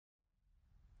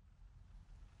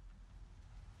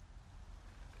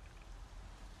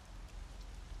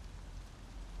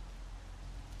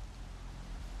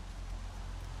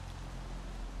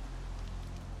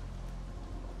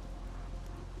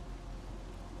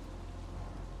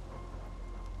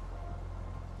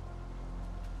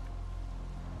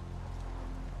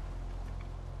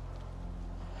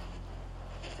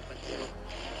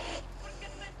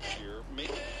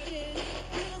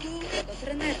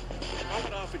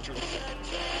You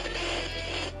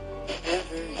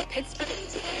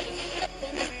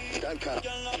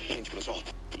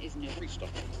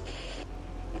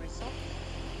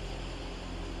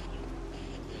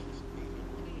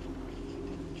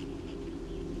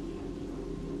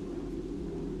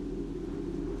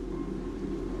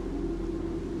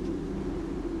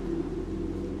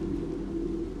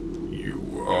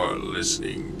are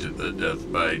listening to the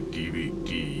Death by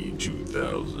DVD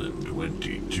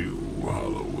 2022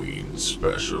 Halloween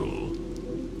special.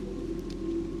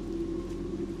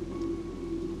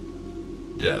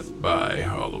 Death by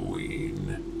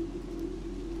Halloween.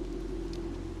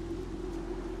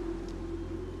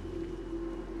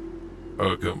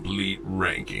 A complete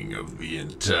ranking of the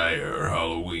entire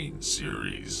Halloween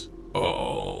series.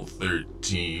 All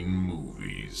 13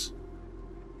 movies.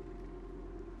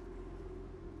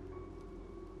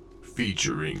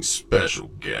 Featuring special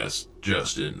guest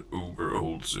Justin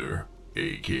Uberholzer,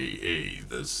 aka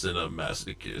the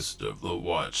Cinemasochist of the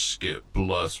Watch Skip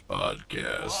Plus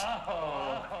podcast.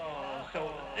 Whoa. So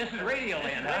this is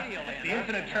Radioland, huh? The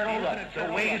infinite turtle,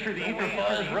 the waves through the ether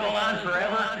fuzz roll on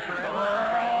forever.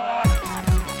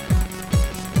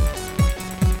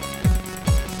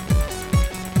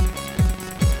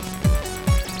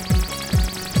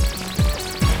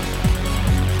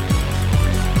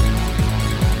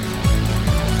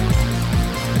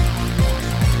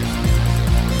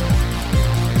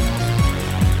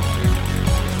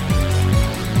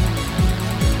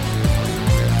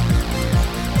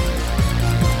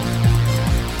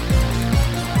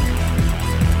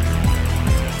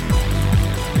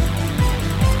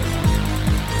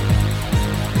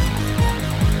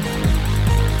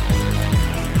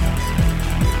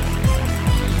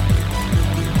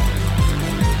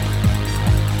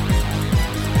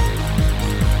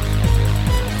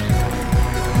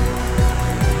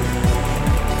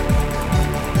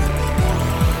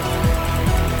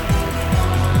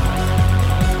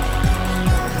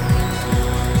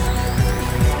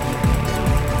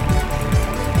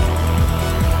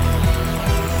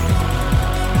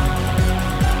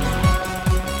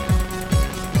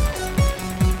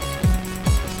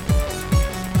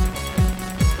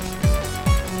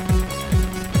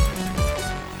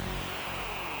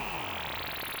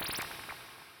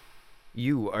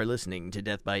 You are listening to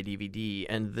Death by DVD,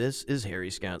 and this is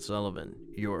Harry Scott Sullivan,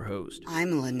 your host.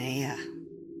 I'm Linnea,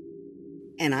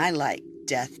 and I like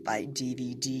Death by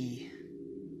DVD.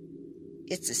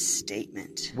 It's a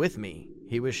statement. With me,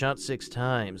 he was shot 6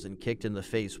 times and kicked in the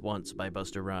face once by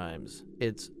Busta Rhymes.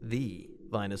 It's the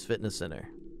Linus Fitness Center.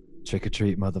 Trick or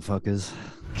treat, motherfuckers.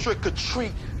 Trick or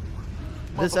treat.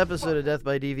 This episode of Death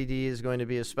by DVD is going to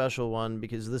be a special one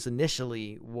because this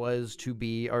initially was to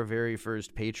be our very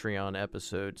first Patreon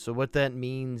episode. So what that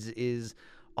means is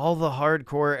all the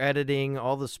hardcore editing,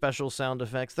 all the special sound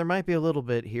effects, there might be a little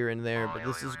bit here and there, but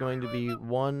this is going to be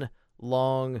one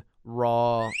long,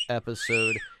 raw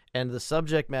episode. And the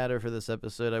subject matter for this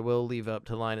episode I will leave up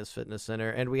to Linus Fitness Center.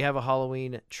 And we have a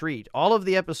Halloween treat. All of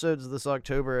the episodes this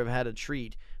October have had a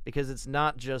treat because it's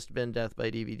not just been Death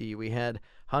by DVD. We had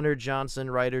Hunter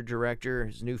Johnson, writer, director.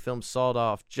 His new film Sawed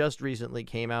Off just recently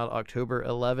came out October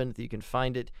 11th. You can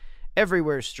find it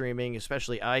everywhere streaming,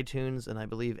 especially iTunes and I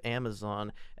believe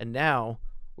Amazon. And now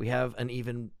we have an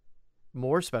even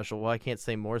more special, well, I can't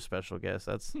say more special guest.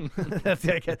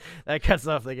 That cuts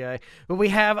off the guy. But we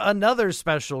have another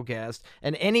special guest,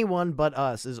 and anyone but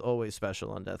us is always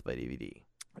special on Death by DVD.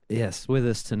 Yes, with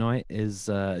us tonight is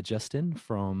Justin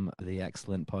from the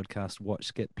excellent podcast Watch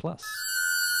Skip Plus.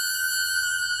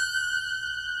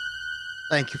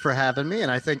 Thank you for having me. And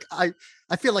I think I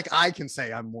feel like I can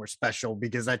say I'm more special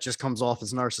because that just comes off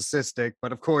as narcissistic.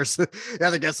 But of course, the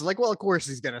other guest is like, well, of course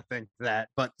he's going to think that.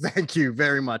 But thank you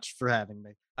very much for having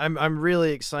me. I'm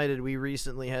really excited. We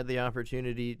recently had the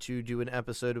opportunity to do an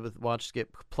episode with Watch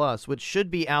Skip Plus, which should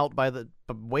be out by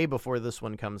way before this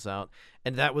one comes out,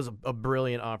 and that was a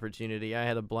brilliant opportunity. I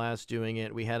had a blast doing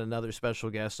it. We had another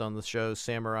special guest on the show,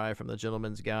 Samurai from The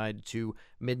Gentleman's Guide to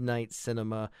Midnight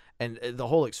Cinema, and the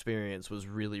whole experience was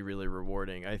really, really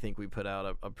rewarding. I think we put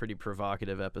out a pretty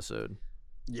provocative episode.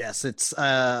 Yes, it's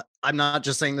I'm not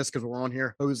just saying this because we're on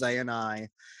here. Jose and I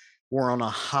were on a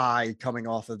high coming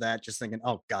off of that, just thinking,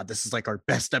 oh God, this is like our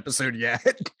best episode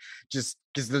yet. Just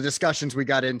because the discussions we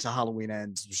got into Halloween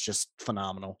Ends was just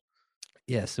phenomenal.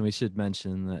 Yes, and we should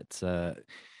mention that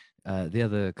the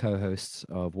other co-host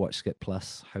of Watch Skip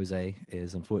Plus, Jose,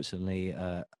 is unfortunately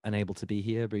unable to be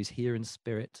here, but he's here in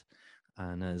spirit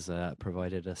and has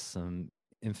provided us some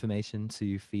information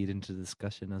to feed into the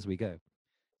discussion as we go.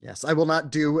 Yes, I will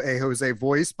not do a Jose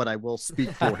voice, but I will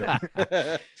speak for him.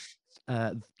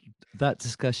 uh, that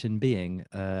discussion being,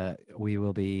 we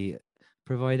will be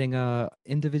providing our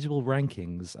individual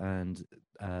rankings and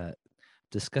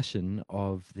discussion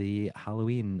of the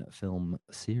Halloween film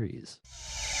series.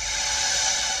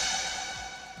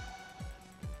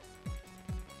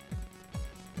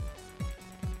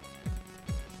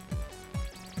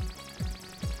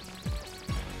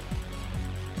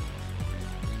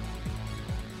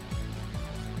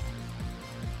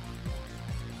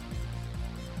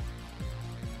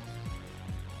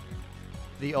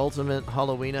 The ultimate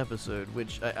Halloween episode,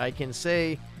 which I can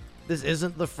say this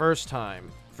isn't the first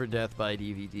time for Death by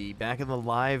DVD. Back in the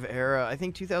live era, I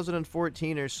think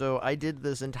 2014 or so, I did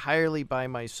this entirely by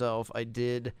myself. I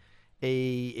did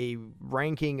a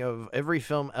ranking of every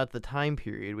film at the time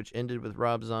period, which ended with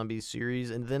Rob Zombie's series,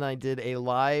 and then I did a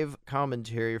live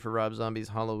commentary for Rob Zombie's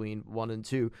Halloween 1 and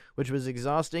 2, which was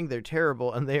exhausting. They're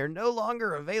terrible, and they are no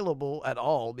longer available at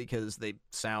all because they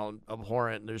sound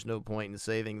abhorrent and there's no point in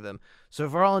saving them. So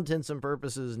for all intents and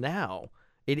purposes now,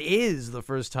 it is the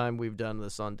first time we've done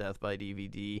this on Death by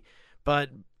DVD, but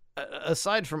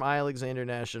aside from Alexander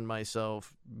Nash and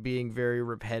myself being very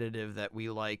repetitive that we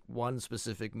like one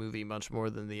specific movie much more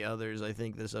than the others, I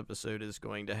think this episode is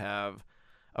going to have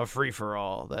a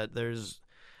free-for-all.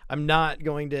 I'm not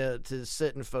going to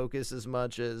sit and focus as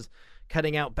much as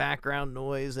cutting out background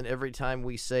noise, and every time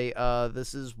we say,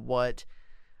 this is what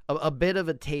a bit of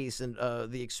a taste and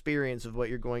the experience of what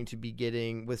you're going to be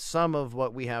getting with some of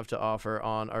what we have to offer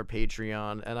on our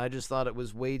Patreon. And I just thought it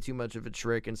was way too much of a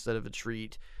trick instead of a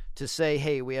treat to say,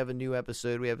 hey, we have a new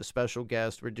episode, we have a special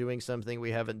guest, we're doing something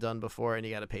we haven't done before, and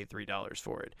you got to pay $3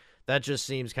 for it. That just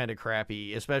seems kind of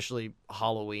crappy, especially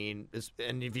Halloween.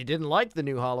 And if you didn't like the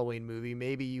new Halloween movie,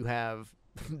 maybe you have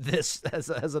this as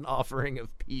an offering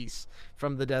of peace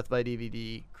from the Death by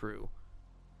DVD crew.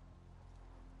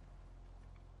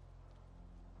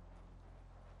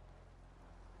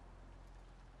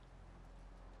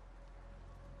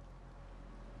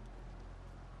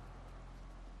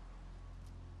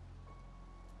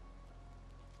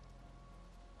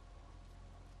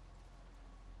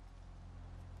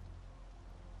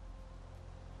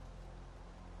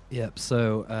 Yep.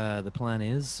 So the plan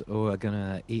is we're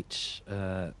gonna each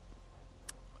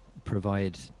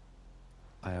provide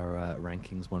our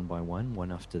rankings one by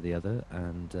one after the other,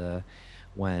 and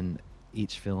when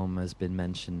each film has been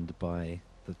mentioned by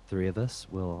the three of us,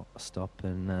 we'll stop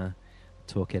and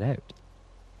talk it out.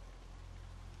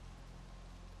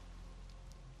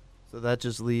 So that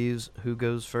just leaves who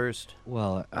goes first.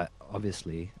 Well,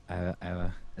 obviously,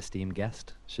 our esteemed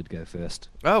guest should go first.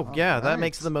 Oh, yeah, that right.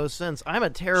 makes the most sense. I'm a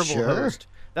terrible Sure. host.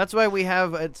 That's why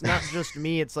it's not just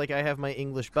me, it's like I have my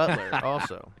English butler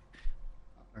also.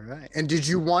 All right. And did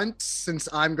you want, since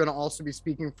I'm going to also be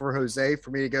speaking for Jose, for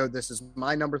me to go, this is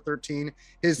my number 13,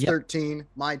 his Yep. 13,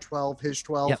 my 12, his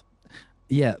 12? Yep.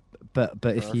 Yeah, but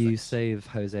if you Perfect. save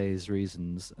Jose's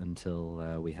reasons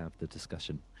until we have the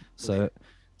discussion. So Okay.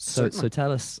 so Certainly.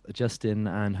 tell us, Justin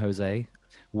and Jose,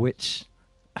 which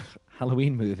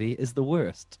Halloween movie is the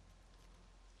worst?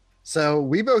 So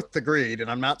we both agreed,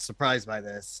 and I'm not surprised by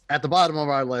this. At the bottom of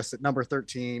our list at number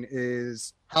 13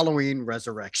 is Halloween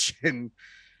Resurrection.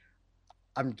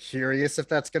 I'm curious if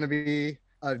that's going to be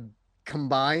a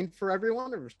combined for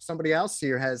everyone, or somebody else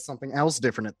here has something else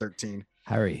different at 13.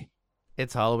 Harry.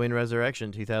 It's Halloween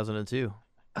Resurrection 2002.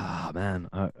 Ah, man.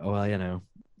 Well, you know,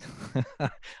 I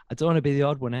don't want to be the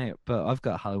odd one out, but I've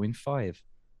got Halloween 5.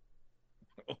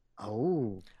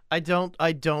 Oh, I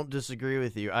don't disagree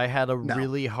with you. I had a No.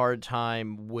 really hard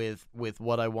time with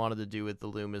what I wanted to do with the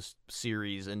Loomis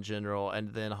series in general, and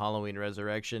then Halloween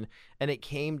Resurrection, and it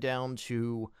came down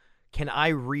to, can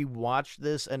I rewatch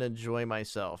this and enjoy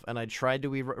myself? And I tried to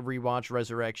rewatch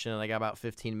Resurrection, and I got about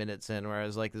 15 minutes in where I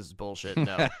was like, this is bullshit.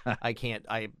 No, I can't.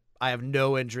 I have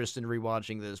no interest in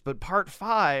rewatching this. But part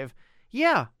 5,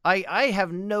 yeah, I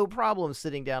have no problem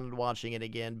sitting down and watching it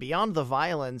again. Beyond the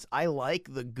violence, I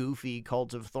like the goofy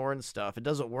Cult of Thorns stuff. It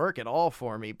doesn't work at all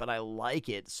for me, but I like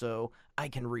it, so I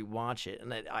can rewatch it.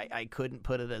 And I couldn't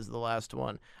put it as the last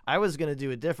one. I was going to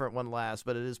do a different one last,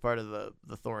 but it is part of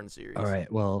the Thorn series. All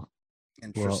right. Well,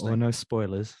 interesting. no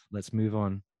spoilers. Let's move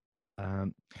on.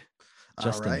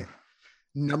 Justin.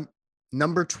 All right.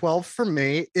 Number 12 for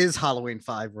me is Halloween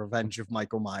 5, Revenge of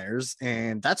Michael Myers.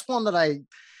 And that's one that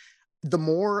the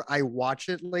more I watch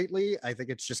it lately, I think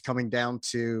it's just coming down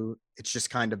to, it's just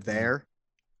kind of there.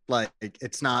 Like,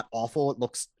 it's not awful. It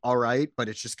looks all right, but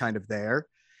it's just kind of there.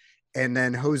 And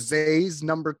then Jose's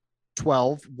number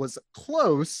 12 was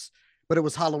close, but it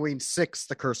was Halloween 6,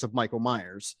 The Curse of Michael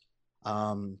Myers.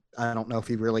 I don't know if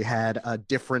he really had a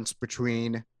difference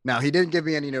between, now he didn't give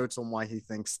me any notes on why he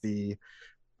thinks the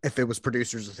if it was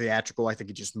producers or theatrical, I think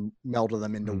he just melded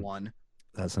them into one.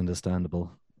 That's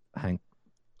understandable.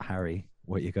 Harry,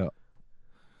 what you got?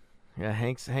 Yeah,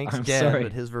 Hank's I'm dead, sorry.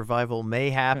 but his revival may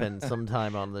happen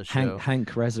sometime on this show.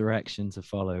 Hank Resurrection to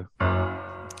follow.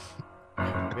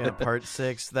 Yeah, part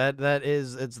 6.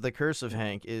 It's the Curse of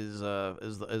Hank is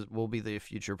will be the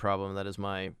future problem. That is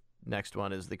my next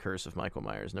one, is the Curse of Michael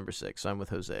Myers, number 6. I'm with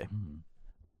Jose.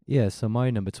 Yeah, so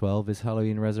my number 12 is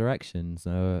Halloween Resurrection.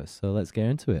 So let's get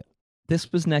into it.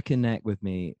 This was neck and neck with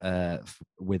me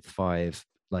with 5.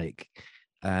 Like,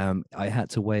 I had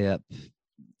to weigh up,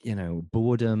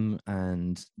 boredom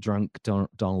and drunk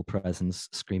Donald Pleasence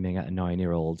screaming at a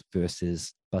 9-year-old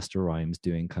versus Buster Rhymes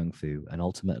doing kung fu, and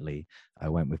ultimately I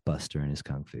went with Buster and his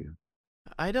kung fu.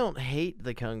 I don't hate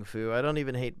the kung fu. I don't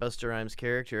even hate Buster Rhymes'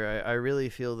 character. I really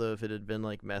feel, though, if it had been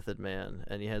like Method Man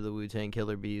and you had the Wu-Tang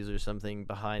Killer Bees or something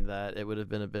behind that, it would have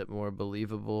been a bit more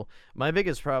believable. My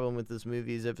biggest problem with this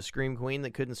movie is if a scream queen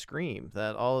that couldn't scream,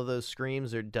 that all of those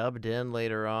screams are dubbed in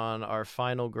later on. Our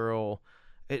final girl,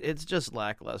 it's just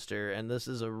lackluster, and this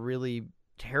is a really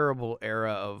terrible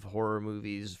era of horror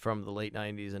movies from the late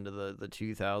 90s into the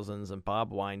 2000s, and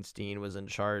Bob Weinstein was in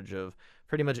charge of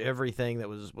pretty much everything that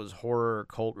was horror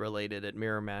cult related at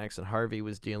Miramax, and Harvey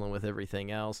was dealing with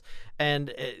everything else,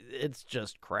 and it's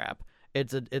just crap.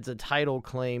 It's a title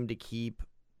claim to keep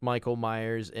Michael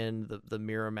Myers in the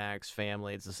Miramax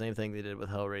family. It's the same thing they did with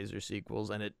Hellraiser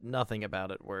sequels, and nothing about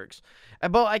it works.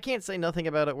 But I can't say nothing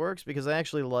about it works, because I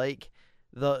actually like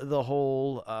the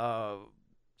whole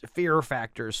fear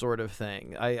factor sort of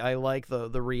thing. I like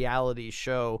the reality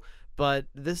show, but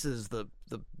this is the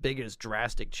biggest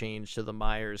drastic change to the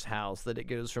Myers house, that it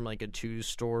goes from like a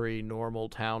 2-story normal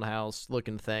townhouse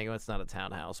looking thing. Well, it's not a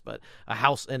townhouse, but a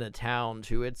house in a town,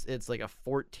 to it's like a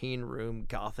 14-room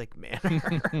Gothic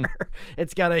manor.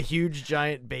 It's got a huge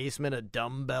giant basement, a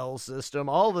dumbbell system,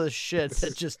 all this shit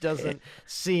that just doesn't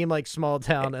seem like small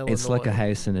town Illinois. It's like a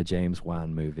house in a James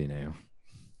Wan movie now.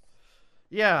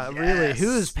 Yeah, Yes. really.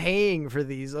 Who's paying for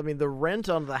these? I mean, the rent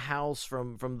on the house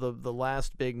from the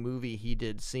last big movie he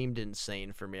did seemed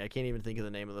insane for me. I can't even think of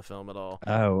the name of the film at all.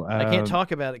 Oh, I can't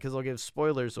talk about it because I'll give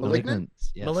spoilers away. Malignant?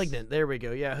 Yes. Malignant. There we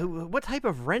go. Yeah. What type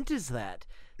of rent is that?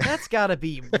 That's got to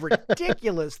be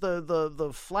ridiculous.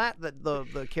 The flat that the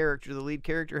lead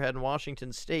character had in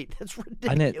Washington State. That's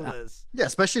ridiculous. Yeah,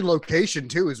 especially location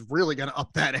too is really gonna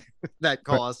up that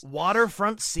cost.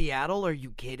 Waterfront Seattle? Are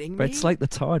you kidding me? But it's like the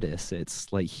TARDIS.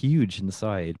 It's like huge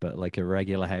inside, but like a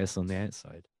regular house on the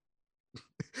outside.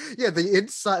 Yeah, the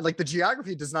inside, like the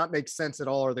geography does not make sense at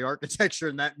all, or the architecture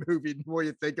in that movie, the more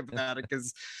you think about it.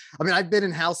 Because I mean, I've been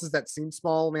in houses that seem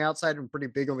small on the outside and pretty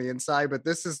big on the inside, but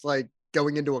this is like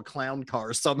going into a clown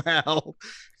car somehow.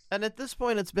 And at this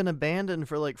point, it's been abandoned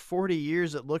for like 40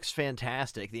 years. It looks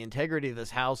fantastic. The integrity of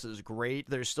this house is great.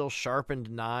 There's still sharpened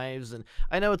knives. And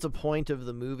I know it's a point of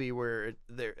the movie where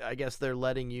I guess they're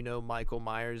letting you know Michael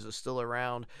Myers is still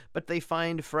around, but they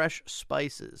find fresh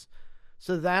spices.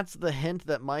 So that's the hint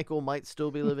that Michael might still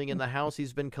be living in the house.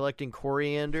 He's been collecting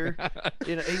coriander.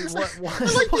 You know, what I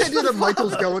like the idea that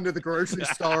Michael's going to the grocery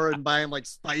store and buying like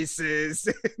spices.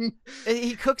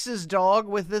 He cooks his dog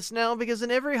with this now, because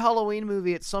in every Halloween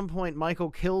movie at some point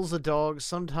Michael kills a dog,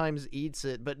 sometimes eats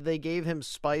it, but they gave him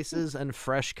spices and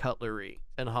fresh cutlery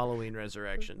in Halloween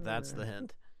Resurrection. That's the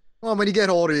hint. Well, when you get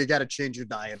older, you got to change your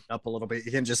diet up a little bit.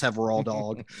 You can't just have raw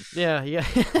dog. Yeah. You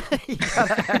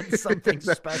gotta add something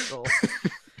special.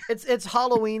 It's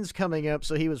Halloween's coming up,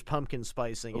 so he was pumpkin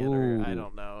spicing it, or I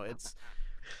don't know.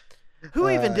 Who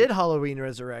even did Halloween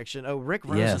Resurrection? Oh, Rick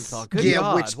Yes. Rosenthal. Good yeah,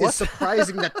 God. which What is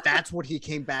surprising that's what he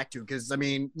came back to. Because I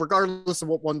mean, regardless of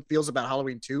what one feels about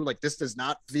Halloween 2, like this does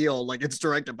not feel like it's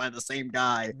directed by the same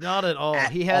guy. Not at all.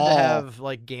 He had to have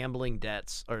like gambling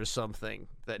debts or something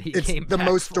that he It's came the back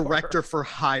most for. director for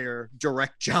hire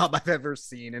direct job I've ever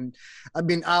seen. And I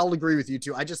mean, I'll agree with you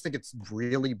too. I just think it's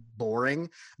really boring.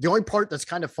 The only part that's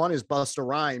kind of fun is Busta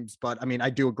Rhymes, but I mean, I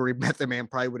do agree Method Man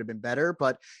probably would have been better,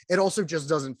 but it also just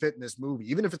doesn't fit in this movie.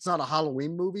 Even if it's not a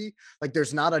Halloween movie, like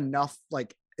there's not enough,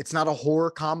 like it's not a horror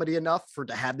comedy enough for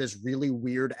to have this really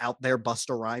weird out there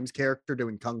Busta Rhymes character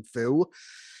doing kung fu.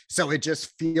 So it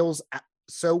just feels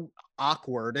so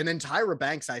awkward. And then Tyra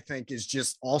Banks, I think, is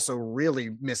just also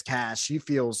really miscast. She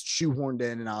feels shoehorned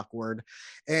in and awkward.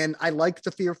 And I like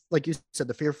the fear, like you said,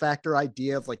 the fear factor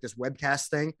idea of like this webcast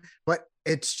thing, but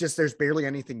it's just there's barely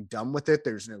anything done with it.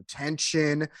 There's no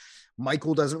tension.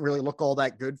 Michael doesn't really look all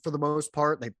that good for the most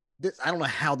part. They I don't know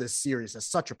how this series has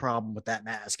such a problem with that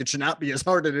mask. It should not be as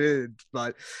hard as it is,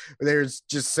 but there's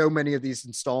just so many of these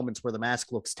installments where the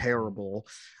mask looks terrible.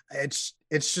 It's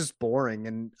just boring.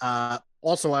 And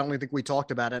also, I don't think we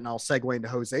talked about it, and I'll segue into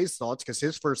Jose's thoughts, because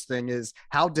his first thing is,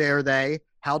 how dare they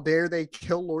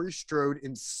kill Laurie Strode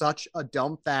in such a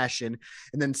dumb fashion,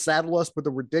 and then saddle us with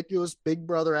a ridiculous Big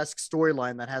Brother-esque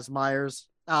storyline that has Myers.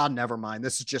 Never mind.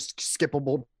 This is just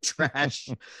skippable trash.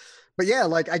 But yeah,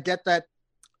 like, I get that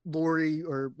Laurie,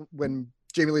 or when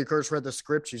Jamie Lee Curtis read the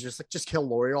script, she's just like, just kill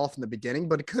Laurie off in the beginning,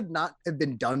 but it could not have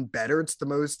been done better. It's the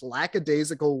most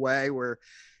lackadaisical way, where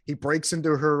he breaks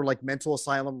into her like mental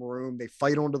asylum room. They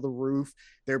fight onto the roof.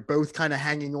 They're both kind of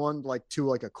hanging on like to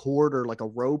like a cord or like a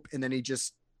rope. And then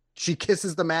she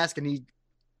kisses the mask and he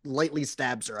lightly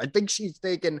stabs her. I think she's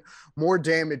taken more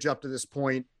damage up to this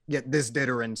point, yet this did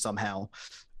her in somehow.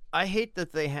 I hate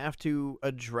that they have to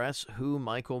address who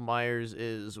Michael Myers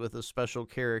is with a special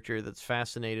character that's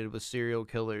fascinated with serial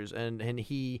killers, and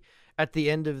he, at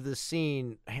the end of the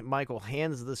scene, Michael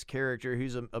hands this character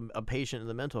who's a patient in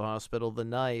the mental hospital the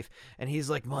knife, and he's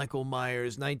like, Michael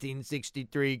Myers,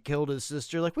 1963, killed his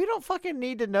sister. Like, we don't fucking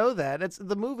need to know that.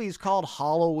 The movie's called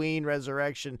Halloween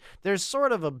Resurrection. There's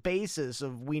sort of a basis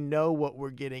of, we know what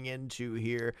we're getting into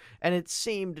here, and it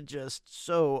seemed just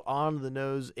so on the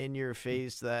nose, in your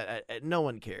face, that no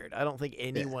one cared. I don't think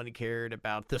anyone cared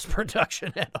about this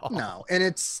production at all. No, and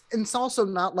it's also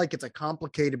not like it's a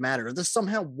complicated matter. If this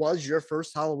somehow was your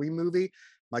first Halloween movie,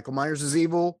 Michael Myers is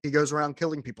evil, he goes around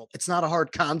killing people. It's not a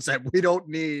hard concept. We don't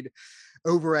need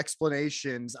over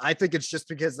explanations. I think it's just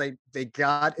because they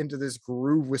got into this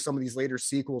groove with some of these later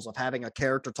sequels of having a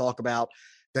character talk about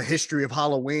the history of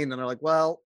Halloween, and they're like,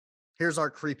 well, here's our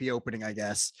creepy opening, I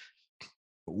guess.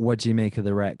 What do you make of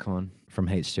the retcon from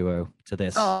H2O to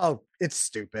this? Oh, it's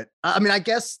stupid. I mean, I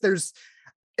guess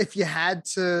if you had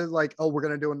to, like, oh, we're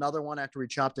going to do another one after we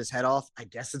chopped his head off, I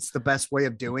guess it's the best way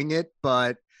of doing it.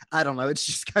 But I don't know. It's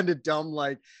just kind of dumb,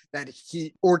 like, that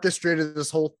he orchestrated this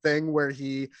whole thing where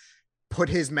he put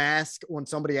his mask on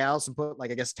somebody else and put,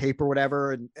 like, I guess, tape or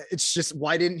whatever. And it's just,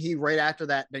 why didn't he right after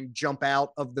that then jump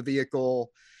out of the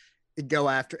vehicle and go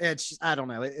after? It's just, I don't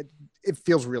know. It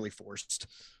feels really forced.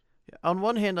 On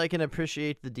one hand, I can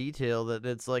appreciate the detail that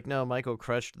it's like, no, Michael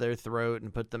crushed their throat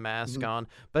and put the mask on,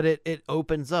 but it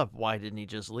opens up. Why didn't he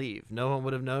just leave? No one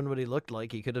would have known what he looked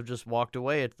like. He could have just walked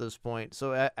away at this point.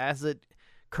 So as it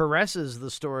caresses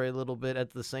the story a little bit,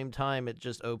 at the same time, it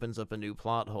just opens up a new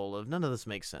plot hole of none of this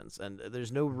makes sense. And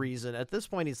there's no reason. At this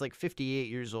point, he's like 58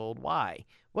 years old. Why?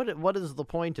 What is the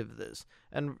point of this?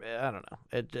 And I don't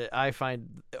know. I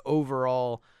find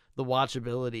overall, the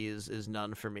watchability is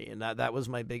none for me, and that was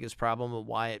my biggest problem of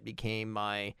why it became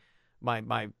my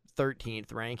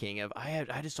 13th ranking of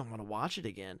I just don't want to watch it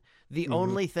again. The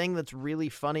only thing that's really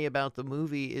funny about the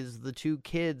movie is the two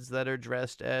kids that are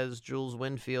dressed as Jules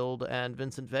Winfield and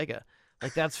Vincent Vega.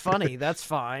 Like, that's funny. That's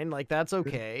fine. Like, that's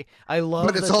okay. I love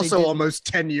But it's also almost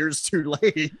 10 years too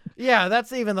late. Yeah,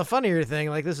 that's even the funnier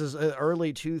thing. Like, this is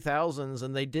early 2000s,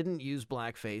 and they didn't use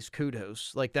blackface.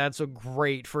 Kudos. Like, that's a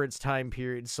great for its time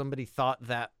period. Somebody thought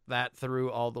that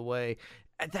through all the way.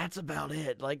 And that's about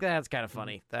it. Like, that's kind of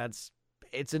funny.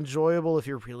 It's enjoyable if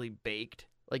you're really baked.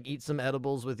 Like, eat some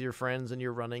edibles with your friends and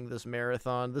you're running this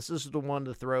marathon. This is the one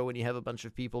to throw when you have a bunch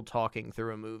of people talking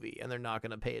through a movie and they're not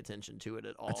going to pay attention to it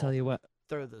at all. I tell you what.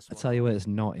 Throw this one. I tell you what is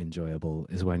not enjoyable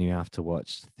is when you have to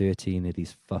watch 13 of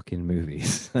these fucking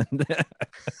movies.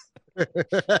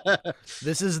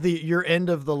 This is your end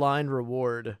of the line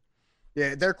reward.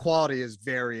 Yeah, their quality is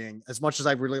varying. As much as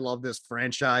I really love this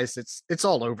franchise, it's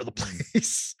all over the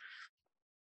place.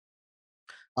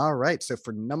 All right, so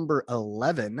for number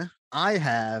 11, I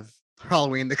have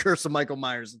Halloween, The Curse of Michael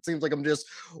Myers. It seems like I'm just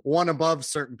one above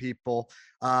certain people.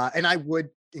 And I would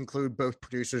include both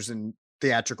producers and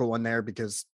theatrical one there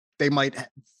because they might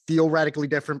feel radically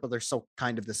different, but they're still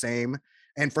kind of the same.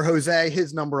 And for Jose,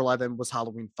 his number 11 was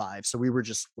Halloween 5. So we were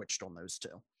just switched on those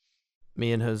two.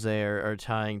 Me and Jose are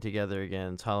tying together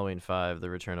again. It's Halloween 5, The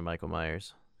Return of Michael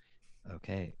Myers.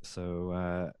 Okay,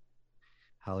 so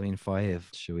Halloween 5,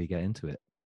 should we get into it?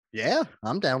 Yeah,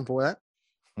 I'm down for that.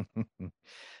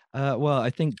 Well, I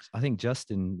think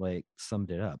Justin like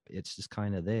summed it up. It's just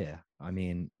kind of there. I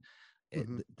mean,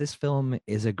 this film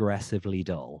is aggressively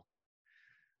dull.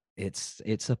 It's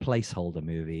a placeholder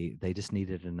movie. They just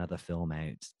needed another film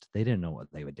out. They didn't know what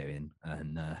they were doing,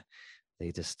 and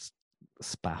they just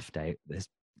spaffed out this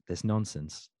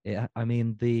nonsense. I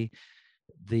mean,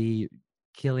 the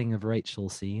killing of Rachel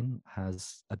scene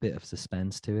has a bit of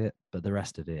suspense to it, but the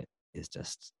rest of it is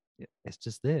just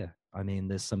there. I mean,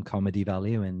 there's some comedy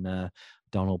value in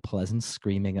Donald Pleasance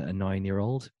screaming at a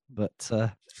 9-year-old, but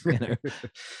you know,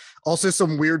 Also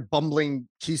some weird bumbling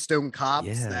Keystone Cops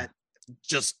Yeah. that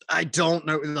just, I don't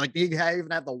know, like you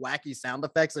even have the wacky sound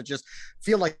effects that just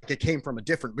feel like it came from a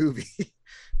different movie.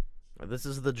 This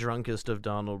is the drunkest of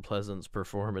Donald Pleasant's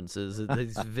performances.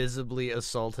 He's visibly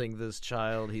assaulting this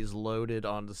child. He's loaded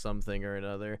onto something or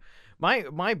another.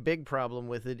 My big problem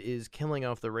with it is killing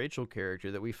off the Rachel character,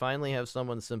 that we finally have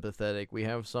someone sympathetic. We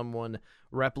have someone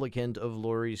replicant of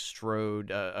Laurie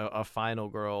Strode, a final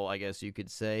girl, I guess you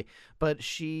could say. But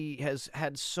she has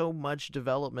had so much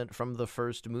development from the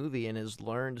first movie and has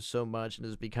learned so much and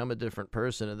has become a different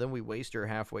person. And then we waste her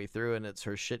halfway through, and it's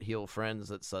her shitheel friends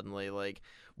that suddenly, like,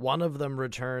 one of them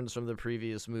returns from the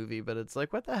previous movie, but it's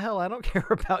like, what the hell? I don't care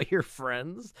about your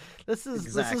friends. This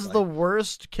is the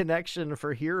worst connection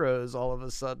for heroes all of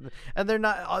a sudden. And they're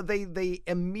not, they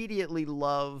immediately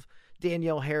love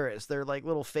Danielle Harris. They're like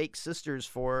little fake sisters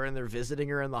for her, and they're visiting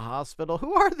her in the hospital.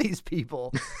 Who are these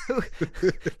people?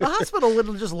 The hospital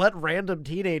would just let random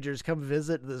teenagers come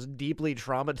visit this deeply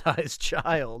traumatized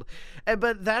child.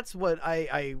 But that's what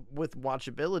I with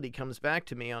watchability comes back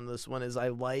to me on this one, is I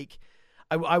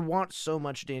want so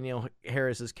much Danielle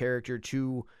Harris's character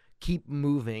to keep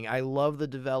moving. I love the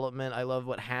development. I love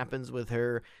what happens with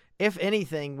her. If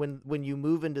anything, when you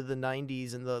move into the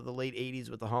 90s and the late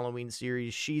 80s with the Halloween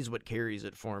series, she's what carries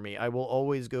it for me. I will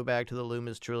always go back to the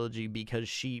Loomis trilogy because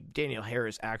Danielle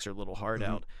Harris acts her little heart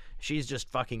out. She's just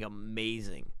fucking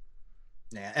amazing.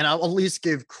 Yeah, and I'll at least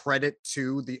give credit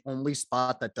to the only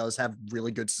spot that does have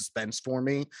really good suspense for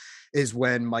me is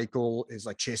when Michael is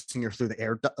like chasing her through the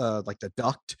air, like the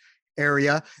duct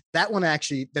area. That one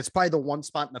actually, that's probably the one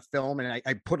spot in the film, and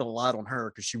I put a lot on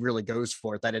her because she really goes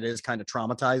for it, that it is kind of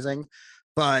traumatizing.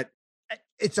 But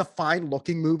it's a fine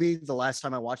looking movie. The last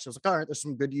time I watched it, I was like, all right, there's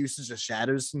some good usage of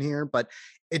shadows in here, but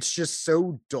it's just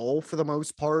so dull for the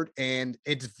most part. And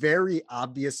it's very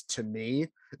obvious to me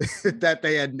that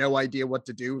they had no idea what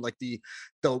to do. Like the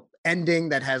ending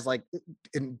that has like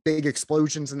in big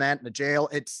explosions in that in the jail,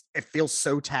 it feels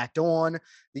so tacked on.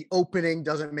 The opening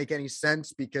doesn't make any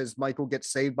sense because Michael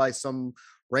gets saved by some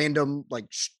random like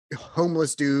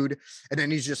homeless dude, and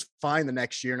then he's just fine the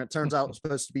next year, and it turns out it's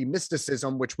supposed to be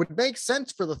mysticism, which would make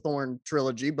sense for the Thorn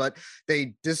trilogy, but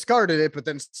they discarded it but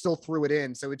then still threw it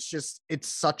in. So it's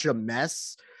such a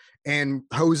mess. And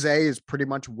Jose is pretty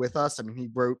much with us. I mean, he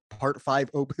wrote part 5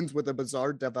 opens with a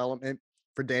bizarre development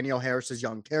for Danielle Harris's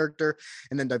young character,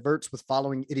 and then diverts with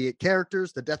following idiot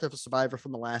characters, the death of a survivor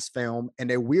from the last film,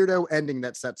 and a weirdo ending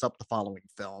that sets up the following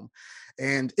film.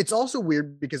 And it's also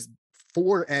weird because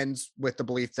 4 ends with the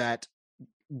belief that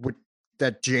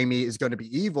Jamie is going to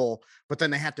be evil, but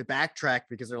then they have to backtrack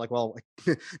because they're like, well,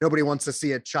 nobody wants to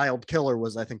see a child killer,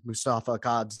 was I think Mustafa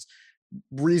Akkad's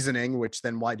reasoning, which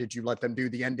then why did you let them do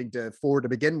the ending to 4 to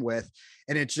begin with?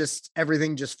 And it just,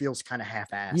 everything just feels kind of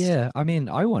half-assed. Yeah, I mean,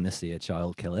 I want to see a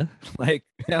child killer. Like,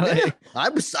 I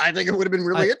think it would have been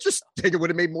really interesting. It would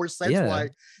have made more sense why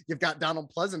you've got Donald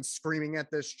Pleasance screaming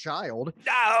at this child.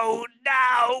 No.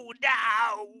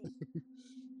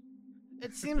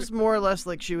 It seems more or less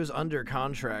like she was under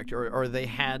contract, or they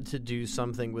had to do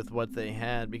something with what they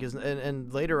had, because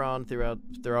and later on throughout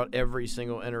every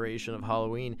single iteration of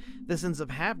Halloween, this ends up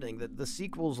happening, that the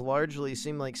sequels largely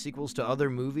seem like sequels to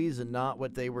other movies and not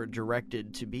what they were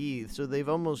directed to be. So they've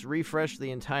almost refreshed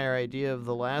the entire idea of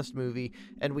the last movie,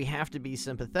 and we have to be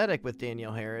sympathetic with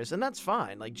Danielle Harris, and that's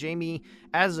fine. Like, Jamie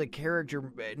as a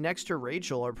character next to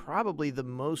Rachel are probably the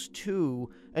most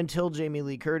two, until Jamie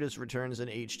Lee Curtis returns in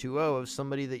H2O, of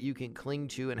somebody that you can cling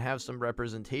to and have some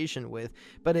representation with.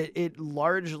 But it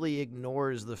largely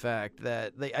ignores the fact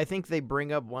that I think they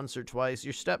bring up once or twice,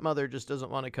 your stepmother just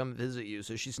doesn't want to come visit you,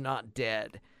 so she's not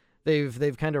dead.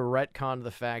 They've kind of retconned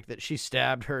the fact that she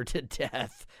stabbed her to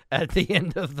death at the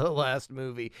end of the last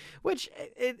movie, which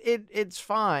it's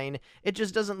fine. It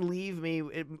just doesn't leave me.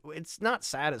 It's not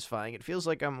satisfying. It feels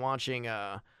like I'm watching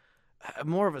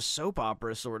more of a soap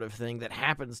opera sort of thing that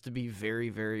happens to be very,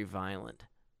 very violent.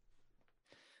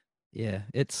 Yeah,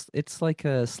 it's like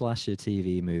a slasher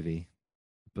TV movie,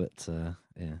 but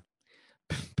yeah,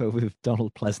 but with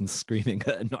Donald Pleasance screaming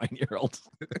at a 9-year-old.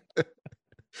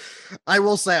 I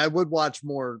will say I would watch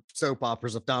more soap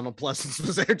operas if Donald Pleasance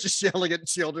was there just yelling at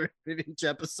children in each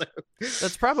episode.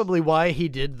 That's probably why he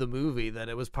did the movie, that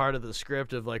it was part of the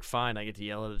script of like, fine, I get to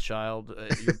yell at a child.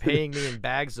 You're paying me in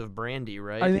bags of brandy,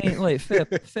 right? I mean, like, fair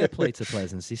play to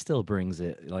Pleasance. He still brings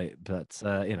it, like, but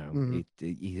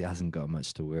he hasn't got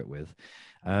much to work with.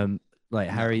 Like,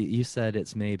 Harry, you said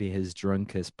it's maybe his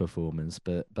drunkest performance,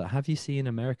 but have you seen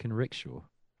American Rickshaw?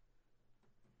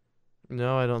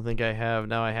 No, I don't think I have.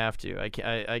 Now I have to.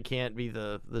 I can't be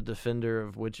the defender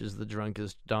of which is the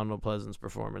drunkest Donald Pleasance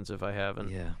performance if I haven't.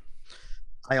 Yeah.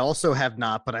 I also have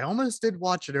not, but I almost did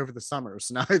watch it over the summer.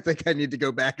 So now I think I need to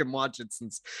go back and watch it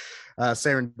since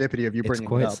serendipity of you bringing It's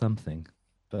quite it up. something.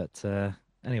 But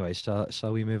anyway, shall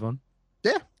we move on?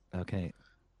 Yeah. Okay.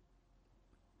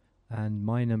 And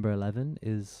my number 11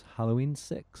 is Halloween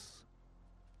 6.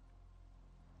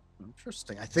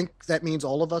 Interesting. I think that means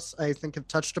all of us, I think, have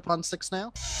touched upon 6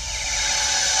 now.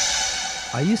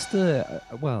 I used to,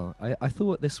 I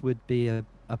thought this would be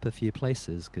up a few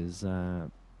places because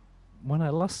when I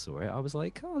last saw it, I was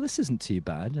like, oh, this isn't too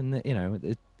bad. And,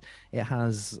 it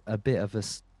has a bit of a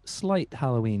slight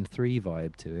Halloween 3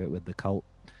 vibe to it with the cult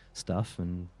stuff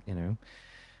and, and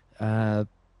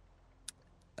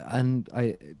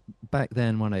I back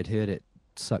then when I'd heard it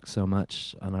sucked so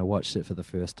much and I watched it for the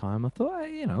first time, I thought,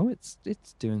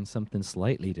 it's doing something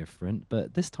slightly different.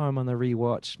 But this time on the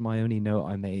rewatch, my only note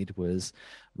I made was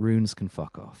runes can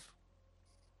fuck off.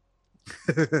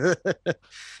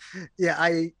 Yeah,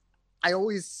 I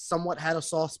always somewhat had a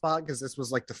soft spot because this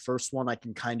was like the first one I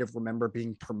can kind of remember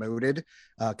being promoted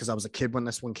because I was a kid when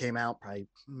this one came out, probably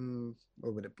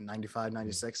what would it be, 95,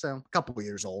 96, so a couple of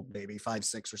years old, maybe 5,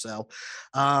 6 or so.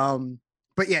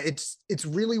 But yeah, it's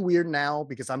really weird now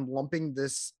because I'm lumping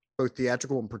this both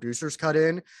theatrical and producers cut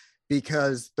in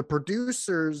because the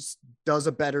producers does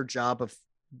a better job of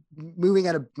moving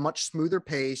at a much smoother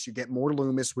pace. You get more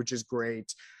Loomis, which is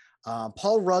great.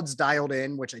 Paul Rudd's dialed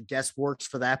in, which I guess works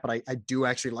for that, but I do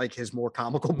actually like his more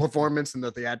comical performance in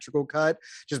the theatrical cut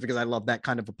just because I love that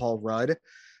kind of a Paul Rudd.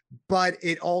 But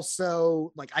it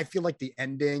also, like, I feel like the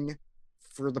ending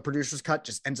for the producer's cut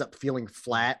just ends up feeling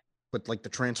flat with like the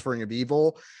transferring of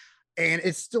evil, and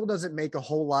it still doesn't make a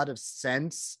whole lot of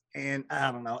sense. And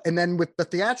I don't know. And then with the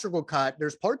theatrical cut,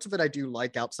 there's parts of it I do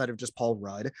like outside of just Paul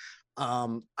Rudd.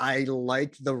 I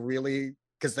like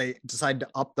because they decided to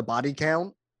up the body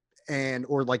count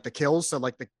or like the kills. So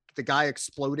like the guy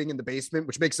exploding in the basement,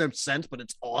 which makes no sense, but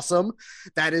it's awesome.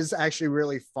 That is actually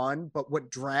really fun. But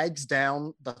what drags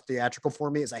down the theatrical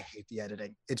for me is I hate the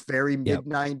editing. It's very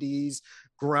mid-90s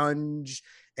grunge.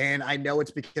 And I know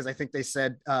it's because I think they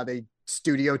said they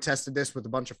studio tested this with a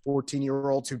bunch of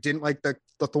 14-year-olds who didn't like the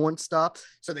Thorn stuff.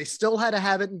 So they still had to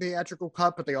have it in theatrical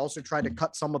cut, but they also tried to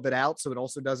cut some of it out. So it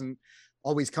also doesn't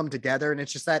always come together. And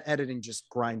it's just that editing just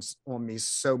grinds on me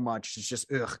so much. It's just,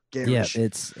 garish.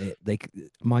 Yeah,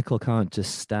 Michael can't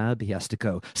just stab. He has to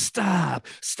go, stop.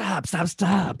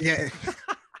 Yeah.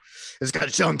 It's got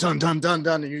to done. And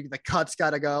the cuts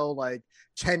got to go like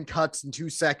 10 cuts in 2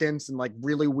 seconds and like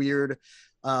really weird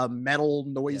metal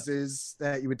noises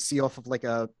that you would see off of like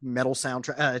a metal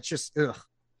soundtrack. It's just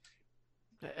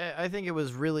I think it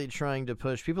was really trying to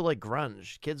push people like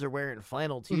grunge. Kids are wearing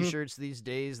flannel T-shirts these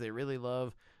days. They really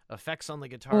love effects on the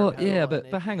guitar. Well, yeah, but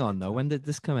hang on though. When did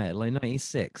this come out? Like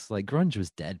 96. Like grunge was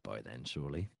dead by then,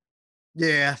 surely.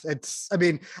 Yeah,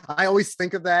 I always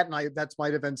think of that, and that's my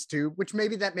defense too, which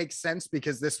maybe that makes sense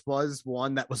because this was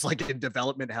one that was like in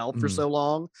development hell for so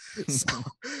long. So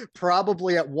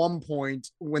probably at one point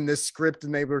when this script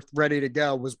and they were ready to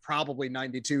go was probably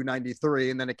 92,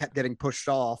 93, and then it kept getting pushed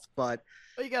off. But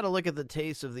you got to look at the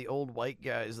taste of the old white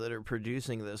guys that are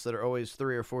producing this, that are always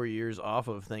 3 or 4 years off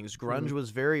of things. Grunge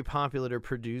was very popular to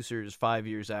producers 5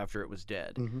 years after it was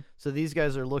dead. So these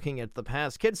guys are looking at the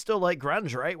past. Kids still like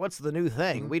grunge, right? What's the new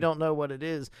thing? We don't know what it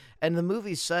is. And the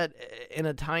movie's set in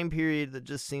a time period that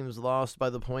just seems lost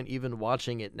by the point even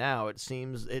watching it now. It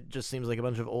just seems like a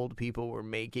bunch of old people were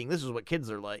making. This is what kids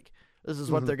are like. This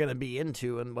is what they're going to be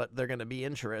into and what they're going to be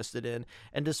interested in.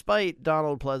 And despite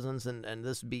Donald Pleasance and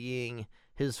this being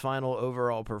his final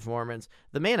overall performance,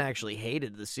 the man actually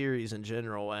hated the series in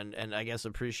general and I guess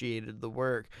appreciated the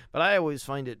work. But I always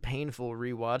find it painful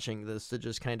rewatching this to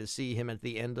just kind of see him at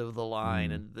the end of the line,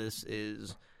 and this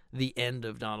is the end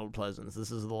of Donald Pleasance.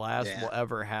 This is the last we'll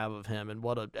ever have of him, and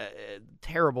what a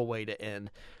terrible way to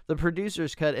end. The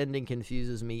producer's cut ending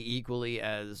confuses me equally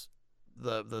as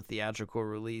the theatrical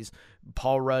release.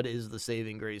 Paul Rudd is the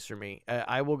saving grace for me.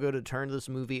 I will go to turn this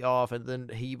movie off, and then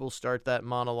he will start that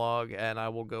monologue, and I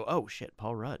will go, oh shit,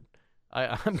 Paul Rudd.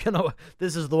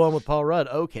 This is the one with Paul Rudd.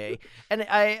 Okay. And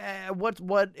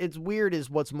what it's weird is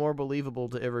what's more believable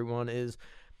to everyone is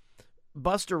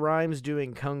Busta Rhymes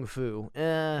doing Kung Fu.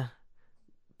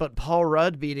 But Paul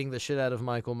Rudd beating the shit out of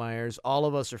Michael Myers, all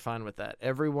of us are fine with that.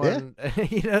 Everyone,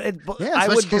 especially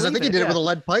because I think he did it with a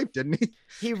lead pipe, didn't he?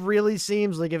 He really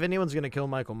seems like if anyone's going to kill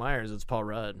Michael Myers, it's Paul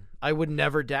Rudd. I would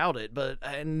never doubt it, but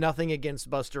nothing against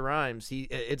Busta Rhymes.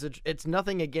 It's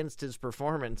nothing against his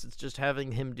performance. It's just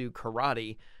having him do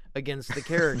karate against the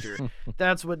character.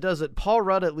 That's what does it. Paul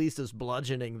Rudd at least is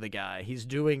bludgeoning the guy. He's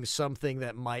doing something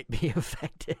that might be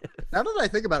effective. Now that I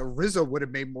think about it, Rizzo would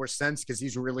have made more sense because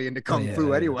he's really into kung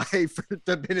fu anyway. For to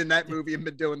have been in that movie and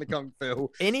been doing the kung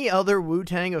fu. Any other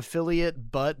Wu-Tang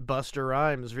affiliate but Busta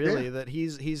Rhymes, really, that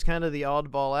he's kind of the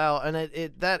oddball out.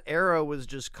 And that era was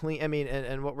just clean. I mean,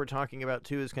 and what we're talking about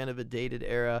too is kind of a dated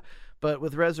era. But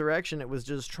with Resurrection, it was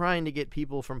just trying to get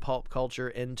people from pulp culture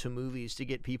into movies to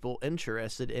get people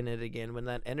interested in it again when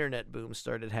that internet boom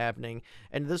started happening.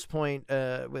 And at this point,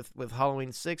 with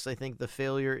Halloween 6, I think the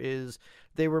failure is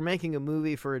they were making a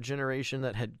movie for a generation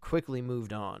that had quickly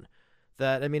moved on.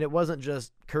 That, I mean, it wasn't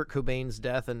just Kurt Cobain's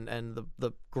death and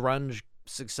the grunge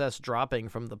success dropping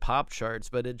from the pop charts,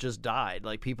 but it just died.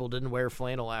 Like, people didn't wear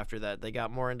flannel after that. They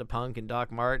got more into punk and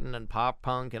Doc Martin and pop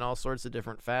punk, and all sorts of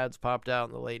different fads popped out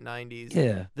in the late 90s.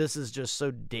 Yeah. This is just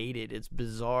so dated. It's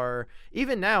bizarre.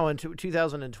 Even now in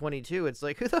 2022, it's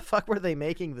like, who the fuck were they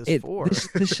making this for?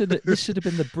 This should have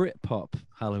been the Britpop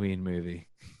Halloween movie.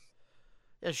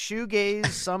 A shoegaze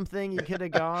something. You could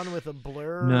have gone with a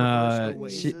Blur. No,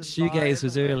 Oasis shoegaze vibe.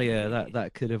 was earlier.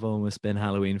 That could have almost been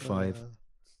Halloween 5.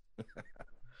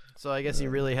 So I guess he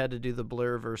really had to do the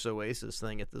Blur versus Oasis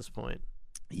thing at this point.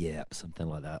 Yeah, something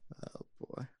like that. Oh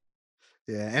boy.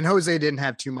 Yeah, and Jose didn't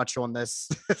have too much on this.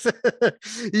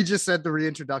 He just said the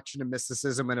reintroduction of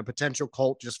mysticism and a potential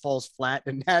cult just falls flat.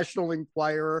 In National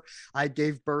Enquirer, I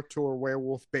gave birth to a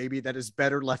werewolf baby that is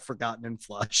better left forgotten and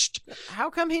flushed. How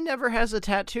come he never has a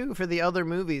tattoo for the other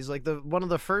movies? Like, one of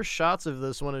the first shots of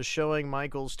this one is showing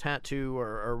Michael's tattoo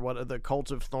or what the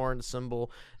Cult of Thorns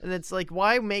symbol, and it's like,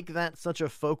 why make that such a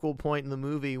focal point in the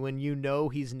movie when you know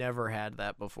he's never had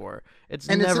that before? It's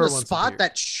in never a spot appeared.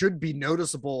 that should be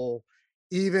noticeable.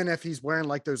 Even if he's wearing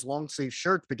like those long sleeve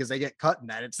shirts, because they get cut in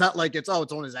that. It's not like it's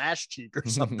on his ass cheek or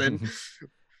something.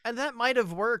 And that might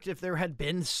have worked if there had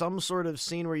been some sort of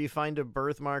scene where you find a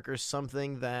birthmark or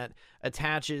something that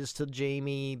attaches to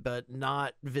Jamie but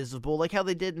not visible, like how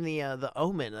they did in the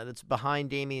Omen, that it's behind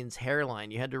Damien's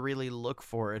hairline. You had to really look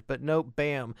for it. But nope,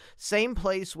 bam. Same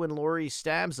place when Laurie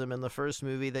stabs him in the first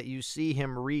movie that you see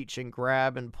him reach and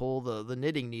grab and pull the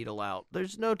knitting needle out.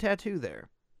 There's no tattoo there.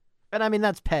 And I mean,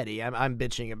 that's petty. I'm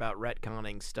bitching about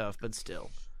retconning stuff, but still.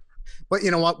 But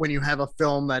you know what? When you have a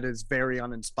film that is very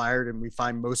uninspired and we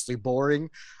find mostly boring,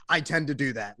 I tend to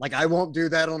do that. Like, I won't do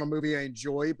that on a movie I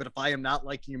enjoy, but if I am not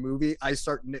liking a movie, I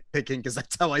start nitpicking because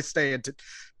that's how I stay and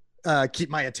keep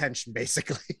my attention,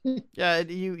 basically. Yeah,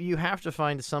 you have to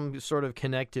find some sort of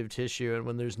connective tissue, and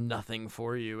when there's nothing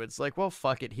for you, it's like, well,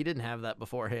 fuck it. He didn't have that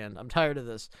beforehand. I'm tired of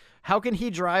this. How can he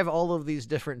drive all of these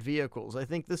different vehicles? I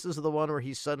think this is the one where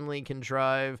he suddenly can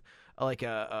drive like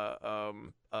a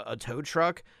tow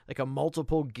truck, like a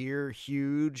multiple gear,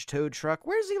 huge tow truck.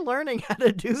 Where's he learning how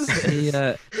to do this?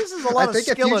 This is a lot of skill and talent. I think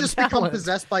if you just become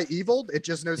possessed by evil, it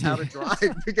just knows how to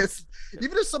drive. Because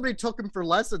even if somebody took him for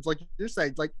lessons, like you're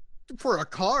saying, like, for a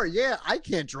car, yeah, I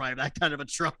can't drive that kind of a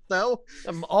truck though.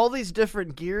 All these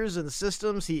different gears and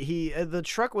systems. The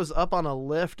truck was up on a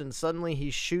lift, and suddenly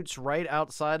he shoots right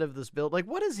outside of this build. Like,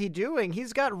 what is he doing?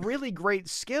 He's got really great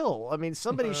skill. I mean,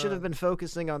 somebody should have been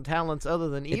focusing on talents other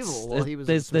than evil while he was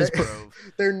in Smith Grove.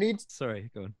 Sorry,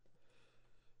 go on.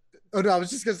 Oh no, I was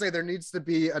just gonna say there needs to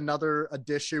be another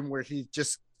edition where he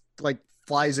just like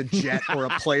flies a jet or a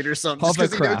plate or something,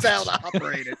 because he knows how to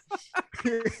operate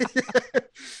it.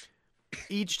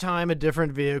 Each time a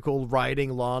different vehicle, riding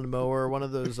lawnmower, one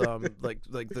of those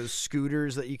like those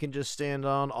scooters that you can just stand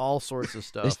on, all sorts of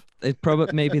stuff.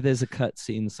 Maybe there's a cut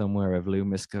scene somewhere of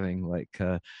Loomis going like,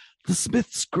 the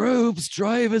Smiths Grove's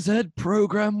driver's ed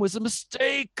program was a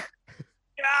mistake.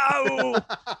 No.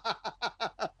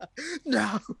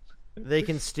 No. They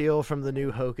can steal from the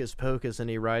new Hocus Pocus, and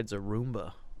he rides a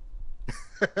Roomba.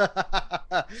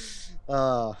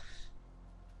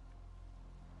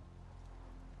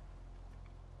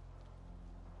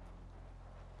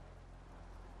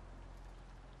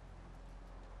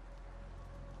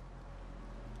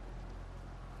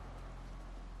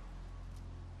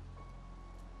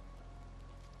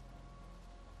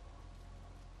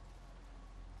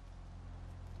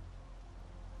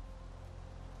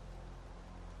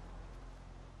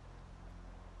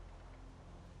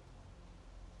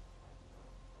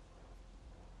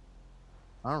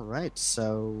 All right,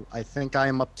 so I think I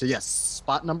am up to,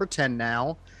 spot number 10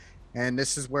 now. And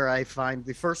this is where I find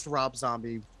the first Rob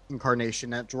Zombie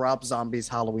incarnation at Rob Zombie's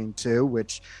Halloween 2,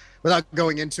 which, without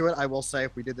going into it, I will say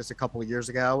if we did this a couple of years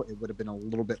ago, it would have been a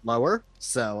little bit lower.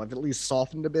 So I've at least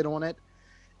softened a bit on it.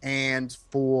 And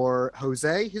for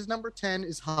Jose, his number 10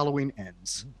 is Halloween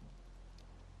Ends.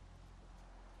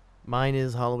 Mine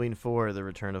is Halloween 4, The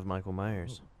Return of Michael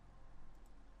Myers.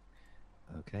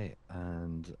 Okay,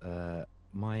 and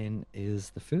mine is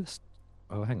the first.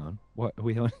 Oh, hang on. What are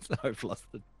we on? I've lost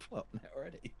the plot now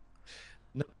already.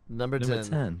 No, Number number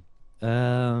 10.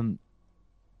 10.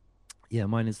 Yeah,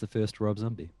 mine is the first Rob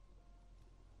Zombie.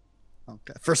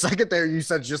 Okay. For a second there, you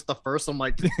said just the first. I'm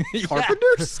like,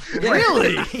 Carpenters?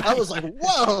 Really? I was like,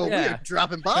 whoa, Yeah. we're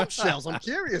dropping bombshells. I'm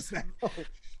curious now.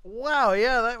 Wow,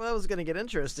 yeah, that was going to get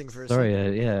interesting for a Sorry,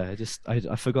 second. yeah,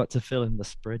 I forgot to fill in the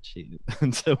spreadsheet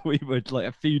until we were like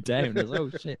a few down. I was, oh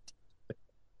shit.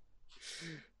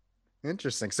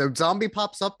 Interesting. So Zombie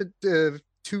pops up at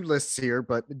two lists here,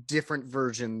 but different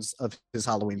versions of his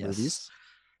Halloween movies.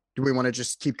 Do we want to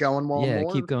just keep going one Yeah,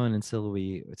 more? keep going until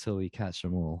we catch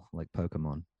them all, like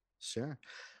Pokemon. Sure.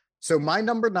 So my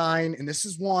number 9, and this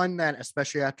is one that,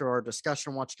 especially after our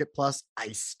discussion on Watch Get Plus,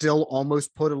 I still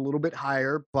almost put a little bit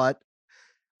higher, but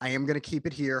I am going to keep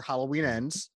it here. Halloween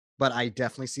Ends, but I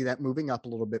definitely see that moving up a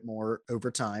little bit more over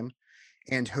time.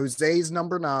 And Jose's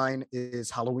number 9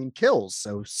 is Halloween Kills.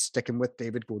 So sticking with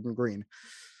David Gordon Green.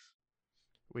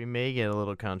 We may get a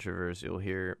little controversial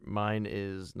here. Mine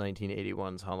is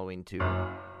 1981's Halloween 2.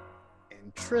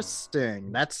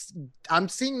 Interesting. I'm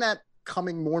seeing that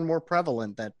coming more and more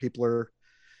prevalent, that people are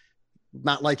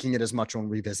not liking it as much on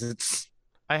revisits.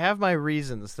 I have my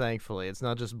reasons, thankfully. It's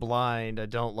not just blind. I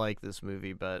don't like this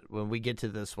movie, but when we get to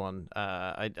this one,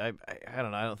 I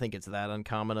don't know. I don't think it's that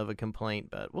uncommon of a complaint,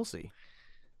 but we'll see.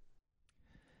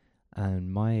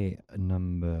 And my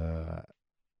number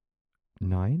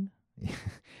 9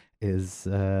 is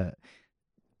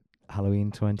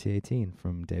Halloween 2018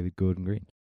 from David Gordon Green.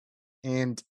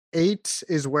 And 8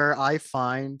 is where I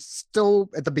find, still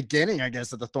at the beginning, I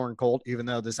guess, of the Thorn cult, even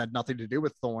though this had nothing to do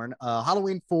with Thorn.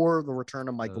 Halloween 4, The Return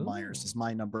of Michael Myers, is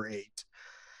my number 8.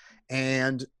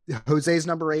 And Jose's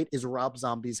number 8 is Rob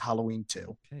Zombie's Halloween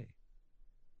 2. Okay.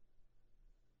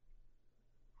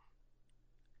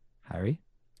 Harry?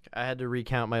 I had to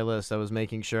recount my list. I was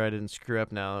making sure I didn't screw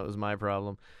up now. That was my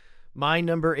problem. My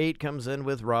number 8 comes in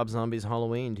with Rob Zombie's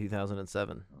Halloween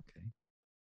 2007. Okay.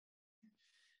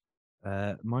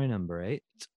 My number 8.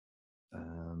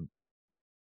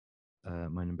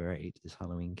 My number 8 is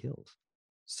Halloween Kills.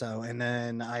 So, and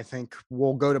then I think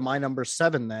we'll go to my number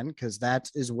 7 then, because that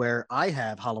is where I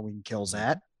have Halloween Kills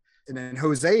at. And then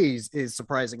Jose's is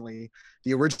surprisingly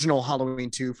the original Halloween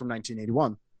 2 from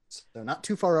 1981. So not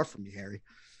too far off from you, Harry.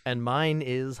 And mine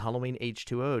is Halloween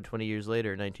H2O 20 years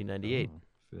later, 1998. Oh,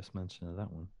 first mention of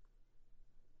that one.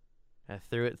 I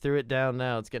threw it down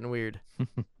now. It's getting weird.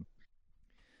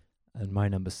 And my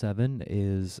number 7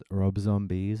 is Rob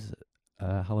Zombie's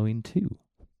Halloween 2.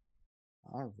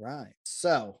 All right.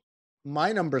 So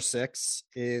my number 6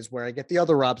 is where I get the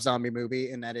other Rob Zombie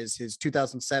movie, and that is his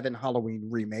 2007 Halloween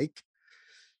remake.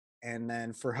 And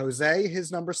then for Jose,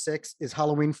 his number 6 is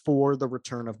Halloween 4, The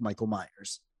Return of Michael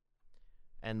Myers.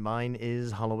 And mine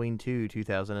is Halloween 2,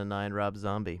 2009, Rob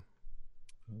Zombie.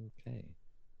 Okay.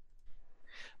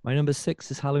 My number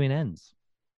 6 is Halloween Ends.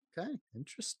 Okay,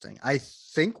 interesting. I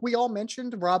think we all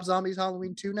mentioned Rob Zombie's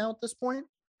Halloween 2 now at this point.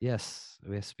 Yes,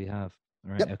 we have.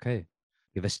 All right, Yep. Okay.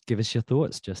 Give us your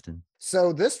thoughts, Justin.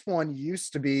 So this one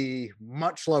used to be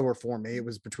much lower for me. It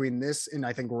was between this and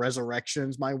I think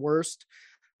Resurrection's my worst.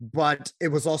 But it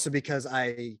was also because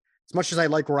as much as I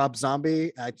like Rob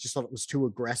Zombie, I just thought it was too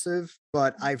aggressive,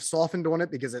 but I've softened on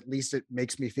it because at least it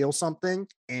makes me feel something,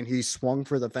 and he swung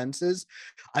for the fences.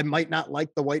 I might not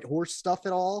like the white horse stuff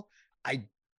at all. I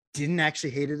didn't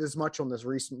actually hate it as much on this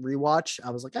recent rewatch.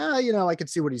 I was like, I could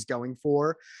see what he's going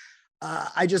for.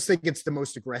 I just think it's the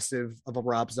most aggressive of a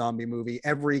Rob Zombie movie.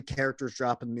 Every character's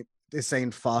dropping is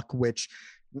saying fuck, which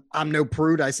I'm no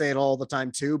prude. I say it all the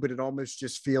time too, but it almost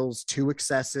just feels too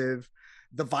excessive.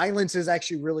 The violence is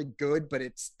actually really good, but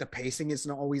the pacing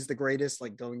isn't always the greatest,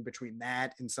 like going between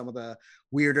that and some of the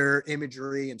weirder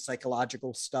imagery and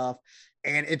psychological stuff.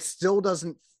 And it still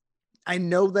doesn't, I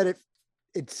know that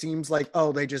it seems like,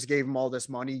 oh, they just gave him all this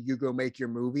money, you go make your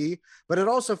movie. But it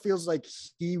also feels like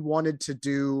he wanted to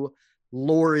do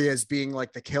Laurie as being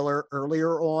like the killer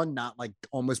earlier on, not like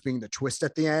almost being the twist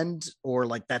at the end, or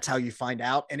like that's how you find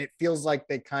out. And it feels like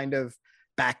they kind of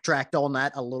backtracked on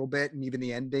that a little bit, and even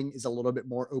the ending is a little bit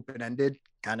more open-ended,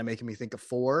 kind of making me think of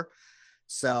 4.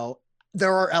 So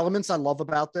there are elements I love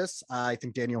about this. I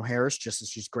think Danielle Harris, just as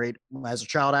she's great as a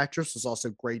child actress, was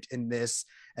also great in this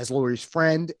as Laurie's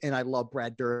friend, and I love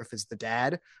Brad Dourif as the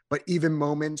dad. But even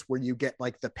moments where you get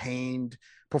like the pained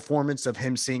performance of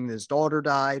him seeing his daughter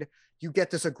died, you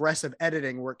get this aggressive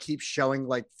editing where it keeps showing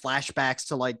like flashbacks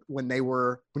to like when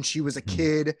she was a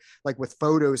kid, like with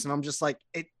photos. And I'm just like,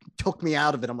 it took me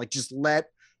out of it. I'm like, just let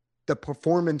the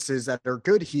performances that are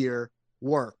good here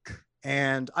work.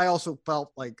 And I also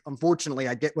felt like, unfortunately,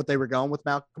 I get what they were going with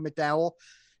Malcolm McDowell,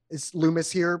 is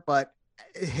Loomis here, but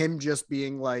him just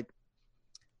being like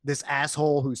this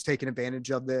asshole who's taking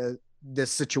advantage of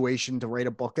this situation to write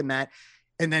a book and that,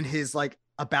 and then his like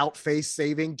about face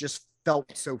saving just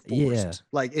felt so forced. Yeah.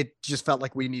 Like it just felt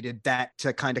like we needed that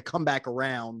to kind of come back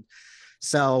around.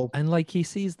 So, And like he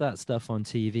sees that stuff on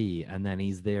TV, and then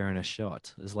he's there in a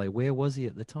shot. It's like, where was he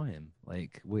at the time?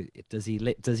 Like, does he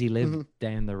live Mhm.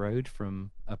 down the road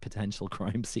from a potential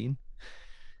crime scene?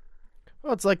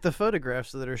 Well, it's like the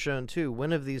photographs that are shown too. When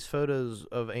have these photos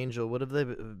of Angel, what have they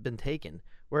been taken?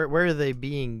 Where are they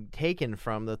being taken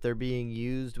from that they're being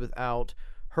used without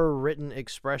her written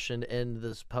expression in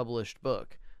this published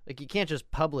book? Like, you can't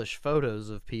just publish photos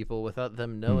of people without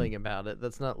them knowing about it.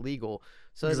 That's not legal.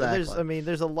 So Exactly.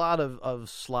 there's a lot of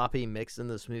sloppy mix in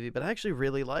this movie, but I actually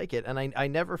really like it. And I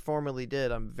never formally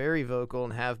did. I'm very vocal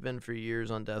and have been for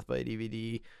years on Death by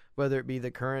DVD, whether it be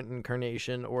the current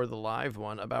incarnation or the live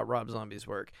one, about Rob Zombie's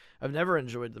work. I've never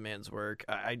enjoyed the man's work.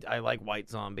 I like White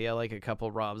Zombie. I like a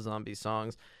couple Rob Zombie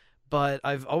songs. But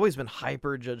I've always been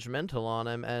hyper judgmental on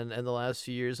him, and in the last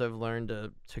few years I've learned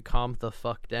to calm the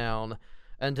fuck down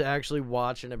and to actually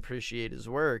watch and appreciate his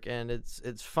work. And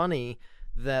it's funny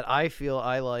that I feel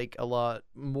I like a lot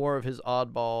more of his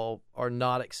oddball or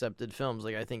not accepted films.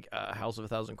 Like, I think House of a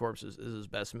Thousand Corpses is his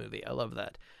best movie. I love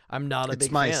that. I'm not a It's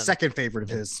big my fan. second favorite of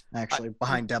his, actually,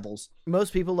 behind Devils.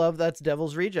 Most people love That's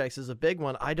Devil's Rejects is a big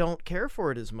one. I don't care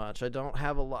for it as much. I don't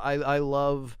have a lot. I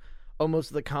love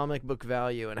almost the comic book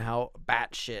value and how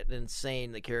batshit and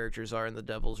insane the characters are in the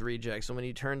Devil's Rejects. So when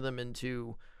you turn them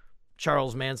into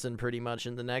Charles Manson pretty much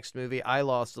in the next movie, I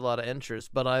lost a lot of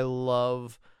interest. But I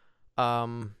love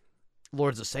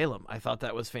Lords of Salem. I thought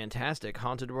that was fantastic.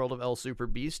 Haunted World of El Super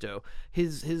Bisto.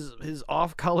 His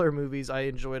off-color movies I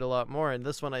enjoyed a lot more, and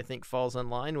this one I think falls in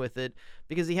line with it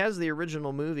because he has the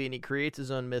original movie and he creates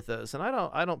his own mythos. And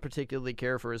I don't particularly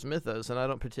care for his mythos, and I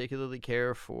don't particularly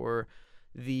care for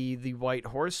the white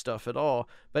horse stuff at all.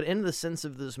 But in the sense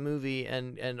of this movie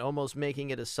and almost making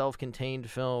it a self-contained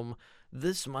film,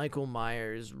 this Michael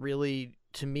Myers really,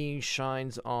 to me,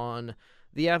 shines on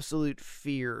the absolute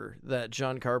fear that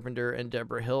John Carpenter and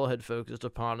Deborah Hill had focused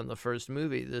upon in the first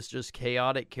movie. This just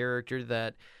chaotic character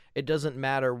that it doesn't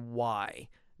matter why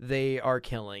they are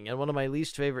killing. And one of my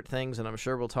least favorite things, and I'm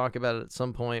sure we'll talk about it at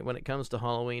some point when it comes to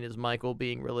Halloween, is Michael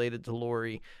being related to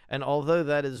Laurie. And although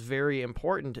that is very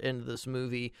important in this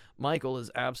movie, Michael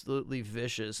is absolutely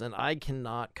vicious, and I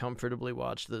cannot comfortably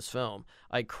watch this film.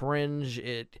 I cringe.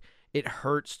 It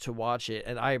hurts to watch it,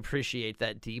 and I appreciate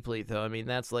that deeply, though. I mean,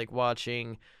 that's like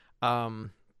watching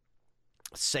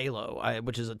Salo,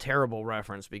 which is a terrible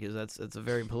reference because it's a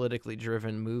very politically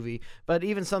driven movie. But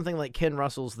even something like Ken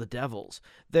Russell's The Devils,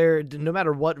 no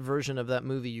matter what version of that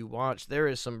movie you watch, there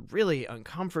is some really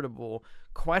uncomfortable,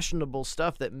 questionable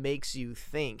stuff that makes you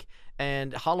think.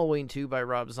 And Halloween 2 by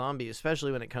Rob Zombie,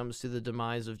 especially when it comes to the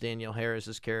demise of Danielle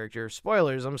Harris's character.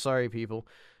 Spoilers, I'm sorry, people.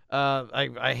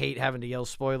 I hate having to yell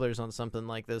spoilers on something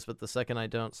like this, but the second I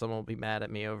don't, someone will be mad at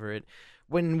me over it.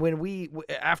 When we,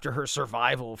 after her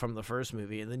survival from the first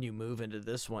movie, and then you move into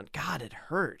this one, God, it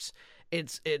hurts.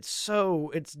 It's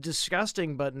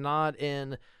disgusting, but not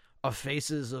in a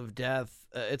faces of death.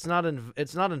 It's not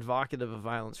invocative of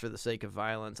violence for the sake of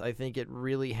violence. I think it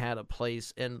really had a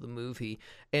place in the movie,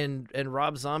 and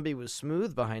Rob Zombie was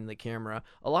smooth behind the camera.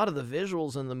 A lot of the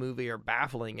visuals in the movie are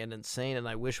baffling and insane, and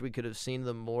I wish we could have seen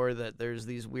them more. That there's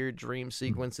these weird dream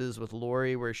sequences with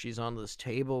Laurie where she's on this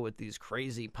table with these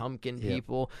crazy pumpkin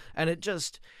people, and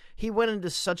he went into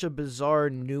such a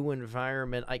bizarre new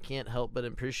environment. I can't help but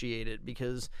appreciate it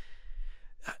because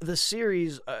the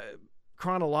series,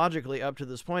 chronologically up to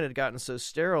this point, had gotten so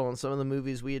sterile, and some of the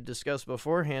movies we had discussed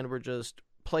beforehand were just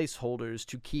placeholders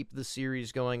to keep the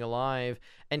series going alive,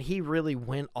 and he really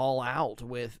went all out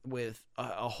with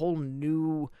a whole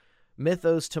new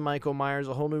mythos to Michael Myers,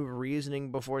 a whole new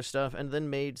reasoning before stuff, and then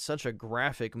made such a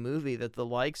graphic movie that the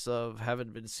likes of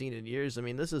haven't been seen in years. I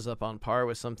mean, this is up on par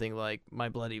with something like My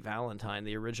Bloody Valentine,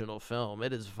 the original film.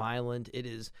 It is violent.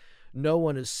 No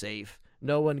one is safe.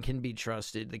 No one can be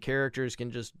trusted. The characters can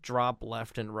just drop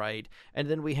left and right. And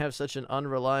then we have such an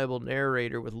unreliable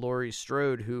narrator with Laurie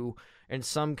Strode, who in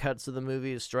some cuts of the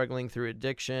movie is struggling through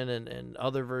addiction, and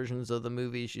other versions of the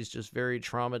movie she's just very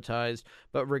traumatized.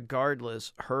 But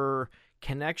regardless, her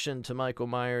connection to Michael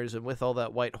Myers, and with all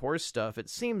that white horse stuff, it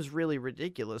seems really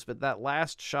ridiculous. But that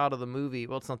last shot of the movie,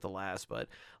 well, it's not the last, but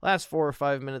last 4 or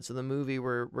 5 minutes of the movie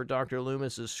where Dr.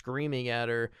 Loomis is screaming at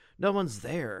her, no one's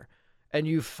there. And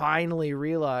you finally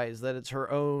realize that it's her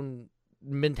own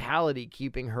mentality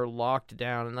keeping her locked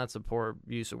down, and that's a poor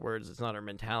use of words. It's not her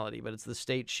mentality, but it's the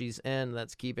state she's in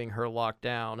that's keeping her locked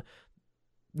down.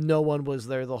 No one was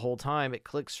there the whole time. It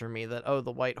clicks for me that, oh,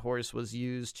 the white horse was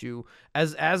used to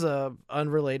as a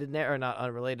unrelated or not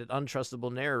unrelated,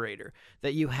 untrustable narrator,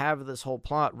 that you have this whole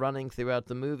plot running throughout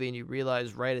the movie, and you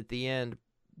realize right at the end,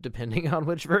 depending on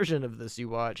which version of this you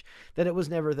watch, that it was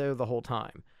never there the whole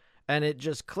time. And it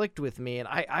just clicked with me, and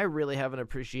I really have an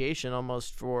appreciation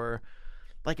almost for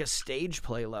like a stage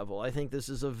play level. I think this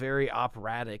is a very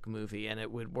operatic movie, and it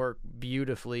would work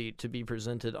beautifully to be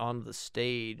presented on the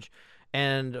stage.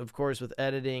 And, of course, with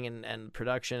editing and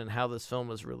production and how this film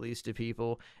was released to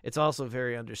people, it's also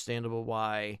very understandable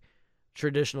why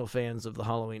traditional fans of the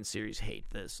Halloween series hate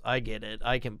this. I get it.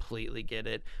 I completely get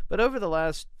it. But over the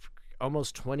last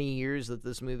almost 20 years that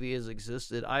this movie has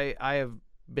existed, I have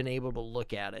been able to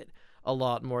look at it a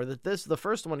lot more. The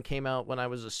first one came out when I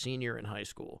was a senior in high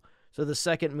school. So the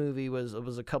second movie was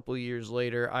a couple years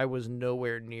later. I was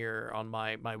nowhere near on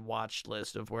my watch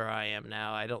list of where I am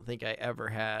now. I don't think I ever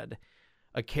had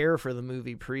a care for the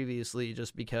movie previously,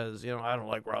 just because, I don't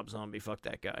like Rob Zombie, fuck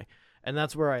that guy. And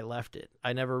that's where I left it.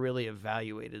 I never really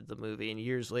evaluated the movie, and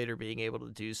years later being able to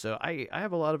do so, I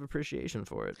have a lot of appreciation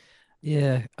for it.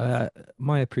 Yeah,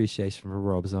 my appreciation for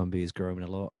Rob Zombie has grown a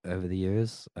lot over the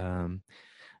years.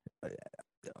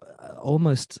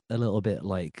 Almost a little bit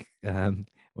like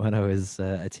when I was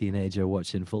a teenager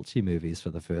watching Fulci movies for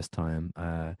the first time.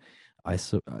 I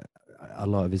saw a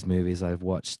lot of his movies I've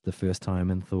watched the first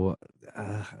time and thought,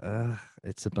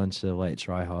 it's a bunch of like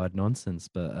try hard nonsense.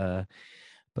 But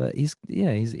he's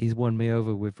won me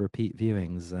over with repeat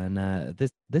viewings, and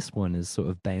this one is sort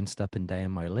of bounced up and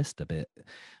down my list a bit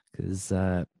because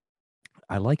I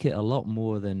like it a lot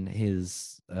more than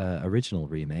his original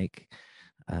remake,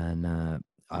 and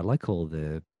I like all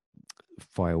the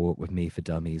Firewalk with Me for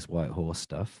Dummies, White Horse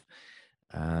stuff.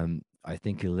 I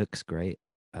think it looks great.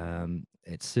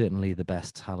 It's certainly the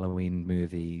best Halloween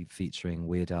movie featuring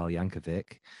Weird Al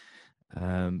Yankovic.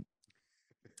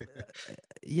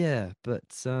 Yeah,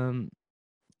 but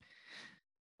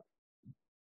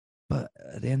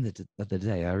at the end of the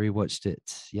day, I rewatched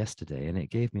it yesterday, and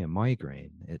it gave me a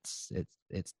migraine. It's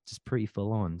just pretty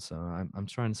full on. So I'm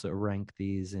trying to sort of rank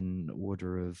these in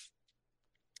order of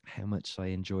how much I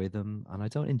enjoy them, and I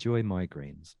don't enjoy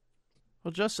migraines.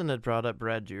 Well, Justin had brought up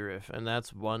Brad Dourif, and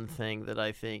that's one thing that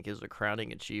I think is a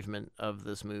crowning achievement of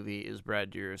this movie is Brad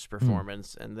Dourif's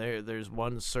performance. And there's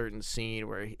one certain scene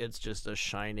where it's just a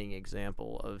shining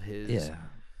example of his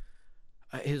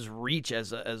reach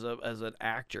as an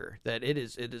actor, that it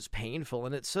is painful,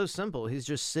 and it's so simple. He's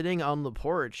just sitting on the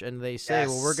porch, and they say,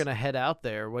 well, we're gonna head out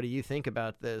there, what do you think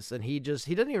about this? And he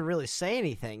doesn't even really say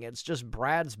anything. It's just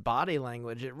Brad's body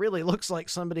language. It really looks like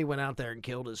somebody went out there and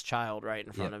killed his child right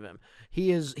in front of him.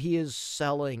 He is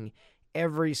selling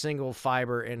every single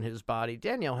fiber in his body.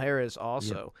 Danielle Harris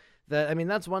also.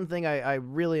 That's one thing I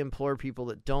really implore people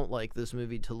that don't like this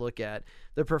movie to look at.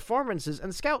 The performances,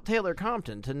 and Scout Taylor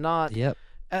Compton, to not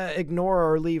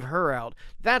ignore or leave her out.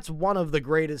 That's one of the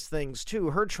greatest things,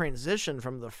 too. Her transition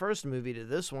from the first movie to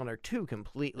this one are two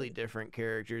completely different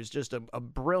characters. Just a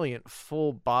brilliant,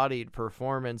 full-bodied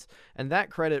performance. And that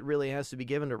credit really has to be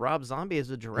given to Rob Zombie as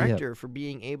a director for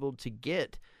being able to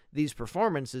get these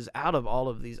performances out of all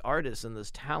of these artists and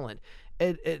this talent.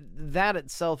 That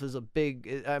itself is a big,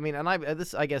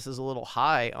 this I guess is a little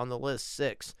high on the list,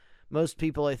 6. Most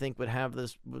people I think would have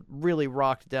this really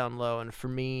rocked down low, and for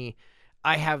me,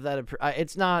 I have that.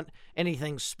 It's not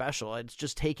anything special. It's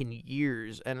just taken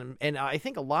years, and I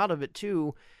think a lot of it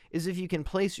too is if you can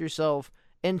place yourself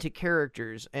into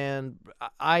characters, and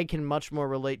I can much more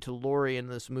relate to Laurie in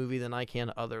this movie than I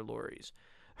can other Lauries.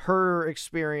 Her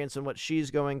experience and what she's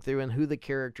going through and who the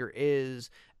character is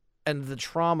and the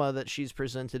trauma that she's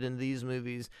presented in these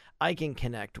movies, I can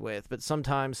connect with. But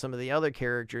sometimes some of the other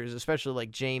characters, especially like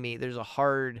Jamie, there's a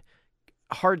hard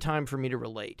time for me to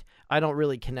relate. I don't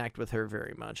really connect with her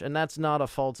very much, and that's not a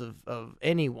fault of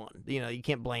anyone. You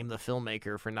can't blame the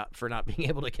filmmaker for not being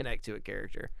able to connect to a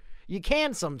character. You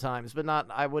can sometimes, but not.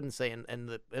 I wouldn't say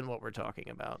in what we're talking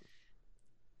about.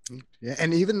 Yeah,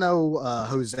 and even though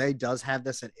Jose does have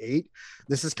this at 8,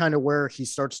 this is kind of where he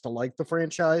starts to like the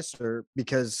franchise,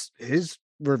 because his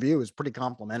review is pretty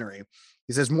complimentary.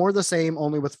 He says, more the same,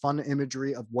 only with fun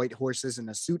imagery of white horses and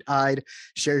a suit-eyed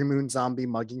Sherry Moon zombie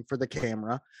mugging for the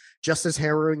camera. Just as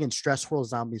harrowing and stressful as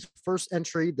Zombie's first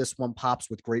entry, this one pops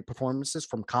with great performances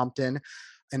from Compton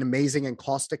an amazing and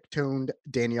caustic-toned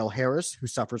Danielle Harris, who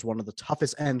suffers one of the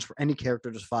toughest ends for any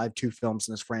character to survive 2 films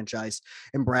in this franchise,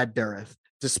 and Brad Dourif,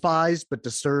 despised but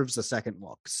deserves a second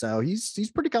look. So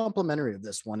he's pretty complimentary of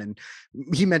this one. And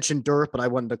he mentioned Dourif, but I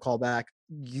wanted to call back.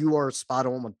 You are spot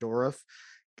on with Dourif,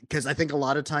 because I think a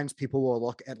lot of times people will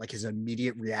look at like his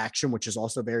immediate reaction, which is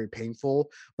also very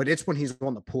painful, but it's when he's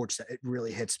on the porch that it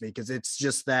really hits me, because it's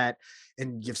just that,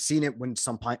 and you've seen it when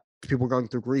people are going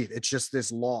through grief. It's just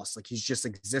this loss. Like he's just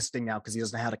existing now because he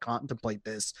doesn't know how to contemplate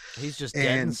this. He's just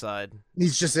dead inside.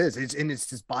 He's just is.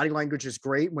 His body language is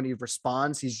great. When he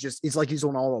responds, he's like he's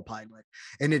on autopilot.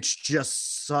 And it's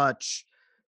just such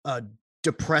a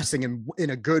depressing and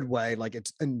in a good way. Like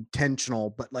it's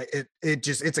intentional, but like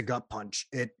it's a gut punch.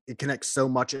 It connects so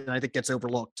much, and I think gets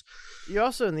overlooked. You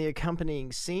also, in the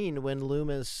accompanying scene, when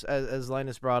Loomis, as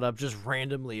Linus brought up, just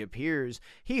randomly appears,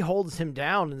 he holds him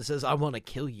down and says, "I want to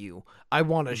kill you. I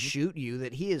want to shoot you."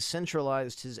 That he has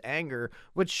centralized his anger,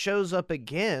 which shows up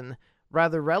again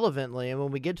rather relevantly. And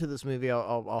when we get to this movie,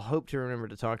 I'll hope to remember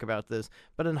to talk about this,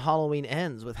 but in Halloween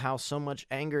Ends, with how so much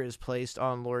anger is placed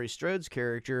on Laurie Strode's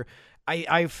character,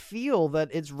 I feel that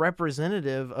it's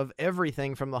representative of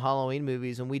everything from the Halloween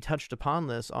movies, and we touched upon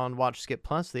this on Watch Skip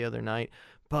Plus the other night,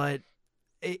 but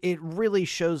it really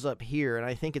shows up here, and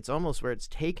I think it's almost where it's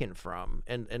taken from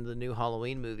in the new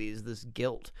Halloween movies, this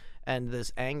guilt and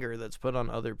this anger that's put on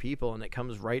other people, and it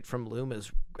comes right from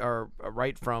Loomis, or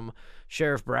right from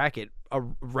Sheriff Brackett,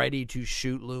 ready to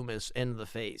shoot Loomis in the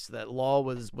face. That Law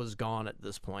was gone at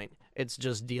this point. It's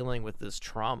just dealing with this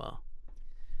trauma.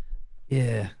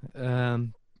 Yeah.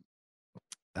 Malcolm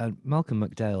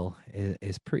McDowell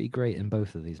is pretty great in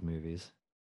both of these movies.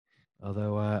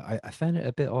 Although I found it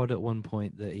a bit odd at one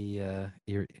point that he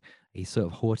sort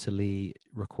of haughtily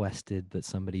requested that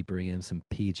somebody bring him some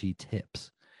PG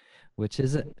tips, which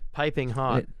is piping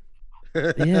hot.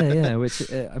 Yeah.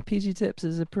 Which PG tips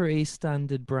is a pretty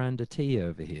standard brand of tea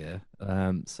over here.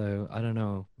 So I don't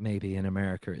know. Maybe in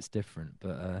America it's different,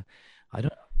 but I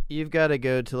don't. You've got to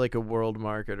go to like a World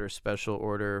Market or special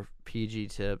order PG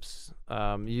tips.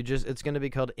 It's going to be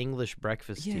called English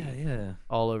breakfast tea. Yeah.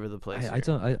 All over the place. I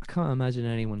can't imagine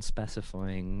anyone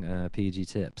specifying PG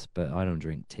tips, but I don't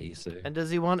drink tea. So. And does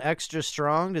he want extra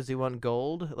strong? Does he want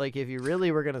gold? Like, if you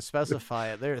really were going to specify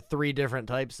it, there are 3 different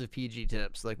types of PG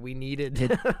tips. Like, we needed.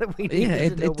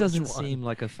 It doesn't seem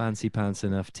like a fancy pants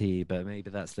enough tea, but maybe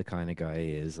that's the kind of guy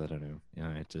he is. I don't know.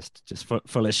 Just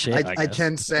full of shit. I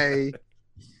can say,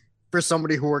 for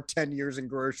somebody who worked 10 years in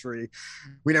grocery,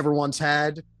 we never once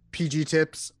had PG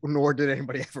tips, nor did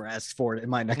anybody ever ask for it in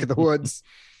my neck of the woods.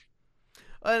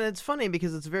 And it's funny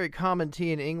because it's a very common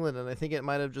tea in England, and I think it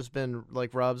might have just been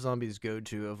like Rob Zombie's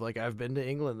go-to of like, I've been to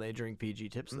England, they drink PG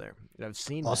tips there. I've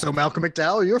seen also that. Malcolm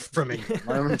McDowell, you're from England.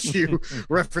 Why don't you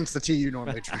reference the tea you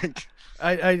normally drink?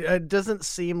 It doesn't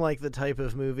seem like the type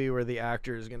of movie where the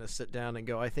actor is going to sit down and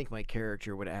go, I think my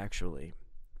character would actually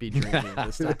be drinking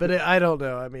this stuff. But I don't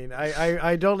know. I mean,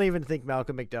 I don't even think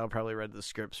Malcolm McDowell probably read the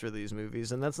scripts for these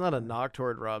movies, and that's not a knock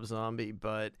toward Rob Zombie,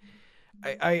 but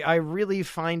I really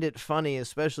find it funny,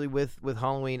 especially with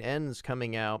Halloween Ends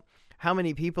coming out, how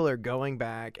many people are going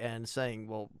back and saying,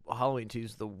 well, Halloween 2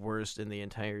 is the worst in the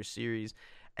entire series.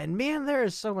 And man, there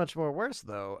is so much more worse,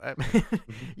 though. I mean,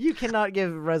 you cannot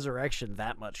give Resurrection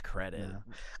that much credit.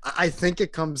 Yeah. I think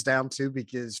it comes down to,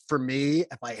 because for me,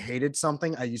 if I hated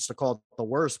something, I used to call it the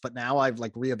worst, but now I've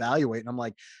like reevaluated, and I'm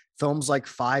like, films like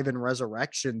 5 and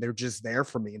Resurrection, they're just there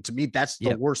for me. And to me, that's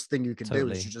the worst thing you can do,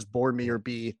 is to just bore me or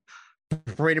be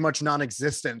pretty much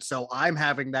non-existent. So I'm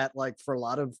having that, like, for a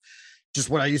lot of just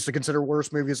what I used to consider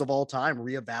worst movies of all time,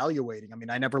 reevaluating. I mean,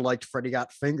 I never liked Freddy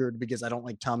Got Fingered because I don't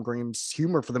like Tom Graham's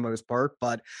humor for the most part,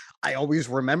 but I always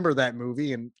remember that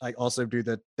movie. And I also do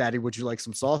the Daddy, would you like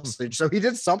some sausage? So he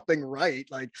did something right.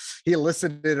 Like, he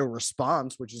elicited a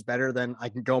response, which is better than I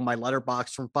can go in my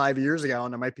letterbox from 5 years ago,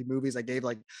 and there might be movies I gave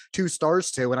like 2 stars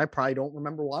to, and I probably don't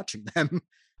remember watching them.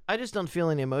 I just don't feel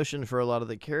any emotion for a lot of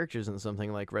the characters in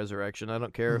something like Resurrection. I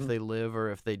don't care if they live or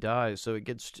if they die. So it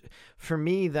gets, for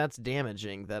me, that's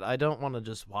damaging, that I don't want to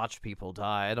just watch people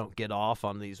die. I don't get off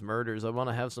on these murders. I want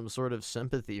to have some sort of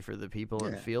sympathy for the people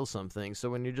and feel something. So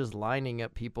when you're just lining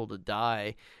up people to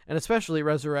die, and especially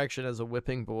Resurrection as a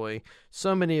whipping boy,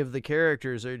 so many of the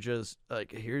characters are just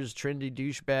like, here's trendy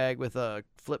douchebag with a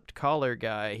flipped collar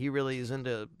guy. He really is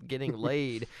into getting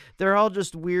laid. They're all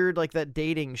just weird, like that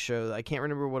dating show. I can't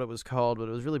remember what it was called, but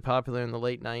it was really popular in the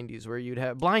late 90s where you'd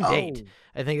have Blind Date,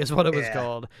 I think is what it was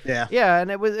called. Yeah. Yeah, and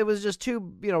it was just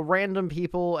two, random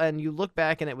people, and you look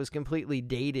back and it was completely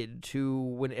dated to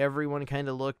when everyone kind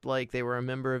of looked like they were a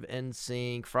member of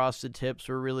NSYNC. Frosted Tips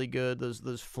were really good.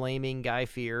 Those flaming Guy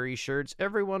Fieri shirts,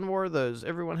 everyone wore those.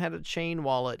 Everyone had a chain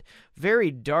wallet.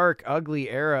 Very dark, ugly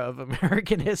era of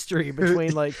American history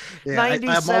between like 97.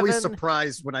 I'm always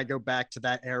surprised when I go back to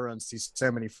that era and see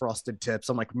so many Frosted Tips.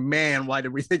 I'm like, man, why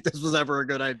did we think this was ever a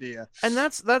good idea? And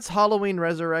that's Halloween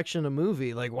Resurrection, a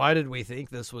movie. Like, why did we think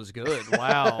this was good?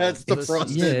 Wow. That's the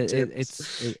Frosted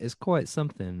Tips. It's quite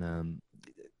something.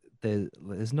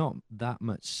 There's not that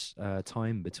much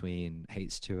time between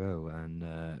H2O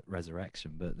and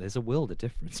Resurrection, but there's a world of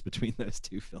difference between those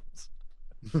two films.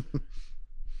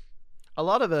 A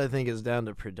lot of it, I think, is down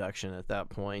to production at that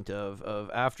point.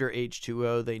 Of after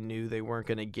H2O, they knew they weren't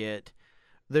going to get.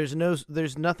 There's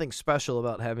nothing special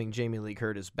about having Jamie Lee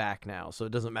Curtis back now, so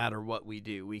it doesn't matter what we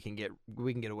do. We can get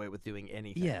away with doing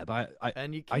anything. Yeah, but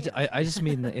I just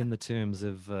mean that in the terms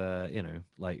of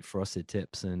like Frosted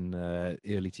Tips and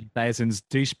early 2000s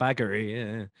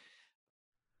douchebaggery. Yeah.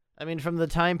 I mean, from the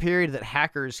time period that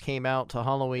Hackers came out to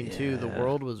Halloween 2, the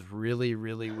world was really,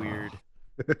 really weird.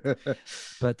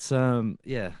 But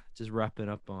just wrapping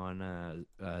up on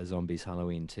Zombies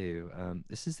Halloween 2.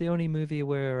 This is the only movie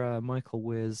where Michael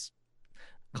wears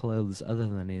clothes other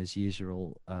than his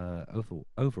usual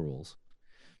overalls.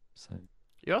 So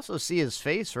you also see his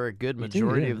face for a good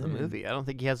majority of the movie. I don't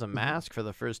think he has a mask for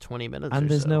the first 20 minutes. And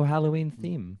there's so. No Halloween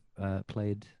theme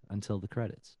played until the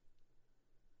credits.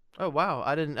 Oh wow!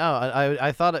 I didn't know.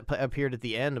 I thought it appeared at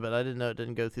the end, but I didn't know it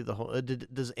didn't go through the whole.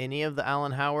 Does any of the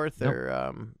Alan Howarth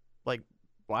or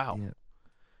wow? Yeah.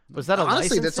 Was that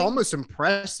honestly? That's almost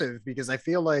impressive because I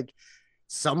feel like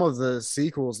some of the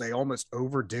sequels they almost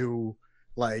overdo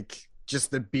like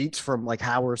just the beats from like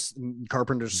Howarth and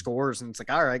Carpenter's scores, and it's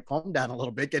like, all right, calm down a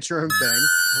little bit, get your own thing.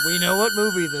 We know what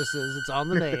movie this is. It's on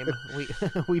the name.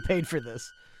 we paid for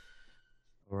this.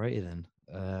 Alrighty then.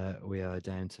 We are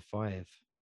down to 5.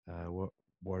 What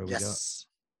do we got?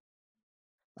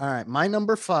 All right, my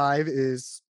number 5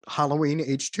 is Halloween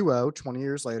H2O 20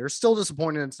 years later. Still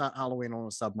disappointed it's not Halloween on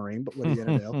a submarine, but what are you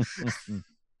gonna do?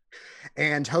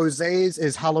 And Jose's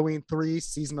is Halloween 3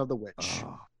 Season of the Witch.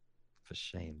 Oh, for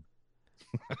shame.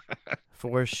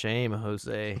 For shame,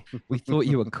 Jose. We thought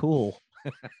you were cool.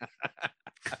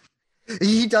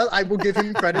 He does. I will give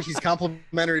him credit. He's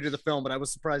complimentary to the film, but I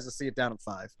was surprised to see it down at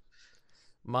 5.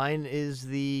 Mine is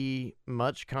the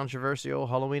much controversial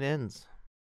Halloween Ends.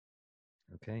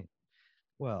 Okay.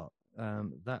 Well,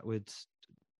 that would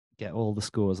get all the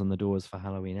scores on the doors for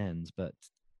Halloween Ends, but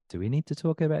do we need to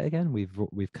talk about it again?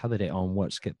 We've covered it on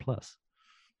Watch Skip Plus.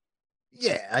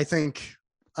 Yeah, I think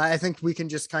we can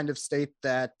just kind of state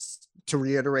that to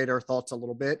reiterate our thoughts a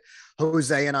little bit.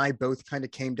 Jose and I both kind of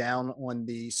came down on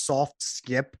the soft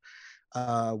skip.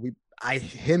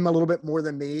 Him a little bit more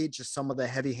than me, just some of the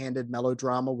heavy-handed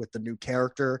melodrama with the new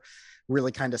character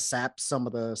really kind of sapped some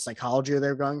of the psychology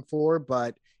they're going for.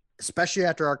 But especially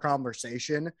after our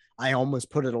conversation, I almost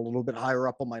put it a little bit higher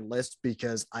up on my list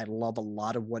because I love a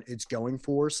lot of what it's going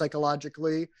for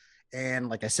psychologically. And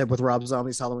like I said, with Rob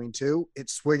Zombie's Halloween 2,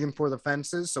 it's swinging for the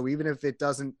fences. So even if it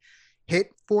doesn't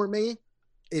hit for me,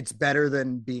 it's better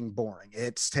than being boring.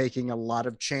 It's taking a lot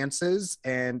of chances,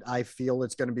 and I feel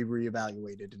it's going to be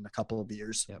reevaluated in a couple of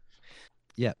years.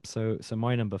 Yep. So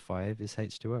my number 5 is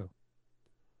H2O.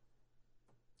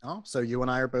 Oh, so you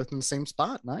and I are both in the same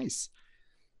spot. Nice.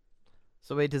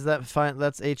 So wait, does that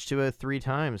that's H2O 3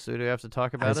 times? So do we have to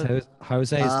talk about it?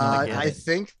 Jose is not again. I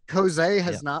think Jose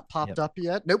has not popped up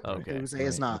yet. Nope. Okay. Jose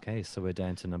is not. Okay, so we're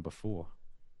down to number 4.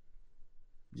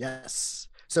 Yes.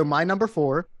 So my number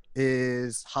 4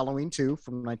 is Halloween 2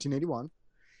 from 1981.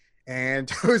 And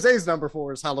Jose's number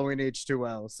 4 is Halloween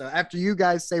H2O. So after you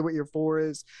guys say what your 4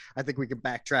 is, I think we can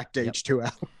backtrack to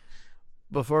H2O.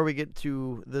 Before we get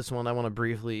to this one, I want to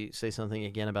briefly say something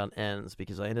again about Ends,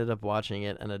 because I ended up watching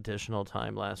it an additional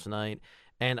time last night.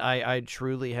 And I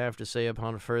truly have to say,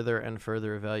 upon further and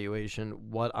further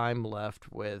evaluation, what I'm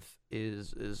left with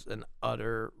is an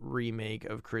utter remake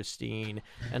of Christine,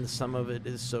 and some of it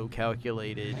is so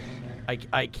calculated.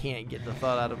 I can't get the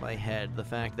thought out of my head. The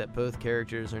fact that both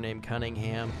characters are named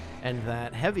Cunningham, and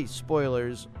that, heavy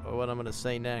spoilers, what I'm going to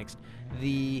say next,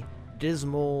 the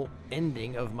dismal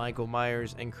ending of Michael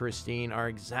Myers and Christine are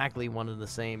exactly one and the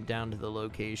same, down to the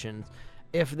locations.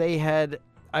 If they had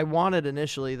I wanted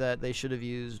initially that they should have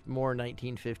used more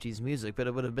 1950s music, but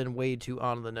it would have been way too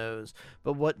on the nose.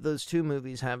 But what those two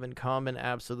movies have in common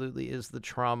absolutely is the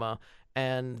trauma,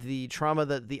 and the trauma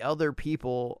that the other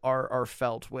people are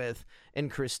felt with. In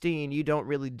Christine, you don't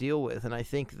really deal with, and I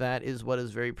think that is what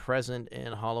is very present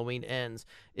in Halloween Ends,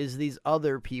 is these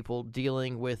other people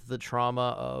dealing with the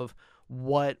trauma of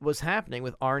what was happening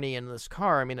with Arnie in this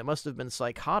car. I mean, it must have been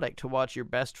psychotic to watch your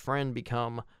best friend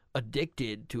become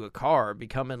addicted to a car,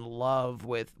 become in love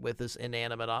with this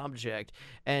inanimate object,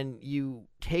 and you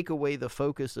take away the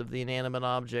focus of the inanimate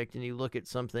object and you look at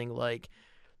something like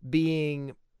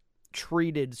being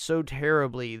treated so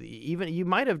terribly. Even you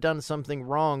might have done something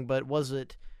wrong, but was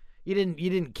it, you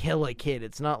didn't kill a kid.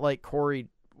 It's not like Corey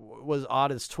was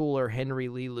Otis Toole or Henry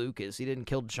Lee Lucas. He didn't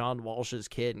kill John Walsh's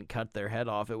kid and cut their head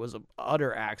off. It was an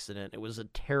utter accident. It was a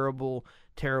terrible,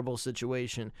 terrible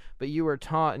situation. But you were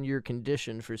taught and you're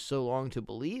conditioned for so long to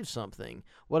believe something.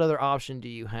 What other option do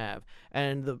you have?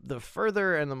 And the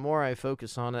further and the more I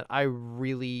focus on it, I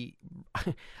really,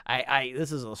 I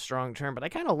this is a strong term, but I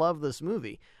kind of love this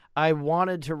movie. I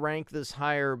wanted to rank this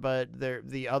higher, but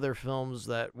the other films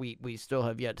that we still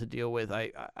have yet to deal with,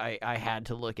 I had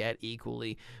to look at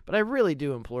equally. But I really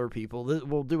do implore people,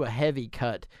 we'll do a heavy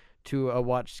cut to a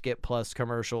Watch Skip Plus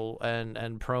commercial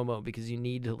and promo, because you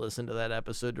need to listen to that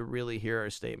episode to really hear our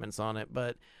statements on it.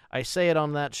 But I say it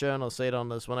on that show and I'll say it on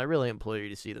this one. I really implore you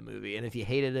to see the movie. And if you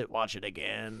hated it, watch it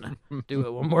again. Do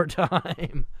it one more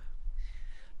time.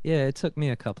 Yeah, it took me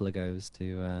a couple of goes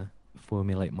to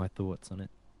formulate my thoughts on it.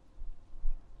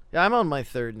 Yeah, I'm on my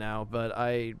third now, but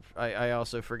I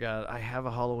also forgot I have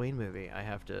a Halloween movie I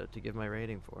have to give my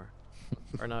rating for.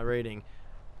 Or not rating.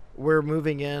 We're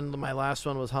moving in. My last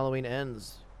one was Halloween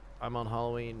Ends. I'm on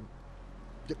Halloween.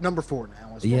 Number 4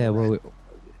 now. Yeah, well,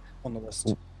 on the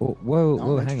list.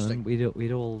 Whoa, hang on.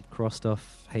 We'd all crossed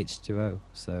off H2O,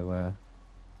 so.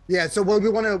 Yeah, so we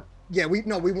want to. Yeah,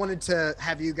 we wanted to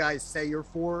have you guys say your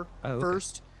 4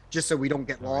 first, just so we don't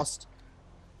get lost.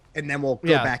 And then we'll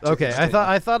go back to okay.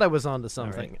 I thought I was onto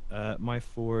something. Right. My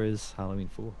 4 is Halloween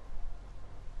 4.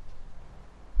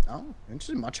 Oh,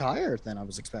 interesting. Much higher than I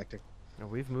was expecting.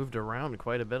 We've moved around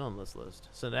quite a bit on this list.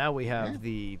 So now we have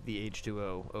the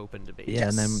H2O open debate.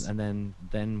 Yeah, yes. and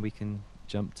then we can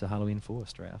jump to Halloween 4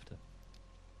 straight after.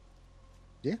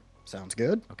 Yeah, sounds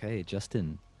good. Okay,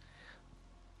 Justin.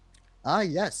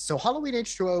 Yes. So Halloween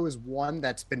H2O is one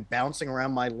that's been bouncing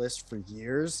around my list for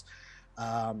years.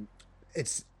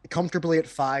 It's comfortably at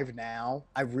 5 now.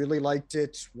 I really liked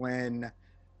it when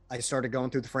I started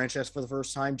going through the franchise for the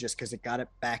first time, just because it got it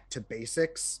back to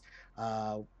basics.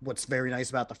 What's very nice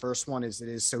about the first one is it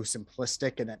is so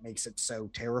simplistic, and that makes it so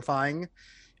terrifying.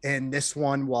 And this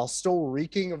one, while still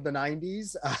reeking of the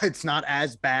 90s, it's not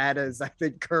as bad as I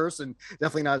think Curse, and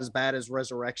definitely not as bad as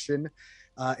Resurrection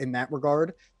in that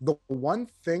regard. The one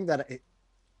thing that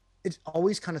it's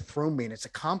always kind of thrown me, and it's a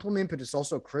compliment, but it's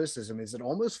also a criticism, is it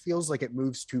almost feels like it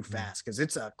moves too fast, because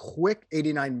it's a quick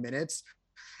 89 minutes.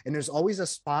 And there's always a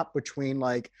spot between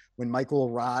like when Michael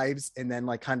arrives and then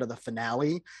like kind of the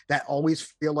finale that always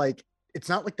feel like it's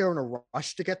not like they're in a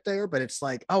rush to get there, but it's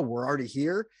like, oh, we're already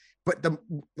here. But the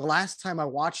last time I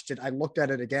watched it, I looked at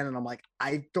it again and I'm like,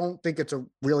 I don't think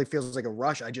really feels like a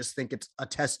rush. I just think it's a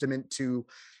testament to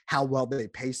how well they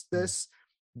paced this,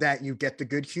 that you get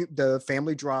the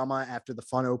family drama after the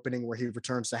fun opening where he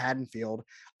returns to Haddonfield.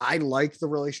 I like the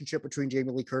relationship between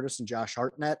Jamie Lee Curtis and Josh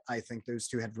Hartnett. I think those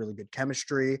two had really good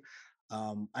chemistry.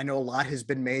 I know a lot has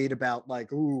been made about like,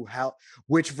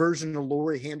 which version of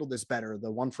Laurie handled this better,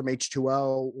 the one from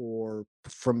H2O or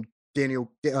from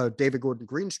David Gordon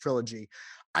Green's trilogy.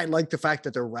 I like the fact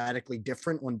that they're radically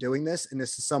different when doing this. And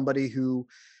this is somebody who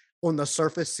on the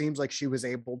surface seems like she was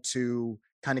able to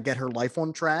kind of get her life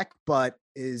on track, but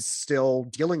is still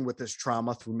dealing with this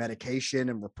trauma through medication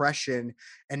and repression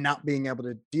and not being able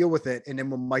to deal with it. And then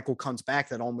when Michael comes back,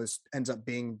 that almost ends up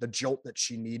being the jolt that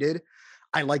she needed.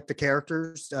 I like the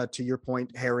characters. To your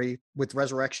point, Harry, with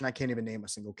Resurrection, I can't even name a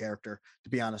single character, to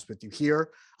be honest with you. Here,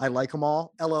 I like them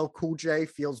all. LL Cool J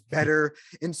feels better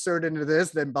inserted into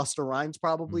this than Busta Rhymes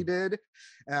probably did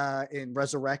in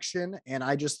Resurrection. And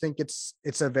I just think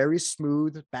it's a very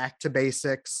smooth, back to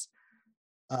basics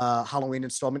Halloween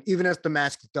installment, even if the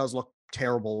mask does look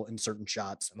terrible in certain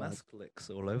shots. The mask looks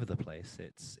all over the place.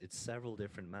 It's several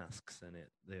different masks, and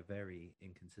they're very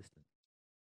inconsistent.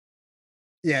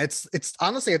 Yeah, it's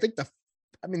honestly, I think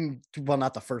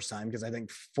not the first time, because I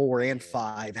think 4 and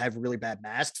 5 have really bad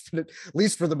masks, but at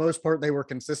least for the most part, they were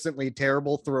consistently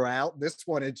terrible throughout. This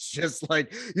one, it's just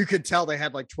like, you could tell they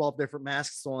had like 12 different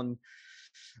masks on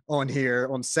here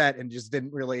on set and just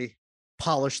didn't really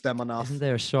polish them enough. Isn't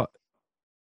there a shot?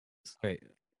 Sorry,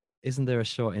 isn't there a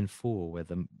shot in 4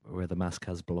 where the mask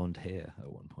has blonde hair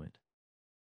at one point?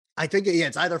 I think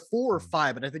it's either 4 or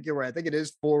 5, but I think you're right. I think it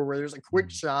is 4, where there's a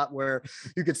quick shot where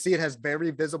you can see it has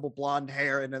very visible blonde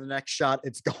hair, and in the next shot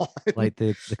it's gone. Like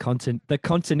the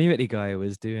continuity guy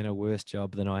was doing a worse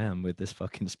job than I am with this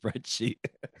fucking spreadsheet.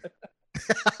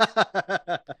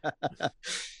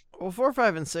 Well, 4,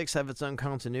 5, and 6 have its own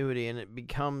continuity, and it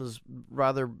becomes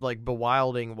rather like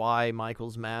bewilding why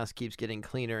Michael's mask keeps getting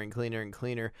cleaner and cleaner and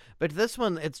cleaner. But this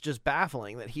one, it's just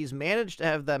baffling that he's managed to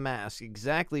have that mask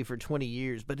exactly for 20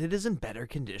 years, but it is in better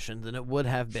condition than it would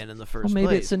have been in the first Maybe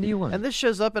place. it's a new one. And this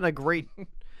shows up in a great.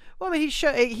 Well, I mean,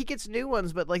 he gets new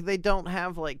ones, but like they don't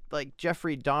have like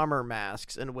Jeffrey Dahmer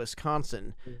masks in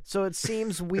Wisconsin. So it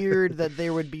seems weird that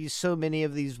there would be so many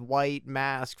of these white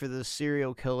masks for this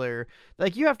serial killer.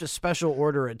 Like you have to special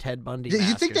order a Ted Bundy mask.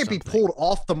 You think they'd be pulled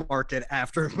off the market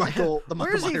after Michael the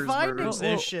Where's he Myers finding murders?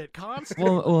 this shit constantly?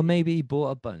 Or maybe he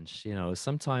bought a bunch. You know,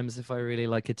 sometimes if I really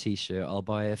like a T-shirt, I'll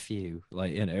buy a few.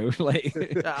 Like, you know, like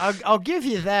I'll give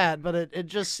you that, but it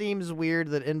just seems weird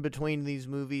that in between these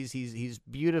movies, he's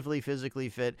beautifully physically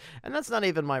fit, and that's not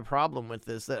even my problem with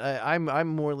this. That I'm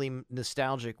morely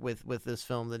nostalgic with this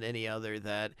film than any other.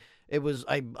 That it was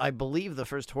I believe the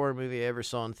first horror movie I ever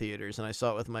saw in theaters, and I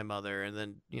saw it with my mother, and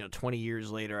then 20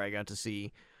 years later I got to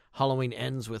see Halloween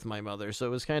Ends with my mother, so it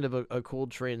was kind of a cool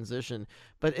transition.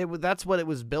 But that's what it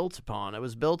was built upon. It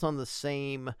was built on the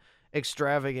same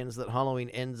extravagance that Halloween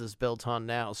Ends is built on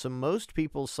now. So most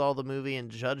people saw the movie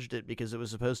and judged it because it was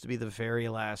supposed to be the very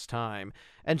last time.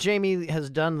 And Jamie has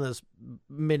done this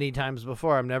many times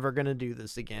before. I'm never going to do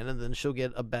this again. And then she'll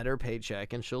get a better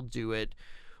paycheck and she'll do it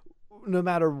no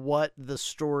matter what the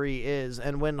story is.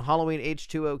 And when Halloween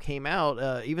H2O came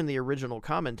out, even the original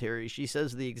commentary, she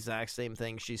says the exact same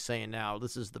thing she's saying now.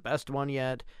 This is the best one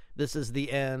yet. This is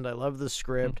the end. I love the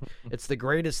script. It's the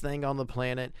greatest thing on the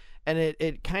planet. And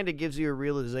it kind of gives you a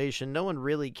realization. No one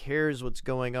really cares what's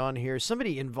going on here.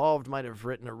 Somebody involved might have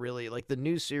written a really, like the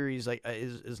new series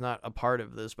is not a part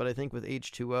of this, but I think with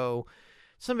H2O,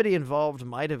 somebody involved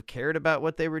might have cared about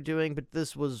what they were doing, but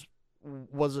this was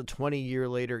a 20-year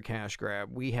later cash grab.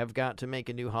 We have got to make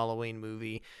a new Halloween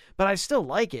movie, but I still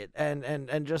like it.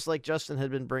 And just like Justin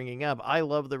had been bringing up, I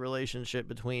love the relationship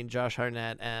between Josh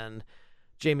Hartnett and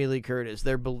Jamie Lee Curtis.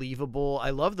 They're believable.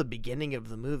 I love the beginning of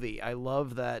the movie. I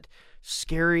love that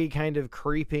scary kind of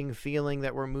creeping feeling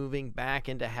that we're moving back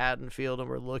into Haddonfield and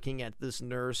we're looking at this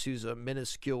nurse who's a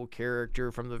minuscule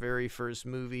character from the very first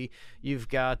movie. You've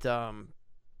got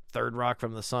Third Rock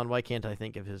from the Sun. Why can't I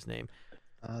think of his name?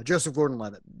 Joseph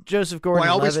Gordon-Levitt. Joseph Who I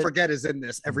Gordon-Levitt. always forget is in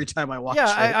this every time I watch it.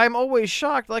 I'm always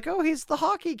shocked. Like, oh, he's the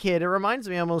hockey kid. It reminds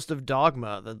me almost of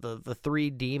Dogma, the three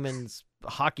demons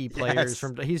hockey players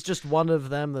from. He's just one of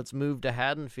them that's moved to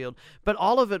Haddonfield. But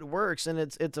all of it works, and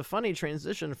it's a funny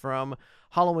transition from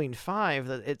Halloween 5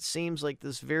 that it seems like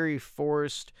this very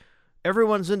forced.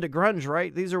 Everyone's into grunge,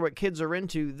 right? These are what kids are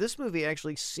into. This movie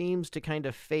actually seems to kind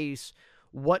of face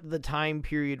what the time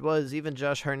period was. Even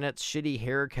Josh Hartnett's shitty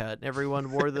haircut.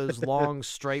 Everyone wore those long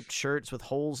striped shirts with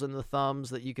holes in the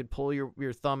thumbs that you could pull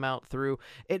your thumb out through.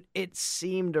 It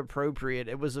seemed appropriate.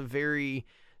 It was a very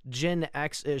Gen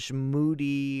X-ish,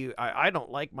 moody, I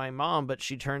don't like my mom, but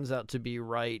she turns out to be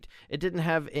right. It didn't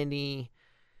have any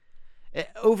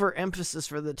overemphasis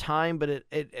for the time, but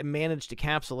it managed to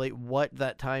encapsulate what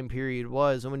that time period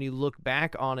was. And when you look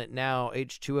back on it now,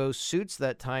 H2O suits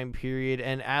that time period,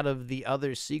 and out of the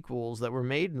other sequels that were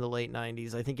made in the late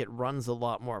 90s, I think it runs a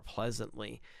lot more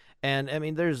pleasantly. And I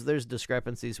mean, there's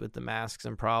discrepancies with the masks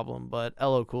and problem, but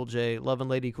LL Cool J, Love and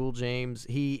Lady Cool James,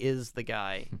 he is the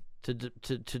guy to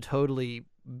totally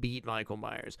beat Michael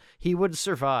Myers. He would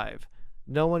survive.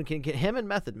 No one can get him and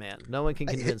Method Man. No one can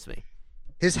convince me.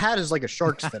 His hat is like a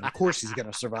shark's fin. Of course he's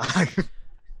gonna survive.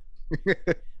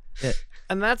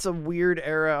 And that's a weird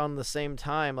era on the same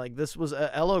time. Like this was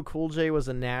LL Cool J was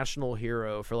a national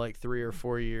hero for like 3 or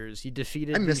 4 years. He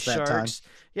defeated the Sharks. Time.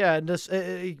 Yeah, and just,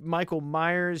 Michael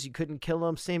Myers, you couldn't kill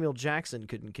him. Samuel Jackson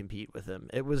couldn't compete with him.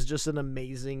 It was just an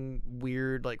amazing,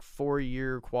 weird, like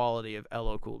 4-year quality of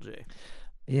LL Cool J.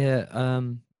 Yeah,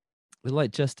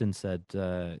 like Justin said,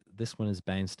 this one has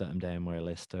bounced up and down my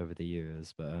list over the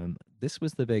years, but this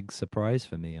was the big surprise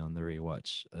for me on the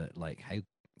rewatch. Like how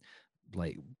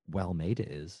well made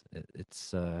it is.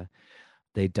 It's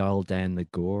they dialed down the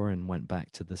gore and went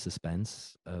back to the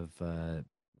suspense of the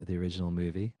original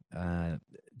movie.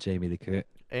 Jamie Lee Curtis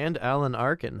and Alan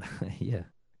Arkin. Yeah,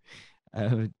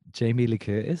 Jamie Lee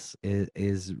Curtis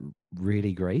is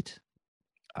really great.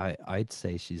 I'd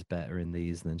say she's better in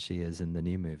these than she is in the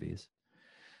new movies.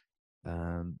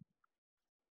 And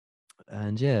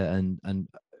yeah, and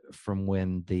from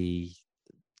when the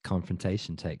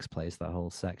confrontation takes place, that whole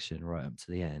section right up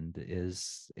to the end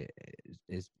is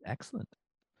excellent.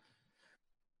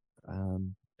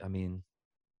 I mean,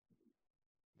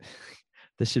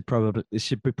 this should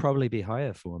probably be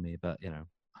higher for me, but you know,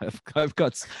 I've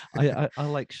got I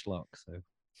like schlock, so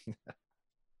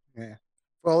Yeah.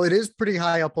 Well, it is pretty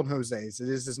high up on Jose's. It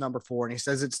is his number 4, and he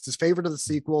says it's his favorite of the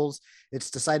sequels. It's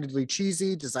decidedly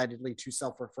cheesy, decidedly too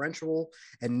self-referential,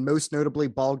 and most notably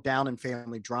bogged down in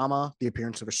family drama. The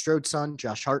appearance of a Strode son,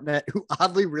 Josh Hartnett, who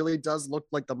oddly really does look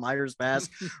like the Myers mask,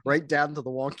 right down to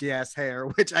the wonky ass hair,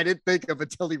 which I didn't think of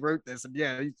until he wrote this. And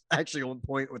yeah, he's actually on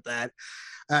point with that.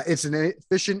 It's an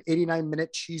efficient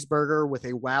 89-minute cheeseburger with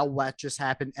a wow, what just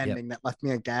happened ending that left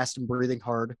me aghast and breathing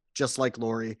hard, just like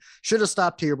Lori. Should have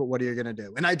stopped here, but what are you going to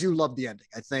do? And I do love the ending.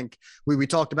 I think we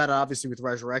talked about it obviously with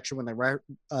Resurrection when they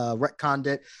retconned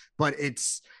it, but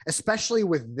it's especially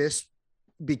with this.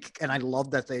 And I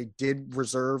love that they did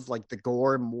reserve like the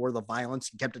gore and more the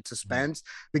violence and kept it suspense,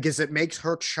 because it makes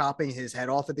her chopping his head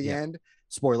off at the end.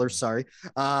 Spoilers, sorry.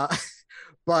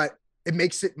 But it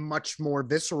makes it much more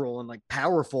visceral and like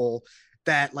powerful,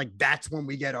 that like that's when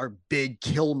we get our big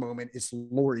kill moment, is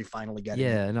Lori finally getting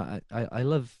it. And I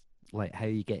love like how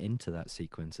you get into that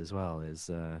sequence as well, is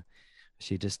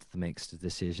she just makes the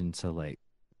decision to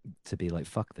be like,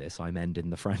 fuck this, I'm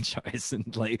ending the franchise,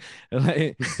 and like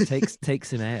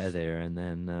takes him out of there, and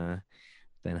then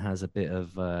has a bit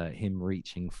of him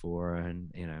reaching for,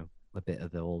 and you know, a bit of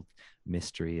the old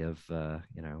mystery of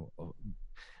you know,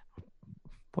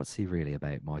 what's he really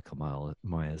about, Michael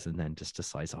Myers, and then just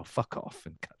decides, oh, fuck off,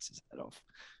 and cuts his head off.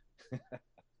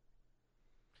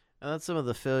 And that's some of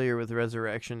the failure with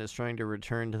Resurrection, is trying to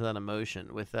return to that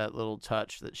emotion with that little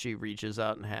touch that she reaches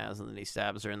out and has, and then he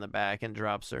stabs her in the back and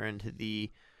drops her into the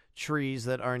trees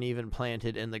that aren't even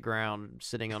planted in the ground,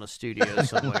 sitting on a studio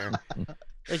somewhere.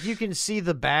 Like, you can see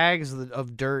the bags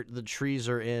of dirt the trees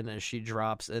are in as she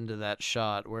drops into that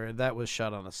shot, where that was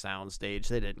shot on a sound stage.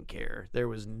 They didn't care. There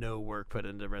was no work put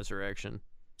into Resurrection.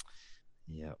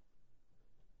 Yep.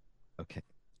 Okay.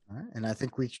 All right, and I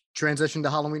think we transition to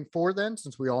Halloween 4 then,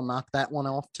 since we all knocked that one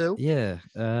off too. Yeah.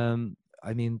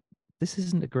 I mean, this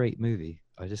isn't a great movie.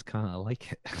 I just kind of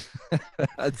like it.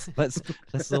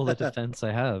 that's all the defense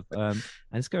I have. And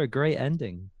it's got a great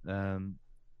ending.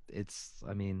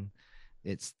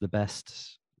 It's the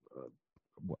best.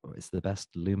 It's the best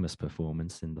Loomis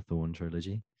performance in the Thorn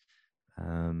trilogy,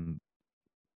 and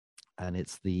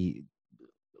it's the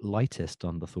lightest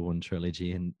on the Thorn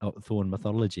trilogy and Thorn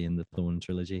mythology in the Thorn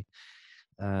trilogy.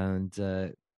 And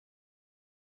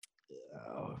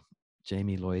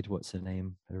Jamie Lloyd, what's her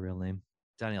name? Her real name?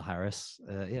 Danielle Harris.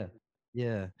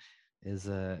 Is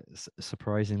a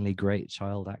surprisingly great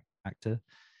child actor,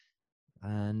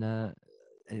 and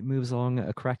it moves along at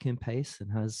a cracking pace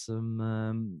and has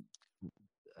some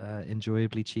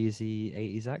enjoyably cheesy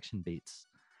 80s action beats.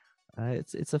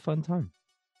 It's a fun time.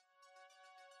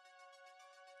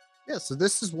 Yeah, so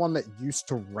this is one that used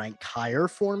to rank higher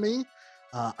for me.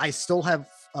 I still have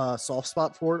a soft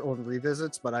spot for it on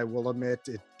revisits, but I will admit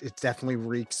it definitely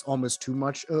reeks almost too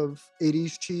much of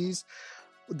 80s cheese.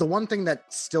 The one thing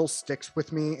that still sticks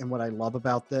with me and what I love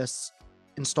about this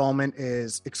installment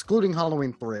is, excluding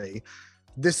Halloween 3,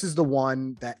 this is the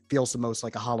one that feels the most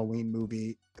like a Halloween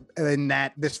movie, and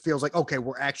that this feels like, okay,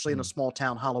 we're actually in a small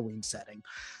town Halloween setting.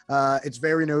 It's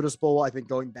very noticeable, I think,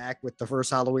 going back with the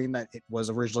first Halloween, that it was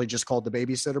originally just called The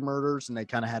Babysitter Murders, and they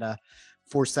kind of had to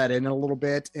force that in a little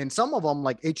bit. And some of them,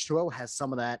 like H2O, has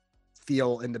some of that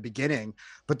feel in the beginning,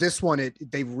 but this one,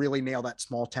 they really nail that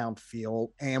small town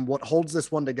feel. And what holds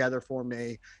this one together for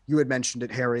me, you had mentioned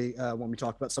it, Harry, when we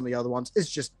talked about some of the other ones, is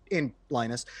just, in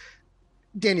Linus,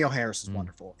 Danielle Harris is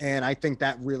wonderful, and I think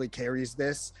that really carries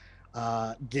this.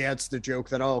 It's the joke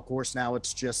that, oh, of course, now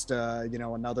it's just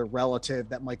another relative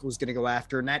that Michael's going to go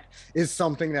after, and that is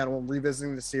something that, when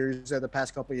revisiting the series over the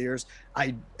past couple of years,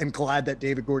 I am glad that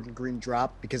David Gordon Green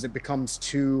dropped, because it becomes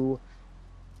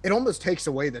it almost takes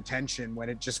away the tension when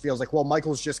it just feels like, well,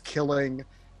 Michael's just killing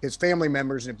his family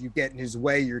members, and if you get in his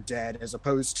way, you're dead, as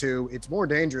opposed to, it's more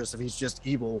dangerous if he's just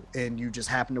evil and you just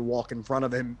happen to walk in front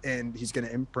of him and he's going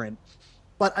to imprint.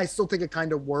 But I still think it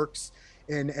kind of works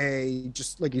in a,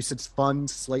 just like you said, fun,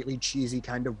 slightly cheesy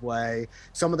kind of way.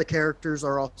 Some of the characters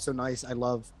are also nice. I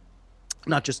love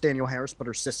not just Danielle Harris, but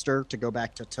her sister, to go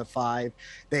back to 5.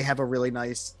 They have a really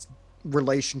nice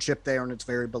relationship there, and it's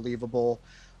very believable.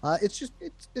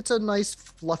 It's a nice,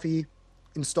 fluffy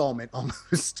installment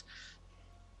almost.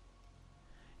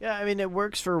 Yeah, I mean, it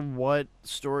works for what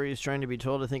story is trying to be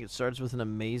told. I think it starts with an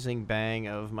amazing bang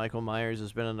of Michael Myers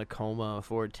has been in a coma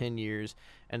for 10 years,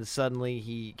 and suddenly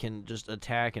he can just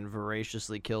attack and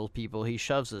voraciously kill people. He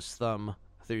shoves his thumb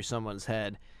through someone's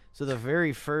head. So the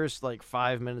very first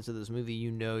 5 minutes of this movie,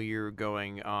 you're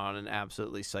going on an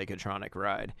absolutely psychotronic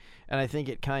ride. And I think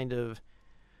it kind of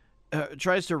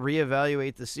tries to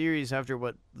reevaluate the series after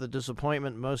what the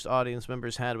disappointment most audience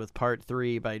members had with part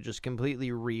 3 by just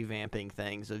completely revamping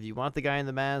things. If you want the guy in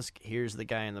the mask, here's the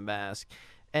guy in the mask.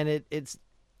 And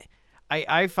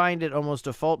I find it almost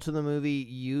a fault to the movie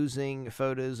using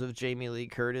photos of Jamie Lee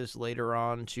Curtis later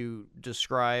on to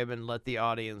describe and let the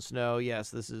audience know, yes,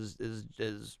 this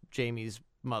is Jamie's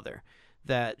mother,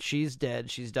 that she's dead,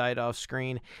 she's died off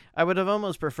screen. I would have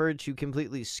almost preferred to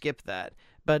completely skip that,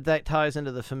 but that ties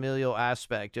into the familial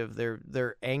aspect of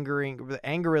they're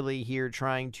angrily here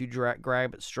trying to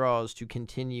grab at straws to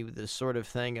continue this sort of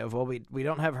thing of, well, we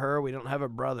don't have her, we don't have a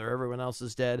brother, everyone else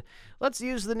is dead. Let's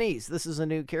use the niece. This is a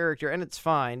new character, and it's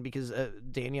fine because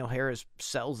Danielle Harris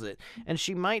sells it, and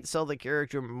she might sell the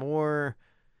character more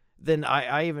than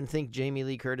I even think Jamie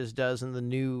Lee Curtis does in the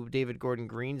new David Gordon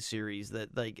Green series.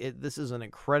 That this is an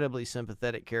incredibly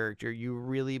sympathetic character. You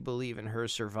really believe in her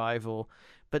survival.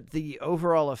 But the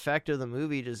overall effect of the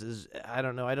movie just is, I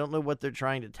don't know. I don't know what they're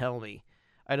trying to tell me.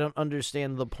 I don't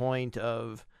understand the point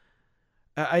of.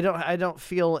 I don't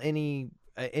feel any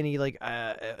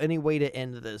way to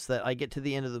end this, that I get to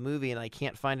the end of the movie and I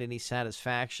can't find any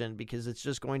satisfaction because it's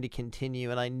just going to continue.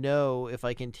 And I know if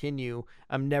I continue,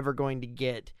 I'm never going to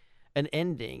get an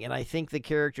ending. And I think the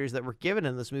characters that were given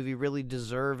in this movie really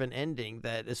deserve an ending,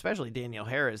 that especially Danielle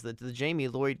Harris, that the Jamie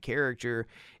Lloyd character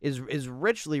is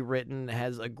richly written,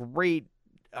 has a great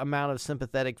amount of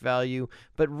sympathetic value,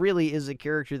 but really is a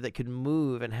character that could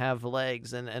move and have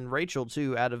legs. And Rachel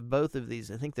too, out of both of these,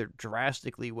 I think they're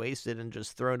drastically wasted and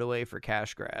just thrown away for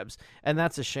cash grabs. And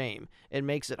that's a shame. It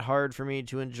makes it hard for me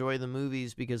to enjoy the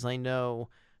movies because I know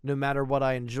no matter what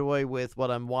I enjoy with what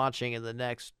I'm watching in the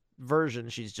next version,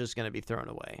 she's just going to be thrown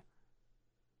away.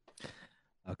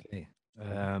 Okay.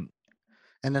 And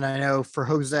then I know for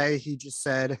Jose, he just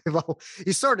said, well,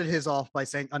 he started his off by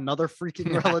saying another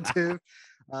freaking relative.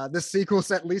 This sequel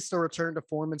at least a return to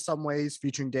form in some ways,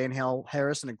 featuring Danielle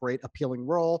Harris in a great appealing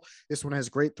role. This one has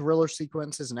great thriller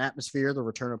sequences and atmosphere. The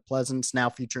return of Pleasance, now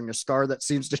featuring a scar that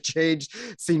seems to change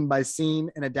scene by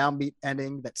scene, and a downbeat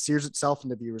ending that sears itself in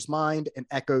the viewer's mind and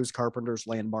echoes Carpenter's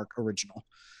landmark original.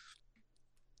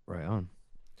 Right on.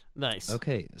 Nice.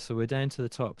 Okay, so we're down to the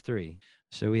top 3.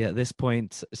 Shall we, at this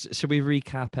point, should we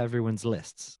recap everyone's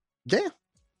lists? Yeah.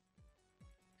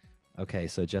 Okay,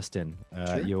 so Justin,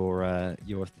 Sure.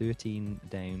 you're 13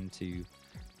 down to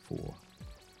 4.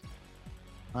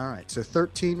 All right. So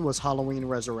 13 was Halloween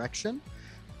Resurrection.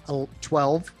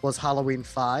 12 was Halloween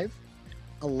 5.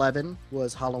 11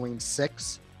 was Halloween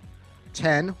 6.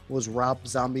 10 was Rob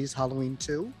Zombie's Halloween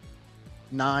 2.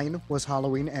 9 was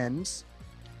Halloween Ends.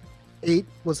 8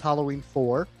 was Halloween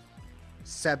 4.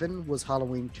 7 was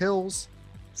Halloween Kills.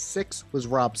 6 was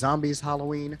Rob Zombie's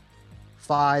Halloween.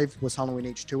 5 was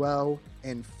Halloween H2O.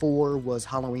 And 4 was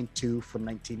Halloween 2 from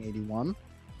 1981.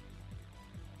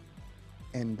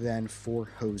 And then for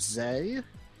Jose,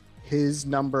 his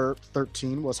number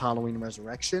 13 was Halloween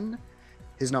Resurrection.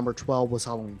 His number 12 was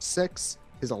Halloween 6.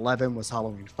 His 11 was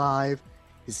Halloween 5.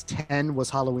 His 10 was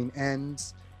Halloween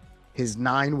Ends. His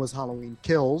 9 was Halloween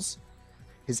Kills.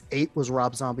 His 8 was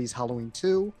Rob Zombie's Halloween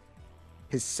 2.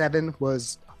 His 7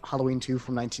 was Halloween 2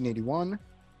 from 1981.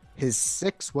 His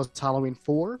 6 was Halloween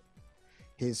 4.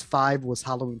 His 5 was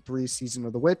Halloween 3 Season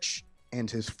of the Witch. And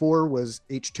his 4 was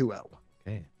H2O.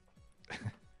 Okay.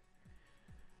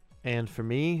 And for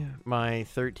me, my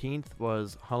 13th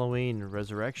was Halloween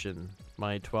Resurrection.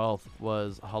 My 12th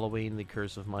was Halloween The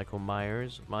Curse of Michael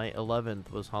Myers. My 11th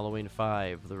was Halloween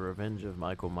 5 The Revenge of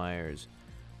Michael Myers.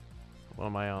 What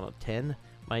am I on, a 10?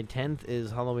 My 10th is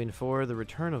Halloween 4 The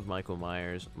Return of Michael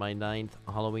Myers. My 9th,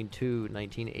 Halloween 2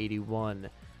 1981.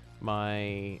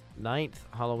 My 9th,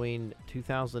 Halloween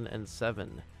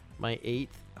 2007. My 8th,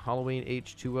 Halloween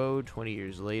H2O 20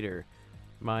 years later.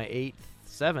 My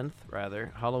 7th,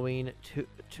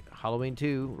 Halloween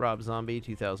 2 Rob Zombie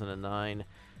 2009.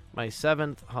 My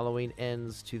 7th, Halloween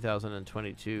Ends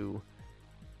 2022.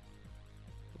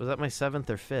 Was that my 7th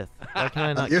or 5th? Why can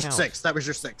I not Your count? 6th. That was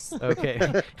your 6th.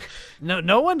 Okay.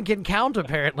 No one can count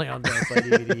apparently on Death by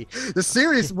DVD. The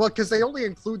series, well, because they only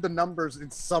include the numbers in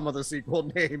some of the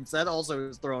sequel names. That also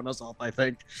is throwing us off, I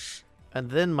think. And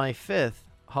then my 5th,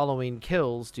 Halloween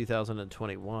Kills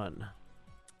 2021.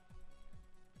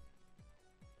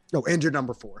 Oh, and your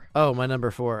number 4. Oh, my number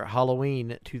 4,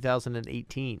 Halloween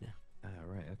 2018.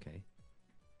 Right, okay.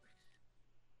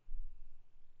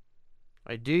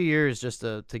 I do yours just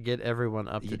to get everyone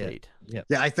up to date. Yep.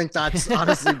 Yeah, I think that's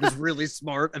honestly was really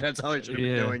smart, and that's how I should have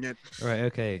been doing it. Right,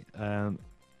 okay.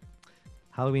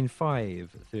 Halloween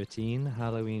 5, 13.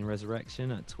 Halloween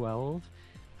Resurrection at 12.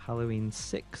 Halloween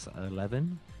 6 at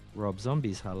 11. Rob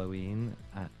Zombie's Halloween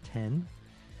at 10.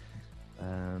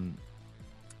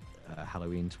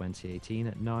 Halloween 2018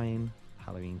 at 9.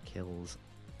 Halloween Kills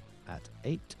at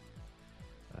 8.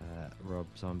 Rob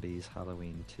Zombie's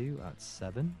Halloween 2 at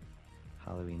 7.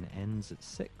 Halloween Ends at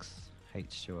 6.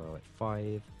 H2O at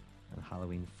 5. And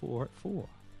Halloween 4 at 4.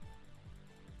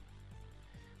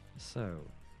 So,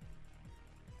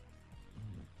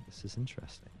 this is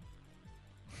interesting.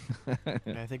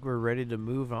 I think we're ready to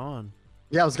move on.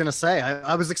 Yeah, I was gonna say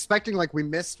I was expecting like we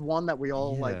missed one that we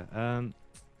all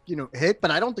hit,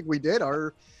 but I don't think we did.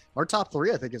 Our top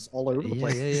three I think is all over the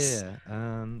place.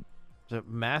 So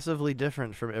massively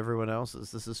different from everyone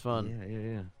else's. This is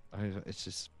fun. It's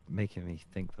just making me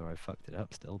think that I fucked it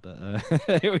up still, but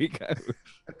here we go.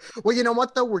 Well, you know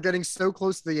what though? We're getting so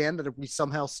close to the end that if we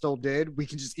somehow still did, we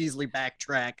can just easily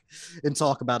backtrack and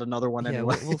talk about another one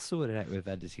anyway. We'll sort it out with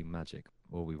editing magic,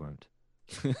 or we won't.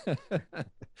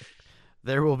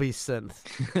 There will be synth.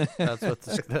 That's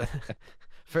what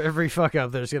for every fuck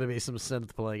up, there's going to be some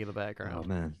synth playing in the background. Oh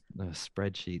man, the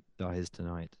spreadsheet dies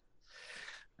tonight.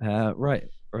 Right,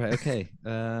 okay.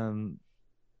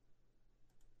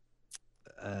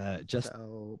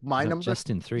 My number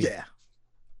Justin 3. Yeah.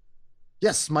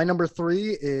 Yes, my number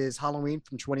 3 is Halloween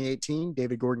from 2018,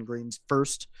 David Gordon Green's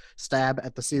first stab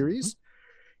at the series.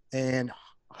 And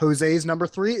Jose's number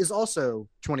 3 is also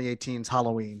 2018's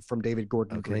Halloween from David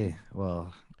Gordon Green. Okay,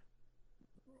 well,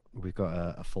 we've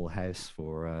got a full house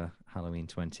for Halloween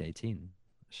 2018.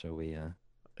 Shall we?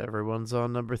 Everyone's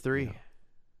on number 3. Yeah.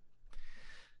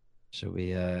 Shall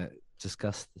we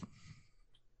discuss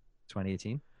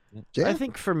 2018? Yeah. I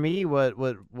think for me, what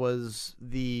was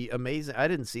the amazing... I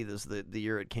didn't see this the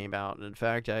year it came out. And in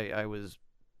fact, I was,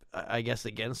 I guess,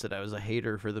 against it. I was a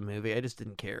hater for the movie. I just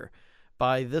didn't care.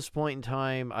 By this point in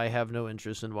time, I have no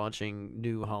interest in watching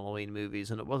new Halloween movies,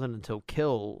 and it wasn't until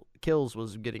Kills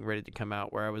was getting ready to come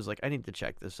out where I was like, I need to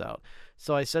check this out.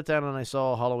 So I sat down and I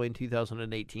saw Halloween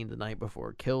 2018 the night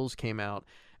before Kills came out,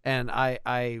 and I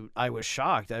was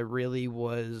shocked. I really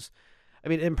was... I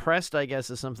mean, impressed, I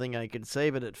guess, is something I could say,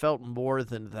 but it felt more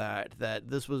than that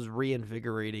this was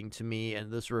reinvigorating to me,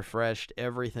 and this refreshed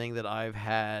everything that I've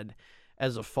had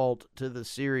as a fault to the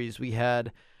series. We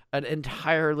had an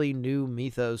entirely new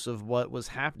mythos of what was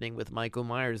happening with Michael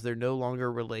Myers. They're no longer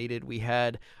related. We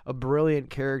had a brilliant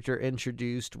character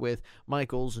introduced with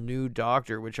Michael's new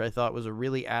doctor, which I thought was a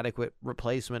really adequate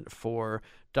replacement for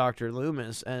Dr.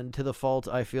 Loomis. And to the fault,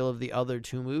 I feel, of the other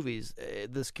two movies,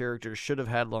 this character should have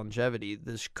had longevity.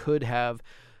 This could have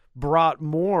brought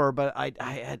more, but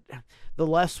the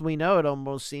less we know, it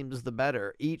almost seems the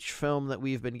better. Each film that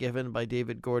we've been given by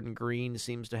David Gordon Green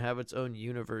seems to have its own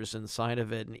universe inside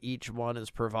of it, and each one is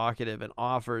provocative and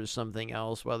offers something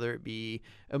else, whether it be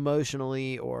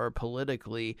emotionally or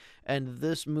politically. And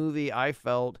this movie, I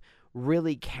felt,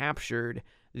 really captured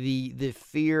the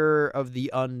fear of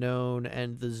the unknown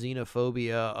and the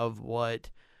xenophobia of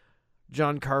what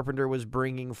John Carpenter was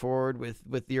bringing forward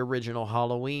with the original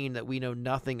Halloween, that we know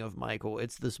nothing of Michael.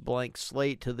 It's this blank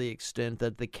slate to the extent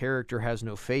that the character has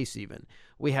no face even.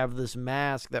 We have this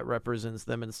mask that represents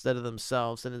them instead of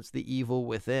themselves, and it's the evil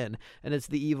within, and it's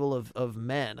the evil of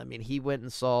men. I mean, he went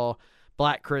and saw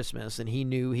Black Christmas, and he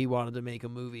knew he wanted to make a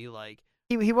movie like...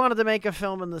 He wanted to make a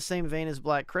film in the same vein as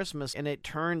Black Christmas, and it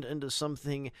turned into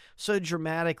something so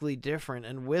dramatically different.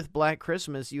 And with Black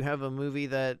Christmas, you have a movie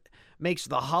that makes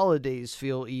the holidays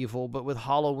feel evil, but with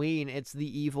Halloween, it's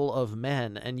the evil of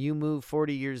men. And you move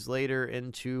 40 years later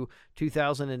into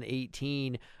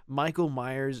 2018, Michael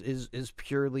Myers is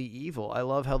purely evil. I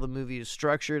love how the movie is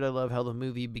structured. I love how the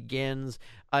movie begins.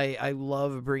 I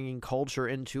love bringing culture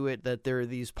into it, that there are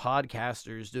these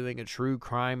podcasters doing a true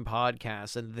crime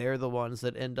podcast, and they're the ones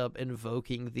that end up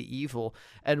invoking the evil.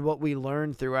 And what we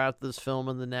learn throughout this film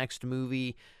and the next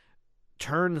movie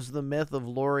turns the myth of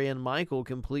Laurie and Michael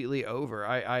completely over.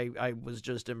 I was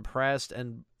just impressed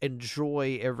and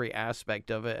enjoy every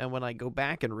aspect of it. And when I go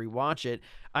back and rewatch it,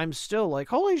 I'm still like,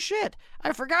 holy shit,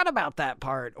 I forgot about that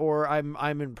part. Or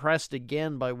I'm impressed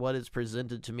again by what is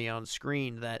presented to me on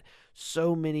screen, that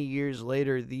so many years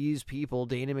later, these people,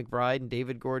 Danny McBride and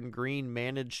David Gordon Green,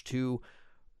 managed to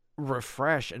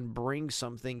refresh and bring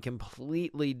something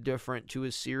completely different to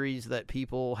a series that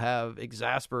people have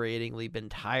exasperatingly been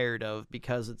tired of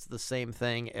because it's the same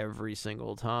thing every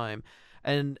single time.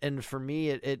 And for me,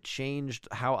 it changed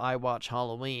how I watch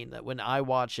Halloween. That when I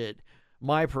watch it,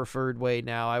 my preferred way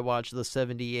now, I watch the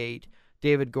 78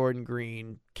 David Gordon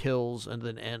Green Kills and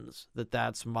then Ends.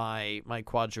 That's my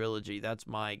quadrilogy. That's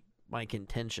my my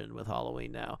contention with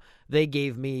Halloween now. They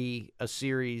gave me a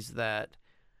series that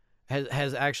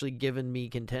has actually given me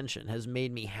contention, has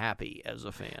made me happy as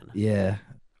a fan. Yeah,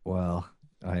 well,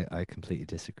 I completely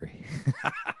disagree.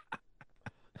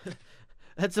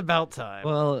 That's about time.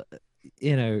 Well,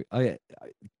 you know,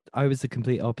 I was the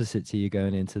complete opposite to you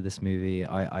going into this movie.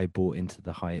 I bought into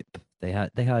the hype. They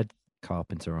had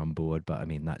Carpenter on board, but I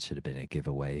mean that should have been a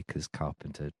giveaway because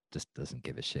Carpenter just doesn't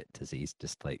give a shit. Does he? He's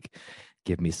just like,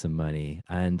 give me some money.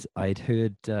 And I'd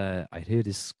heard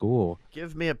his score.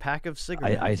 Give me a pack of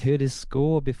cigarettes. I'd heard his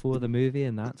score before the movie,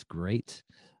 and that's great.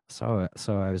 So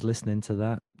I was listening to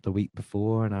that the week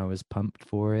before, and I was pumped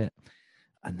for it.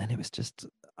 And then it was just,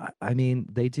 I mean,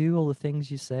 they do all the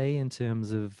things you say in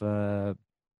terms of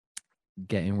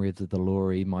getting rid of the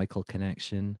Laurie Michael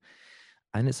connection,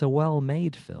 and it's a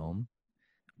well-made film.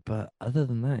 But other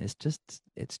than that,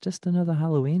 it's just another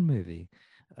Halloween movie.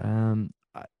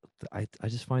 I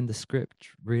just find the script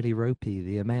really ropey.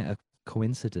 The amount of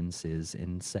coincidences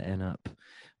in setting up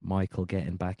Michael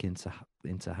getting back into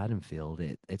Haddonfield,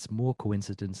 it's more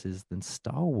coincidences than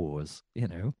Star Wars. You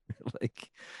know,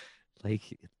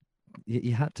 like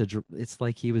you had to. It's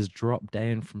like he was dropped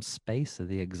down from space at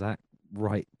the exact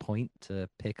right point to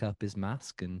pick up his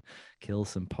mask and kill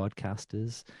some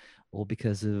podcasters, all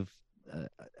because of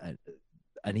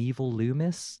an evil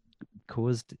Loomis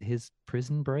caused his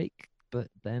prison break. But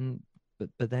then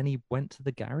he went to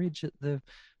the garage at the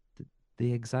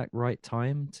exact right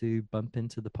time to bump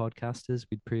into the podcasters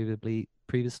we'd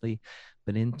previously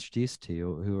been introduced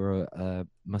to, who were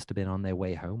must have been on their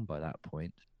way home by that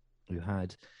point, who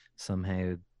had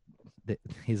somehow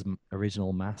his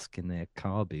original mask in their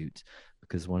car boot,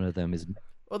 because one of them is.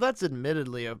 Well, that's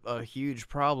admittedly a huge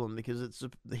problem, because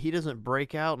he doesn't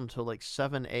break out until like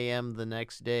 7 a.m. the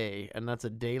next day, and that's a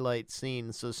daylight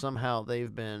scene, so somehow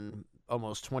they've been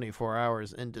almost 24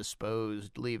 hours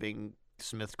indisposed, leaving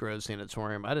Smith Grove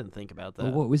Sanatorium. I didn't think about that.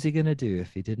 Well, what was he going to do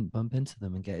if he didn't bump into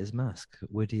them and get his mask?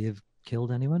 Would he have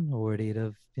killed anyone, or would he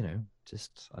have,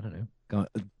 just, I don't know, gone,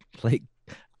 like,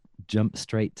 jump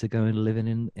straight to go and live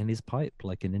in his pipe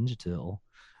like a Ninja Turtle?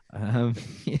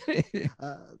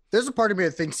 There's a part of me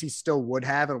that thinks he still would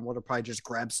have and would have probably just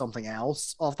grabbed something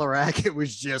else off the rack. It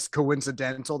was just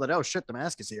coincidental that, oh shit, the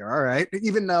mask is here. All right.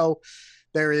 Even though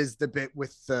there is the bit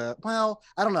with I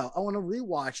don't know. I want to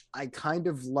rewatch. I kind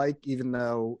of like, even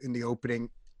though in the opening,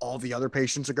 all the other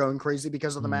patients are going crazy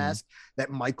because of the mask, that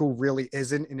Michael really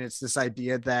isn't. And it's this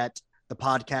idea that the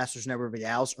podcasters and everybody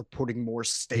else are putting more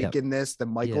stake in this than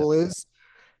Michael is.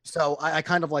 So I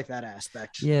kind of like that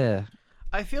aspect. Yeah.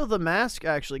 I feel the mask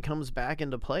actually comes back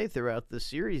into play throughout the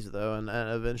series, though, and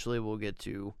eventually we'll get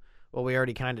to, well, we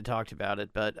already kind of talked about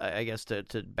it, but I guess to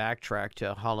backtrack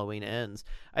to Halloween Ends,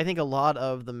 I think a lot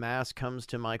of the mask comes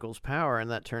to Michael's power, and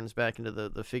that turns back into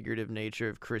the figurative nature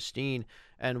of Christine,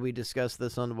 and we discussed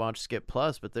this on Watch Skip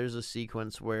Plus, but there's a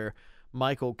sequence where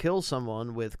Michael kills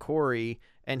someone with Corey,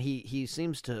 and he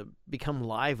seems to become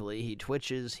lively. He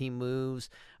twitches, he moves.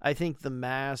 I think the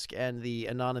mask and the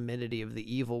anonymity of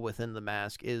the evil within the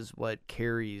mask is what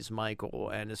carries Michael,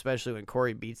 and especially when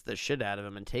Corey beats the shit out of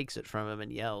him and takes it from him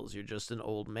and yells, "You're just an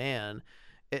old man."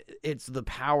 It's the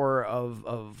power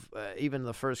of even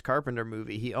the first Carpenter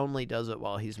movie. He only does it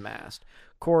while he's masked.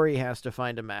 Corey has to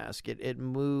find a mask. It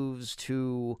moves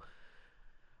to...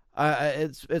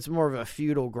 it's more of a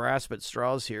futile grasp at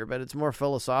straws here, but it's more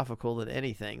philosophical than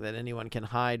anything, that anyone can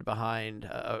hide behind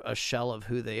a shell of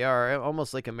who they are.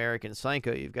 Almost like American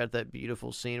Psycho. You've got that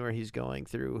beautiful scene where he's going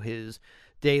through his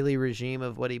daily regime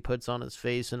of what he puts on his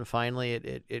face, and finally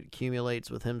it accumulates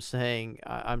with him saying,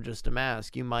 "I'm just a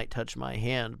mask. You might touch my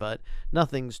hand, but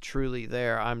nothing's truly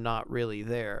there. I'm not really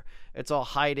there." It's all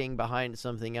hiding behind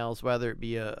something else, whether it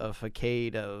be a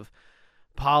facade of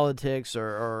politics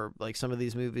or like some of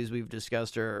these movies we've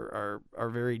discussed are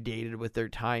very dated with their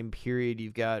time period.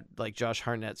 You've got like Josh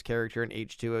Hartnett's character in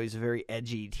H2O. He's a very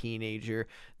edgy teenager.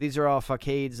 These are all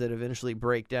facades that eventually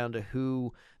break down to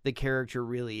who the character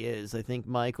really is. I think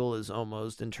Michael is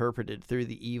almost interpreted through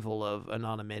the evil of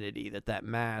anonymity, that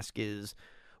mask is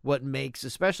what makes,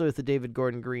 especially with the David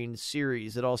Gordon Green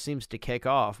series, it all seems to kick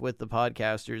off with the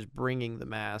podcasters bringing the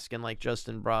mask, and like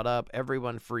Justin brought up,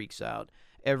 everyone freaks out.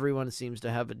 Everyone seems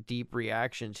to have a deep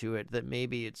reaction to it, that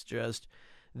maybe it's just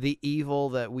the evil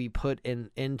that we put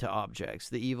into objects,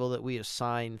 the evil that we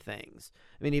assign things.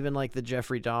 I mean, even like the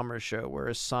Jeffrey Dahmer show, we're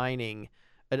assigning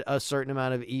a certain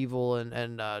amount of evil, and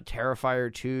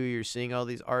Terrifier 2, you're seeing all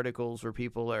these articles where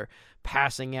people are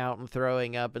passing out and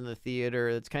throwing up in the theater.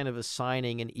 It's kind of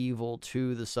assigning an evil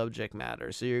to the subject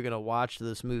matter. So you're going to watch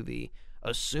this movie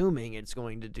assuming it's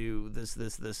going to do this,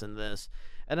 and this.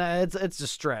 And it's a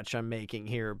stretch I'm making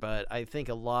here, but I think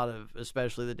a lot of,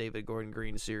 especially the David Gordon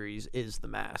Green series, is the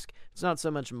mask. It's not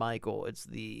so much Michael; it's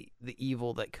the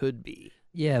evil that could be.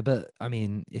 Yeah, but I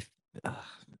mean,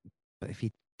 but if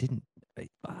he didn't,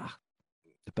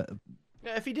 but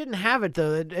If he didn't have it,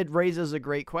 though, it raises a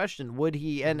great question. Would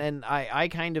he? And I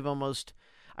kind of almost,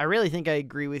 I really think I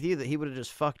agree with you that he would have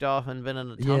just fucked off and been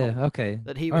in a tunnel. yeah, okay.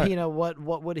 That he, All right. you know,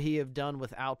 what would he have done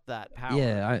without that power?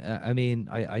 Yeah, I mean,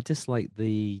 I just like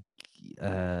the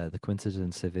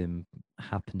coincidence of him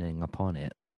happening upon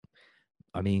it.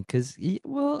 I mean, because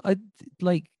well, I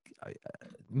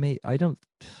don't.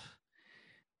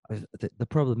 The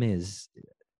problem is,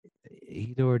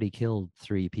 he'd already killed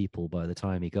 3 people by the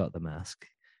time he got the mask.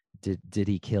 Did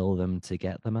he kill them to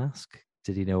get the mask?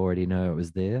 Did he already know it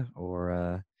was there,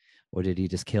 or did he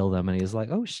just kill them and he was like,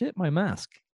 "Oh shit, my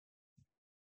mask"?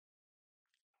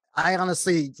 I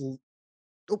honestly,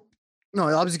 no,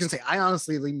 I was just gonna say, I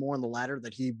honestly lean more on the latter,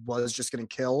 that he was just gonna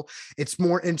kill. It's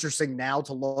more interesting now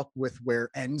to look with where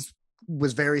Ends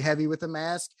was very heavy with the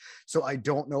mask. So I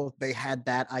don't know if they had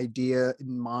that idea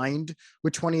in mind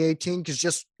with 2018, because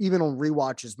just even on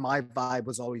rewatches, my vibe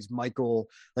was always Michael,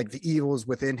 like the evil is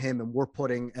within him, and we're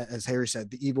putting, as Harry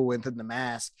said, the evil within the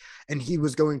mask, and he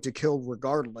was going to kill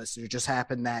regardless. It just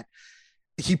happened that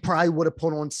he probably would have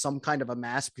put on some kind of a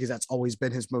mask, because that's always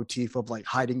been his motif of like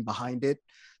hiding behind it,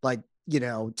 like,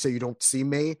 so you don't see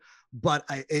me. But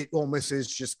it almost is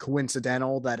just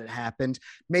coincidental that it happened.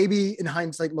 Maybe in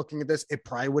hindsight, looking at this, it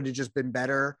probably would have just been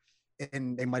better,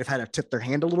 and they might have had to tip their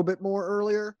hand a little bit more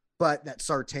earlier, but that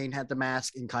Sartain had the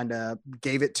mask and kind of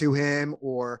gave it to him,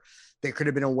 or there could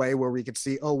have been a way where we could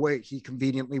see, oh wait, he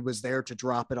conveniently was there to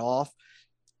drop it off.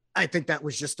 I think that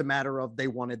was just a matter of they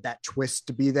wanted that twist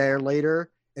to be there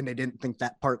later, and they didn't think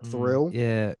that part through.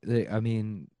 Yeah, I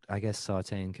mean, I guess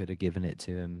Sartain could have given it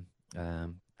to him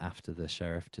after the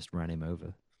sheriff just ran him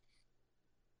over.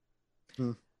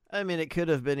 I mean, it could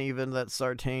have been even that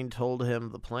Sartain told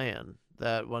him the plan,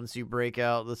 that once you break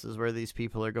out, this is where these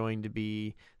people are going to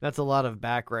be. That's a lot of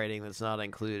backwriting that's not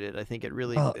included. I think it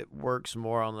really it works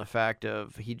more on the fact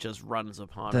of he just runs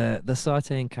upon it. The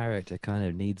Sartain character kind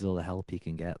of needs all the help he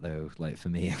can get, though. Like, for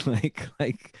me,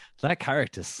 like that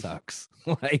character sucks.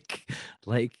 like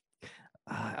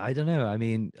I don't know. I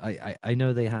mean, I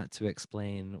know they had to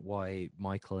explain why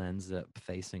Michael ends up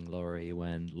facing Laurie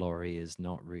when Laurie is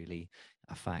not really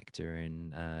a factor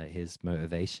in his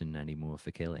motivation anymore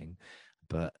for killing.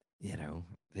 But,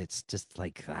 it's just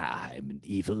like, I'm an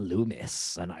evil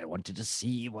Loomis and I wanted to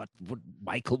see what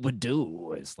Michael would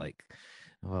do. It's like,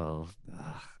 well,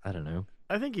 I don't know.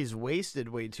 I think he's wasted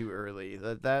way too early.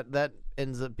 That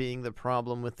ends up being the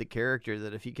problem with the character,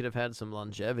 that if he could have had some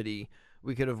longevity,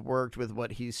 we could have worked with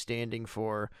what he's standing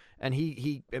for. And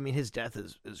I mean, his death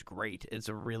is great. It's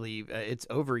a really, it's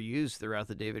overused throughout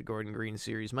the David Gordon Green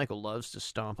series. Michael loves to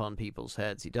stomp on people's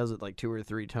heads. He does it like 2 or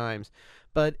 3 times,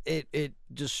 but it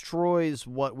destroys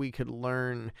what we could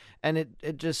learn. And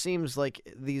it just seems like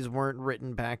these weren't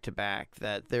written back to back,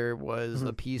 that there was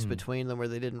a piece between them where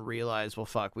they didn't realize, well,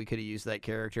 fuck, we could have used that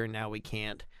character and now we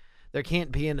can't. There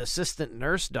can't be an assistant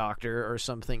nurse doctor or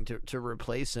something to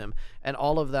replace him, and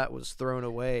all of that was thrown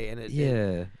away. And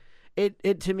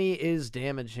it to me is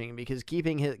damaging, because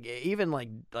keeping him even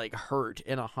like hurt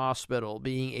in a hospital,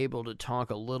 being able to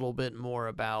talk a little bit more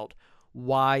about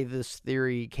why this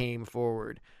theory came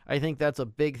forward, I think that's a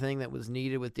big thing that was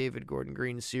needed with David Gordon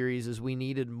Green's series. Is we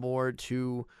needed more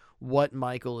to what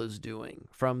Michael is doing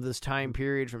from this time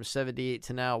period from 78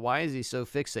 to now. Why is he so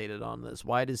fixated on this?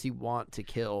 Why does he want to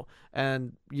kill?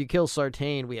 And you kill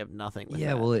Sartain, we have nothing with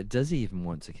that. Well, does he even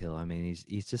want to kill? I mean,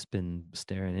 he's just been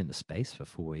staring into space for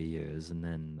 4 years, and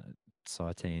then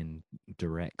Sartain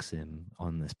directs him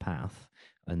on this path,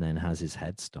 and then has his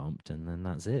head stomped, and then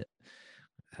that's it.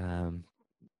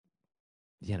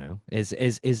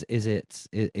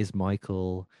 Is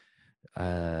Michael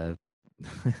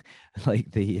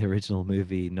like the original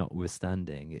movie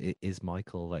notwithstanding, is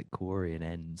Michael like Corey and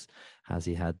Ends? Has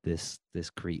he had this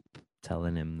creep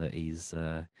telling him that he's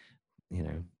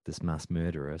this mass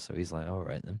murderer? So he's like, all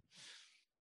right then.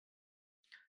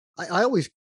 I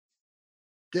always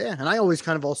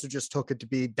kind of also just took it to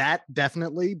be that,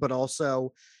 definitely, but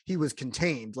also he was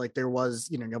contained. Like, there was,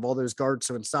 you have all those guards,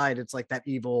 so inside it's like that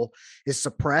evil is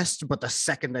suppressed, but the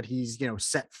second that he's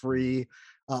set free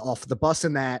off the bus,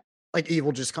 and that like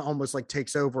evil just almost like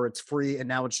takes over, it's free, and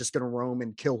now it's just going to roam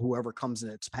and kill whoever comes in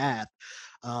its path.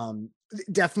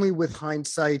 Definitely, with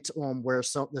hindsight on where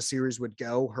the series would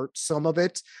go, hurt some of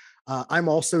it. I'm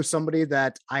also somebody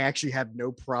that I actually have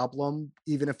no problem,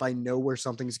 even if I know where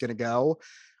something's going to go,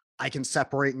 I can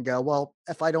separate and go, well,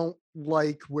 if I don't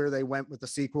like where they went with the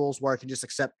sequels, where I can just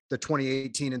accept the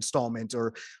 2018 installment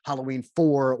or Halloween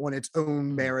 4 on its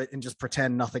own merit and just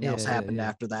pretend nothing else happened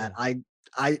after that.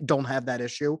 I don't have that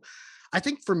issue. I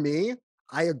think for me,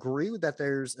 I agree that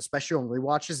there's, especially on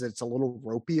rewatches, it's a little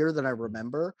ropier than I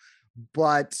remember.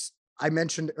 But I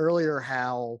mentioned earlier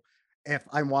how if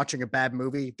I'm watching a bad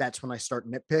movie, that's when I start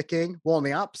nitpicking. Well, on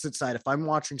the opposite side, if I'm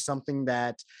watching something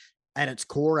that at its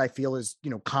core I feel is,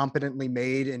 competently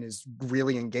made and is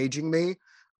really engaging me,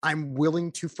 I'm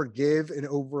willing to forgive and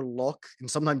overlook and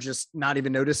sometimes just not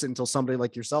even notice it until somebody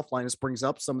like yourself, Linus, brings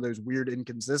up some of those weird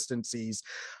inconsistencies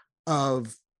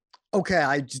of, okay,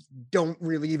 I just don't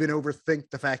really even overthink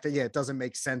the fact that, it doesn't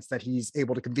make sense that he's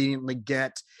able to conveniently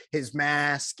get his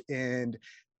mask, and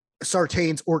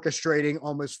Sartain's orchestrating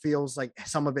almost feels like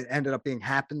some of it ended up being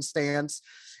happenstance,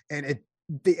 and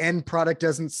the end product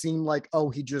doesn't seem like, oh,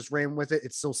 he just ran with it.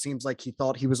 It still seems like he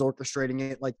thought he was orchestrating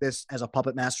it like this as a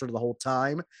puppet master the whole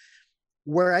time.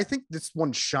 Where I think this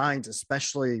one shines,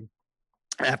 especially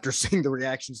after seeing the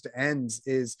reactions to Ends,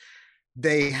 is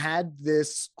they had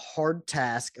this hard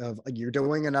task of, you're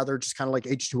doing another, just kind of like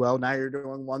H2O. Now you're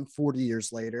doing one 40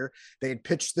 years later. They had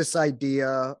pitched this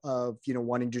idea of,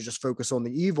 wanting to just focus on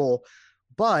the evil.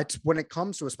 But when it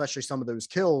comes to especially some of those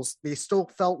kills, they still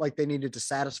felt like they needed to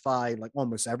satisfy like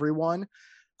almost everyone.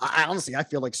 I honestly, I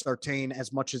feel like Sartain,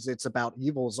 as much as it's about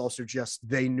evil, is also just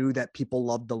they knew that people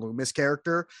loved the Loomis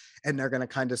character, and they're going to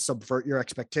kind of subvert your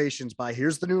expectations by,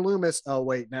 here's the new Loomis. Oh,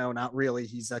 wait, no, not really.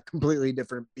 He's a completely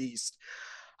different beast.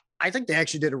 I think they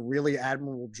actually did a really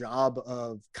admirable job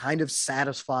of kind of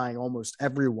satisfying almost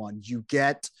everyone. You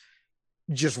get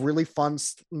just really fun,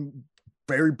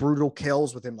 very brutal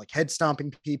kills with him, like head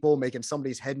stomping people, making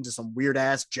somebody's head into some weird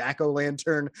ass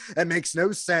jack-o'-lantern that makes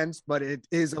no sense, but it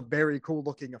is a very cool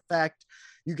looking effect.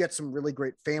 You get some really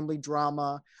great family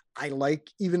drama. I like,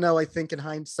 even though I think in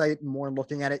hindsight, more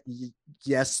looking at it,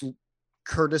 yes,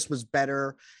 Curtis was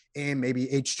better in maybe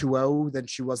H2O than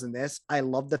she was in this. I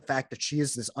love the fact that she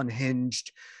is this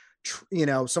unhinged,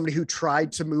 somebody who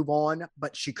tried to move on,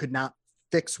 but she could not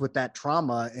fix with that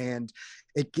trauma. And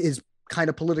it is kind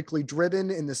of politically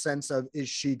driven in the sense of, is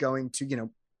she going to,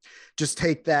 just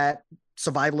take that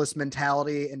survivalist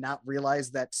mentality and not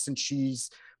realize that since she's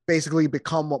basically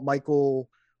become what Michael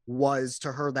was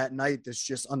to her that night, this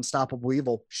just unstoppable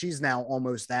evil, she's now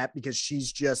almost that, because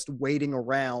she's just waiting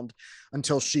around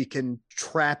until she can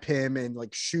trap him and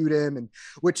like shoot him. And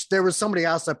which there was somebody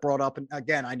else that brought up, and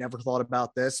again, I never thought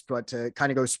about this, but to kind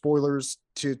of go spoilers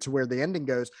to where the ending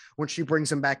goes, when she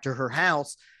brings him back to her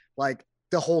house, like,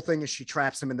 the whole thing is she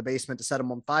traps him in the basement to set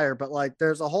him on fire, but like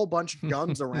there's a whole bunch of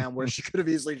guns around where she could have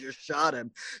easily just shot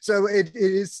him. So it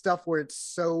is stuff where it's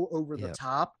so over the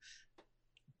top.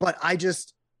 But I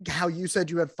just, how you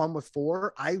said you had fun with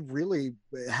 4, I really,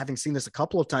 having seen this a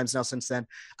couple of times now since then,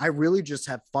 I really just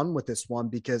have fun with this one,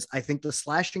 because I think the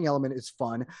slashing element is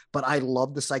fun, but I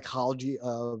love the psychology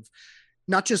of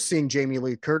not just seeing Jamie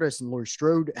Lee Curtis and Laurie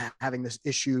Strode having this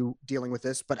issue dealing with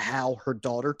this, but how her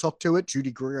daughter took to it.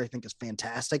 Judy Greer, I think, is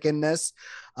fantastic in this.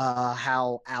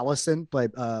 How Allison,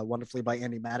 played wonderfully by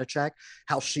Andy Matichak,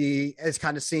 how she is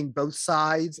kind of seeing both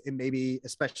sides, and maybe,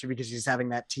 especially because she's having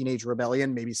that teenage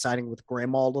rebellion, maybe siding with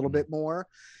grandma a little bit more.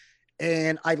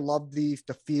 And I love the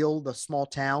feel, the small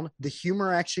town. The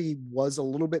humor actually was a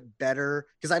little bit better,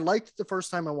 because I liked the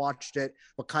first time I watched it,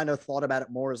 but kind of thought about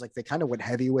it more as like they kind of went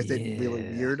heavy with it, really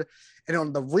weird. And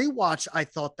on the rewatch, I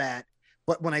thought that,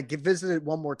 but when I visited it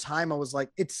one more time, I was like,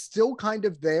 it's still kind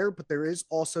of there, but there is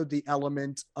also the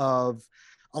element of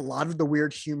a lot of the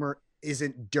weird humor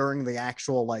isn't during the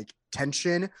actual like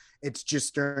tension. It's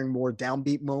just during more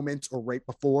downbeat moments, or right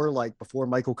before, like before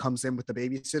Michael comes in with the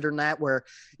babysitter and that, where,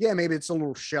 yeah, maybe it's a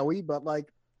little showy, but like,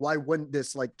 why wouldn't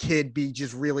this like kid be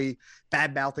just really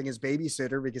bad mouthing his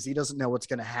babysitter because he doesn't know what's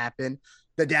going to happen?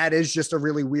 The dad is just a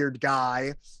really weird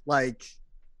guy. Like,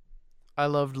 I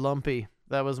loved Lumpy.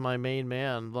 That was my main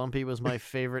man. Lumpy was my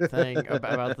favorite thing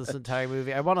about this entire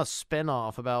movie. I want a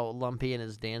spinoff about Lumpy and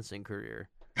his dancing career.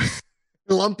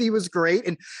 Lumpy was great.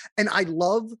 And I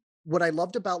love what I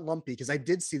loved about Lumpy, because I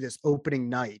did see this opening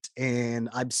night, and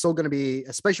I'm still going to be,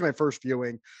 especially my first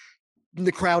viewing,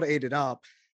 the crowd ate it up.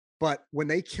 But when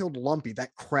they killed Lumpy,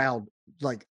 that crowd,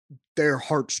 like, their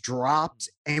hearts dropped.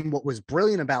 And what was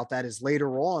brilliant about that is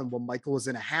later on, when Michael was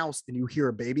in a house and you hear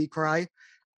a baby cry,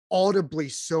 audibly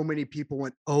so many people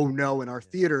went, oh no, in our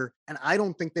theater. And I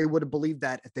don't think they would have believed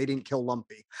that if they didn't kill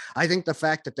Lumpy. I think the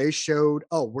fact that they showed,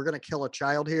 oh, we're going to kill a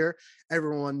child here,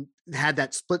 everyone had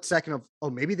that split second of, oh,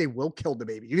 maybe they will kill the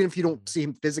baby. Even if you don't see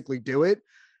him physically do it,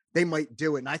 they might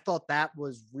do it. And I thought that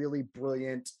was really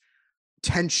brilliant.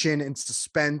 tension and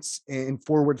suspense and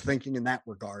forward thinking in that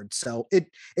regard. So it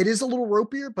is a little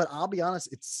ropier, but I'll be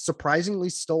honest, it's surprisingly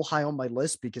still high on my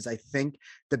list because I think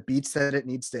the beats that it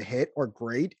needs to hit are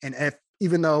great. And if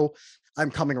even though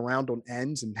I'm coming around on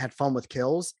ends and had fun with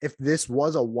kills, if this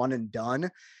was a one and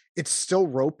done, it's still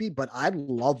ropey, but I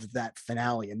love that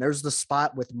finale. And there's the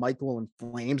spot with Michael in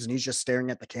flames and he's just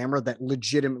staring at the camera that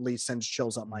legitimately sends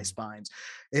chills up my spines.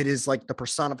 It is like the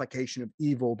personification of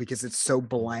evil because it's so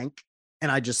blank.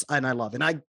 And I love it. And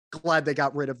I'm glad they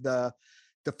got rid of the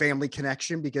family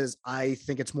connection because I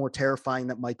think it's more terrifying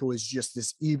that Michael is just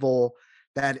this evil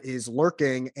that is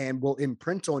lurking and will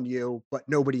imprint on you, but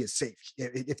nobody is safe.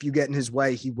 If you get in his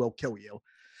way, he will kill you.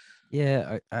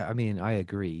 Yeah, I mean, I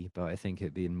agree, but I think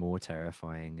it'd be more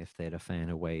terrifying if they'd have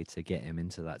found a way to get him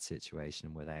into that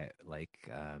situation without like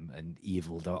an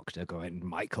evil doctor going,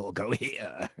 Michael, go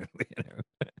here.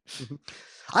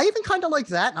 I even kind of like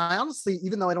that. And I honestly,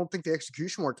 even though I don't think the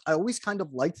execution worked, I always kind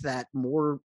of liked that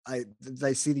more. I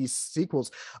see these sequels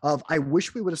of, I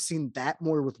wish we would have seen that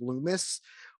more with Loomis,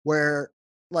 where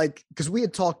like, because we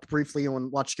had talked briefly on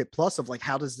Watch Get Plus of like,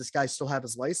 how does this guy still have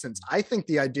his license? I think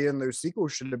the idea in those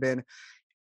sequels should have been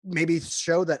maybe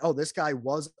show that, oh, this guy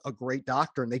was a great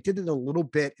doctor. And they did it a little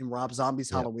bit in Rob Zombie's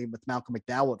Halloween with Malcolm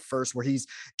McDowell at first, where he's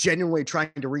genuinely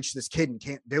trying to reach this kid and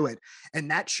can't do it.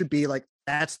 And that should be like,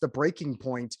 that's the breaking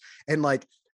point. And like,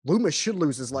 Loomis should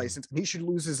lose his license and he should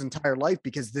lose his entire life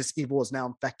because this evil has now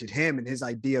infected him and his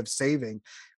idea of saving.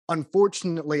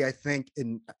 Unfortunately, I think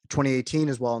in 2018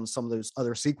 as well, and some of those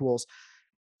other sequels,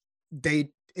 it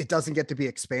doesn't get to be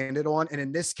expanded on. And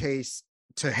in this case,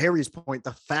 to Harry's point,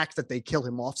 the fact that they kill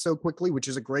him off so quickly, which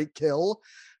is a great kill,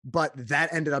 but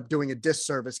that ended up doing a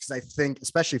disservice because I think,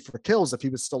 especially for kills, if he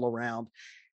was still around,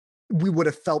 we would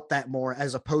have felt that more,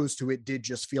 as opposed to it did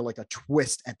just feel like a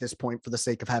twist at this point for the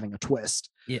sake of having a twist.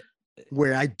 Yeah.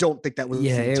 Where I don't think that was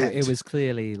it was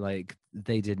clearly like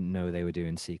they didn't know they were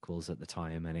doing sequels at the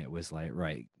time, and it was like,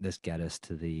 right, let's get us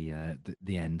to the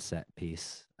end set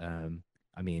piece.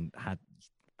 I mean,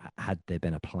 had there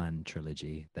been a planned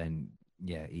trilogy, then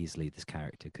yeah, easily this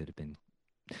character could have been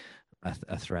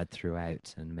a thread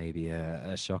throughout, and maybe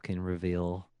a shocking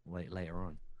reveal later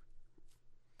on.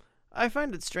 I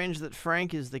find it strange that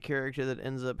Frank is the character that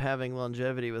ends up having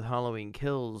longevity with Halloween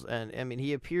Kills, and I mean,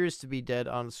 he appears to be dead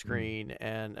on screen,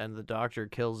 and the doctor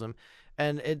kills him,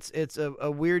 and it's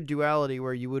a weird duality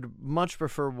where you would much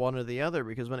prefer one or the other,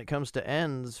 because when it comes to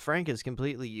ends, Frank is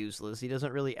completely useless. He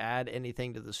doesn't really add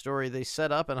anything to the story. They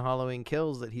set up in Halloween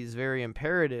Kills that he's very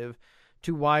imperative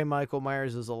to why Michael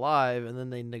Myers is alive, and then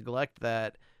they neglect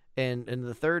that in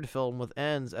the third film with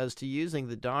Ends as to using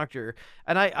the doctor.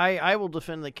 And I will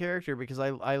defend the character because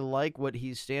I like what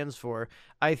he stands for.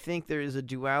 I think there is a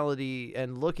duality,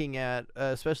 and looking at,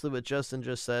 especially what Justin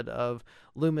just said, of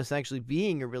Loomis actually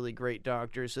being a really great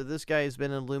doctor. So this guy has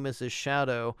been in Loomis's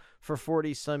shadow for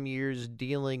 40-some years,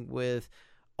 dealing with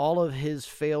all of his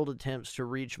failed attempts to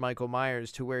reach Michael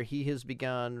Myers, to where he has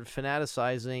begun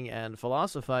fanaticizing and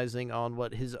philosophizing on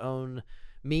what his own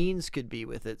means could be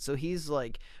with it. So he's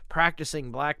like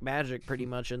practicing black magic pretty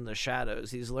much in the shadows.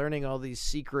 He's learning all these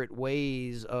secret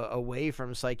ways away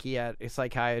from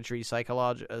psychiatry,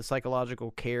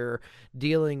 psychological care,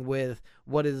 dealing with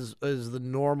what is the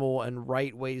normal and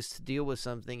right ways to deal with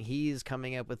something. He's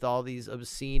coming up with all these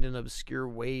obscene and obscure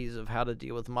ways of how to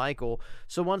deal with Michael.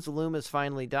 So once Loomis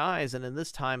finally dies, and in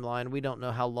this timeline we don't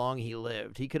know how long he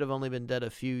lived, he could have only been dead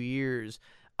a few years.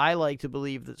 I like to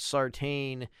believe that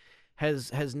Sartain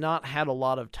has not had a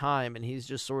lot of time, and he's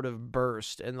just sort of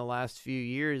burst in the last few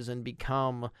years and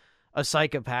become a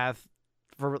psychopath,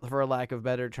 for a lack of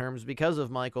better terms, because of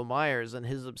Michael Myers, and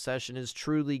his obsession is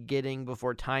truly getting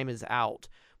before time is out.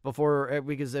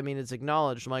 Because, I mean, it's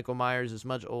acknowledged Michael Myers is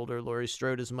much older, Laurie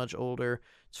Strode is much older,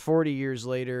 it's 40 years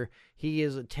later, he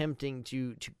is attempting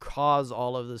to cause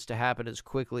all of this to happen as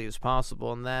quickly as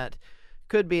possible, and that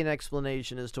could be an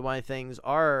explanation as to why things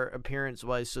are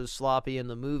appearance-wise so sloppy in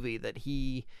the movie, that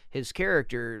his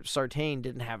character, Sartain,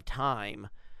 didn't have time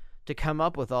to come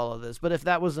up with all of this. But if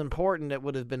that was important, it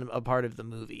would have been a part of the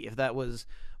movie. If that was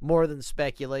more than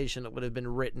speculation, it would have been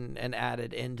written and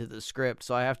added into the script.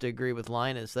 So I have to agree with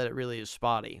Linus that it really is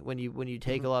spotty. When you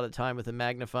take a lot of time with a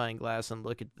magnifying glass and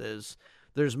look at this,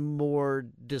 there's more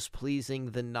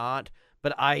displeasing than not.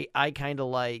 But I kind of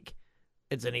like,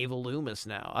 it's an evil Loomis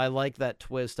now. I like that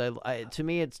twist. To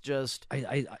me, it's just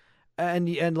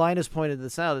and Linus pointed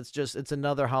this out. It's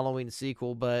another Halloween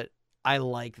sequel, but I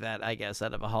like that, I guess,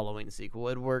 out of a Halloween sequel.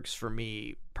 It works for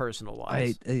me personal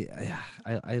wise.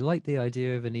 I like the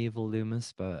idea of an evil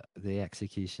Loomis, but the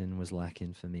execution was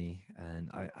lacking for me, and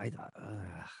I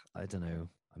don't know.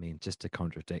 I mean, just to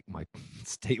contradict my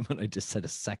statement I just said a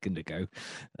second ago,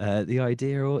 the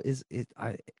idea is it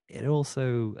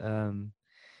also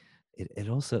it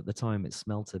also at the time it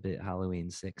smelt a bit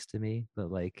Halloween 6 to me, but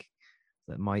like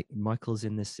that Michael's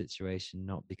in this situation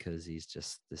not because he's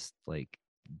just this like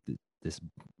this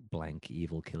blank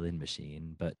evil killing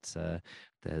machine, but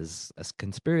there's a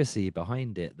conspiracy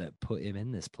behind it that put him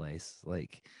in this place,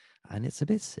 like, and it's a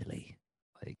bit silly,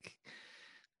 like.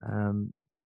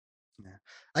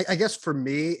 Yeah. I guess for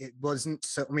me, it wasn't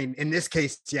so. I mean, in this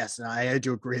case, yes, and I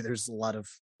do agree. There's a lot of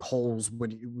holes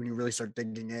when you really start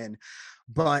digging in,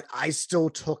 but I still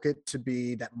took it to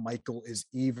be that Michael is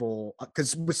evil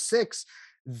because with 6,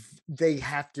 they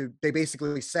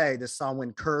basically say the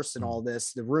Samhain curse and all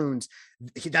this, the runes.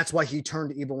 That's why he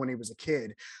turned evil when he was a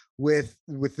kid. With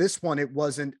this one, it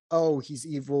wasn't. Oh, he's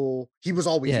evil. He was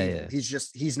always evil. Yeah.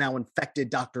 He's now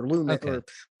infected Dr. Loomis or.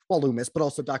 Well, Loomis, but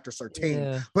also Dr. Sartain.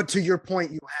 Yeah. But to your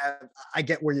point, I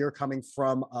get where you're coming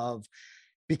from of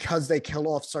because they kill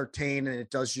off Sartain and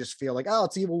it does just feel like, oh,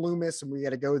 it's evil Loomis and we got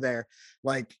to go there.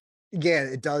 Like, yeah,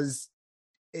 it does.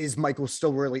 Is Michael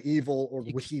still really evil or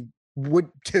would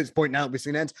to his point now that we've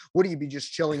seen ends, would he be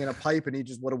just chilling in a pipe and he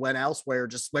just would have went elsewhere,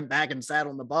 just went back and sat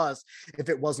on the bus if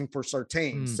it wasn't for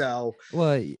Sartain? So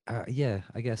well, yeah,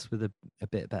 I guess with a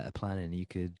bit better planning, you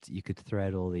could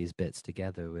thread all these bits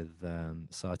together with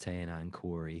Sartain and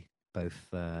Corey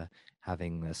both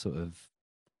having a sort of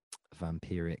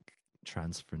vampiric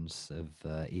transference of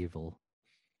evil.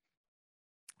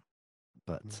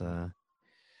 But so,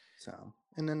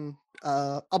 and then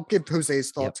I'll give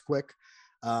Jose's thoughts quick.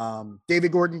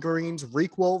 David Gordon Green's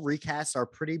requel recasts our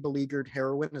pretty beleaguered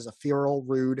heroine as a feral,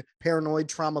 rude, paranoid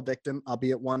trauma victim,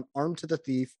 albeit one armed to the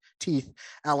teeth,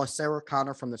 a la Sarah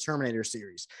Connor from the Terminator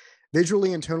series.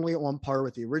 Visually and tonally on par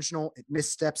with the original, it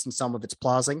missteps in some of its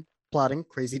plotting.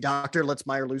 Crazy doctor lets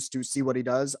Meyer loose to see what he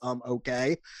does.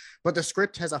 Okay. But the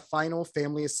script has a final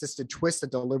family-assisted twist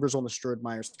that delivers on the Strode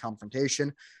Myers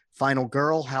confrontation. Final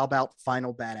girl, how about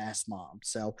final badass mom?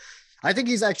 So I think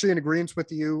he's actually in agreement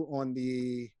with you on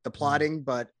the plotting,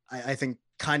 but I think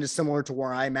kind of similar to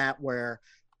where I'm at, where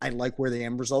I like where the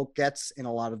end result gets in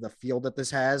a lot of the feel that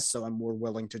this has. So I'm more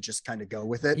willing to just kind of go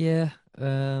with it. Yeah.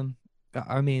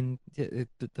 I mean,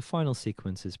 the final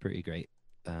sequence is pretty great.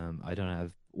 I don't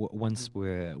have once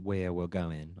we're where we're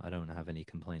going, I don't have any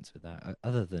complaints with that.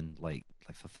 Other than like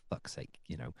for fuck's sake,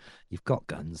 you've got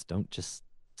guns. Don't just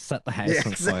set the house on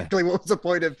fire. Exactly. What was the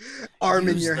point of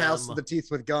arming your house to the teeth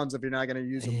with guns if you're not going to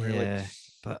use them? Yeah, really?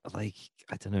 But like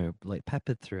I don't know, like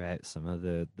peppered throughout some of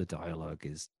the dialogue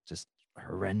is just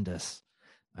horrendous,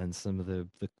 and some of the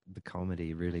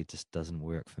comedy really just doesn't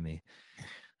work for me.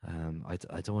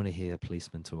 I don't want to hear a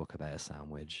policeman talk about a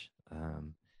sandwich.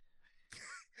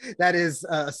 That is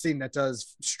a scene that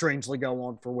does strangely go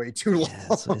on for way too long. Yeah,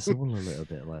 it's all a little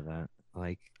bit like that.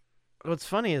 Like, what's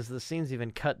funny is the scene's even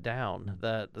cut down.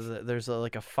 That there's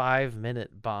like a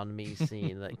 5-minute banh mi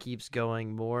scene that keeps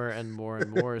going more and more and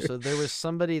more. So there was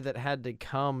somebody that had to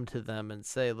come to them and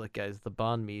say, "Look, guys, the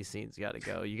banh mi scene's got to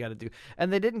go. You got to do."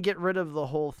 And they didn't get rid of the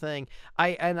whole thing.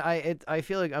 I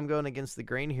feel like I'm going against the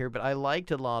grain here, but I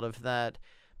liked a lot of that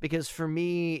because for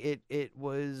me, it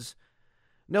was.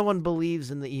 No one believes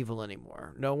in the evil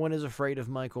anymore. No one is afraid of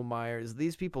Michael Myers.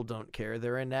 These people don't care.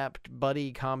 They're inept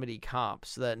buddy comedy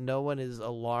cops that no one is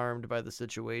alarmed by the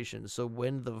situation. So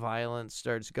when the violence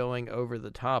starts going over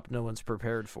the top, no one's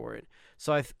prepared for it.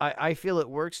 So I feel it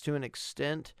works to an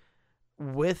extent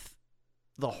with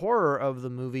the horror of the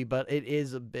movie, but it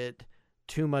is a bit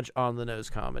too much on the nose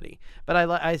comedy. But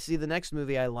I see the next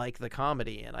movie, I like the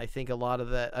comedy, and I think a lot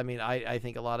of that, I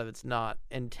think a lot of it's not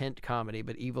intent comedy,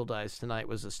 but Evil Dies Tonight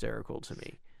was hysterical to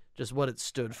me. Just what it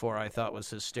stood for, I thought was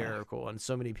hysterical, and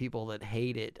so many people that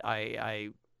hate it,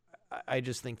 I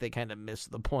just think they kind of miss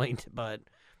the point, but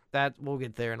that we'll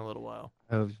get there in a little while.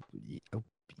 My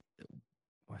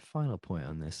final point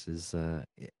on this is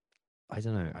I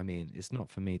don't know. I mean, it's not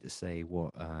for me to say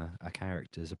what a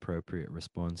character's appropriate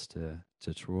response to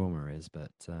trauma is,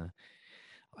 but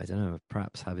I don't know.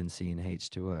 Perhaps having seen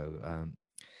H2O,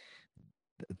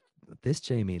 this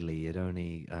Jamie Lee had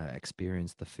only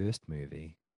experienced the first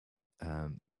movie,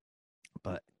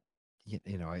 but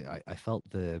I felt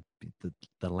the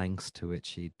lengths to which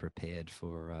he'd prepared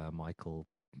for Michael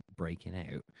breaking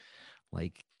out,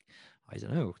 like. I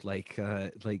don't know, like,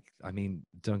 I mean,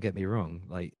 don't get me wrong.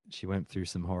 Like, she went through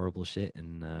some horrible shit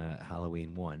in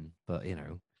Halloween 1, but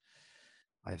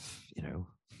I've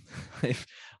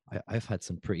had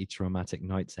some pretty traumatic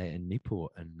nights out in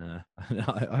Newport, and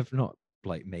I've not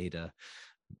like made a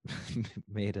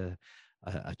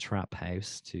trap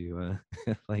house to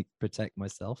like protect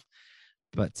myself.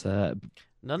 But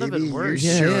None of Maybe it you works.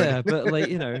 should. Yeah, but like,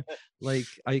 you know, like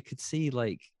I could see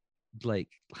like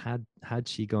had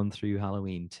she gone through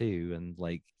Halloween too, and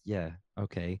like, yeah,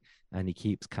 okay, and he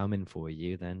keeps coming for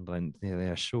you, then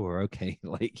yeah, sure, okay,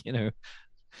 like, you know,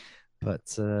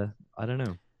 but I don't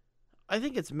know. I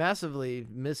think it's massively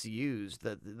misused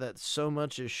that so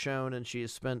much is shown, and she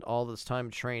has spent all this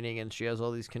time training, and she has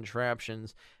all these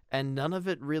contraptions, and none of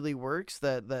it really works.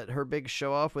 That her big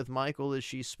show off with Michael is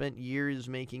she spent years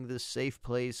making this safe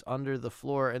place under the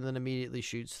floor, and then immediately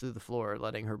shoots through the floor,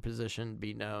 letting her position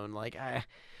be known. Like,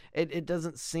 it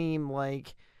doesn't seem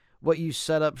like what you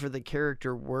set up for the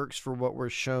character works for what we're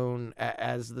shown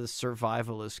as the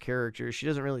survivalist character. She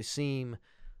doesn't really seem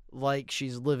like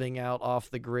she's living out off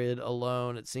the grid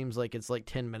alone. It seems like it's like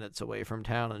 10 minutes away from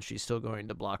town and she's still going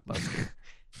to Blockbuster.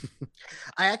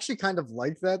 I actually kind of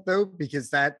like that though, because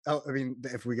that, I mean,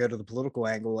 if we go to the political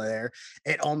angle there,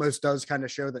 it almost does kind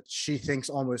of show that she thinks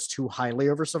almost too highly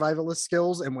of her survivalist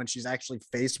skills. And when she's actually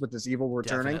faced with this evil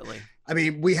returning, Definitely. I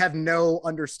mean, we have no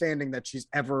understanding that she's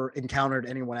ever encountered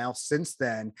anyone else since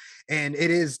then. And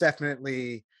it is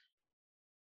definitely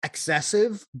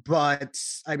excessive, but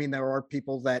I mean, there are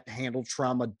people that handle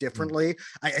trauma differently.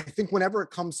 I think whenever it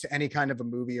comes to any kind of a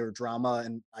movie or drama,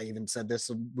 and I even said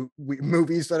this,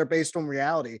 movies that are based on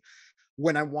reality,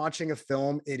 when I'm watching a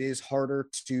film, it is harder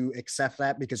to accept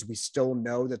that because we still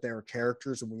know that there are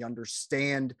characters and we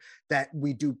understand that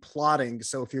we do plotting.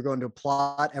 So if you're going to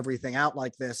plot everything out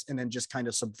like this and then just kind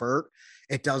of subvert,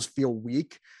 it does feel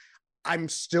weak. I'm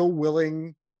still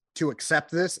willing to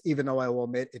accept this, even though I will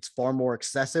admit it's far more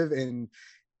excessive. And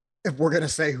if we're going to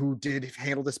say who did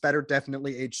handle this better,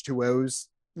 definitely H2O's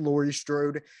Laurie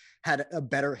Strode had a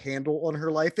better handle on her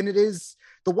life. And it is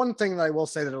the one thing that I will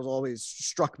say that has always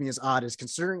struck me as odd is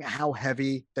considering how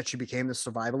heavy that she became the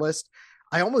survivalist.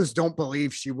 I almost don't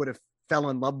believe she would have fell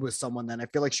in love with someone then. I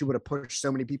feel like she would have pushed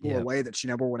so many people away that she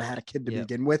never would have had a kid to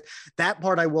begin with. That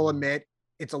part I will admit,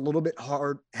 it's a little bit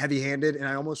hard, heavy-handed, and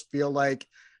I almost feel like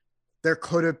there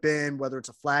could have been, whether it's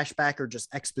a flashback or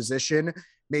just exposition,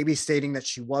 maybe stating that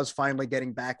she was finally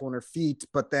getting back on her feet,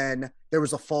 but then there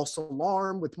was a false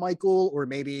alarm with Michael, or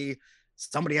maybe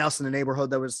somebody else in the neighborhood.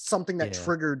 There was something that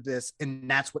triggered this, and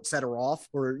that's what set her off,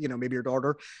 or, you know, maybe her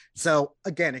daughter. So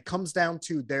again, it comes down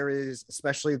to, there is,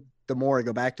 especially the more I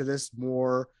go back to this,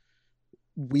 more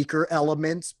weaker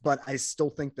elements, but I still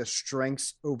think the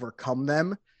strengths overcome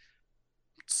them.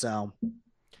 So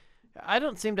I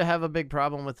don't seem to have a big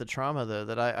problem with the trauma, though,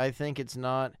 that I think it's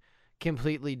not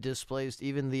completely displaced,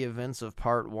 even the events of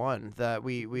part one, that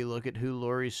we look at who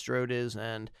Laurie Strode is,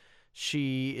 and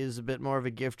she is a bit more of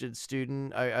a gifted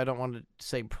student. I don't want to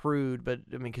say prude, but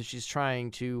I mean, because she's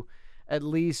trying to at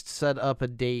least set up a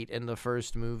date in the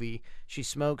first movie. She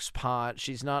smokes pot.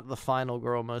 She's not the final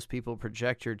girl most people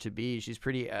project her to be. She's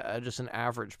pretty just an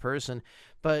average person.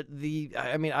 But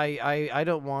I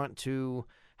don't want to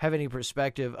have any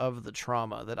perspective of the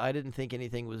trauma, that I didn't think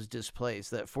anything was displaced,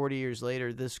 that 40 years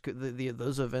later those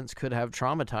events could have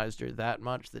traumatized her that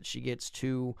much that she gets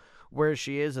to where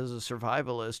she is as a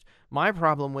survivalist. My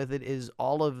problem with it is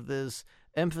all of this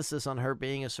emphasis on her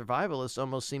being a survivalist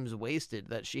almost seems wasted,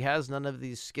 that she has none of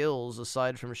these skills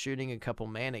aside from shooting a couple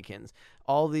mannequins.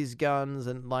 All these guns,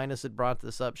 and Linus had brought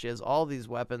this up, she has all these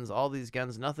weapons, all these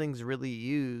guns, nothing's really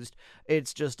used.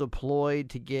 It's just a ploy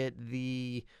to get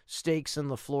the stakes in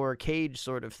the floor cage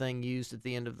sort of thing used at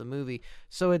the end of the movie.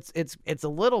 So it's a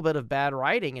little bit of bad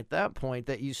writing at that point,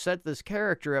 that you set this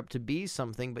character up to be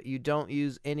something, but you don't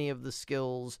use any of the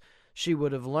skills she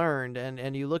would have learned.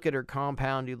 And you look at her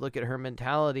compound, you look at her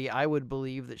mentality, I would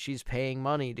believe that she's paying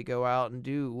money to go out and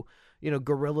do,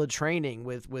 guerrilla training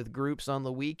with groups on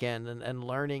the weekend and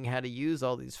learning how to use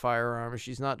all these firearms.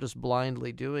 She's not just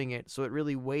blindly doing it. So it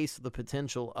really wastes the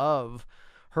potential of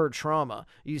her trauma.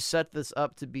 You set this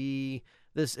up to be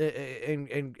this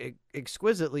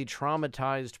exquisitely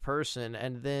traumatized person,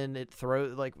 and then it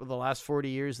throws, like, the last 40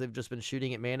 years they've just been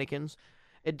shooting at mannequins.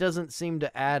 It doesn't seem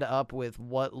to add up with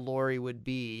what Laurie would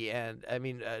be. And I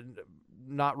mean,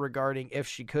 not regarding if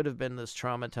she could have been this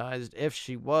traumatized, if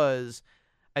she was,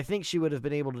 I think she would have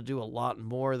been able to do a lot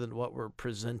more than what we're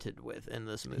presented with in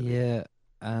this movie. Yeah.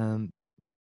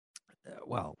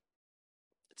 Well,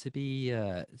 to be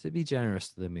generous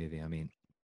to the movie, I mean,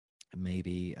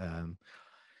 maybe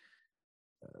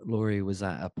Laurie was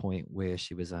at a point where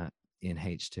she was at in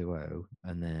H2O,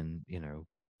 and then,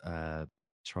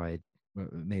 tried,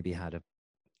 maybe had a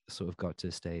sort of got to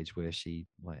a stage where she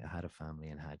had a family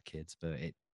and had kids, but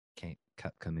it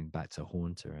kept coming back to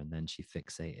haunt her, and then she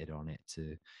fixated on it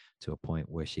to a point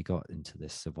where she got into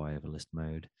this survivalist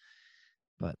mode.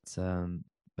 But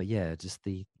yeah, just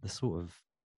the sort of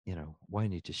you know, why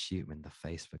don't you just shoot him in the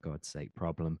face for God's sake?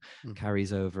 Problem Mhm.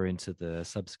 carries over into the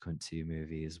subsequent two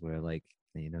movies where, like,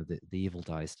 you know, the evil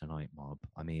dies tonight mob.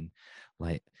 I mean,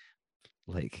 like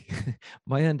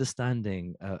my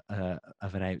understanding of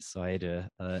an outsider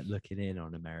looking in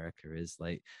on America is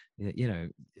like, you know,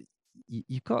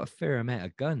 you've got a fair amount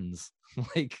of guns,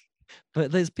 like,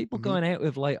 but there's people Mhm. going out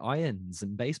with like irons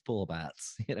and baseball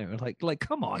bats, you know, like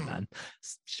come on, man.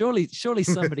 Surely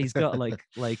somebody's got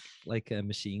like a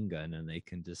machine gun and they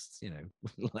can just, you know,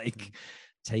 like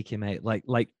take him out like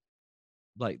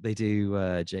they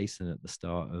do Jason at the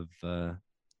start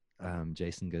of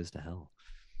Jason Goes to Hell.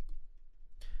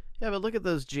 Yeah, but look at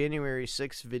those January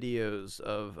 6th videos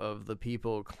of the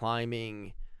people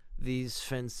climbing these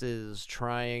fences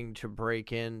trying to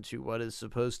break into what is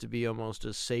supposed to be almost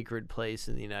a sacred place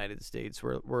in the United States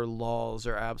where laws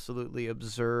are absolutely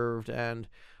observed and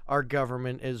our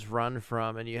government is run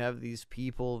from. And you have these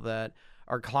people that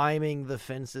are climbing the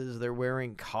fences, they're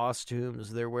wearing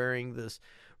costumes, they're wearing this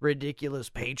ridiculous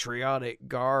patriotic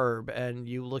garb. And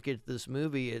you look at this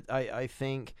movie, I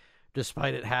think,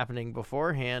 despite it happening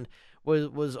beforehand,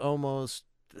 was almost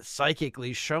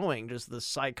psychically showing just the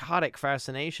psychotic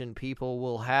fascination people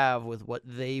will have with what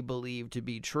they believe to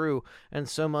be true. And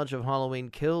so much of Halloween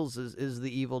Kills is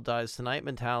the evil dies tonight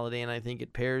mentality, and I think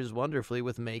it pairs wonderfully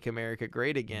with Make America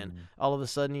Great Again. All of a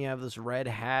sudden you have this red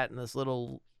hat and this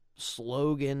little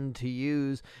slogan to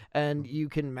use, and you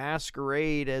can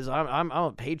masquerade as I'm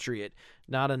a patriot,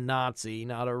 not a Nazi,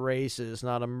 not a racist,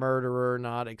 not a murderer,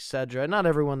 not etc. Not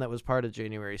everyone that was part of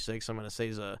January 6th I'm going to say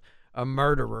is a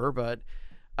murderer, but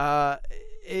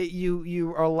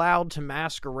you are allowed to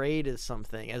masquerade as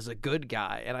something, as a good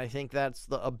guy. And I think that's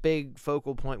a big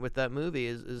focal point with that movie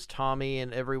is Tommy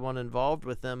and everyone involved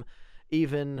with them,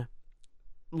 even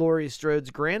Laurie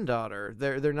Strode's granddaughter.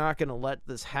 They're not going to let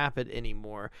this happen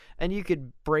anymore. And you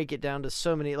could break it down to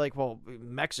so many, like, well,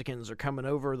 Mexicans are coming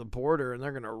over the border and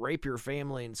they're going to rape your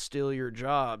family and steal your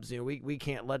jobs. You know, we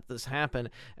can't let this happen.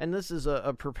 And this is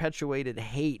a perpetuated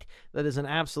hate that is an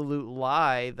absolute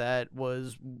lie that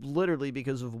was literally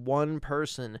because of one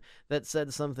person that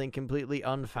said something completely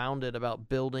unfounded about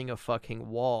building a fucking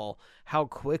wall. How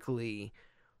quickly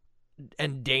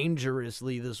and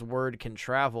dangerously this word can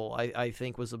travel, I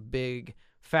think was a big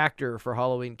factor for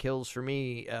Halloween Kills for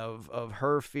me, of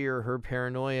her fear, her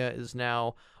paranoia is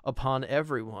now upon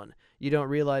everyone. You don't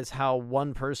realize how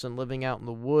one person living out in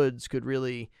the woods could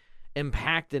really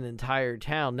impact an entire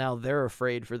town. Now they're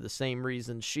afraid for the same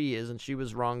reason she is, and she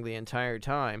was wrong the entire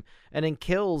time. And in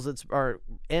Kills, it's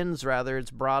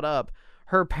brought up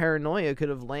her paranoia could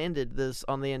have landed this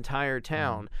on the entire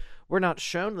town. We're not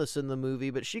shown this in the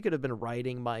movie, but she could have been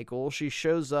writing Michael. She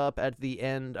shows up at the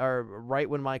end, or right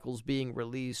when Michael's being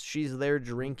released. She's there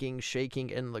drinking, shaking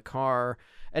in the car.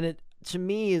 And it, to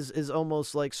me, is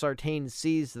almost like Sartain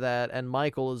sees that, and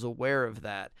Michael is aware of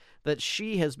that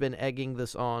she has been egging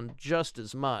this on just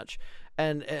as much.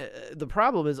 And the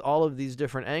problem is all of these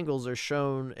different angles are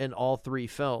shown in all three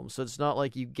films. So it's not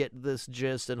like you get this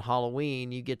gist in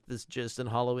Halloween, you get this gist in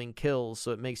Halloween Kills.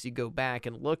 So it makes you go back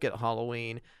and look at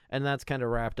Halloween, and that's kind of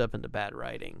wrapped up into bad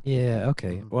writing. Yeah.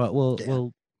 Okay.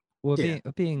 Well, Yeah.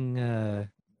 being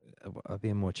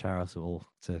more charitable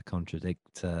to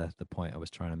contradict the point I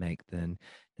was trying to make, then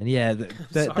yeah,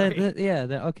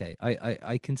 okay.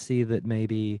 I can see that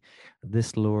maybe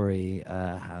this Laurie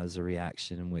has a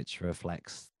reaction which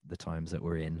reflects the times that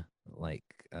we're in, like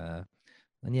and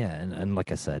yeah, and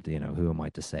like I said, you know, who am I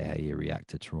to say how you react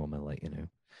to trauma, like, you know.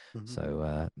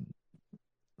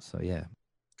 So yeah.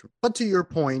 But to your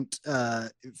point,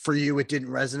 for you, it didn't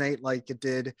resonate like it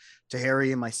did to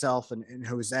Harry and myself and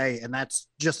Jose. And that's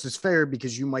just as fair,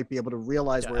 because you might be able to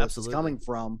realize where this is coming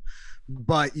from,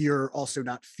 but you're also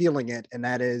not feeling it. And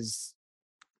that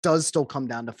does still come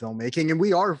down to filmmaking. And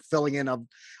we are filling in of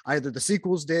either the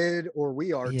sequels did or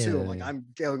we are too. Like, I'm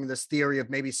getting this theory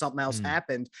of maybe something else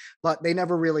happened, but they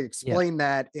never really explained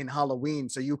that in Halloween.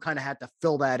 So you kind of had to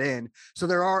fill that in. So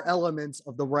there are elements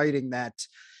of the writing that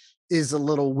is a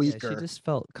little weaker. Yeah, she just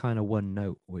felt kind of one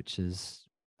note, which is,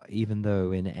 even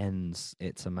though in Ends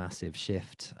it's a massive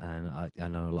shift, and I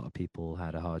know a lot of people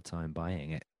had a hard time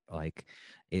buying it. Like,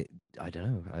 I don't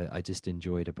know. I just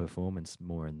enjoyed a performance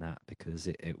more in that, because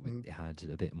it had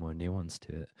a bit more nuance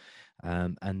to it.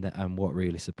 And what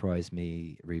really surprised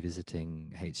me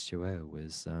revisiting H2O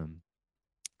was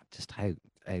just how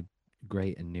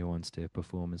great and nuanced her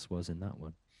performance was in that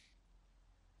one.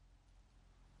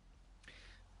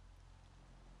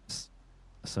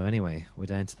 So anyway, we're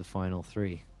down to the final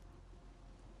three.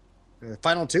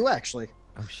 Final two, actually.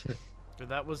 Oh shit!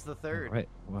 That was the third. Right.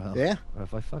 Well, Yeah.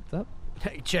 have I fucked up?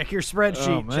 Hey, check your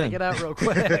spreadsheet. Oh, Check man. it out real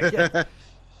quick.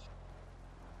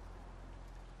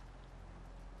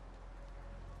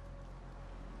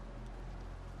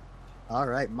 All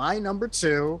right, my number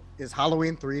 2 is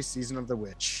Halloween 3: Season of the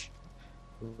Witch,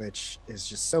 which is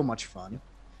just so much fun.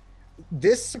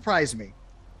 This surprised me.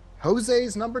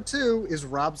 Jose's number 2 is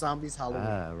Rob Zombie's Halloween.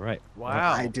 Ah, right.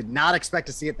 Wow. I did not expect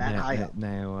to see it that high up.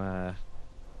 Now,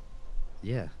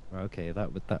 yeah. Okay,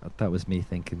 that was me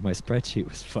thinking my spreadsheet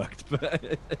was fucked,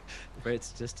 but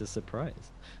it's just a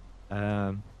surprise.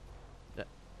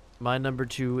 My number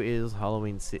 2 is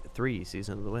Halloween 3: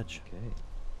 Season of the Witch. Okay.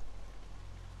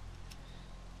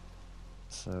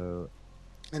 So,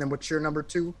 And then what's your number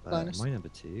 2, Linus? my number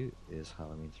 2 is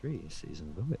Halloween 3: Season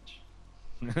of the Witch.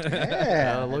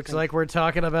 Yeah, Looks like we're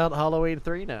talking about Halloween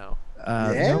 3 now.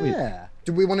 yeah. No,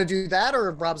 do we want to do that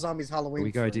or Rob Zombie's Halloween?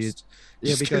 we gotta do. first? Yeah,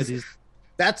 Just we gotta 'cause do.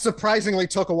 That surprisingly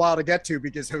took a while to get to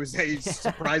because Jose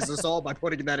surprised us all by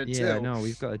putting that in Yeah, 2. no,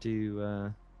 we've got to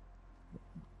do.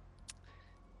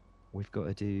 We've got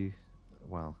to do.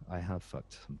 Well, I have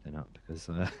fucked something up because.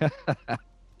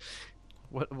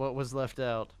 What was left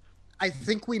out? I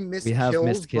think we missed We have kills,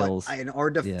 missed kills. but in our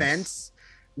defense,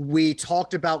 we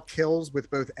talked about kills with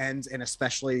both ends and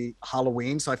especially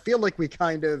Halloween. So I feel like we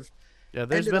kind of Yeah,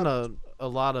 there's ended been a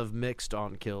lot of mixed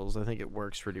on kills. I think it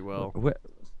works pretty well.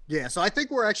 yeah. So I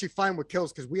think we're actually fine with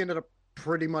kills because we ended up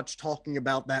pretty much talking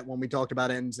about that when we talked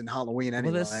about ends and Halloween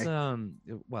anyway. Well,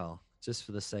 this well, just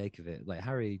for the sake of it, like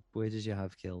Harry, where did you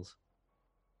have kills?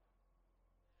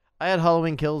 I had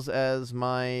Halloween Kills as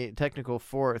my technical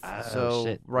 4th, Oh, so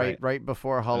shit, right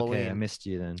before Halloween. Okay, I missed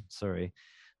you then. Sorry.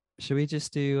 Should we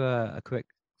just do a quick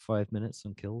 5 minutes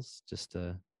on kills, just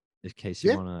in case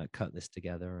you Yeah. want to cut this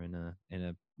together in a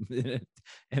in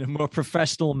a more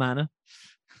professional manner?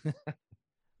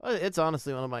 It's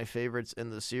honestly one of my favorites in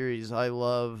the series. I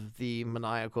love the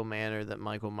maniacal manner that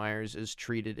Michael Myers is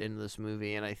treated in this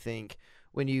movie, and I think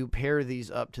when you pair these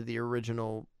up to the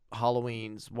original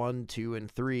Halloweens 1, 2,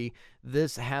 and 3,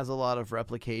 this has a lot of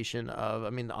replication of, I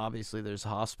mean, obviously there's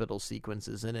hospital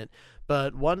sequences in it,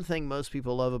 but one thing most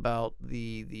people love about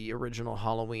the original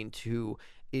Halloween 2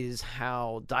 is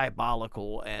how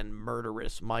diabolical and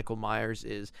murderous Michael Myers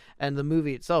is. And the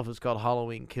movie itself is called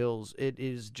Halloween Kills. It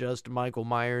is just Michael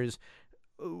Myers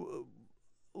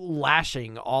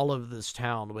lashing all of this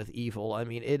town with evil. I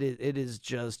mean, it is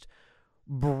just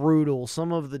brutal.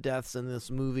 Some of the deaths in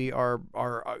this movie are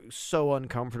so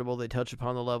uncomfortable. They touch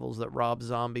upon the levels that Rob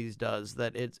Zombies does,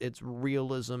 that it's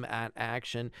realism at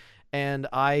action. And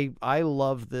I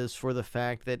love this for the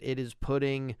fact that it is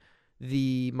putting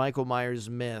the Michael Myers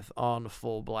myth on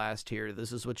full blast here.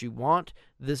 This is what you want.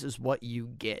 This is what you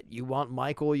get. You want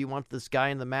Michael, you want this guy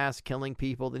in the mask killing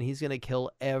people, then he's going to kill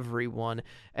everyone.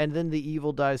 And then The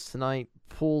Evil Dies Tonight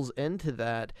pulls into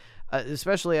that,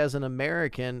 especially as an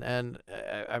American, and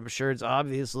I'm sure it's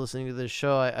obvious listening to this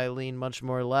show, I lean much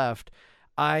more left.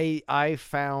 I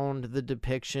found the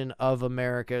depiction of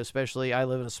America, especially I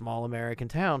live in a small American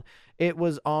town, it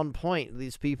was on point.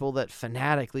 These people that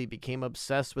fanatically became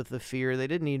obsessed with the fear, they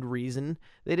didn't need reason.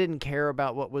 They didn't care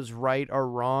about what was right or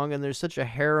wrong. And there's such a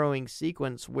harrowing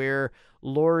sequence where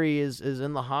Laurie is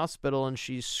in the hospital and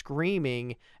she's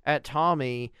screaming at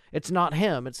Tommy. It's not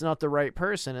him. It's not the right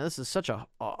person. And this is such a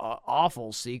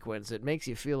awful sequence. It makes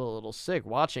you feel a little sick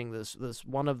watching this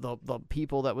one of the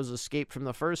people that was escaped from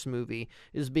the first movie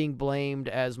is being blamed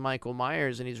as Michael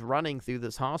Myers, and he's running through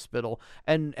this hospital.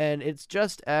 And it's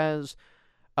just as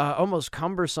almost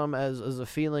cumbersome as a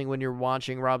feeling when you're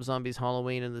watching Rob Zombie's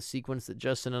Halloween and the sequence that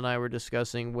Justin and I were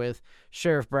discussing with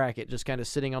Sheriff Brackett just kind of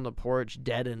sitting on the porch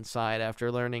dead inside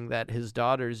after learning that his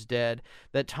daughter's dead,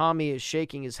 that Tommy is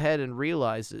shaking his head and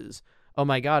realizes, oh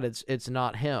my God, it's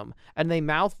not him. And they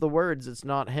mouth the words, it's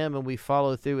not him, and we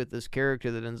follow through with this character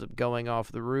that ends up going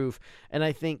off the roof. And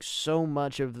I think so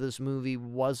much of this movie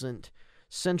wasn't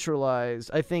centralized.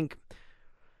 I think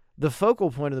the focal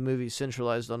point of the movie is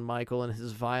centralized on Michael and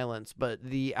his violence, but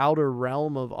the outer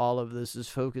realm of all of this is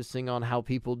focusing on how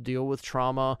people deal with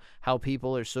trauma, how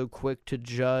people are so quick to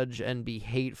judge and be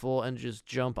hateful and just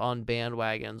jump on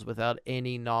bandwagons without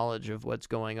any knowledge of what's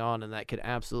going on, and that could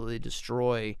absolutely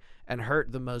destroy and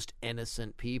hurt the most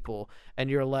innocent people.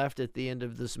 And you're left at the end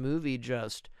of this movie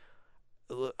just,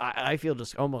 I feel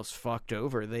just almost fucked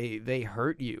over. They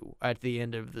hurt you at the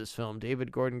end of this film. David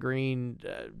Gordon Green,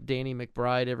 Danny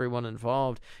McBride, everyone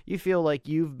involved. You feel like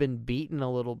you've been beaten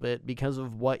a little bit because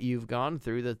of what you've gone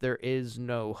through, that there is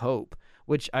no hope,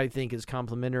 which I think is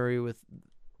complementary with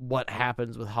what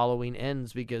happens with Halloween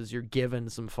Ends, because you're given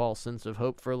some false sense of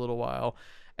hope for a little while,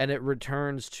 and it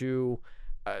returns to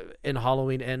in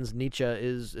Halloween Ends, Nietzsche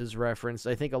is referenced.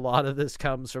 I think a lot of this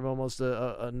comes from almost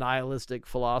a nihilistic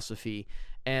philosophy,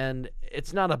 and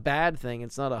it's not a bad thing.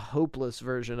 It's not a hopeless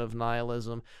version of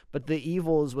nihilism, but the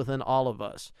evil is within all of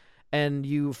us. And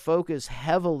you focus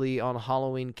heavily on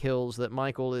Halloween Kills, that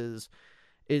Michael is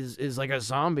like a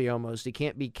zombie almost. He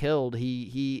can't be killed.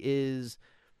 He is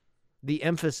the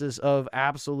emphasis of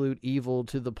absolute evil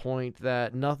to the point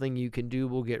that nothing you can do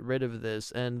will get rid of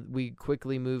this. And we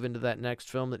quickly move into that next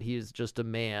film that he is just a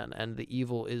man and the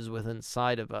evil is within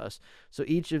inside of us. So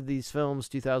each of these films,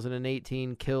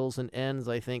 2018, Kills and Ends,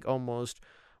 I think almost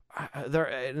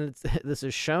this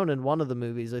is shown in one of the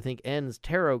movies, I think, Ends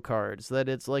tarot cards, that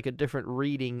it's like a different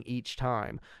reading each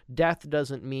time. Death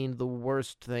doesn't mean the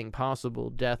worst thing possible.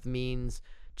 Death means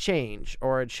change,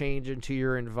 or a change into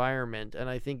your environment. And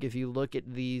I think if you look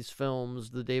at these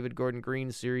films, the David Gordon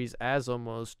Green series, as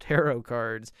almost tarot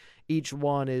cards, each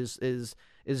one is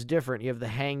different. You have the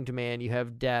Hanged Man, you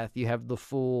have Death, you have the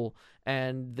Fool,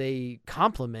 and they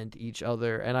complement each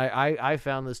other. And I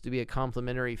found this to be a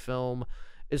complementary film,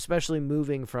 especially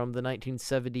moving from the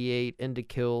 1978 into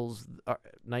Kills,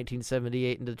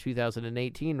 1978 into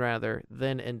 2018 rather,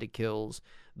 then into Kills.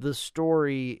 The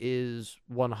story is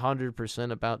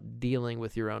 100% about dealing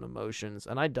with your own emotions,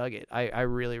 and I dug it. I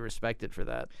really respect it for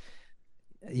that.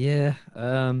 Yeah.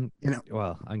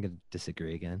 Well, I'm going to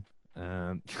disagree again.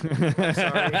 I'm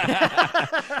sorry.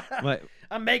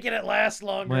 I'm making it last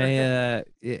longer.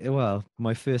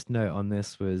 My first note on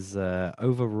this was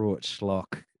overwrought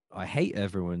schlock. I hate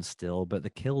everyone still, but the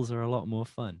kills are a lot more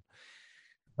fun.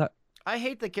 I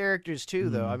hate the characters too,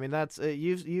 though. I mean, that's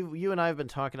you and I have been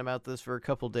talking about this for a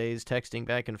couple days, texting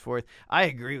back and forth. I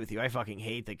agree with you. I fucking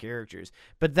hate the characters,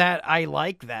 but that I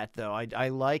like that though. I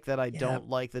like that. I don't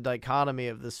like the dichotomy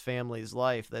of this family's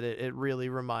life. That it really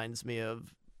reminds me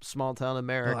of small town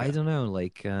America. Well, I don't know.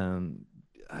 Like,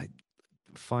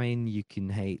 fine, you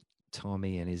can hate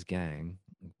Tommy and his gang,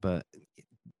 but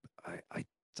I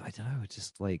don't know.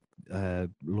 Just like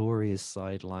Laurie is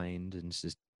sidelined and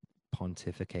just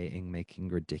pontificating, making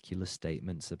ridiculous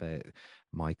statements about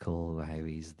Michael, how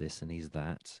he's this and he's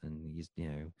that, and he's,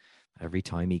 every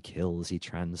time he kills he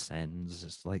transcends.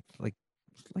 It's like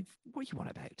what are you on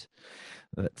about?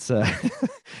 But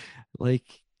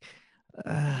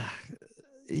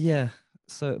yeah.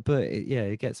 So, but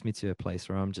it gets me to a place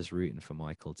where I'm just rooting for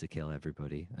Michael to kill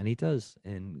everybody, and he does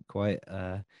in quite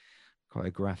a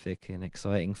graphic and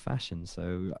exciting fashion.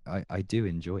 So I do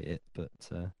enjoy it, but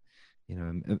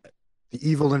the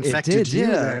evil infected you.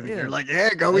 Yeah. You're like,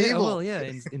 go evil. Well,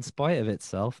 yeah. In spite of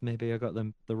itself, maybe I got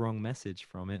the wrong message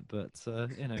from it, but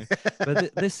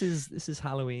But this is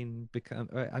Halloween.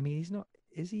 I mean, he's not.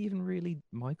 Is he even really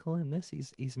Michael in this?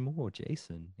 He's more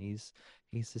Jason. He's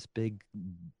this big,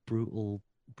 brutal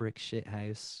brick shit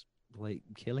house like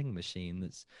killing machine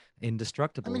that's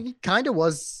indestructible. I mean, he kind of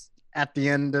was at the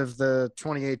end of the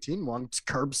 2018 one,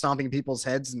 curb stomping people's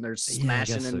heads and they're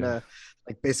smashing into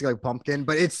like basically pumpkin,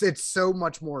 but it's so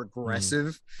much more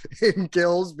aggressive in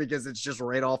Kills because it's just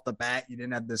right off the bat. You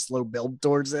didn't have this slow build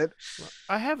towards it.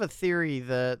 I have a theory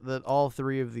that all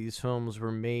three of these films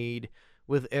were made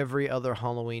with every other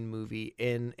Halloween movie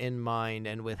in mind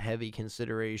and with heavy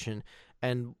consideration.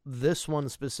 And this one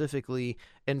specifically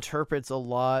interprets a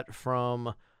lot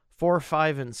from 4,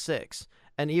 5, and 6.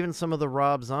 And even some of the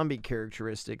Rob Zombie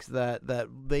characteristics that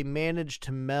they managed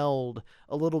to meld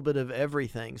a little bit of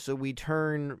everything. So we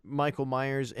turn Michael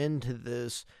Myers into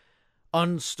this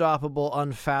unstoppable,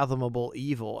 unfathomable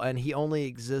evil, and he only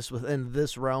exists within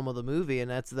this realm of the movie.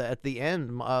 And that's at the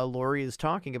end, Laurie is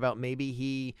talking about maybe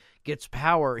he gets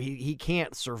power. He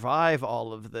can't survive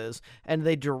all of this, and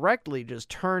they directly just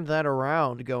turned that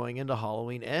around going into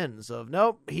Halloween Ends of,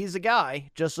 nope, he's a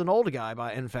guy, just an old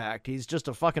guy. In fact, he's just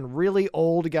a fucking really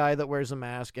old guy that wears a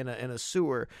mask in a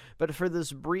sewer. But for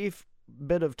this brief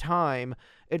bit of time,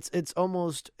 it's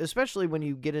almost, especially when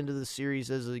you get into the series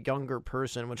as a younger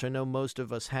person, which I know most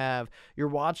of us have, you're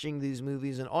watching these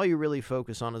movies and all you really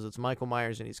focus on is it's Michael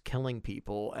Myers and he's killing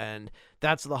people, and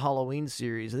that's the Halloween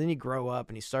series. And then you grow up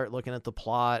and you start looking at the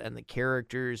plot and the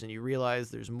characters and you realize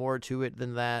there's more to it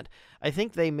than that. I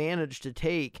think they managed to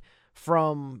take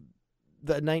from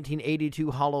the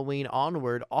 1982 Halloween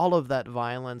onward all of that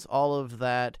violence, all of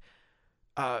that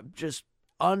just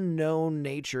unknown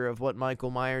nature of what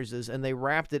Michael Myers is, and they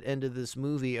wrapped it into this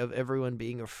movie of everyone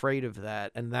being afraid of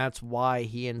that, and that's why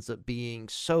he ends up being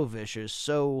so vicious,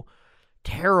 so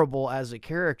terrible as a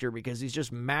character because he's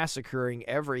just massacring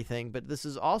everything, but this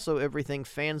is also everything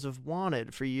fans have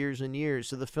wanted for years and years.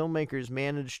 So the filmmakers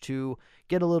managed to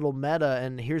get a little meta,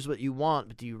 and here's what you want,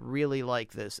 but do you really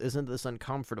like this? Isn't this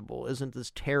uncomfortable? Isn't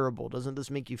this terrible? Doesn't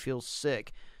this make you feel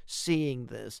sick seeing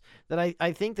this? That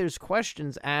I think there's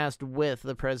questions asked with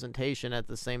the presentation at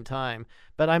the same time,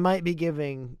 but I might be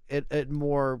giving it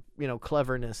more,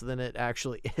 cleverness than it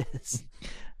actually is.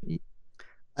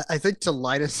 I think to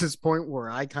Linus's point, where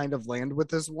I kind of land with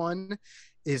this one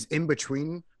is in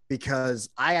between, because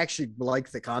I actually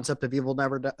like the concept of Evil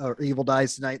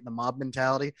Dies Tonight and the mob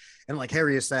mentality. And like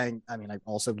Harry is saying, I mean, I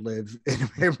also live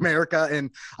in America, and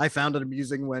I found it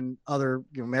amusing when other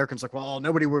Americans like, well,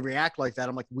 nobody would react like that.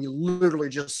 I'm like, we literally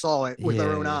just saw it with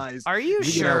our own eyes. Are you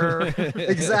sure?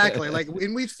 Exactly. Like,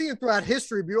 and we've seen it throughout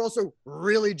history, but you also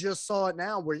really just saw it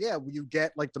now where, you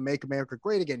get like the Make America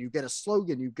Great Again. You get a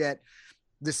slogan, you get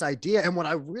this idea. And what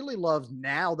I really love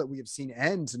now that we have seen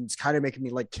Ends, and it's kind of making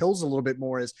me like Kills a little bit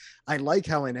more, is I like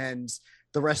how in Ends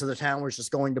the rest of the town was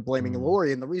just going to blaming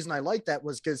Laurie. And the reason I like that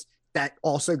was because that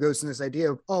also goes in this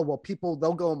idea of, oh, well, people,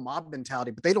 they'll go in mob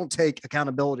mentality, but they don't take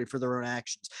accountability for their own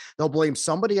actions. They'll blame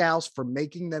somebody else for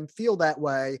making them feel that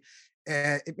way.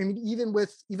 And I mean, even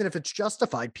if it's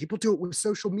justified, people do it with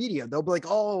social media. They'll be like,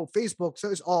 oh, Facebook, so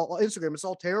it's all Instagram, it's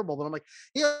all terrible. But I'm like,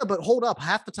 yeah, but hold up.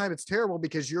 Half the time it's terrible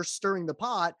because you're stirring the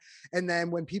pot. And then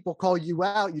when people call you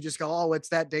out, you just go, oh, it's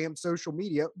that damn social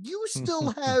media. You still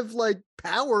have like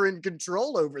power and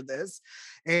control over this.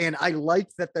 And I like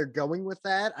that they're going with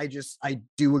that. I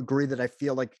do agree that I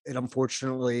feel like it,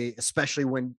 unfortunately, especially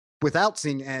without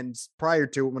seeing Ends prior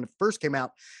to it, when it first came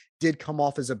out, did come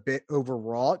off as a bit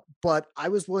overwrought, but I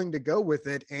was willing to go with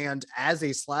it. And as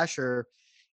a slasher,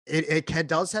 it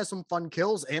does have some fun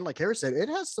kills. And like Harry said, it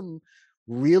has some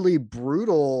really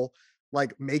brutal,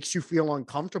 like makes you feel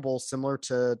uncomfortable, similar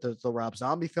to the Rob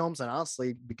Zombie films. And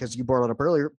honestly, because you brought it up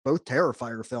earlier, both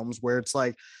Terrifier films, where it's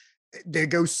like, they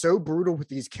go so brutal with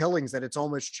these killings that it's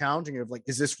almost challenging of like,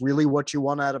 is this really what you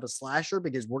want out of a slasher?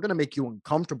 Because we're going to make you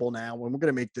uncomfortable now, and we're going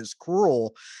to make this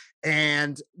cruel.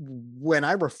 And when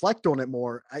I reflect on it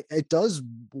more, it does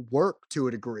work to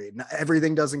a degree. Not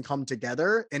everything doesn't come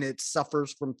together, and it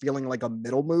suffers from feeling like a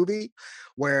middle movie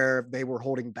where they were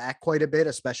holding back quite a bit,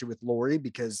 especially with Laurie,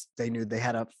 because they knew they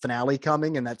had a finale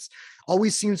coming. And that's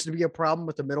always seems to be a problem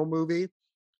with the middle movie.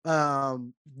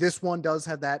 This one does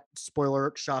have that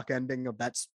spoiler shock ending of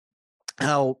that's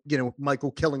how,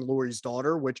 Michael killing Laurie's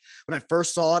daughter, which when I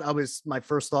first saw it, my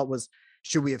first thought was,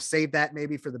 should we have saved that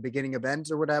maybe for the beginning of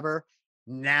Ends or whatever?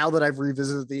 Now that I've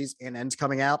revisited these and Ends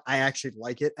coming out, I actually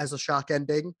like it as a shock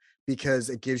ending because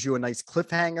it gives you a nice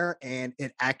cliffhanger, and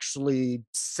it actually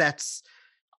sets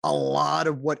a lot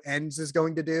of what Ends is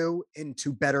going to do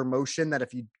into better motion.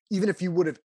 That even if you would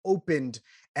have opened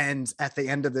Ends at the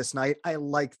end of this night, I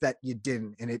like that you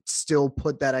didn't, and it still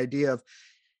put that idea of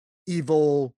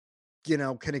evil,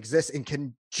 can exist and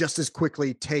can just as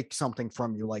quickly take something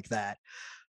from you like that.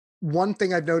 One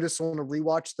thing I've noticed on a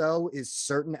rewatch though is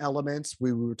certain elements.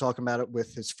 We were talking about it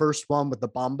with his first one with the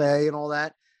Bombay and all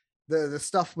that, the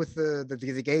stuff with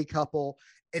the gay couple.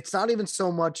 It's not even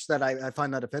so much that I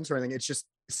find that offensive or anything. It's just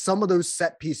some of those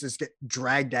set pieces get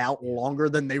dragged out longer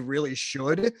than they really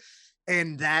should.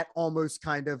 And that almost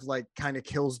kind of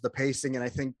kills the pacing. And I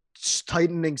think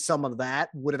tightening some of that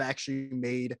would have actually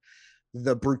made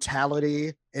the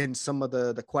brutality and some of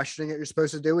the questioning that you're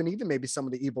supposed to do, and even maybe some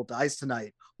of the Evil Dies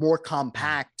Tonight, more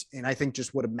compact, and I think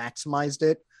just would have maximized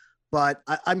it. But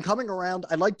I'm coming around.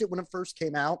 I liked it when it first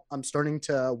came out. I'm starting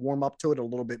to warm up to it a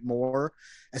little bit more,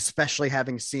 especially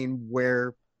having seen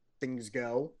where things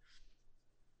go.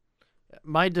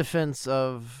 My defense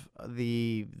of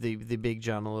the Big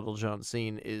John, Little John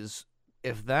scene is,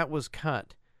 if that was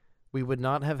cut, we would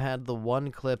not have had the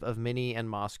one clip of Minnie and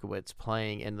Moskowitz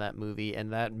playing in that movie,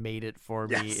 and that made it for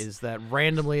me, is that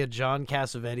randomly a John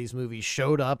Cassavetes movie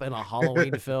showed up in a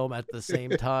Halloween film at the same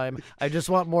time. I just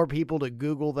want more people to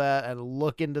Google that and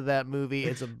look into that movie.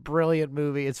 It's a brilliant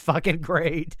movie. It's fucking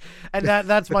great. And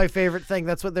that's my favorite thing.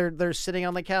 That's what they're sitting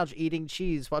on the couch eating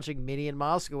cheese, watching Minnie and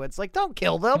Moskowitz. Like, don't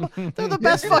kill them. They're the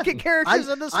best fucking characters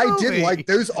in this movie. I did like,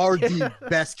 those are the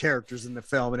best characters in the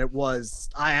film, and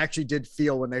I actually did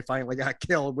feel when they finally got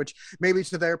killed, which maybe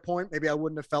to their point, maybe I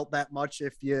wouldn't have felt that much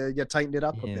if you tightened it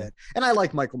up a bit. And I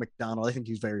like Michael McDonald. I think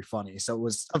he's very funny. So it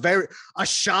was a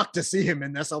shock to see him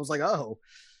in this. I was like, oh,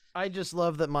 I just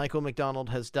love that Michael McDonald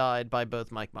has died by both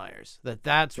Mike Myers.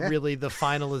 That's really the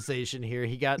finalization here.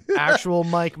 He got actual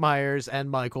Mike Myers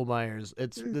and Michael Myers.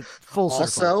 It's full circle.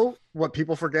 Also, what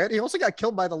people forget, he also got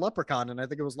killed by the Leprechaun, and I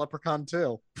think it was Leprechaun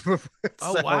 2. Oh,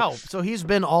 wow. So he's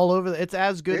been all over. It's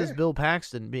as good as Bill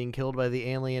Paxton being killed by the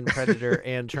Alien, Predator,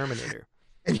 and Terminator.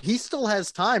 And he still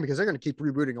has time because they're going to keep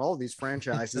rebooting all of these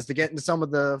franchises to get into some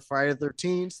of the Friday the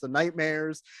 13th, the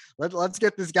Nightmares. Let's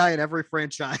get this guy in every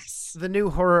franchise. The new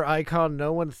horror icon,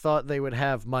 no one thought they would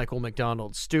have Michael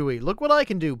McDonald. Stewie, look what I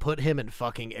can do. Put him in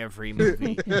fucking every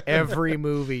movie. Every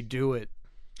movie, do it.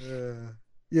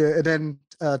 Yeah, and then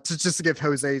just to give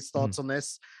Jose's thoughts on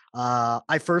this,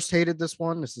 I first hated this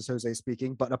one. This is Jose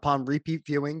speaking, but upon repeat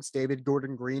viewings, David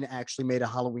Gordon Green actually made a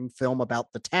Halloween film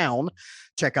about the town.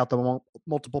 Check out the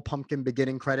multiple pumpkin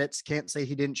beginning credits. Can't say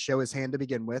he didn't show his hand to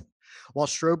begin with. While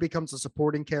Strode becomes a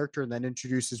supporting character and then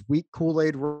introduces weak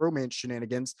Kool-Aid romance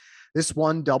shenanigans, this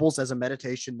one doubles as a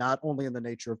meditation not only on the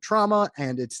nature of trauma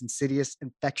and its insidious,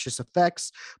 infectious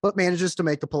effects, but manages to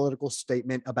make a political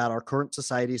statement about our current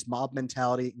society's mob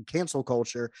mentality and cancel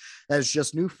culture as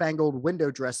just newfangled window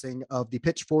dressing of the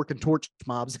pitchfork and torch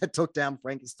mobs that took down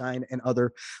Frankenstein and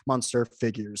other monster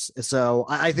figures. So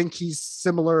I think he's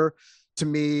similar to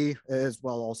me as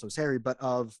well, also as Harry, but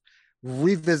of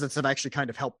revisits have actually kind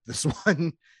of helped this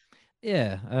one.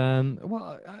 Yeah.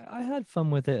 Well, I had fun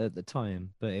with it at the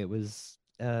time, but it was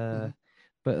but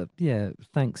yeah,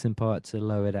 thanks in part to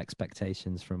lowered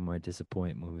expectations from my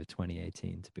disappointment with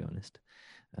 2018, to be honest.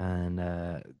 And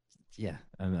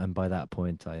and by that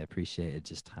point I appreciated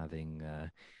just having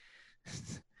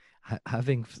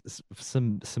having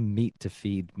some meat to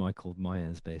feed Michael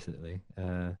Myers, basically.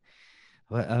 One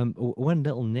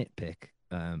little nitpick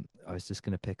I was just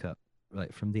going to pick up,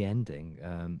 like, from the ending.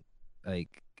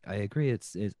 Like, I agree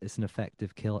it's an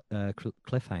effective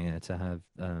cliffhanger to have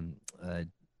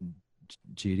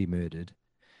Judy murdered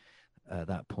at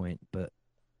that point, but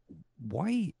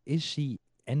why is she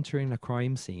entering a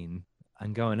crime scene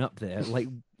and going up there? Like,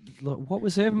 what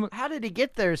was her... How did he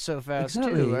get there so fast,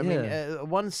 Exactly, too? I yeah. mean,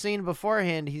 one scene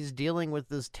beforehand, he's dealing with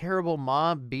this terrible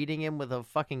mob beating him with a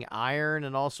fucking iron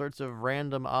and all sorts of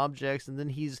random objects, and then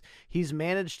he's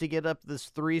managed to get up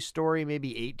this 3-story,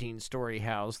 maybe 18-story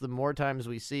house. The more times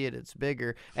we see it, it's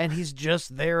bigger, and he's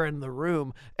just there in the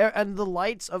room, and the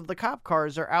lights of the cop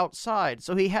cars are outside.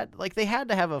 So they had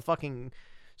to have a fucking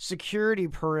security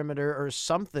perimeter or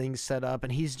something set up,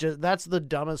 and that's the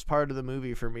dumbest part of the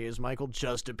movie for me, is Michael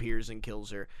just appears and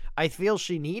kills her. I feel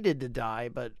she needed to die,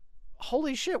 but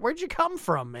holy shit, where'd you come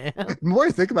from, man? The more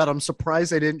I think about it, I'm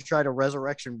surprised they didn't try to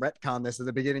resurrection retcon this at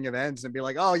the beginning of Ends and be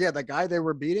like, oh yeah, the guy they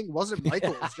were beating wasn't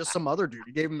Michael, it was just some other dude.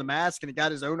 He gave him the mask and he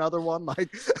got his own other one,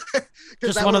 like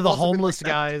just one of the homeless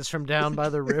guys from down by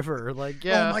the river. Like,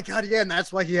 yeah. Oh my god, yeah, and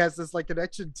that's why he has this like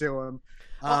connection to him.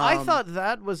 Well, I thought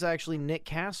that was actually Nick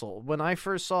Castle. When I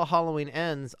first saw Halloween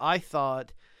Ends, I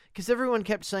thought, because everyone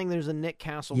kept saying there's a Nick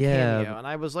Castle cameo, and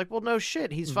I was like, well, no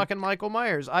shit, he's fucking Michael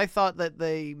Myers. I thought that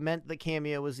they meant the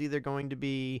cameo was either going to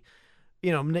be,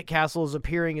 Nick Castle is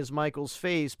appearing as Michael's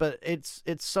face, but it's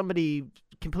somebody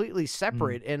completely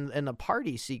separate in a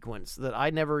party sequence that I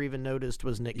never even noticed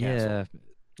was Nick Castle.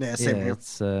 Yeah, same here.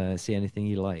 It's See Anything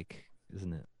You Like,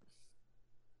 isn't it?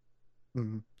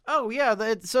 Mm-hmm. Oh yeah,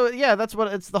 that's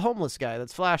what it's, the homeless guy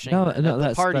that's flashing. No, at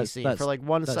the party scene that's, for like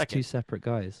 1 that's second. Two separate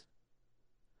guys.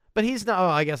 But he's not. Oh,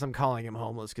 I guess I'm calling him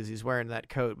homeless because he's wearing that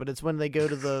coat. But it's when they go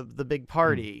to the big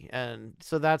party, and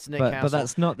so that's Nick Castle. But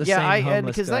that's not the same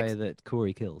homeless guy that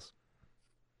Corey kills.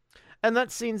 And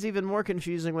that scene's even more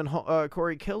confusing when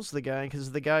Corey kills the guy,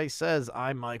 because the guy says,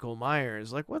 "I'm Michael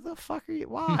Myers." Like, what the fuck are you?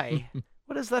 Why?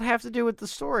 What does that have to do with the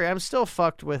story? I'm still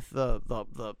fucked with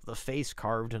the face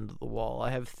carved into the wall.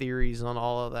 I have theories on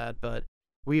all of that, but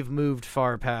we've moved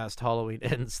far past Halloween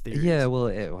Ends theories. Yeah, well,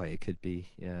 it could be.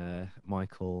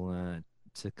 Michael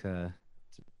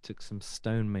took some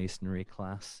stonemasonry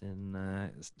class in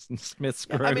Smith's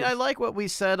Grove. I mean, I like what we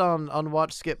said on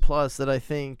Watch Skip Plus, that I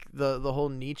think the whole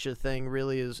Nietzsche thing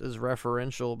really is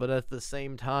referential, but at the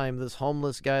same time, this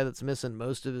homeless guy that's missing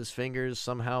most of his fingers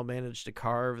somehow managed to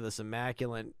carve this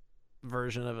immaculate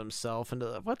version of himself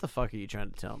into... What the fuck are you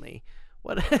trying to tell me?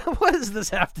 What does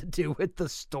this have to do with the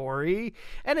story?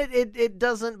 And it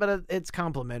doesn't, but it's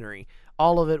complementary.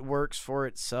 All of it works for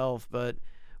itself, but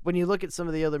when you look at some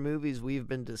of the other movies we've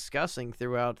been discussing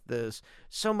throughout this,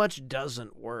 so much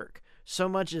doesn't work. So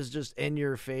much is just in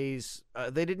your face.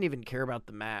 They didn't even care about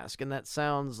the mask, and that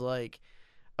sounds like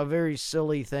a very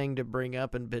silly thing to bring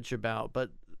up and bitch about, but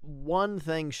one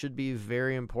thing should be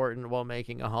very important while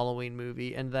making a Halloween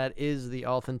movie, and that is the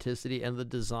authenticity and the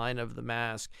design of the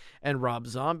mask. And Rob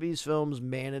Zombie's films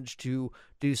managed to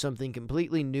do something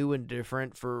completely new and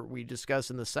different. We discuss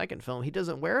in the second film, he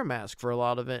doesn't wear a mask for a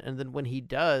lot of it, and then when he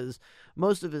does,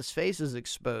 most of his face is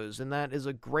exposed, and that is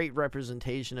a great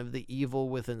representation of the evil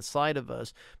within inside of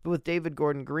us. But with David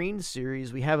Gordon Green's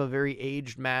series, we have a very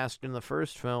aged mask in the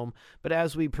first film, but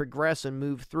as we progress and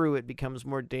move through, it becomes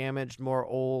more damaged, more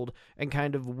old, and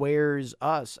kind of wears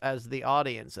us as the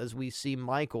audience as we see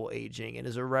Michael aging, and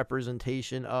is a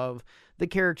representation of the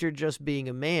character just being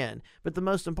a man. But the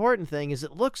most important thing is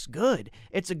it looks good.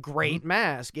 It's a great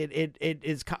mask. It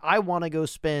is. I want to go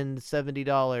spend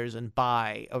 $70 and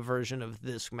buy a version of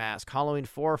this mask. Halloween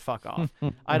 4, fuck off.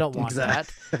 I don't want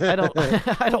that. I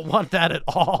don't want that at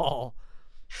all.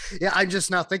 Yeah, I'm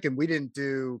just now thinking we didn't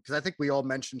do, because I think we all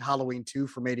mentioned Halloween 2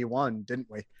 from 81, didn't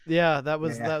we? Yeah,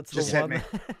 that's just the hit one. me.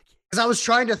 Because I was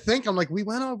trying to think, I'm like, we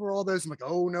went over all those. I'm like,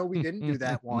 oh no, we didn't do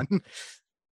that one.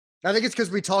 I think it's because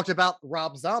we talked about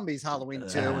Rob Zombie's Halloween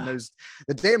 2, and there's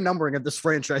the damn numbering of this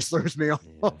franchise throws me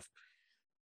off.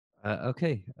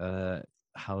 Okay,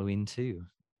 Halloween 2.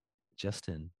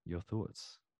 Justin, your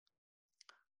thoughts?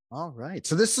 All right.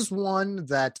 So this is one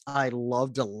that I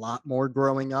loved a lot more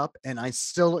growing up, and I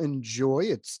still enjoy.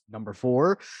 It's number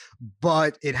 4,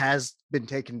 but it has been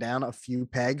taken down a few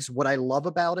pegs. What I love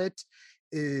about it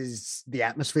is the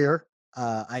atmosphere.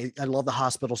 I love the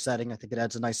hospital setting. I think it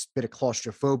adds a nice bit of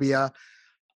claustrophobia,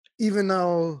 even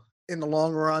though in the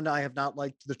long run, I have not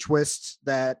liked the twist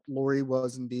that Laurie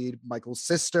was indeed Michael's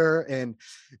sister. And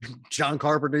John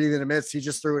Carpenter even admits he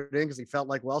just threw it in because he felt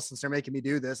like, well, since they're making me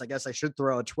do this, I guess I should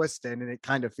throw a twist in. And it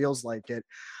kind of feels like it.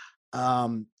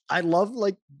 I love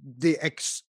like the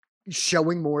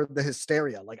showing more of the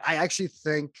hysteria. Like I actually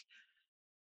think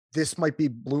this might be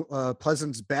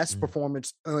Pleasant's best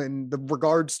performance in the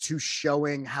regards to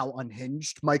showing how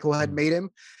unhinged Michael had made him.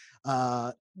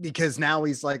 Because now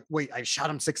he's like, wait, I shot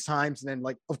him 6 times. And then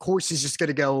like, of course he's just going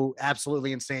to go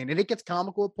absolutely insane. And it gets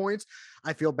comical at points.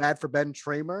 I feel bad for Ben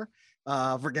Tramer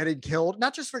for getting killed,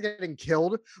 not just for getting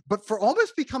killed, but for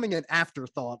almost becoming an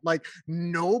afterthought. Like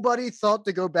nobody thought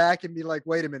to go back and be like,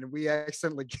 wait a minute, we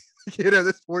accidentally,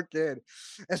 this poor kid,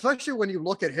 especially when you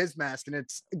look at his mask and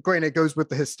it's granted it goes with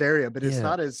the hysteria, but it's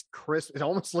not as crisp. It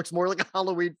almost looks more like a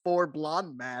Halloween 4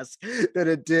 blonde mask than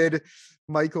it did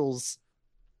Michael's.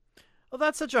 Well,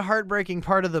 that's such a heartbreaking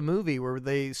part of the movie where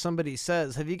somebody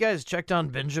says, have you guys checked on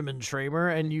Benjamin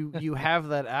Tramer? And you have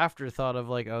that afterthought of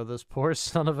like, oh, this poor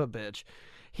son of a bitch.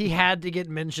 He had to get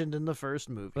mentioned in the first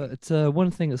movie. But one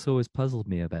thing that's always puzzled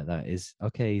me about that is,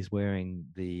 okay, he's wearing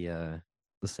the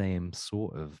same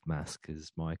sort of mask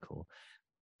as Michael,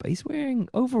 but he's wearing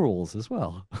overalls as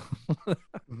well.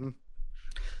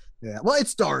 Yeah, well,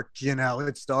 it's dark,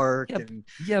 it's dark. Yeah, and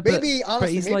yeah, maybe, but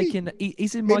honestly, he's maybe,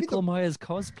 he's in Michael Myers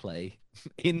cosplay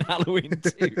in Halloween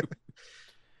 2.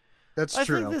 That's I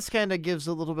true. think this kind of gives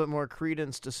a little bit more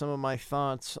credence to some of my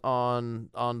thoughts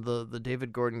on the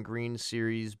David Gordon Green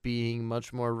series being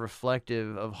much more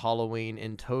reflective of Halloween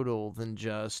in total than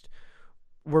just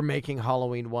we're making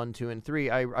Halloween 1, 2, and 3.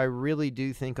 I really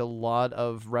do think a lot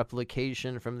of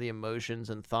replication from the emotions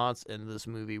and thoughts in this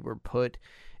movie were put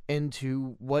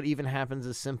into what even happens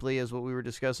as simply as what we were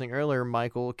discussing earlier,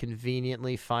 Michael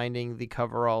conveniently finding the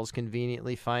coveralls,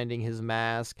 conveniently finding his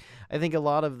mask. I think a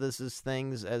lot of this is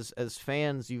things as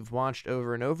fans you've watched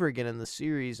over and over again in the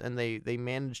series, and they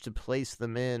managed to place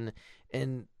them in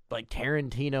like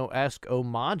Tarantino-esque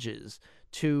homages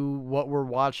to what we're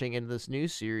watching in this new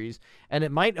series. And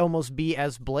it might almost be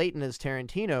as blatant as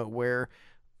Tarantino, where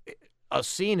a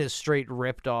scene is straight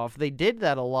ripped off. They did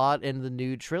that a lot in the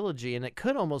new trilogy, and it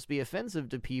could almost be offensive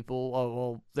to people. Oh,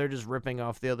 well, they're just ripping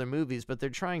off the other movies, but they're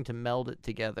trying to meld it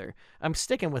together. I'm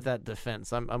sticking with that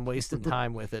defense. I'm wasting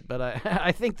time with it, but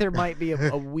I think there might be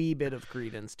a wee bit of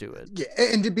credence to it. Yeah,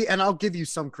 and I'll give you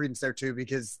some credence there too,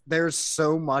 because there's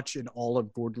so much in all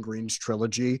of Gordon Green's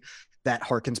trilogy that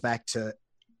harkens back to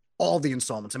all the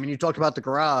installments. I mean, you talked about the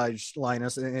garage,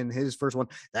 Linus, in his first one.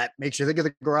 That makes you think of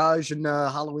the garage in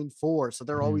Halloween 4. So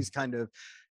they're always kind of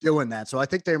doing that. So I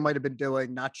think they might have been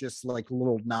doing not just like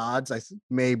little nods. I think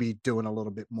maybe doing a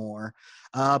little bit more.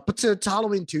 But to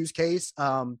Halloween 2's case,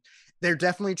 they're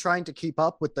definitely trying to keep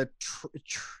up with the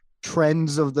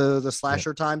trends of the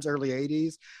slasher times, early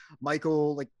 80s.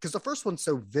 Michael, like, because the first one's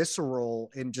so visceral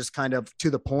and just kind of to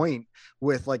the point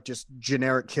with like just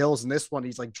generic kills, and this one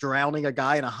he's like drowning a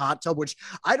guy in a hot tub, which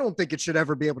I don't think it should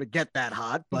ever be able to get that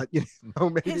hot, but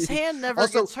maybe his hand never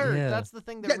gets hurt. That's the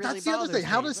thing that really that's the other thing.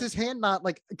 How does his hand not,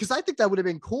 like, because I think that would have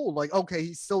been cool, like, okay,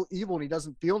 he's still evil and he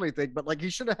doesn't feel anything, but like he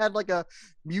should have had like a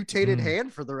mutated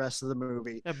hand for the rest of the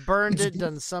movie. Burned it,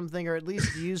 done something, or at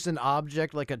least used an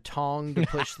object like a tong to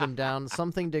push them down,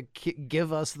 something to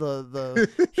give us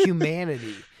the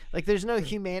humanity Like, there's no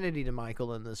humanity to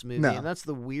Michael in this movie, No. and that's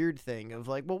the weird thing of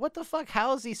like, well, what the fuck?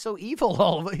 How is he so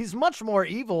evil? He's much more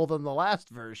evil than the last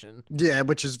version. Yeah,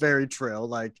 which is very true.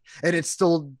 Like, and it's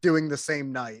still doing the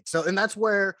same night. So, and that's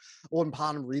where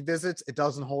upon revisits, it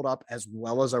doesn't hold up as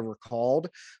well as I recalled.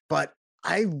 But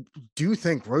I do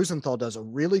think Rosenthal does a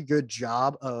really good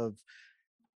job of,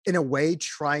 in a way,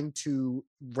 trying to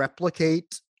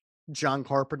replicate John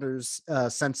Carpenter's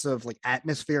sense of like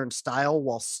atmosphere and style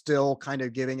while still kind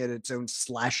of giving it its own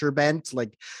slasher bent,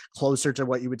 like closer to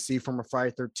what you would see from a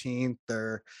Friday 13th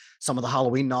or some of the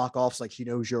Halloween knockoffs like He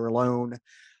Knows You're Alone.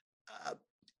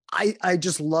 I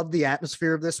just love the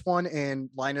atmosphere of this one. And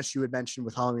Linus, you had mentioned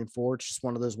with Halloween 4, it's just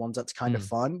one of those ones that's kind of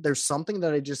fun. There's something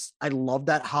that I love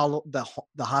that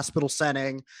the hospital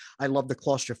setting. I love the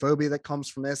claustrophobia that comes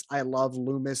from this. I love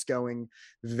Loomis going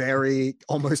very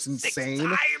almost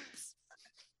insane.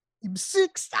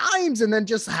 6 times, and then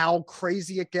just how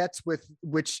crazy it gets, with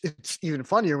which it's even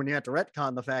funnier when you have to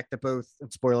retcon the fact that both,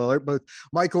 and spoiler alert, both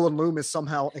Michael and Loomis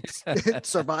somehow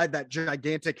survived that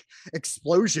gigantic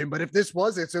explosion. But if this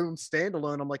was its own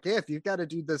standalone, I'm like, yeah, if you've got to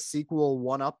do the sequel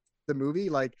one up the movie,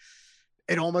 like,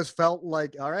 it almost felt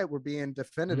like, all right, we're being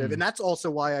definitive. And that's also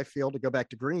why I feel, to go back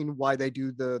to Green, why they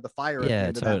do the fire. Yeah, at the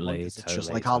end of that one, totally. 'cause it's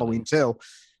just like Halloween too.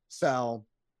 So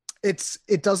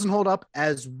it doesn't hold up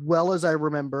as well as I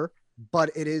remember,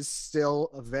 but it is still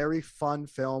a very fun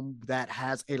film that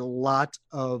has a lot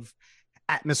of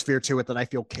atmosphere to it that I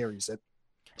feel carries it.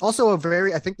 Also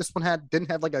I think this one didn't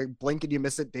have like a blink and you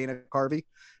miss it Dana Carvey.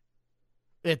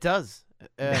 It does.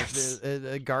 Yes.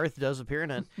 Garth does appear in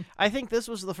it. I think this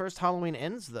was the first Halloween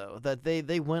Ends, though, that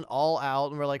they went all out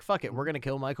and were like, fuck it, we're going to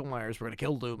kill Michael Myers, we're going to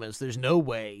kill Loomis. There's no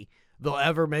way they'll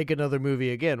ever make another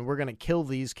movie again. We're going to kill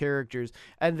these characters.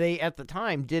 And they, at the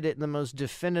time, did it in the most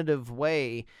definitive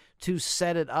way to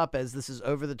set it up as this is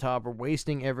over the top. We're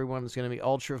wasting everyone. It's going to be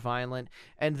ultra violent.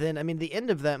 And then, I mean, the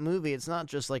end of that movie, it's not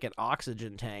just like an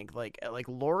oxygen tank. Like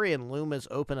Laurie and Loomis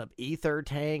open up ether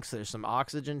tanks. There's some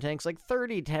oxygen tanks. Like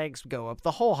 30 tanks go up.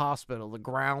 The whole hospital, the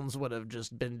grounds would have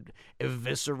just been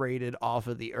eviscerated off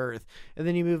of the earth. And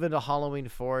then you move into Halloween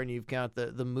 4 and you've got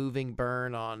the moving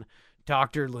burn on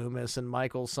Dr. Loomis, and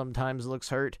Michael sometimes looks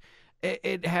hurt.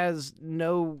 It has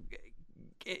no...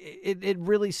 It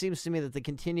really seems to me that the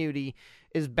continuity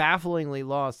is bafflingly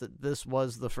lost, that this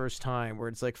was the first time where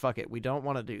it's like, fuck it, we don't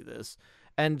want to do this.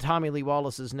 And Tommy Lee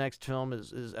Wallace's next film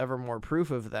is ever more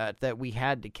proof of that we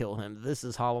had to kill him. This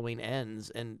is Halloween Ends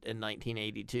in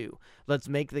 1982. Let's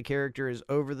make the character as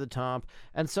over the top,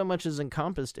 and so much is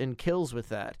encompassed in Kills with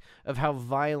that, of how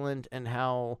violent and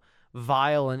how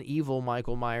vile and evil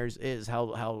Michael Myers is,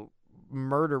 how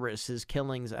murderous his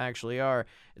killings actually are.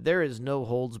 There is no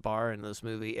holds bar in this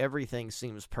movie. Everything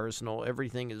seems personal.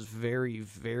 Everything is very,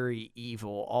 very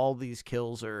evil. All these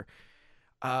kills are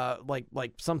like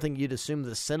something you'd assume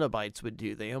the Cenobites would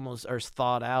do. They almost are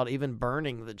thought out. Even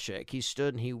burning the chick, he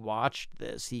stood and he watched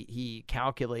this. He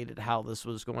calculated how this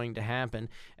was going to happen,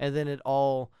 and then it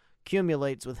all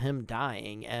accumulates with him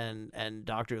dying and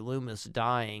Dr. Loomis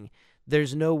dying.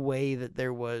 There's no way that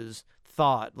there was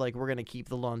thought, like, we're going to keep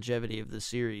the longevity of the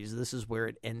series. This is where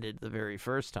it ended the very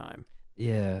first time.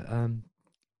 Yeah,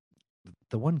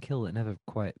 the one kill that never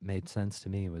quite made sense to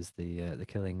me was the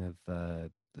killing of the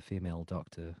female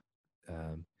doctor,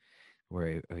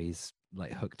 where he's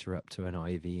like hooked her up to an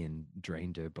IV and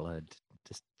drained her blood.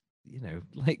 Just,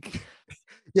 like...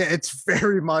 Yeah, it's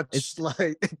very much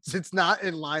like it's not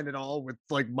in line at all with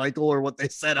like Michael or what they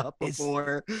set up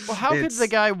before. Well, how could the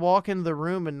guy walk in the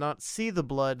room and not see the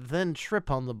blood, then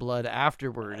trip on the blood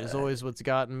afterward is always what's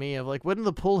gotten me. Of like, wouldn't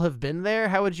the pool have been there?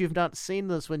 How would you have not seen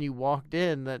this when you walked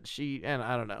in? And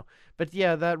I don't know. But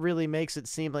yeah, that really makes it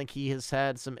seem like he has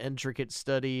had some intricate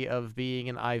study of being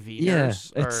an IV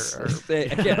nurse.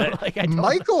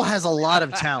 Michael has a lot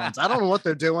of talents. I don't know what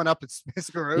they're doing up at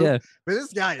Smith Grove, but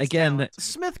this guy is talented.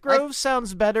 Smith Grove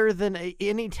sounds better than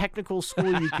any technical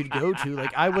school you could go to.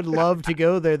 Like, I would love to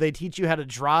go there. They teach you how to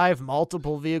drive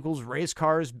multiple vehicles, race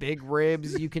cars, big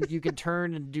ribs. You can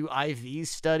turn and do IV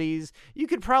studies. You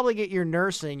could probably get your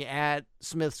nursing at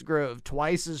Smith's Grove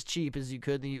twice as cheap as you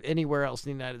could anywhere else in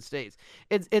the United States.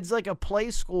 It's like a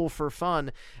play school for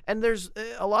fun. And there's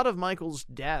a lot of Michael's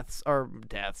a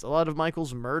lot of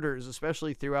Michael's murders,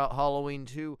 especially throughout Halloween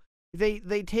 2.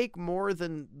 They take more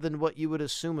than what you would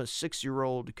assume a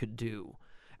 6-year-old could do.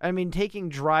 I mean, taking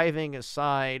driving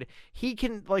aside, he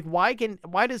can, like, why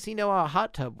does he know how a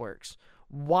hot tub works?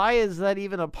 Why is that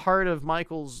even a part of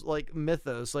Michael's, like,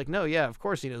 mythos? Like, no, yeah, of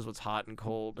course he knows what's hot and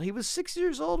cold. He was 6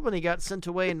 years old when he got sent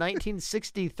away in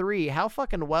 1963. How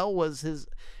fucking well was his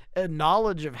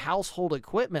knowledge of household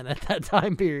equipment at that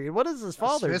time period. What does his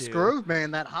father Smith's do? Grove,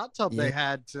 man, that hot tub they Yeah.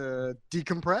 had to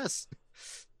decompress.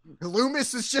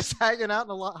 Loomis is just hanging out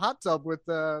in a hot tub with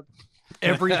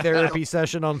Every therapy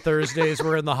session on Thursdays,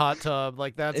 we're in the hot tub.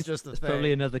 Like that's just the It's thing.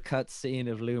 probably another cut scene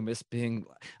of Loomis being,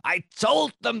 I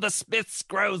told them the Smiths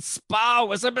Grove spa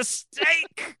was a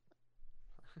mistake.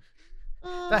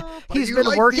 That- But he's you been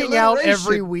like the working out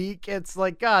every alliteration. week. It's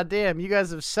like, God damn, you guys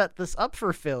have set this up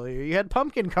for failure. You had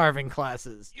pumpkin carving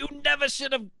classes. You never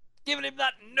should have given him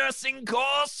that nursing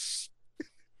course.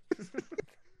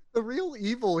 The real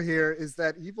evil here is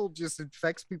that evil just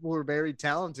infects people who are very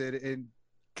talented and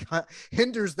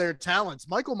hinders their talents.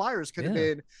 Michael Myers could have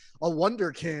Yeah. been a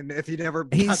wonderkin if he never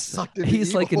got He's sucked into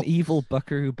he's like an evil. evil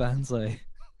Buckaroo Banzai.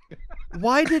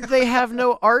 Why did they have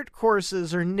no art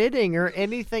courses or knitting or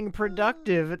anything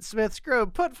productive at Smith's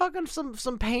Grove? Put fucking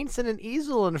some paints and an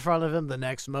easel in front of him, the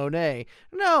next Monet.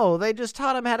 No, they just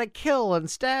taught him how to kill and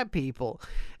stab people.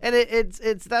 And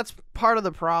it's that's part of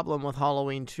the problem with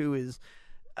Halloween 2 is,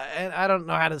 and I don't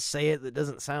know how to say it that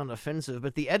doesn't sound offensive,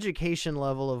 but the education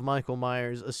level of Michael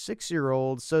Myers, a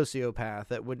 6-year-old sociopath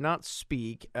that would not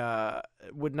speak,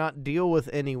 would not deal with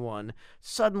anyone,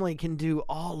 suddenly can do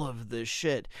all of this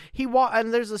shit.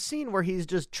 And there's a scene where he's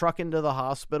just trucking to the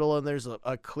hospital, and there's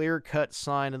a clear-cut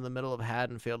sign in the middle of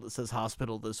Haddonfield that says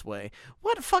 "Hospital this way."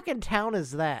 What fucking town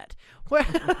is that?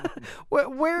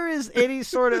 Where is any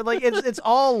sort of like it's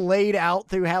all laid out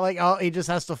through how like he just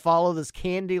has to follow this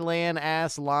Candyland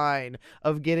ass line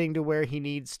of getting to where he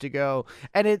needs to go,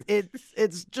 and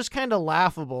it's just kind of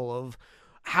laughable of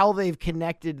how they've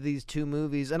connected these two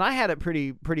movies. And I had it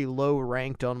pretty low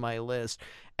ranked on my list,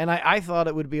 and I thought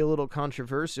it would be a little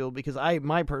controversial because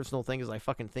my personal thing is I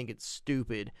fucking think it's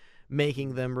stupid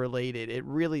making them related. It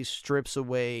really strips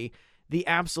away the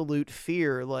absolute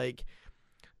fear. Like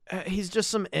he's just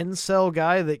some incel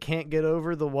guy that can't get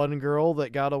over the one girl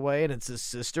that got away and it's his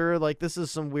sister. Like this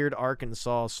is some weird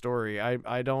Arkansas story.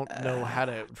 I don't know how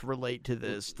to relate to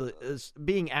this.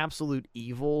 Being absolute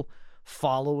evil,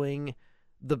 following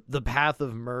the path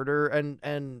of murder,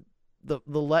 and the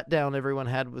letdown everyone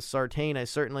had with Sartain, I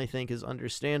certainly think is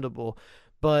understandable.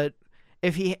 But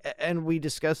if and we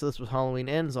discussed this with Halloween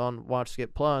Ends on Watch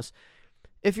Skip Plus,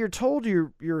 if you're told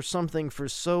you're something for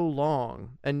so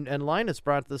long, and Linus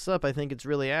brought this up, I think it's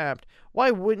really apt,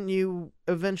 why wouldn't you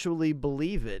eventually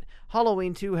believe it?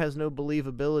 Halloween 2 has no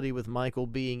believability with Michael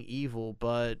being evil,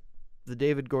 but the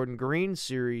David Gordon Green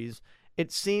series,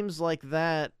 it seems like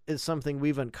that is something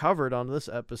we've uncovered on this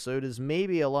episode, is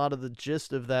maybe a lot of the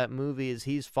gist of that movie is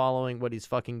he's following what he's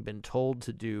fucking been told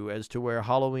to do, as to where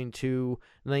Halloween 2,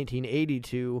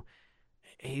 1982,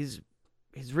 he's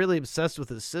really obsessed with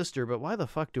his sister, but why the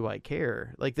fuck do I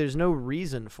care? Like, there's no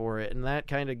reason for it, and that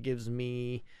kind of gives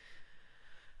me...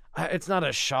 It's not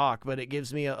a shock, but it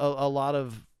gives me a lot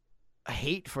of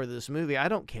hate for this movie. I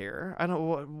don't care.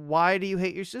 Why do you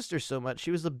hate your sister so much?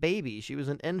 She was a baby. She was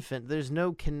an infant. There's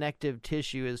no connective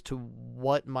tissue as to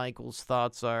what Michael's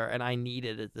thoughts are, and I need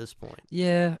it at this point.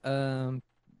 Yeah,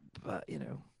 but you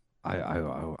know,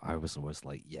 I was always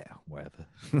like, yeah, whatever.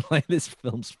 Like this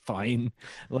film's fine.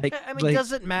 Like, I mean,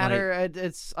 does it matter?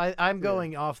 I'm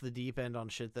going off the deep end on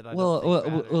shit that I don't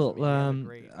think matters. I mean,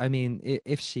 great. I mean,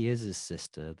 if she is his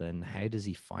sister, then how does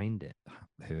he find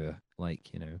her?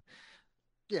 Like, you know.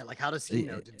 Yeah, like how does he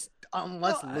know?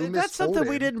 Unless Well, Loomis that's something told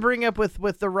we him. didn't bring up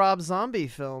with the Rob Zombie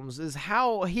films, is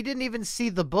how he didn't even see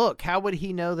the book. How would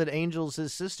he know that Angel's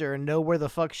his sister and know where the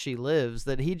fuck she lives?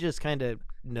 That he just kind of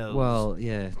knows. Well,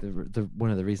 yeah, the one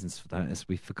of the reasons for that is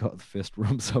we forgot the first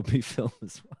Rob Zombie film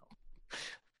as well.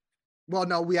 Well,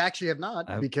 no, we actually have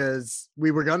not, because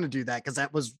we were going to do that because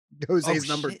that was Jose's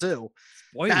number shit. 2.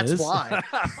 Spoilers. That's why.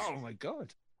 Oh my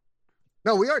god.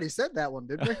 No, we already said that one,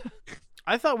 didn't we?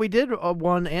 I thought we did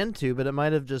 1 and 2, but it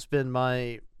might have just been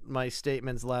my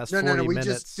statements last 40 No. We minutes.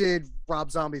 just did Rob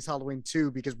Zombie's Halloween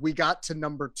 2 because we got to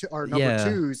number 2, our number Yeah,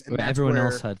 2s, and where that's everyone where...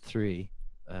 else had 3.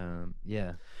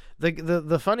 Yeah.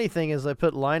 The funny thing is I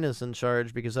put Linus in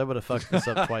charge because I would have fucked this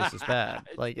up twice as bad.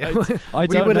 Like I we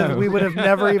don't would have know. we would have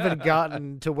never even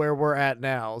gotten to where we're at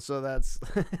now. So that's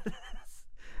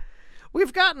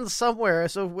we've gotten somewhere.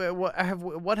 So what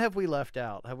have we left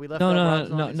out? Have we left out Rob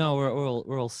Zombie's No.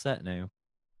 We're all set now.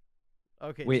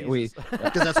 Okay, we Jesus.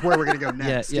 Because that's where we're going to go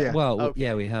next. Yeah. Well, Okay.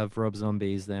 yeah, we have Rob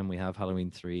Zombies, then we have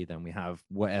Halloween 3, then we have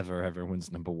whatever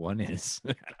everyone's number 1 is.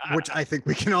 Which I think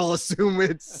we can all assume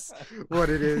it's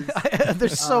what it is.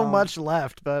 There's so much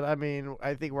left, but I mean,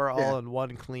 I think we're all Yeah. in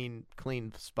one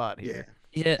clean spot Yeah. here.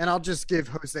 Yeah. And I'll just give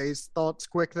Jose's thoughts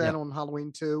quick then Yep. on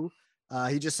Halloween 2.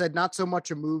 He just said, not so much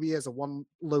a movie as a one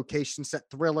location set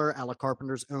thriller a la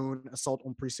Carpenter's own Assault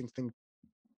on Precinct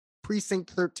Precinct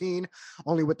 13,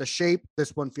 only with the shape.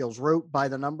 This one feels rote by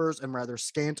the numbers and rather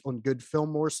scant on good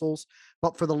film morsels.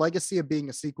 But for the legacy of being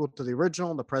a sequel to the original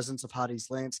and the presence of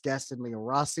Hotties Lance Guest and Leo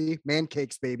Rossi, man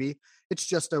cakes, baby, it's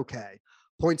just okay.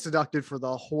 Points deducted for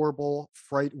the horrible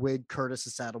fright wig Curtis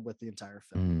is saddled with the entire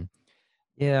film.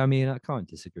 Yeah, I mean, I can't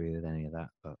disagree with any of that,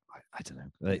 but I don't know.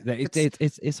 Like,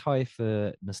 it's high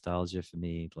for nostalgia for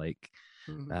me. Like,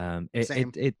 I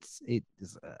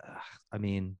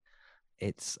mean,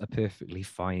 it's a perfectly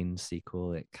fine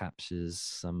sequel. It captures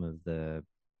some of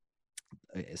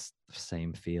it's the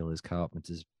same feel as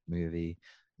Carpenter's movie.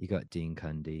 You got Dean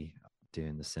Cundy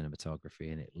doing the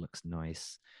cinematography, and it looks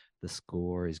nice. The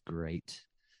score is great.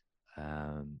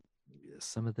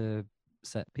 Some of the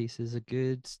set pieces are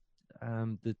good.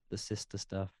 The sister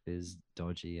stuff is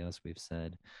dodgy, as we've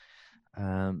said.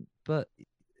 But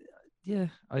yeah,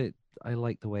 I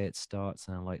like the way it starts,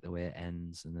 and I like the way it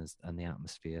ends, and the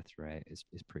atmosphere throughout is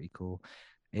pretty cool.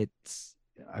 It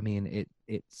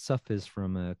suffers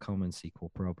from a common sequel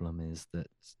problem, is that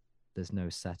there's no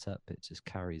setup. It just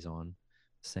carries on,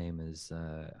 same as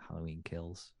Halloween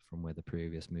Kills, from where the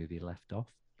previous movie left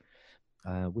off,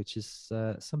 which is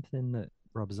something that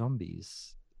Rob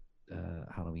Zombie's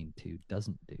Halloween 2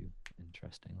 doesn't do,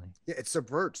 interestingly. Yeah, it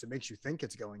subverts. It makes you think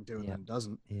it's going to, and then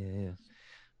doesn't. Yeah.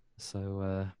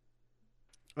 So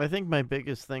I think my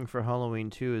biggest thing for Halloween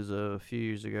 2 is a few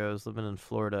years ago, I was living in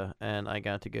Florida, and I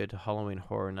got to go to Halloween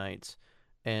Horror Nights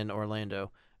in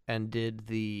Orlando and did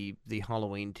the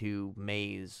Halloween 2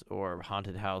 maze or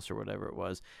haunted house or whatever it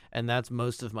was. And that's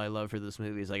most of my love for this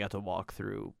movie, is I got to walk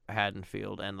through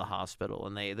Haddonfield and the hospital,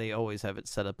 and they always have it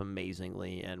set up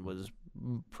amazingly, and was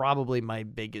probably my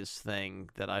biggest thing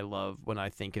that I love when I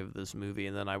think of this movie.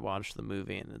 And then I watch the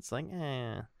movie and it's like,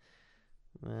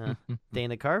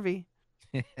 Dana Carvey.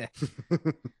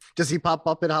 Does he pop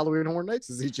up at Halloween Horror Nights?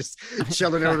 Is he just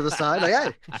chilling over to the side? Like,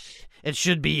 hey, it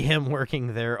should be him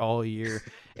working there all year.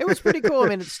 It was pretty cool. I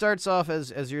mean, it starts off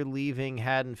as you're leaving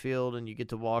Haddonfield, and you get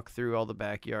to walk through all the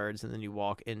backyards, and then you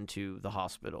walk into the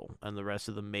hospital, and the rest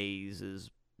of the maze is,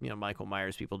 you know, Michael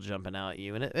Myers people jumping out at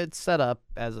you, and it's set up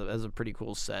as a pretty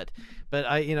cool set. But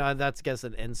that's, I guess,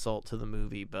 an insult to the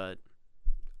movie, but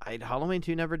Halloween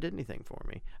 2 never did anything for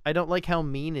me. I don't like how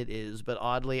mean it is, but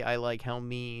oddly, I like how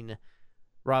mean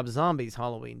Rob Zombie's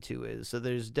Halloween 2 is. So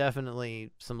there's definitely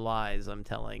some lies I'm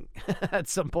telling at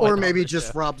some point. Or maybe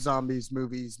just Rob Zombie's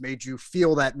movies made you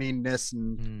feel that meanness,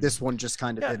 and this one just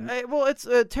kind of didn't. It's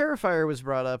Terrifier was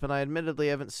brought up, and I admittedly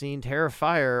haven't seen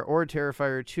Terrifier or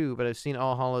Terrifier 2, but I've seen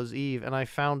All Hallows Eve, and I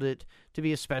found it to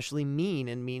be especially mean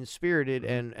and mean-spirited,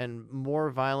 and more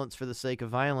violence for the sake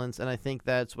of violence. And I think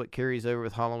that's what carries over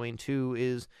with Halloween 2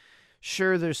 is,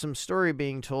 sure, there's some story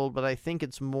being told, but I think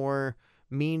it's more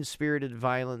mean-spirited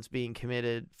violence being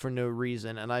committed for no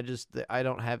reason, and I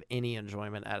don't have any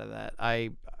enjoyment out of that.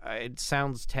 It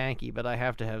sounds tacky, but I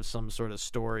have to have some sort of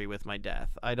story with my death.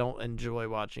 I don't enjoy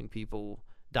watching people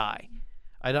die.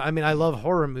 I love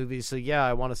horror movies, so yeah,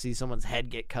 I want to see someone's head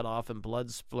get cut off and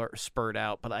blood spurt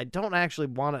out, but I don't actually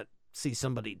want to see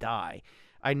somebody die.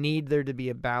 I need there to be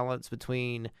a balance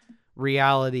between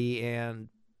reality and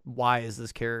why is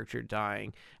this character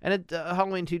dying? And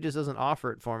Halloween 2 just doesn't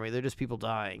offer it for me. They're just people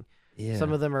dying. Yeah.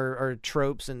 Some of them are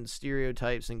tropes and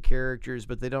stereotypes and characters,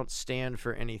 but they don't stand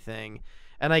for anything.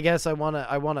 And I guess I want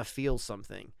to feel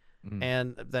something.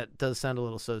 And that does sound a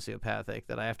little sociopathic,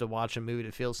 that I have to watch a movie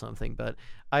to feel something, but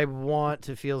I want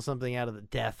to feel something out of the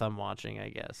death I'm watching, I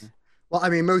guess. Well, I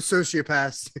mean, most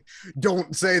sociopaths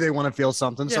don't say they want to feel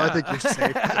something, so I think you're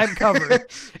safe. I'm covered.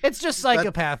 It's just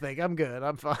psychopathic. I'm good.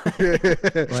 I'm fine.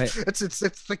 It's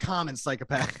the common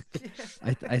psychopath.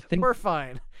 I think we're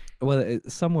fine. Well,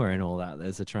 somewhere in all that,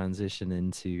 there's a transition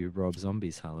into Rob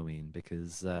Zombie's Halloween,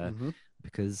 because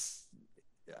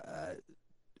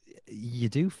you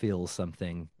do feel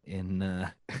something in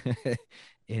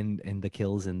in the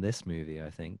kills in this movie, I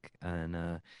think,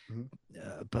 and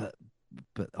but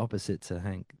opposite to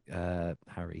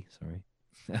Harry, sorry.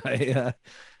 Yeah,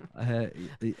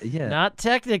 not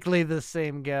technically the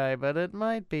same guy, but it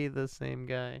might be the same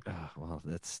guy. Oh, well,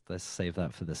 let's save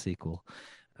that for the sequel.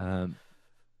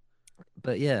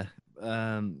 But yeah,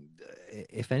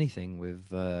 if anything,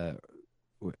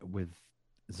 with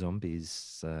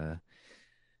Zombies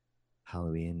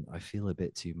Halloween, I feel a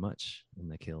bit too much in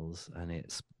the kills, and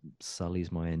it sullies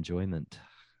my enjoyment.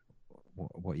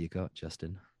 What you got,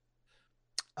 Justin?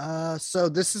 So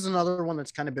this is another one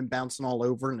that's kind of been bouncing all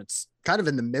over, and it's kind of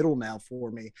in the middle now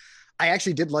for me. I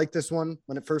actually did like this one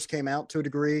when it first came out to a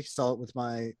degree. Saw it with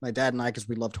my dad and I, because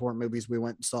we loved horror movies. We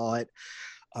went and saw it.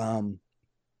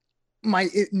 My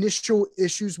initial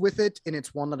issues with it, and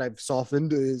it's one that I've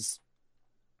softened, is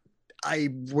I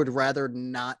would rather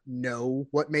not know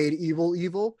what made evil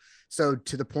evil. So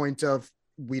to the point of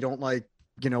we don't like,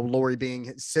 Laurie being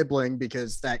his sibling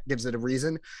because that gives it a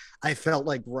reason. I felt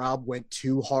like Rob went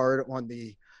too hard on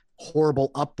the horrible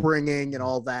upbringing and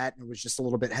all that. And it was just a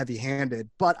little bit heavy handed,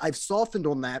 but I've softened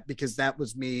on that because that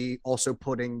was me also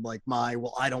putting like I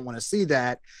don't want to see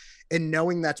that. And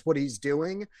knowing that's what he's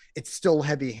doing, it's still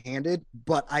heavy handed,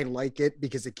 but I like it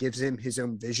because it gives him his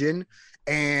own vision.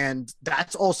 And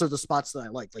that's also the spots that I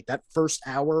like that first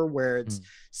hour where it's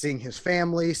seeing his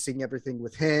family, seeing everything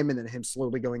with him, and then him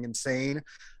slowly going insane.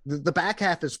 The back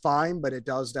half is fine, but it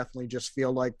does definitely just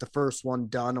feel like the first one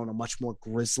done on a much more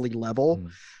grisly level.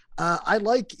 I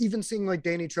like even seeing like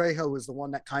Danny Trejo was the one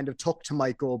that kind of took to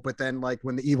Michael, but then like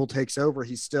when the evil takes over,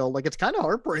 he's still like, it's kind of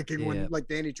heartbreaking when like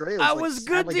Danny Trejo. I was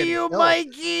good to you,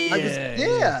 Mikey.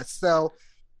 So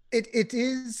it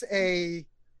is and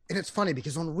it's funny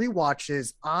because on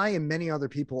rewatches, I and many other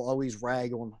people always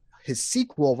rag on his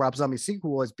sequel, Rob Zombie's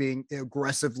sequel, as being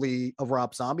aggressively a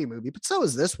Rob Zombie movie, but so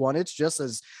is this one. It's just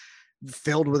as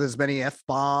filled with as many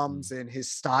F-bombs and his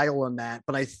style on that.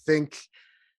 But I think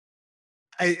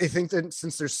that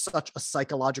since there's such a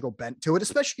psychological bent to it,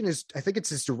 especially in I think it's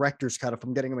his director's cut, if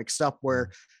I'm getting mixed up,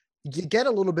 where you get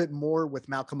a little bit more with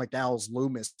Malcolm McDowell's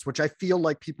Loomis, which I feel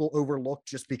like people overlook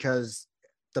just because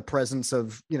the presence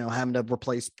of, having to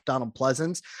replace Donald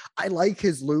Pleasance. I like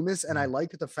his Loomis, and I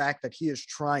like the fact that he is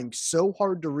trying so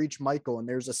hard to reach Michael. And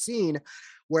there's a scene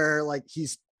where like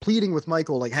he's pleading with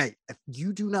Michael, like, hey, if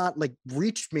you do not like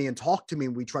reach me and talk to me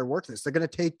and we try working this, they're going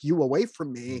to take you away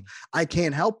from me. I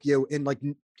can't help you. And like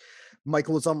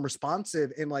Michael is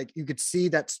unresponsive. And like, you could see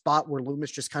that spot where Loomis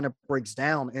just kind of breaks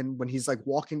down. And when he's like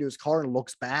walking to his car and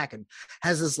looks back and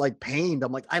has this like pain,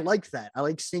 I'm like, I like that. I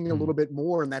like seeing a little bit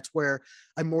more. And that's where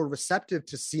I'm more receptive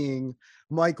to seeing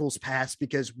Michael's past,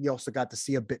 because we also got to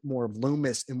see a bit more of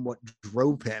Loomis and what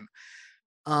drove him.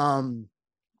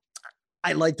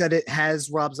 I like that it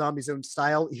has Rob Zombie's own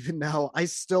style, even though I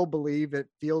still believe it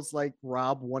feels like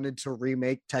Rob wanted to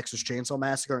remake Texas Chainsaw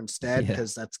Massacre instead,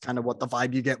 because that's kind of what the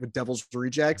vibe you get with Devil's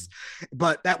Rejects.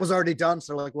 But that was already done.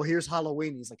 So like, well, here's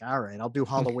Halloween. He's like, all right, I'll do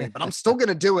Halloween, but I'm still going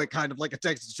to do it kind of like a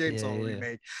Texas Chainsaw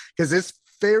remake, because this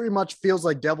very much feels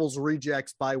like Devil's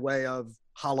Rejects by way of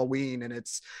Halloween, and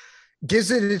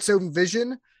gives it its own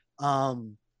vision.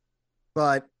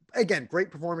 But again, great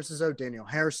performances though. Danielle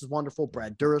Harris is wonderful.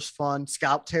 Brad Dourif's fun.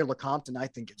 Scout Taylor Compton, I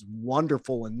think, is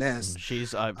wonderful in this.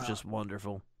 She's just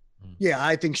wonderful. Yeah,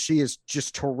 I think she is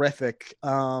just terrific.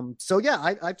 So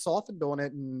yeah, I've softened on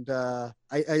it, and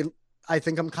I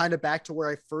think I'm kind of back to where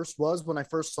I first was when I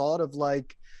first saw it. Of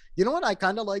like, you know what, I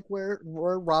kind of like where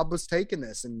Rob was taking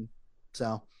this, and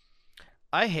so.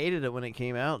 I hated it when it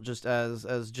came out, just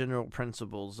as general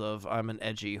principles of I'm an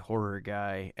edgy horror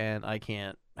guy and I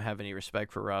can't have any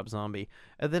respect for Rob Zombie.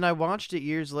 And then I watched it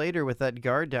years later with that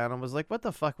guard down and was like, what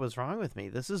the fuck was wrong with me?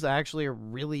 This is actually a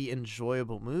really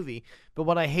enjoyable movie. But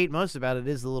what I hate most about it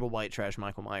is the little white trash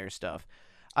Michael Myers stuff.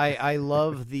 I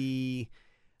love the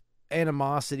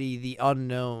animosity, the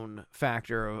unknown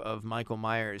factor of Michael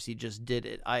Myers. He just did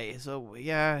it. His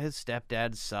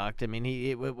stepdad sucked. I mean,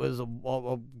 it was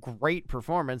a great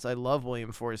performance. I love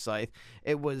William Forsythe.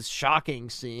 It was shocking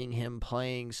seeing him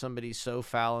playing somebody so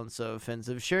foul and so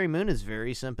offensive. Sherry Moon is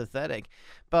very sympathetic,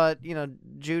 but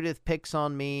Judith picks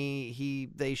on me.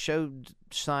 They showed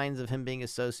signs of him being a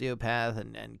sociopath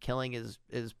and killing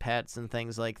his pets and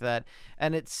things like that,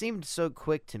 and it seemed so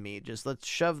quick to me. Just let's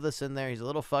shove this in there. He's a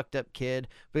little fucked up kid.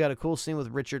 We got a cool scene with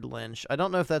Richard Lynch. I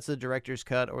don't know if that's the director's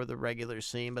cut or the regular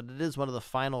scene, but it is one of the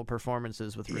final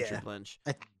performances with Richard Lynch.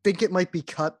 I think it might be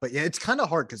cut, but yeah, it's kind of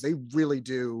hard because they really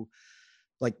do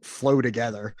like flow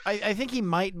together. I think he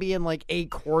might be in like a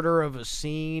quarter of a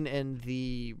scene in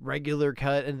the regular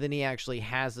cut, and then he actually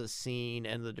has a scene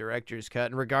in the director's cut.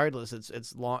 And regardless,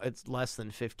 it's long. It's less than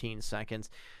 15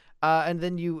 seconds. And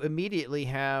then you immediately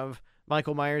have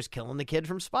Michael Myers killing the kid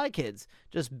from Spy Kids,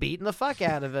 just beating the fuck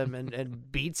out of him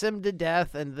and beats him to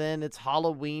death. And then it's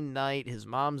Halloween night. His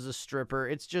mom's a stripper.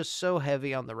 It's just so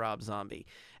heavy on the Rob Zombie.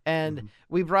 And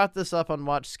we brought this up on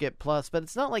Watch Skip Plus, but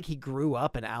it's not like he grew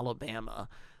up in Alabama.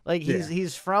 Like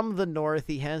he's from the North.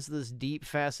 He has this deep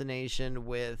fascination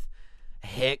with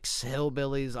hicks,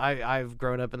 hillbillies. I've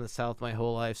grown up in the South my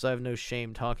whole life, so I have no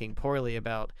shame talking poorly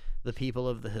about the people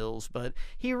of the hills. But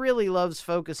he really loves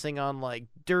focusing on like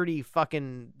dirty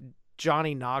fucking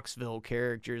Johnny Knoxville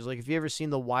characters. Like if you ever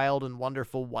seen the Wild and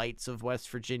Wonderful Whites of West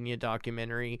Virginia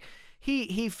documentary,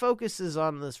 he focuses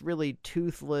on this really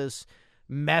toothless,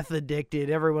 meth addicted,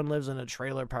 everyone lives in a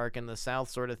trailer park in the South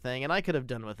sort of thing. And I could have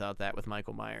done without that with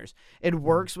Michael Myers. It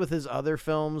works with his other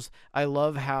films. I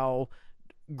love how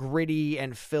gritty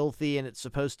and filthy, and it's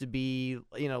supposed to be,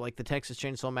 like the Texas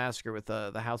Chainsaw Massacre with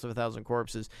the House of a Thousand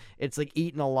Corpses. It's like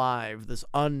eaten alive, this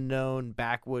unknown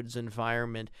backwoods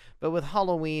environment. But with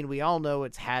Halloween, we all know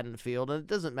it's Haddonfield, and it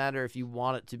doesn't matter if you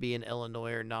want it to be in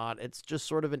Illinois or not. It's just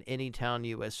sort of an anytown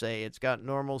USA. It's got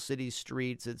normal city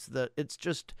streets. It's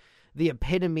just the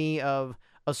epitome of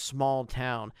a small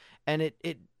town. And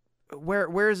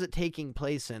where is it taking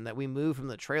place in? That we move from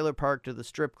the trailer park to the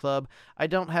strip club. I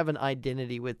don't have an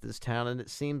identity with this town, and it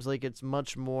seems like it's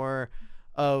much more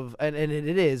of, and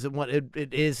it is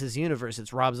it is his universe.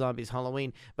 It's Rob Zombie's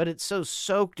Halloween, but it's so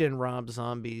soaked in Rob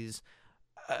Zombie's.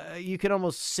 You could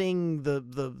almost sing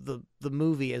the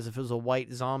movie as if it was a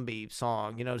White Zombie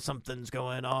song. Something's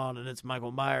going on, and it's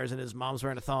Michael Myers, and his mom's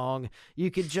wearing a thong.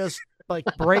 You could just like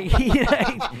break.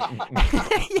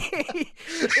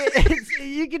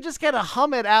 You could just kind of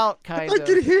hum it out, kind of. I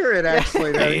could hear it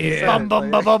actually. Bum bum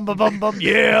bum bum bum bum bum.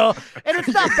 Yeah, and it's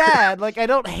not bad. Like, I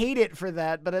don't hate it for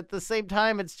that, but at the same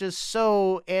time, it's just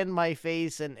so in my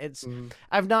face, and it's.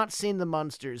 I've not seen the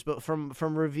Munsters, but from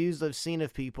reviews I've seen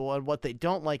of people, and what they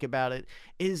don't like about it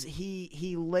is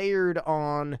he layered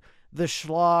on the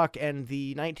schlock and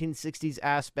the 1960s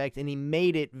aspect, and he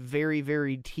made it very,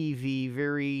 very TV,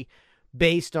 very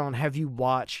based on, have you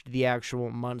watched the actual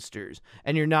Munsters?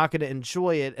 And you're not going to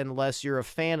enjoy it unless you're a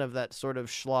fan of that sort of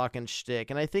schlock and shtick.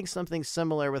 And I think something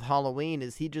similar with Halloween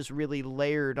is he just really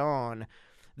layered on.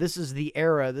 This is the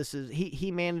era.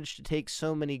 He managed to take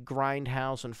so many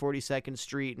Grindhouse and 42nd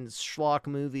Street and schlock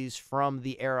movies from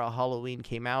the era Halloween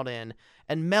came out in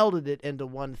and melded it into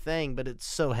one thing, but it's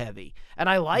so heavy. And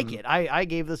I like it. I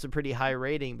gave this a pretty high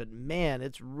rating, but man,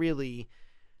 it's really...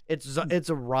 It's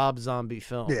a Rob Zombie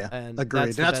film. Yeah, and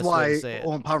agreed. That's why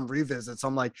upon revisits,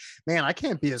 I'm like, man, I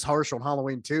can't be as harsh on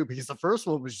Halloween 2, because the first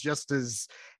one was just as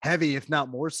heavy, if not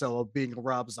more so, of being a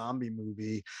Rob Zombie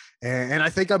movie. And I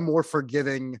think I'm more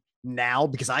forgiving now,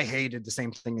 because I hated the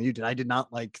same thing that you did. I did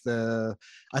not like I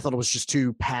thought it was just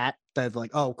too pat, that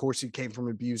like, oh, of course he came from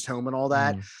an abused home and all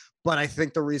that. But I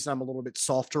think the reason I'm a little bit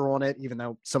softer on it, even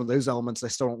though some of those elements I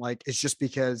still don't like, is just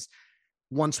because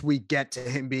once we get to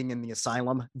him being in the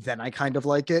asylum, then I kind of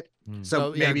like it.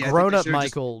 So maybe grown up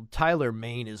Michael, Tyler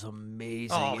Mane is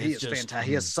amazing. Oh, he is fantastic.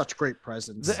 He has such great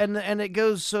presence. And it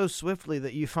goes so swiftly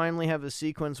that you finally have a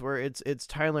sequence where it's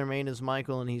Tyler Mane as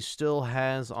Michael, and he still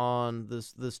has on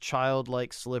this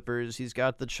childlike slippers. He's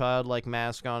got the childlike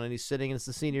mask on, and he's sitting, and it's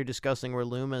the scene you're discussing where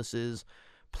Loomis is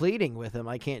pleading with him,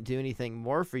 I can't do anything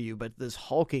more for you, but this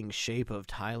hulking shape of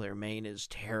Tyler Mane is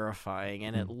terrifying,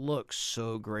 and it looks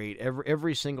so great.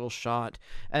 Every single shot.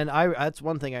 And that's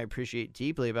one thing I appreciate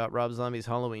deeply about Rob Zombie's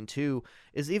Halloween 2,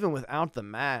 is even without the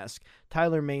mask,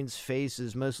 Tyler Mane's face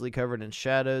is mostly covered in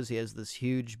shadows. He has this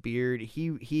huge beard.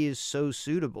 He is so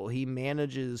suitable. He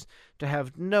manages to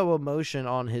have no emotion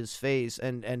on his face,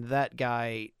 and that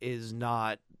guy is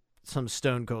not some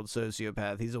stone cold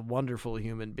sociopath. He's a wonderful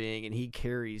human being, and he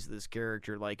carries this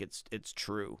character like it's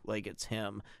true, like it's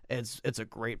him. It's a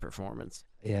great performance.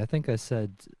 Yeah, I think I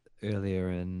said earlier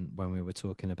when we were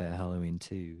talking about Halloween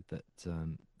 2 that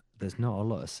there's not a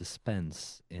lot of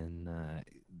suspense in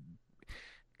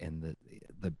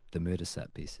the murder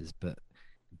set pieces, but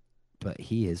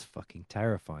he is fucking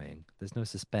terrifying. There's no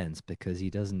suspense because he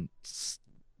doesn't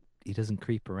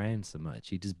creep around so much.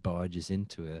 He just barges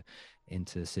into a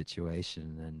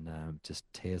situation and just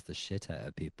tears the shit out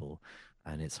of people,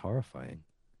 and it's horrifying.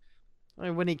 I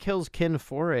mean, when he kills Ken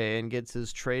Foray and gets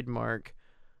his trademark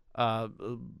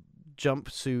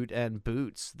jumpsuit and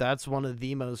boots, that's one of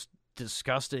the most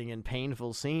disgusting and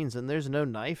painful scenes, and there's no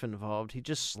knife involved. He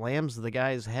just slams the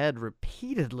guy's head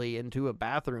repeatedly into a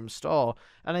bathroom stall,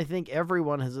 and I think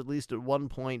everyone has at least at one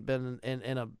point been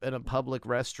in a public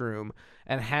restroom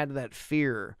and had that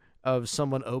fear of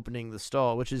someone opening the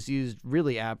stall, which is used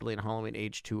really aptly in Halloween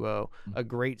H2O. A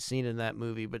great scene in that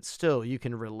movie, but still, you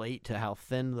can relate to how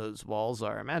thin those walls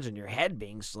are. Imagine your head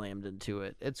being slammed into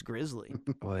it. It's grisly.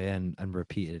 Oh, yeah, and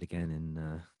repeated again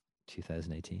in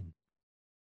 2018.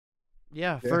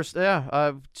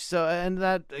 So, and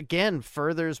that again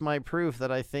furthers my proof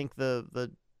that I think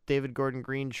the David Gordon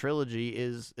Green trilogy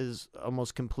is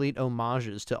almost complete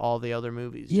homages to all the other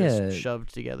movies, just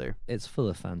shoved together. It's full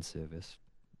of fan service,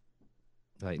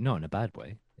 like not in a bad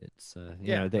way. It's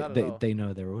they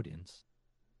know their audience.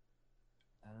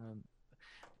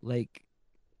 Like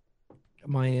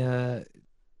my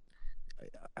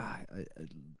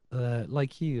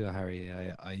like you, Harry,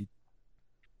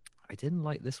 I didn't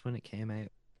like this when it came out,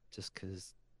 just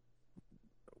because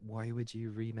why would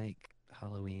you remake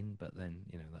Halloween? But then,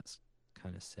 that's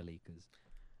kind of silly, because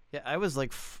Yeah, I was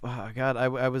like, oh God,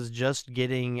 I was just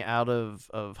getting out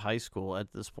of high school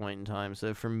at this point in time.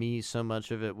 So for me, so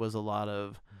much of it was a lot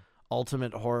of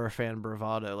ultimate horror fan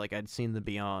bravado. Like I'd seen The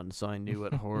Beyond, so I knew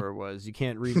what horror was. You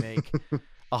can't remake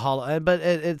a hollow, but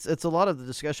it's a lot of the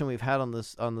discussion we've had on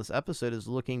this episode is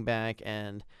looking back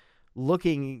and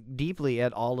looking deeply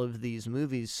at all of these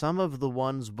movies. Some of the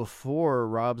ones before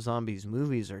Rob Zombie's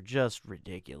movies are just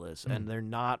ridiculous, and they're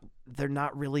not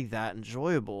really that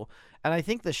enjoyable. And I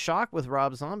think the shock with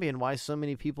Rob Zombie and why so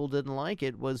many people didn't like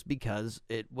it was because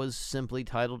it was simply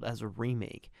titled as a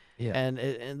remake. Yeah. And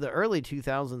in the early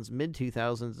 2000s, mid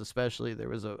 2000s especially, there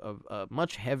was a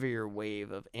much heavier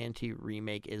wave of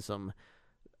anti-remake-ism.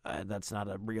 That's not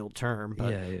a real term,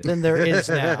 but than there is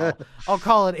now. I'll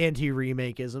call it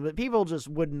anti-remakeism, but people just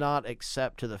would not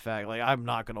accept to the fact, like, I'm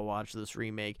not going to watch this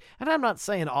remake. And I'm not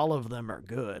saying all of them are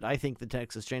good. I think the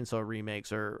Texas Chainsaw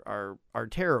remakes are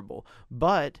terrible,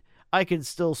 but I could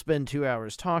still spend 2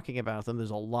 hours talking about them. There's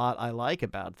a lot I like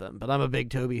about them, but I'm a big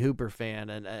Tobe Hooper fan,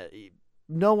 and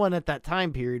no one at that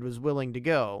time period was willing to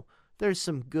go, there's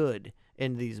some good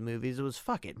in these movies. It was,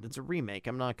 fuck it, it's a remake,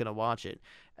 I'm not going to watch it.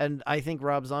 And I think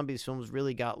Rob Zombie's films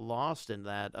really got lost in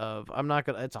that of,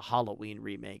 it's a Halloween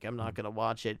remake, I'm not going to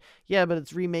watch it. Yeah, but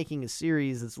it's remaking a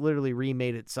series that's literally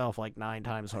remade itself like 9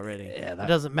 times already. It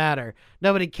doesn't matter.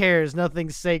 Nobody cares.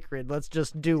 Nothing's sacred. Let's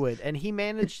just do it. And he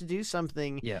managed to do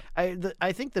something. Yeah.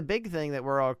 I think the big thing that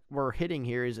we're hitting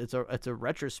here is it's a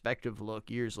retrospective look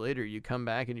years later. You come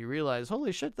back and you realize,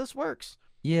 holy shit, this works.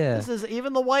 Yeah. This is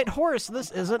even the White Horse.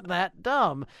 This isn't that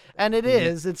dumb. And it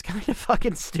is. It's kind of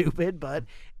fucking stupid, but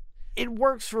it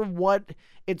works for what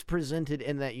it's presented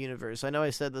in that universe. I know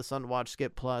I said this on Watch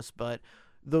Skip Plus, but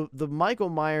the Michael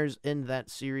Myers in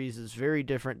that series is very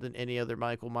different than any other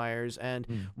Michael Myers. And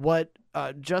what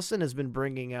Justin has been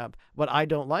bringing up, what I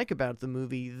don't like about the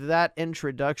movie, that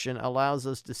introduction allows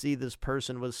us to see this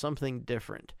person was something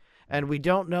different. And we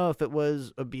don't know if it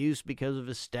was abuse because of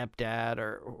his stepdad,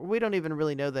 or we don't even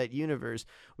really know that universe.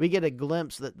 We get a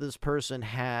glimpse that this person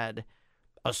had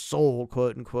a soul,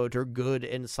 quote unquote, or good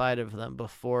inside of them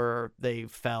before they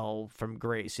fell from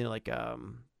grace. You know, like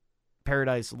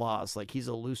Paradise Lost. Like, he's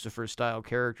a Lucifer-style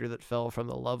character that fell from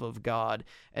the love of God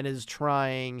and is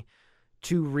trying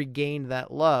to regain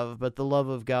that love, but the love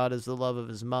of God is the love of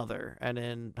his mother. And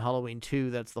in Halloween 2,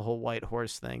 that's the whole White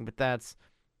Horse thing. But that's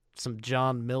some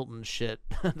John Milton shit.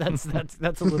 that's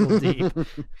a little deep.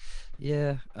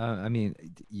 Yeah, I mean,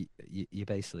 you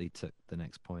basically took the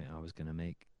next point I was going to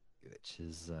make, which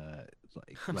is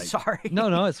I'm sorry.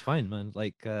 No, it's fine, man.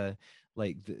 Like the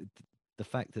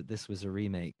fact that this was a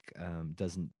remake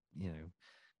doesn't,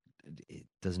 it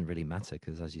doesn't really matter,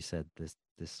 because as you said,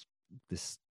 this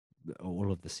all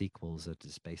of the sequels are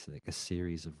just basically like a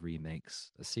series of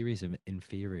remakes, a series of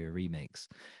inferior remakes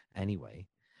anyway.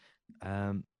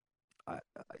 I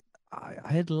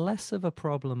had less of a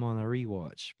problem on a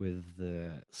rewatch with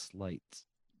the slight,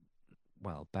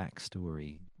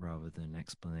 backstory rather than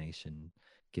explanation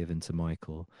given to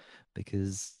Michael,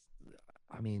 because,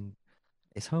 I mean,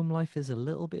 his home life is a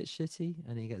little bit shitty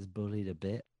and he gets bullied a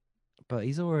bit, but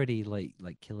he's already like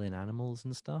killing animals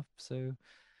and stuff. So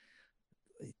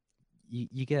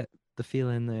you get the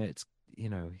feeling that it's,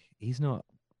 he's not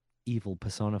evil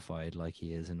personified like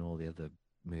he is in all the other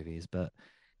movies, but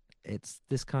it's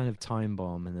this kind of time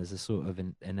bomb, and there's a sort of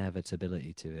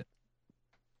inevitability to it.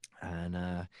 And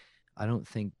I don't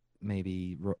think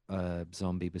maybe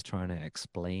Zombie was trying to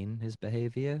explain his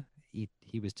behavior.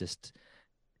 He was just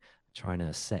trying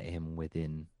to set him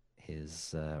within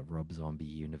his Rob Zombie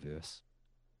universe.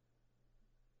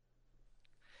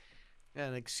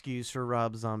 An excuse for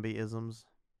Rob Zombie isms.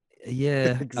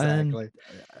 Yeah, exactly.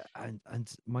 And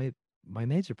my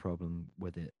major problem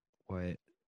with it, where it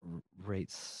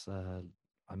rates,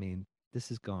 I mean, this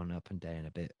has gone up and down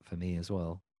a bit for me as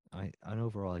well. And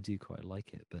overall I do quite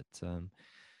like it, but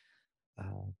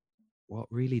what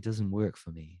really doesn't work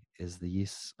for me is the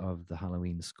use of the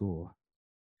Halloween score,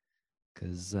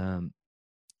 because and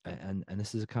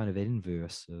this is a kind of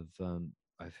inverse of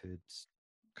I've heard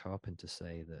Carpenter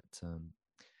say that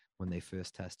when they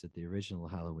first tested the original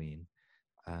Halloween,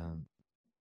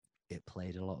 it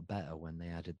played a lot better when they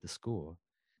added the score.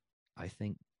 I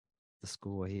think the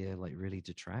score here really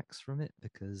detracts from it,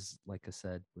 because, like I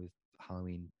said, with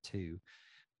Halloween 2,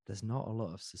 there's not a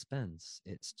lot of suspense.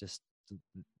 It's just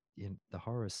the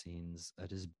horror scenes are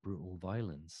just brutal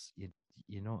violence.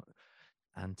 You're not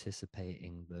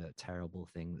anticipating the terrible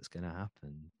thing that's going to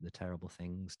happen. The terrible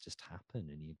things just happen,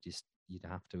 and you'd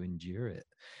have to endure it.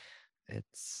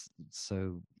 It's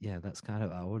so, yeah, that's kind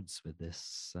of at odds with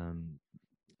this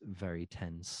very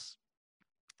tense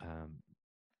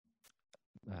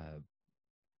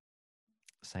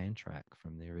soundtrack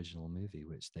from the original movie,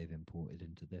 which they've imported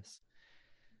into this.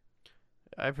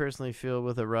 I personally feel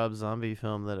with a Rob Zombie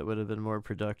film that it would have been more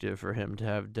productive for him to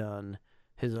have done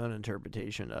his own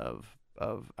interpretation of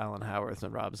Alan Howarth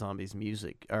and Rob Zombie's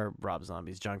music, or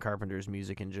John Carpenter's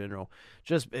music in general.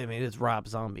 It's Rob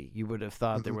Zombie. You would have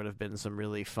thought there would have been some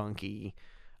really funky,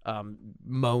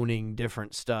 moaning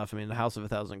different stuff. I mean, The House of a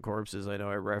Thousand Corpses, I know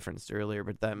I referenced earlier,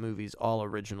 but that movie's all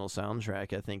original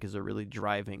soundtrack, I think, is a really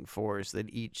driving force, that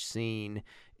each scene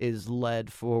is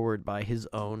led forward by his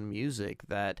own music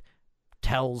that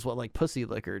tells what, like Pussy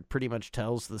Liquor pretty much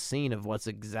tells the scene of what's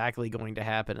exactly going to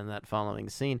happen in that following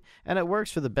scene, and it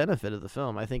works for the benefit of the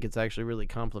film. I think it's actually really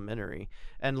complimentary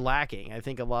and lacking. I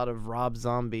think a lot of Rob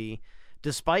Zombie,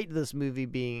 despite this movie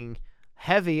being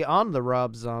heavy on the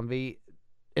Rob Zombie,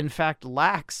 in fact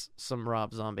lacks some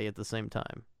Rob Zombie at the same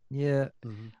time. Yeah,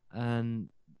 and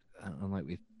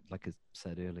like I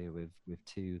said earlier, with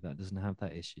 2, that doesn't have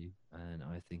that issue, and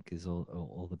I think is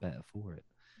all the better for it.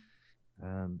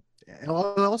 And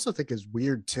what I also think is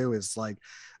weird too is like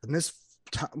in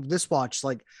this watch,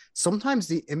 like sometimes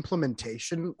the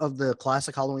implementation of the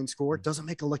classic Halloween score doesn't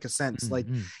make a lick of sense. Like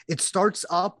it starts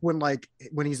up when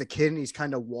he's a kid and he's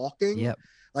kind of walking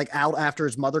like out after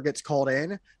his mother gets called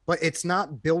in, but it's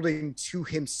not building to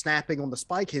him snapping on the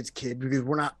Spy Kids kid because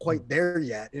we're not quite there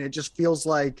yet, and it just feels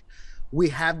like we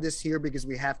have this here because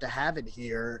we have to have it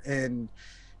here, and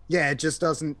it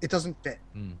doesn't fit.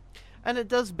 And it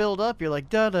does build up. You're like,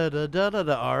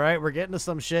 da-da-da-da-da-da. All right, we're getting to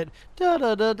some shit.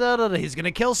 Da-da-da-da-da-da. He's going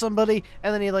to kill somebody.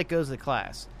 And then he, goes to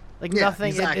class. Nothing.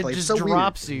 Exactly. It just so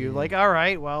drops weird. you. Like, all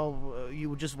right, well,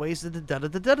 you just wasted the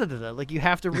da-da-da-da-da-da. Like, you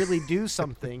have to really do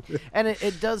something. And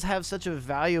it does have such a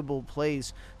valuable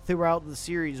place throughout the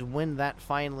series when that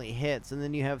finally hits. And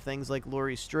then you have things like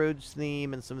Laurie Strode's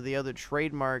theme and some of the other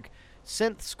trademark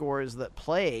synth scores that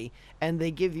play, and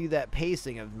they give you that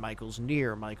pacing of Michael's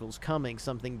near, Michael's coming,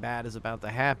 something bad is about to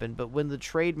happen. But when the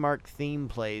trademark theme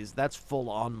plays, that's full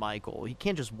on Michael. You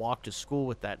can't just walk to school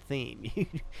with that theme.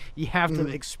 You have to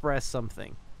express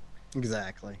something.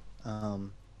 Exactly.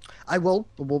 We'll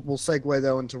segue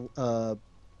though into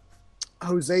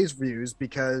Jose's views,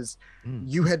 because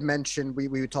you had mentioned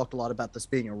we talked a lot about this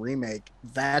being a remake.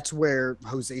 That's where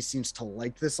Jose seems to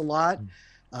like this a lot.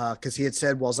 Because he had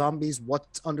said, while Zombies'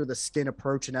 what's under the skin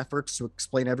approach and efforts to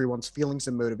explain everyone's feelings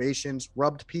and motivations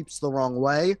rubbed peeps the wrong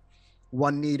way,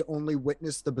 one need only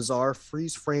witness the bizarre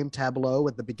freeze-frame tableau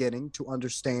at the beginning to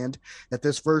understand that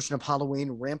this version of Halloween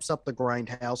ramps up the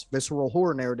grindhouse visceral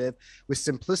horror narrative with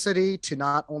simplicity to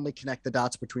not only connect the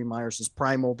dots between Myers'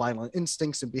 primal violent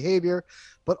instincts and behavior,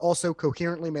 but also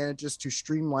coherently manages to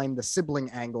streamline the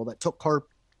sibling angle that took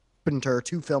Carpenter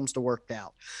 2 films to work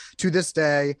out. To this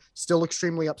day, still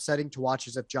extremely upsetting to watch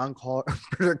as if John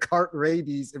Carpenter caught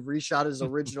rabies and reshot his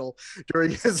original during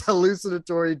his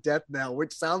hallucinatory death knell,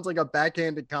 which sounds like a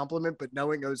backhanded compliment, but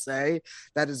knowing Jose,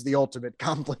 that is the ultimate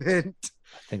compliment.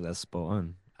 I think that's spot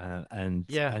on. And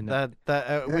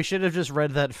we should have just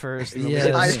read that first. I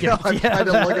know. I'm kind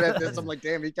of looking at this. I'm like,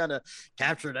 damn, he kind of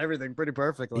captured everything pretty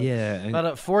perfectly. Yeah.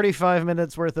 About 45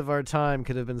 minutes worth of our time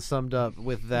could have been summed up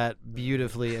with that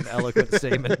beautifully and eloquent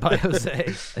statement by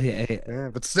Jose. Yeah,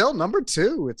 but still, number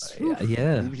 2. It's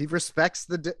he respects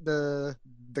the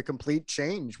complete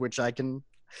change, which I can,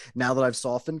 now that I've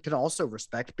softened, can also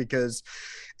respect, because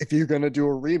if you're gonna do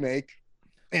a remake,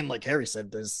 and like Harry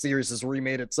said, the series has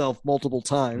remade itself multiple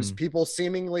times. People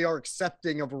seemingly are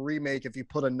accepting of a remake if you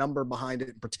put a number behind it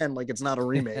and pretend like it's not a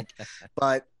remake.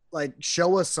 But like,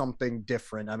 show us something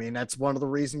different. I mean, that's one of the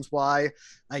reasons why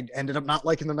I ended up not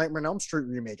liking the Nightmare on Elm Street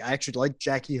remake. I actually liked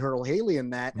Jackie Earle Haley in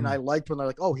that, and I liked when they're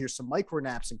like, oh, here's some micro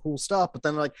naps and cool stuff. But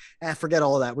then they're like, forget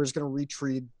all of that. We're just going to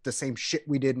retreat the same shit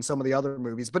we did in some of the other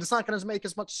movies, but it's not going to make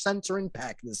as much sense or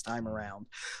impact this time around.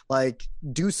 Like,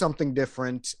 do something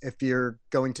different if you're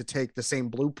going to take the same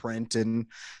blueprint. And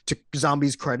to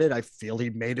Zombie's credit, I feel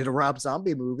he made it a Rob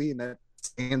Zombie movie, and that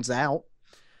stands out.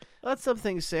 That's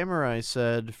something Samurai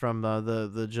said from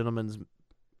the gentleman's.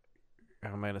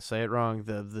 I'm going to say it wrong.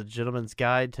 The Gentleman's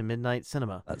Guide to Midnight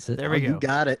Cinema. That's it. There we go. You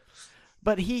got it.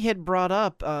 But he had brought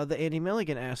up the Andy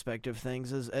Milligan aspect of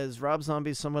things, as Rob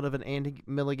Zombie's somewhat of an Andy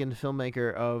Milligan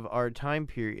filmmaker of our time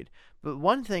period. But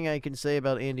one thing I can say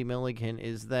about Andy Milligan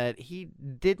is that he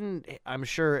didn't, I'm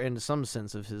sure in some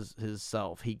sense of his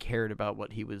self, he cared about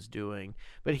what he was doing.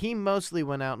 But he mostly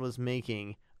went out and was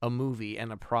making a movie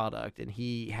and a product, and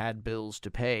he had bills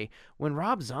to pay. When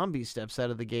Rob Zombie steps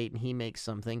out of the gate and he makes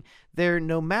something, there,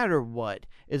 no matter what,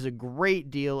 is a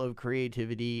great deal of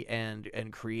creativity and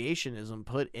creationism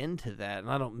put into that.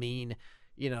 And I don't mean,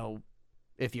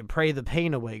 if you pray the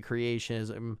pain away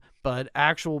creationism, but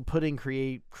actual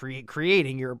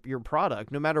creating your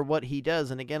product, no matter what he does.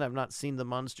 And again, I've not seen the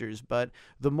Munsters, but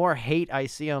the more hate I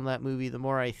see on that movie, the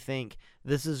more I think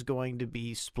this is going to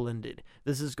be splendid.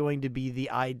 This is going to be the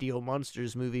ideal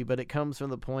Munsters movie, but it comes from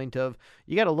the point of,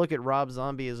 you got to look at Rob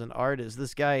Zombie as an artist.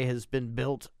 This guy has been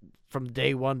built from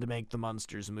day one to make the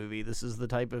Munsters movie. This is the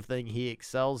type of thing he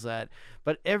excels at.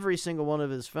 But every single one of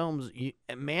his films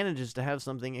manages to have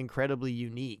something incredibly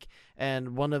unique.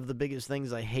 And one of the biggest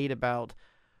things I hate about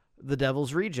The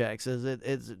Devil's Rejects is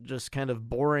it's just kind of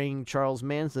boring Charles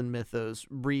Manson mythos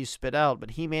re-spit out,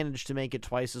 but he managed to make it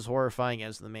twice as horrifying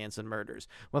as the Manson murders.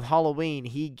 With Halloween,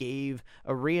 he gave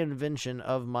a reinvention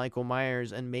of Michael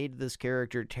Myers and made this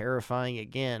character terrifying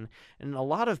again. And a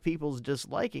lot of people's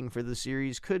disliking for the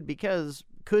series could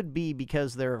be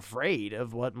because they're afraid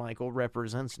of what Michael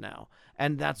represents now.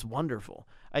 And that's wonderful.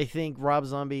 I think Rob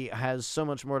Zombie has so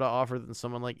much more to offer than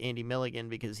someone like Andy Milligan,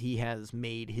 because he has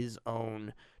made his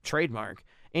own trademark.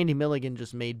 Andy Milligan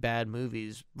just made bad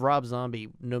movies. Rob Zombie,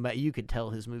 no matter, you could tell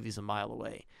his movie's a mile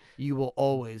away. You will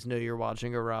always know you're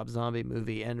watching a Rob Zombie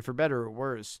movie, and for better or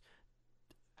worse,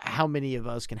 how many of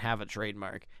us can have a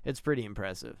trademark? It's pretty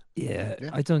impressive. Yeah,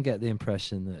 I don't get the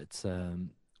impression that,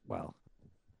 well,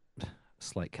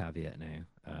 slight caveat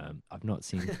now. I've not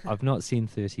seen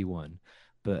 31,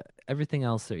 but everything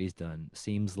else that he's done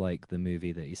seems like the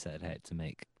movie that he set out to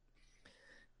make.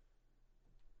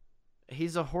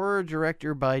 He's a horror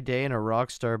director by day and a rock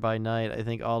star by night. I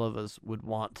think all of us would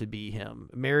want to be him.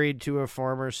 Married to a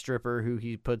former stripper who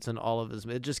he puts in all of his...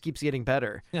 It just keeps getting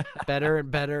better. Better and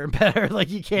better and better.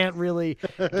 Like, you can't really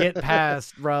get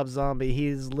past Rob Zombie.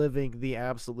 He's living the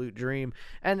absolute dream.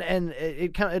 And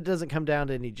it doesn't come down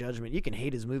to any judgment. You can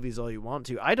hate his movies all you want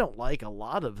to. I don't like a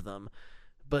lot of them,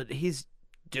 but he's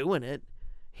doing it.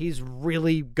 He's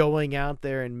really going out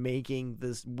there and making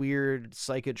this weird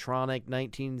psychotronic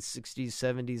 1960s,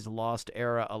 70s lost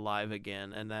era alive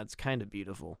again, and that's kind of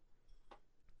beautiful.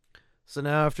 So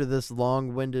now, after this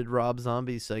long-winded Rob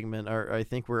Zombie segment, I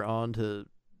think we're on to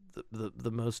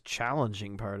the most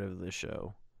challenging part of the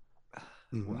show.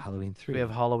 Halloween 3. We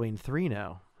have Halloween 3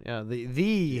 now. Yeah, the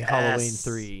yes. Halloween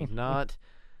 3, not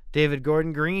David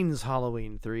Gordon Green's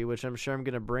Halloween 3, which I'm sure I'm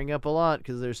going to bring up a lot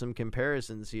because there's some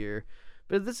comparisons here.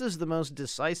 But this is the most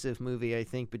decisive movie, I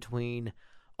think, between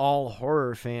all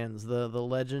horror fans. The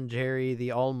legendary,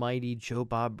 the almighty Joe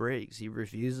Bob Briggs. He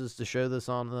refuses to show this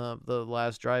on the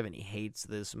last drive, and he hates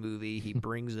this movie. He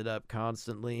brings it up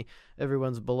constantly.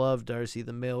 Everyone's beloved Darcy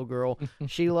the Mail Girl.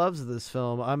 She loves this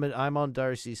film. I'm on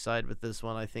Darcy's side with this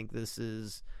one. I think this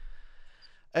is...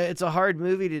 It's a hard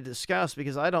movie to discuss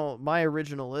because my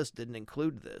original list didn't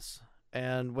include this.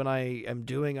 And when I am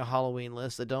doing a Halloween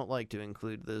list, I don't like to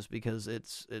include this because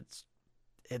it's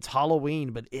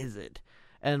Halloween, but is it?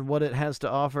 And what it has to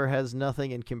offer has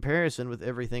nothing in comparison with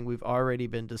everything we've already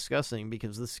been discussing,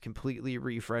 because this completely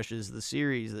refreshes the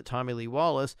series that Tommy Lee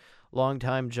Wallace,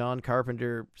 longtime John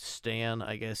Carpenter stan,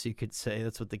 I guess you could say,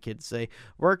 that's what the kids say,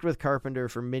 worked with Carpenter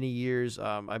for many years.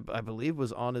 I believe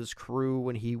was on his crew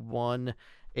when he won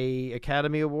a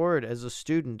Academy Award as a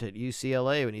student at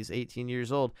UCLA when he's 18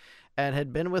 years old, and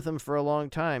had been with him for a long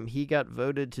time. He got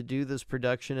voted to do this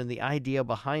production, and the idea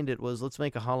behind it was, let's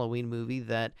make a Halloween movie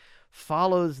that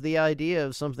follows the idea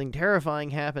of something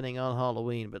terrifying happening on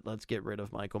Halloween, but let's get rid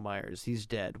of Michael Myers. He's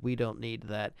dead. We don't need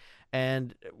that.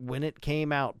 And when it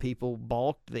came out, people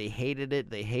balked. They hated it.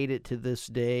 They hate it to this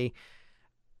day.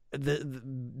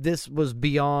 This was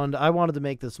beyond... I wanted to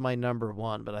make this my number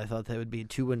one, but I thought that would be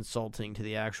too insulting to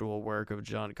the actual work of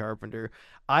John Carpenter.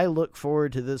 I look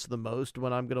forward to this the most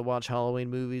when I'm going to watch Halloween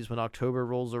movies. When October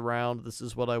rolls around, this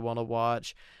is what I want to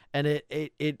watch. And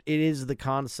it is the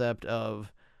concept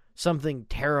of something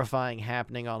terrifying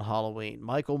happening on Halloween.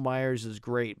 Michael Myers is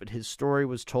great, but his story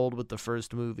was told with the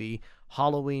first movie.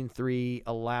 Halloween 3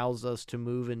 allows us to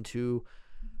move into...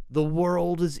 the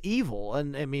world is evil.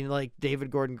 And I mean, like, David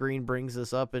Gordon Green brings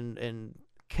this up in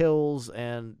Kills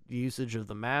and usage of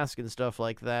the mask and stuff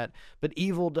like that. But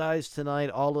evil dies tonight.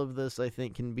 All of this, I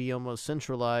think, can be almost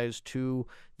centralized to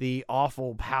the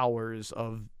awful powers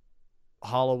of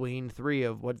Halloween 3,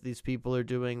 of what these people are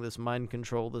doing, this mind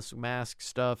control, this mask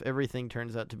stuff. Everything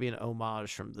turns out to be an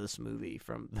homage from this movie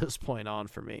from this point on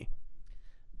for me.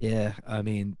 Yeah, I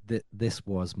mean, this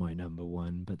was my number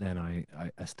one, but then I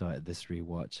started this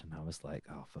rewatch and I was like,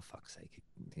 oh, for fuck's sake,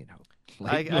 you know.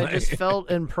 Like, I just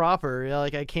felt improper.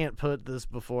 Like, I can't put this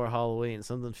before Halloween.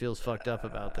 Something feels fucked up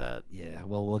about that. Yeah,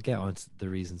 well, we'll get on to the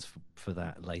reasons for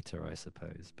that later, I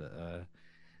suppose. But,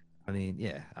 I mean,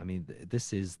 yeah, I mean,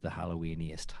 this is the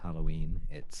Halloweeniest Halloween.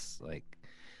 It's like,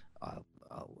 I'll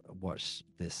watch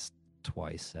this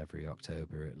twice every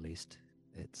October at least.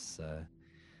 It's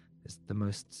the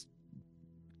most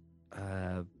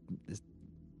is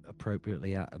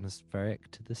appropriately atmospheric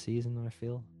to the season, I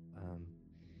feel.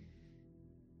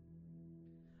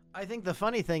 I think the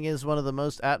funny thing is one of the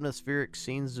most atmospheric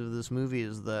scenes of this movie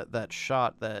is that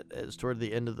shot that is toward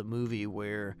the end of the movie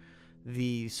where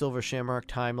the Silver Shamrock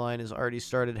timeline has already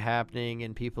started happening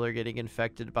and people are getting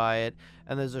infected by it.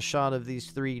 And there's a shot of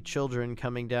these three children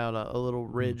coming down a little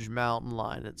ridge mountain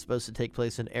line. It's supposed to take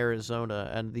place in Arizona.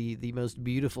 And the most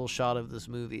beautiful shot of this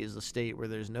movie is the state where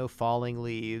there's no falling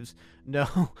leaves,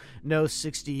 no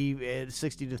 60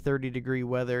 to 30 degree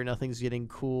weather, nothing's getting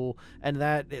cool. And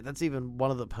that's even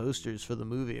one of the posters for the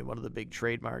movie. And one of the big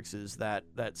trademarks is that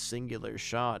singular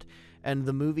shot. And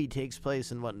the movie takes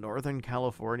place in Northern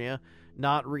California,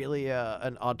 not really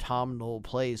an autumnal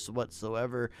place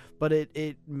whatsoever, but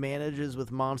it manages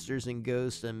with monsters and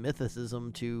ghosts and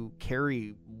mythicism to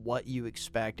carry what you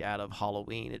expect out of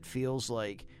Halloween. It feels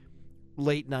like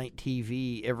late night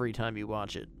TV every time you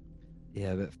watch it.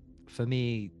 Yeah, but for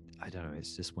me, I don't know.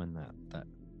 It's just when that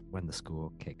when the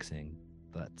score kicks in,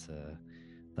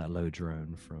 that low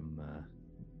drone from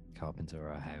Carpenter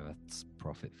or Howarth's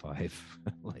Prophet 5,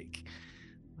 like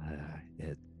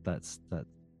that's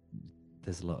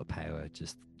there's a lot of power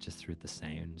just through the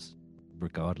sounds,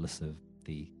 regardless of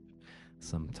the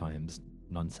sometimes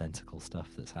nonsensical stuff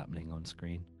that's happening on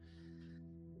screen.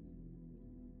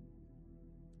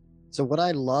 So what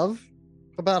I love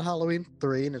about Halloween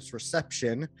 3 and its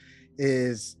reception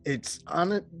is it's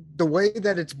on it, the way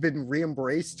that it's been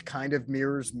re-embraced kind of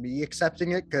mirrors me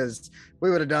accepting it, because we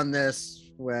would have done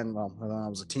this when I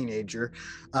was a teenager.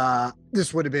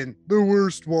 This would have been the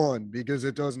worst one because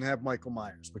it doesn't have Michael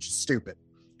Myers, which is stupid.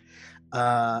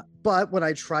 But when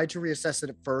I tried to reassess it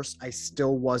at first, I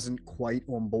still wasn't quite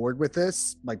on board with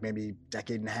this, like maybe a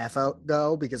decade and a half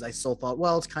ago, because I still thought,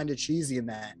 well, it's kind of cheesy in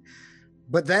that.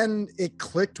 But then it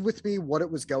clicked with me what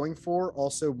it was going for.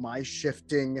 Also, my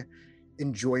shifting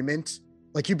enjoyment.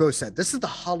 Like you both said, this is the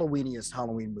Halloweeniest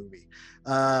Halloween movie.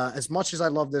 As much as I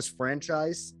love this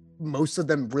franchise, most of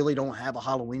them really don't have a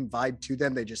Halloween vibe to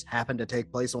them. They just happen to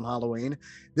take place on Halloween.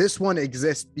 This one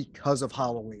exists because of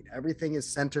Halloween. Everything is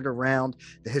centered around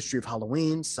the history of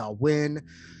Halloween, Samhain,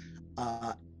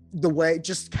 the way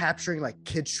just capturing like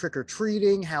kids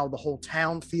trick-or-treating, how the whole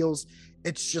town feels.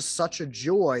 It's just such a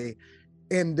joy.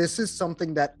 And this is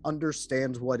something that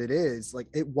understands what it is. Like,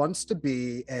 it wants to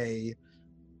be a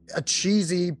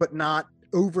cheesy, but not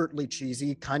overtly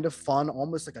cheesy, kind of fun,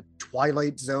 almost like a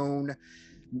Twilight Zone,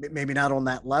 maybe not on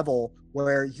that level,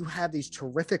 where you have these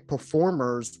terrific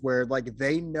performers where like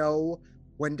they know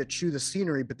when to chew the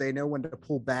scenery, but they know when to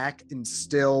pull back and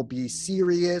still be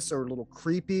serious or a little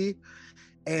creepy.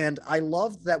 And I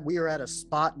love that we are at a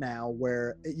spot now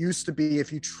where it used to be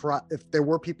if there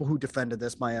were people who defended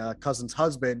this, my cousin's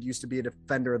husband used to be a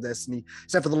defender of this, and he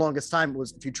said for the longest time it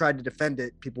was if you tried to defend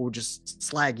it, people would just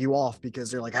slag you off because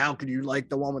they're like, how could you like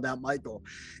the one without Michael?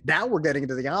 Now we're getting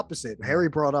into the opposite. Harry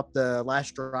brought up the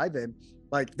Last Drive-In.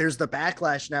 Like, there's the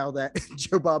backlash now that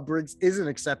Joe Bob Briggs isn't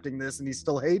accepting this and he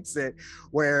still hates it,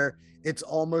 where it's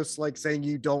almost like saying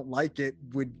you don't like it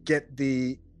would get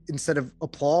the, instead of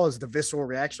applause, the visceral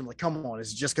reaction. Like, come on,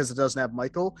 is it just because it doesn't have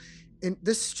Michael? And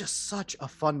this is just such a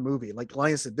fun movie. Like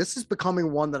Lion said, this is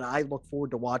becoming one that I look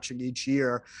forward to watching each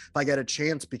year if I get a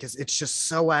chance, because it's just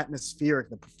so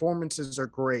atmospheric. The performances are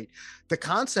great. The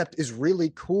concept is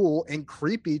really cool and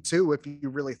creepy too, if you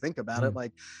really think about it.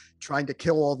 Like, trying to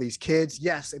kill all these kids.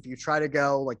 Yes, if you try to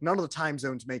go, like, none of the time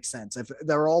zones make sense. If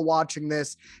they're all watching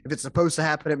this, if it's supposed to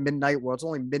happen at midnight, well, it's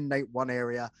only midnight one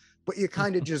area, but you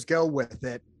kind of just go with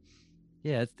it.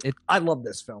 Yeah, I love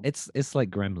this film. It's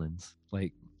like Gremlins.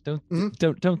 Like,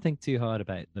 don't think too hard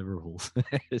about the rules.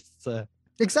 It's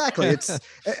exactly. It's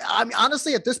I mean,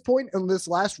 honestly, at this point in this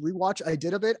last rewatch I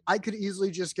did of it, I could easily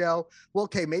just go, well,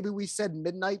 okay, maybe we said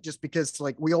midnight just because,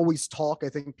 like, we always talk. I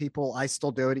think I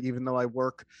still do it, even though I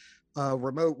work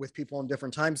remote with people in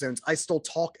different time zones. I still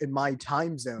talk in my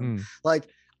time zone. Like,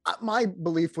 my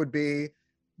belief would be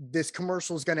this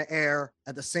commercial is going to air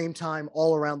at the same time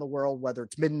all around the world, whether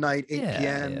it's midnight, 8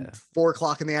 p.m., 4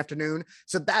 o'clock in the afternoon.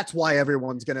 So that's why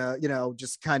everyone's going to,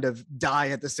 just kind of die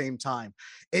at the same time.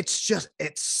 It's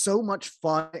so much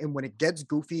fun. And when it gets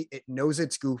goofy, it knows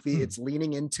it's goofy. It's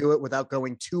leaning into it without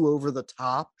going too over the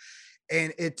top.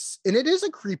 And it is a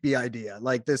creepy idea.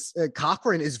 Like, this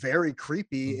Cochran is very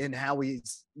creepy in how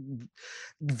he's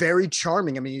very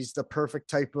charming. I mean, he's the perfect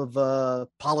type of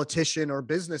politician or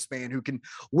businessman who can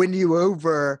win you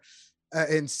over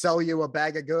and sell you a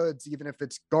bag of goods, even if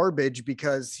it's garbage,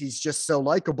 because he's just so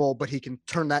likable, but he can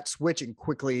turn that switch and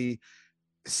quickly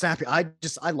Sappy, I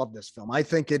love this film. I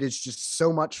think it is just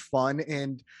so much fun,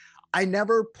 and I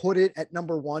never put it at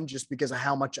number one just because of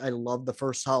how much I love the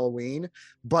first Halloween,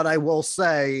 but I will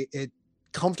say it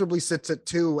comfortably sits at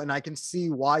two, and I can see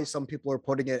why some people are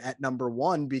putting it at number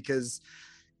one because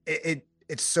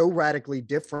it's so radically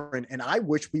different. And I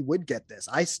wish we would get this.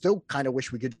 I still kind of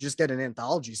wish we could just get an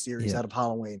anthology series out of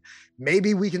Halloween.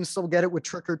 Maybe we can still get it with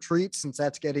Trick or Treat, since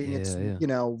that's getting its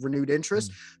renewed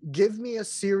interest. Give me a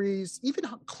series, even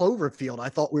Cloverfield. I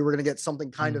thought we were going to get something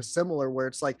kind of similar, where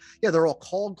it's like, yeah, they're all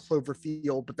called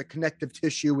Cloverfield, but the connective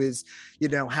tissue is,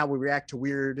 how we react to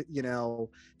weird,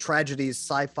 tragedies,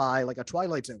 sci-fi, like a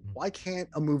Twilight Zone. Why can't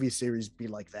a movie series be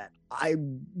like that? I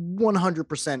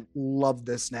 100% love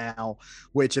this now,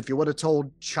 which if you would have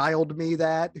told child me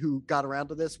that, who got around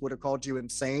to this, would have called you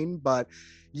insane. But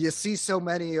you see so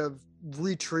many of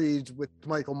retreads with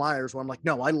Michael Myers where I'm like,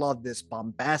 no, I love this,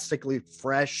 bombastically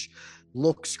fresh,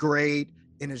 looks great,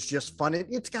 and it's just fun.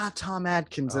 It's got Tom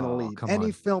Atkins in a lead.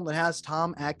 Any film that has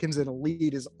Tom Atkins in a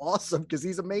lead is awesome because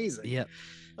he's amazing. Yep.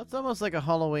 That's almost like a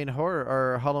Halloween horror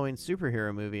or a Halloween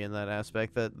superhero movie in that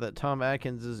aspect, that Tom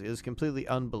Atkins is completely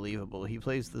unbelievable. He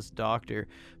plays this doctor,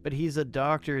 but he's a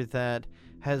doctor that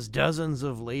has dozens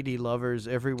of lady lovers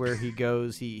everywhere he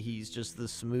goes. He's just the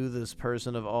smoothest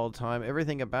person of all time.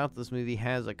 Everything about this movie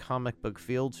has a comic book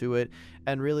feel to it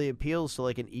and really appeals to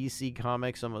like an EC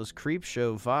Comics almost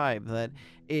Creepshow vibe that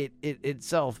it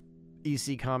itself,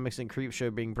 EC Comics and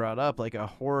Creepshow being brought up, like a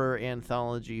horror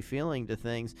anthology feeling to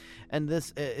things, and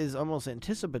this is almost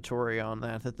anticipatory on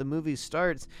that the movie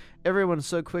starts. Everyone's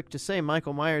so quick to say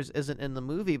Michael Myers isn't in the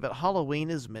movie, but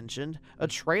Halloween is mentioned. A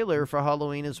trailer for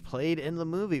Halloween is played in the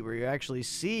movie where you actually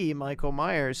see Michael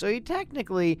Myers, so he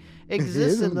technically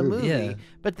exists in the movie.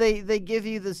 But they give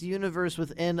you this universe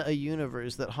within a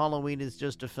universe, that Halloween is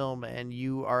just a film and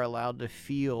you are allowed to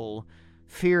feel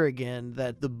fear again,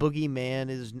 that the boogeyman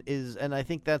is and I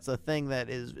think that's a thing that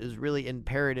is really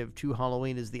imperative to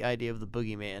Halloween, is the idea of the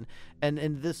boogeyman. And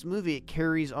in this movie it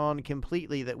carries on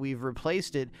completely, that we've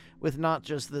replaced it with not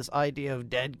just this idea of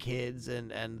dead kids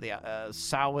and the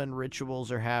Samhain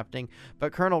rituals are happening,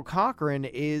 but Colonel Cochrane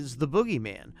is the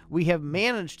boogeyman. We have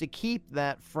managed to keep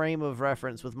that frame of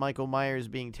reference with Michael Myers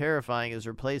being terrifying, as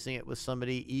replacing it with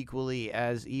somebody equally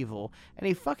as evil, and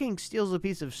he fucking steals a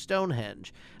piece of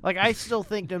Stonehenge. Like, I still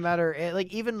think no matter,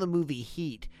 like, even the movie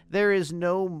Heat, there is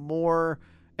no more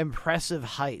impressive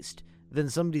heist than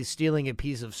somebody stealing a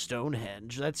piece of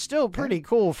Stonehenge. That's still pretty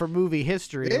cool for movie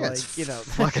history. Yeah, like, it's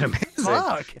fucking amazing.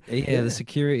 Fuck. Yeah, the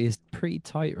security is pretty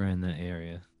tight around that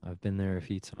area. I've been there a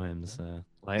few times.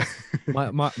 Like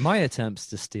my attempts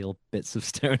to steal bits of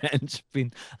Stonehenge have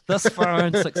been thus far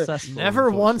unsuccessful. Never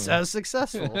once as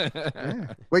successful.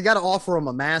 We got to offer him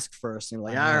a mask first. And you're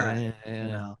like, all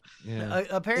right.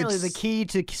 Apparently, the key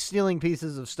to stealing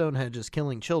pieces of Stonehenge is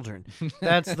killing children.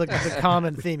 That's the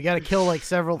common theme. You got to kill like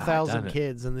several thousand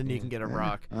kids, and then you can get a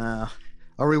rock.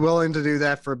 Are we willing to do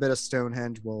that for a bit of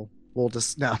Stonehenge? We'll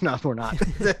just no, we're not.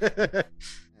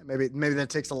 Maybe that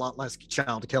takes a lot less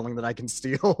child killing that I can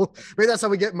steal. Maybe that's how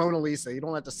we get Mona Lisa. You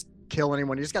don't have to kill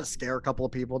anyone. You just got to scare a couple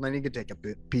of people, and then you can take a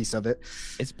piece of it.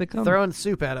 It's become throwing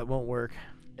soup at it won't work.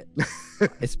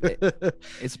 It's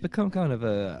become kind of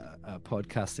a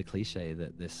podcaster cliche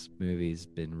that this movie's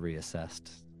been reassessed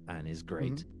and is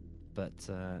great, but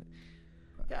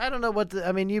I don't know what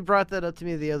I mean, you brought that up to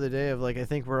me the other day of like, I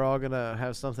think we're all gonna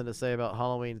have something to say about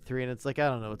Halloween 3, and it's like, I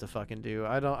don't know what to fucking do.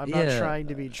 I'm not trying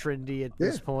to be trendy at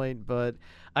this point, but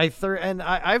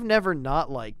I've never not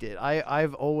liked it.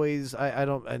 I've always I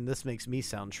don't, and this makes me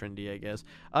sound trendy, I guess.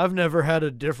 I've never had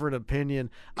a different opinion.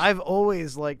 I've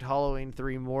always liked Halloween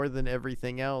 3 more than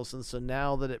everything else, and so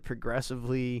now that it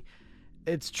progressively,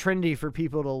 it's trendy for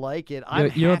people to like it,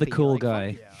 you're the cool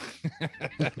guy.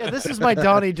 Yeah, this is my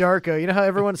Donnie Darko. You know how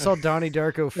everyone saw Donnie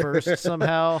Darko first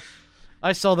somehow?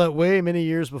 I saw that way many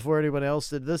years before anyone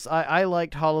else did. This I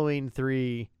liked Halloween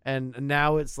 3, and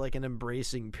now it's like an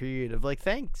embracing period of like,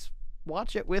 thanks,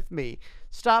 watch it with me.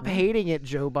 Stop hating it,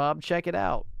 Joe Bob. Check it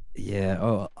out. Yeah.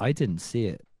 Oh, I didn't see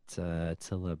it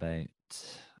till about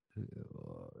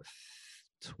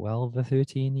 12 or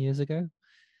 13 years ago.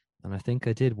 And I think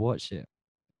I did watch it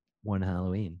one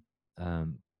Halloween,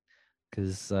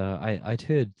 because I'd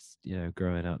heard,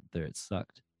 growing up there it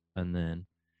sucked, and then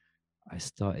I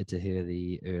started to hear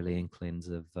the early inklings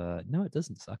of no, it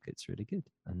doesn't suck, it's really good.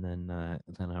 And then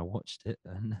I watched it,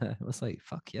 and I was like,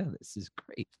 fuck yeah, this is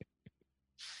great.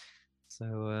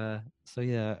 So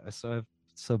I've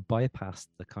bypassed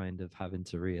the kind of having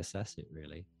to reassess it.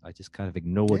 Really, I just kind of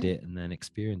ignored it and then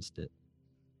experienced it.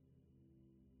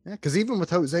 Yeah, because even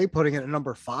with Jose putting it at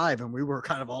number 5, and we were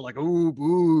kind of all like, ooh,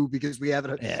 boo, because we have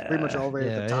it pretty much all right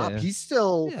at the top. He's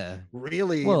still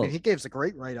really, I mean, he gave us a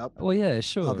great write-up. Well, yeah,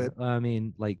 sure. Of it. I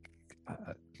mean, like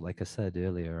I said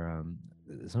earlier,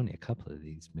 there's only a couple of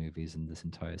these movies in this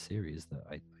entire series that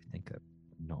I think are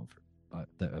not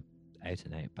that are out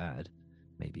and out bad.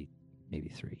 Maybe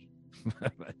 3.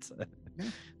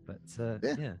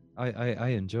 I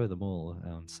enjoy them all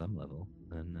on some level,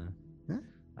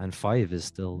 and 5 is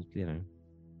still,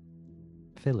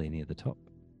 fairly near the top.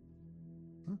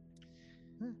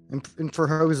 And for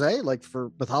Jose, like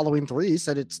with Halloween 3, he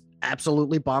said it's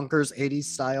absolutely bonkers 80s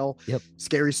style. Yep.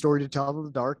 Scary story to tell in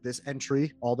the dark. This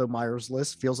entry, although Myers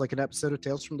List, feels like an episode of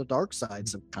Tales from the Dark Side,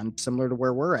 so kind of similar to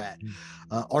where we're at.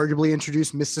 Arguably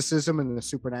introduced mysticism and the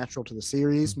supernatural to the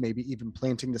series, maybe even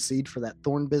planting the seed for that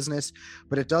Thorn business.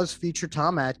 But it does feature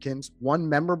Tom Atkins, one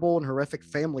memorable and horrific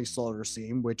family slaughter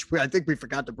scene, which I think we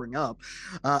forgot to bring up,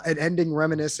 an ending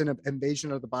reminiscent of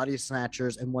Invasion of the Body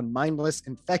Snatchers, and one mindless,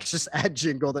 infectious ad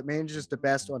jingle that manages to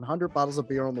best 100 bottles of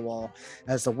beer on the wall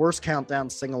as the worst countdown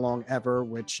sing-along ever,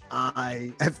 which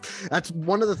that's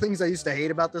one of the things I used to hate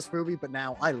about this movie, but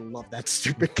now I love that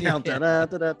stupid countdown.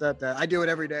 I do it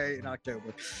every day in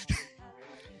October.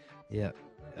 Yeah.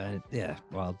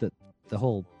 Well, the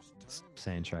whole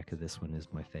soundtrack of this one is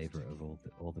my favorite of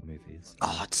all the movies.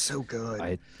 Oh, it's so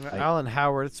good. Alan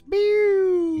Howard's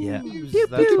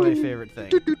that's my favorite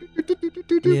thing.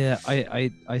 Yeah,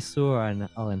 I saw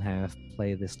Alan Howarth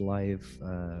play this live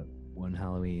one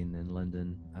Halloween in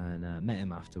London, and met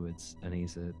him afterwards, and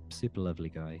he's a super lovely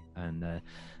guy, and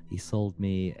he sold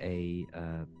me a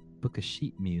book of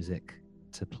sheet music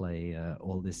to play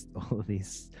all these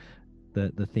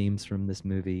the themes from this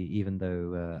movie, even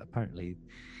though apparently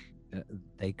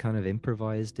they kind of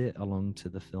improvised it along to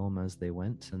the film as they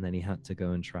went, and then he had to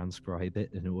go and transcribe it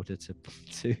in order to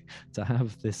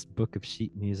have this book of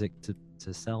sheet music to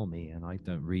sell me. And I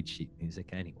don't read sheet music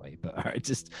anyway, but I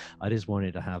just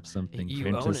wanted to have something for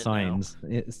him to sign.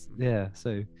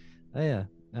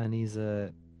 And he's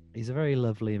a very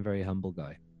lovely and very humble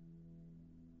guy.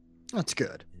 That's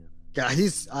good. Yeah,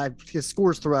 his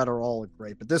scores throughout are all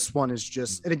great, but this one is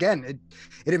just, and again,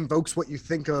 it invokes what you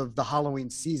think of the Halloween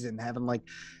season, having like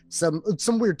some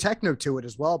weird techno to it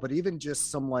as well, but even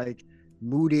just some like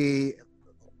moody,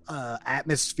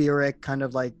 atmospheric kind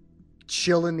of like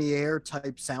chill in the air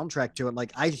type soundtrack to it.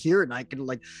 Like I hear it, and I can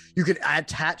you could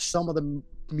attach some of the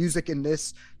music in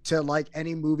this to like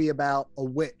any movie about a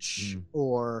witch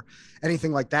or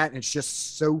anything like that, and it's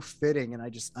just so fitting, and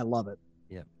I love it.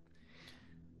 Yeah.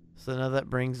 So now that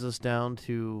brings us down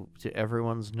to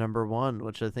everyone's number one,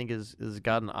 which I think is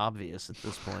gotten obvious at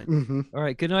this point. Mm-hmm. All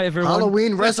right, good night, everyone.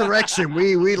 Halloween Resurrection.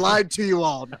 we lied to you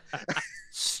all.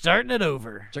 Starting it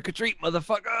over. Trick or treat,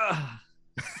 motherfucker.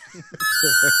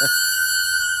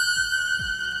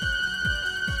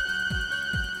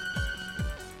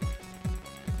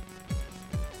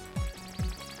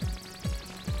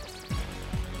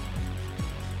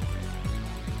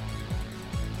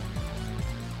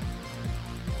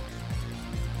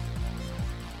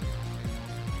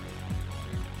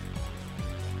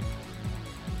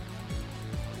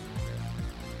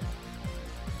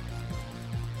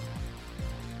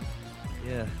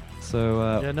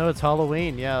 So no, it's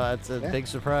Halloween. Yeah, that's a big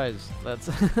surprise. That's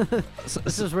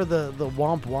this is where the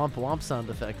womp womp womp sound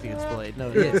effect gets played. No,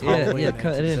 it's Halloween.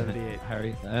 Cut it in,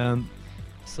 Harry.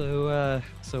 So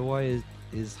why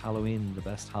is Halloween the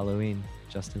best Halloween,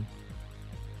 Justin?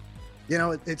 You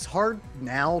know, it's hard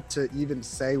now to even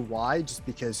say why, just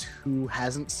because who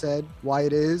hasn't said why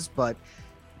it is, but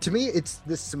to me, it's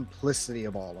the simplicity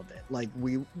of all of it. Like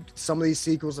some of these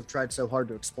sequels have tried so hard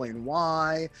to explain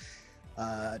why.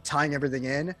 Tying everything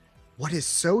in. What is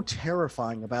so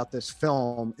terrifying about this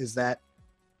film is that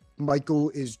Michael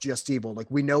is just evil. Like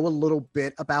we know a little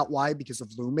bit about why because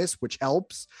of Loomis, which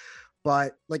helps,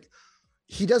 but like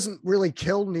he doesn't really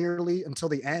kill nearly until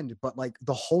the end. But like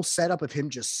the whole setup of him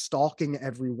just stalking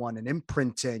everyone and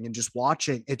imprinting and just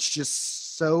watching, it's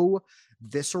just so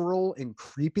visceral and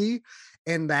creepy.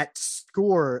 And that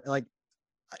score, like,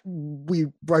 we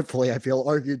rightfully, I feel,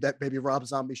 argued that maybe Rob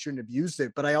Zombie shouldn't have used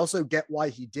it, but I also get why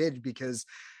he did, because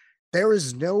there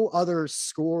is no other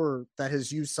score that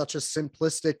has used such a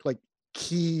simplistic like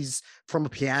keys from a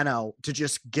piano to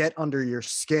just get under your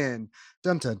skin.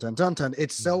 Dun dun dun dun dun.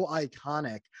 It's so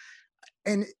iconic,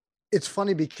 and it's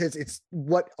funny because it's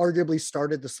what arguably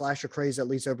started the slasher craze, at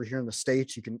least over here in the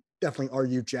States. You can definitely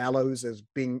argue Giallos as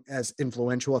being as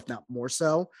influential, if not more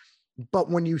so. But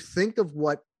when you think of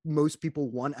what most people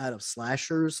want out of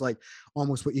slashers, like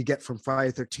almost what you get from Friday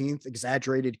the 13th,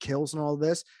 exaggerated kills and all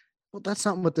this, well, that's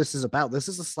not what this is about. This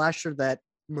is a slasher that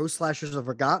most slashers have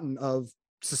forgotten of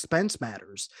suspense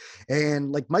matters.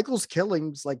 And like Michael's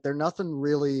killings, like they're nothing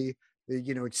really,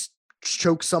 it's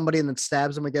choke somebody and then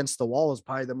stabs them against the wall is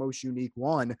probably the most unique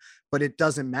one, but it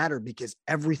doesn't matter because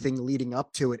everything leading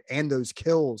up to it and those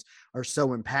kills are so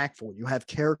impactful. You have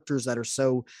characters that are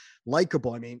so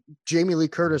likable. I mean, Jamie Lee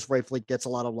Curtis rightfully gets a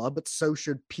lot of love, but so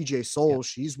should PJ Soul. Yeah.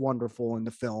 She's wonderful in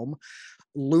the film.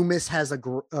 Loomis has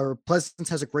Pleasence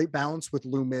has a great balance with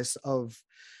Loomis of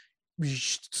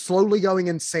slowly going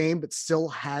insane, but still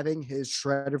having his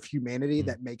shred of humanity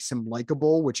that makes him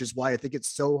likable, which is why I think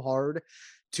it's so hard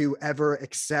to ever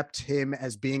accept him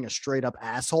as being a straight up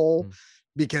asshole,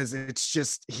 because it's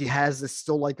just, he has this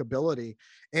still likability.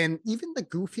 And even the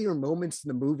goofier moments in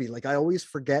the movie, like I always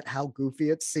forget how goofy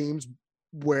it seems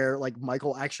where like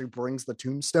Michael actually brings the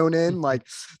tombstone in. Like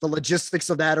the logistics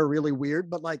of that are really weird,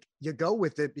 but like you go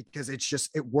with it because it's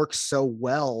just, it works so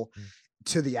well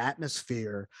to the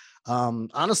atmosphere.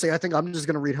 Honestly, I think I'm just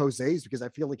going to read Jose's because I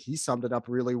feel like he summed it up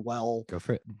really well. Go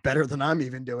for it. Better than I'm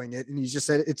even doing it. And he just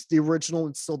said it's the original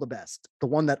and still the best. The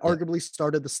one that arguably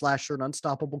started the slasher and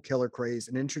unstoppable killer craze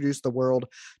and introduced the world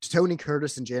to Tony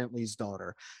Curtis and Janet Leigh's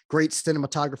daughter. Great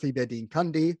cinematography by Dean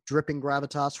Cundy, dripping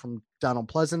gravitas from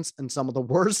Donald Pleasence, and some of the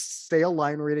worst stale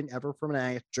line reading ever from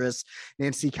an actress,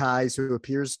 Nancy Kyes, who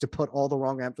appears to put all the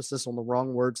wrong emphasis on the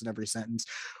wrong words in every sentence.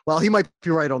 Well, he might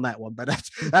be right on that one, but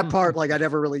that part, like I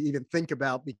never really even think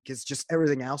about, because just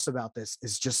everything else about this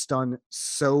is just done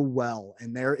so well.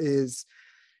 And there is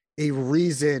a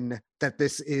reason that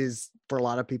this is, for a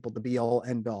lot of people, the be all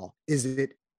end all. Is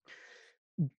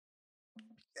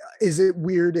it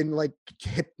weird and like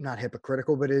not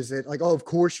hypocritical, but is it like, oh, of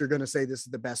course you're going to say this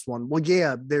is the best one? Well,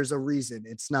 yeah, there's a reason.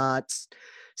 It's not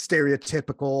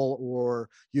stereotypical or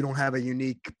you don't have a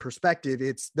unique perspective.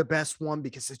 It's the best one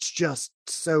because it's just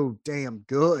so damn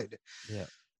good. Yeah.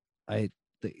 I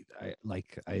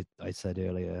said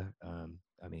earlier,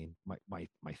 I mean,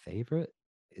 my favorite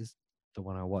is the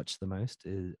one I watch the most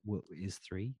is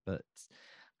 3, but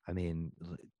I mean,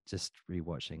 just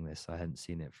rewatching this, I hadn't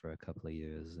seen it for a couple of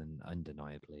years, and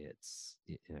undeniably, it's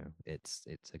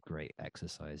a great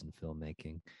exercise in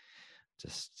filmmaking.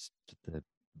 Just the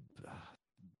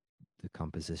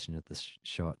composition of the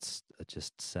shots are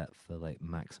just set for like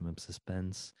maximum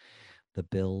suspense. The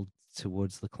build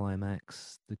towards the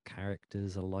climax, the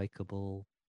characters are likable.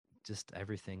 Just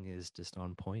everything is just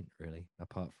on point, really.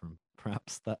 Apart from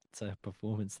perhaps that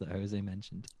performance that Jose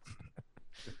mentioned.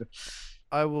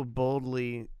 I will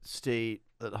boldly state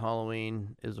that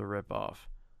Halloween is a ripoff.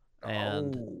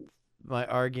 And my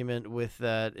argument with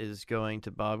that is going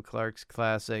to Bob Clark's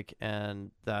classic,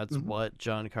 and that's what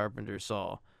John Carpenter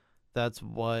saw. That's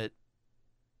what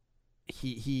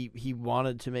he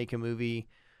wanted to make a movie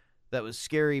that was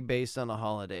scary based on a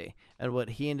holiday. And what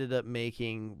he ended up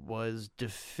making was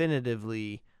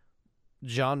definitively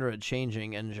genre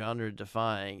changing and genre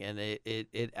defying, and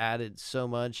it added so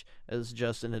much, as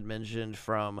Justin had mentioned,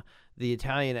 from the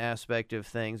Italian aspect of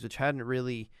things, which hadn't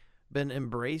really been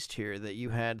embraced here. That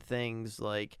you had things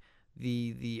like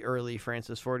the early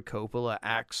Francis Ford Coppola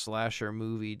axe slasher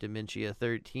movie Dementia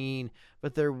 13,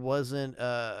 but there wasn't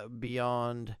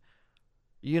beyond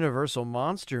Universal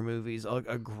monster movies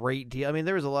a great deal. I mean,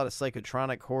 there was a lot of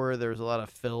psychotronic horror, there was a lot of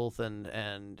filth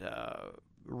and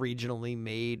regionally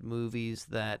made movies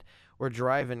that were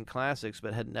drive-in classics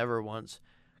but had never once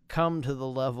come to the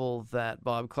level that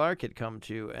Bob Clark had come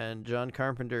to. And John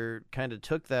Carpenter kind of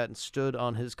took that and stood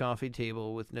on his coffee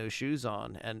table with no shoes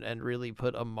on and really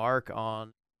put a mark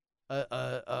on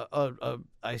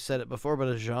I said it before, but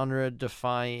a genre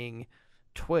defying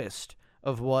twist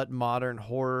of what modern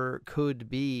horror could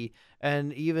be.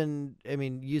 And even, I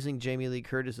mean, using Jamie Lee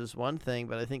Curtis is one thing,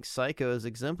 but I think Psycho is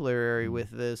exemplary with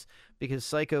this, because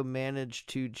Psycho managed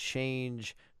to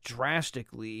change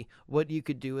drastically what you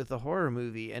could do with a horror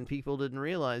movie, and people didn't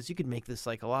realize you could make this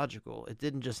psychological. It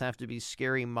didn't just have to be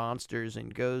scary monsters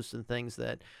and ghosts and things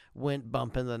that went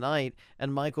bump in the night.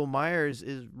 And Michael Myers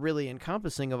is really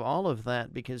encompassing of all of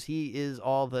that, because he is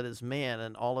all that is man,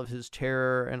 and all of his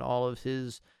terror and all of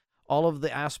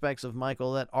the aspects of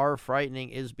Michael that are frightening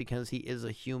is because he is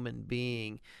a human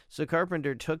being. So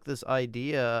Carpenter took this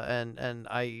idea, and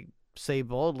I say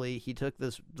boldly, he took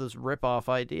this rip-off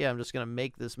idea, I'm just going to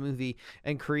make this movie,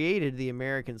 and created the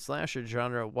American slasher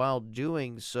genre while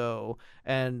doing so.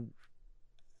 And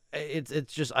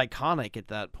it's just iconic at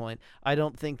that point. I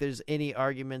don't think there's any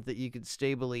argument that you could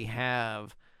stably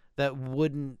have that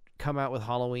wouldn't come out with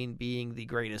Halloween being the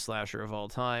greatest slasher of all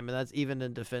time. And that's even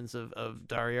in defense of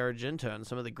Dario Argento and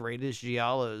some of the greatest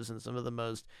giallos and some of the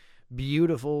most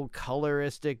beautiful,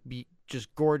 coloristic,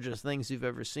 just gorgeous things you've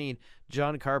ever seen.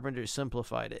 John Carpenter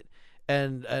simplified it.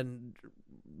 And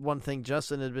one thing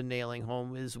Justin had been nailing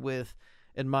home is with,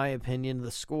 in my opinion,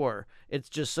 the score. It's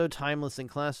just so timeless and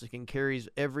classic and carries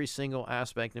every single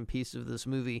aspect and piece of this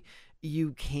movie.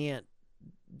 You can't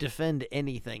defend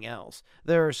anything else.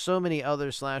 There are so many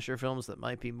other slasher films that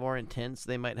might be more intense,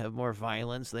 they might have more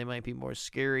violence, they might be more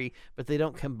scary, but they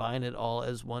don't combine it all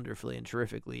as wonderfully and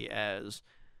terrifically as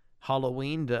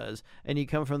Halloween does. And you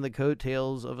come from the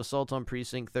coattails of Assault on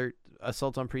Precinct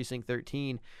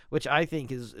 13, which I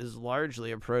think is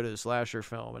largely a proto-slasher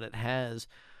film, and it has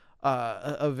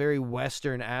a very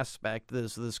Western aspect.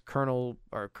 This Colonel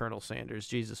Sanders,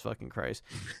 Jesus fucking Christ,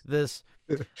 this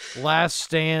Last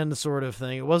Stand sort of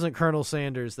thing. It wasn't Colonel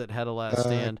Sanders that had a Last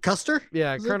Stand. Custer?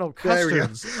 Yeah, Colonel There we go.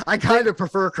 Custer. I kind of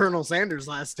prefer Colonel Sanders'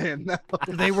 Last Stand now.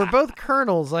 They were both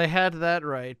colonels. I had that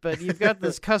right. But you've got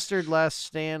this Custard Last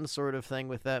Stand sort of thing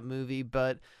with that movie.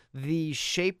 But the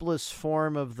shapeless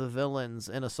form of the villains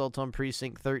in Assault on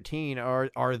Precinct 13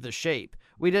 are the Shape.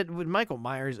 Michael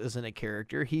Myers isn't a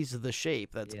character. He's the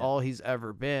Shape. That's all he's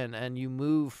ever been. And you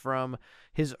move from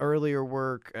his earlier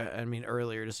work,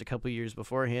 just a couple years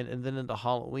beforehand, and then into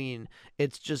Halloween,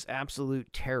 it's just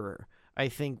absolute terror. I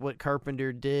think what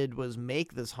Carpenter did was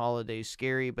make this holiday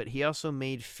scary, but he also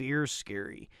made fear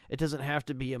scary. It doesn't have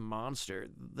to be a monster.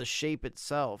 The Shape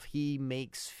itself, he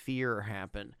makes fear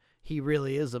happen. He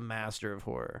really is a master of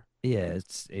horror. Yeah,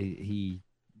 he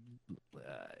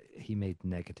made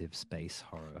negative space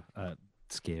horror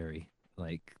scary.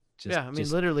 Like,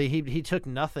 literally, he took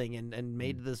nothing and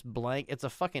made this blank. It's a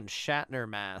fucking Shatner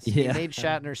mask. Yeah. He made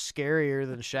Shatner scarier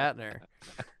than Shatner.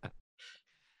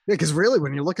 Yeah, because really,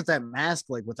 when you look at that mask,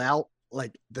 like without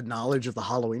like the knowledge of the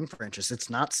Halloween franchise, it's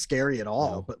not scary at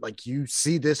all. No. But like you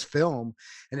see this film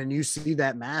and then you see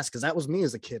that mask, because that was me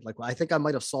as a kid. Like I think I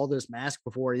might have saw this mask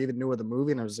before I even knew of the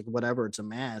movie, and I was like, whatever, it's a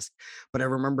mask. But I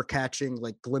remember catching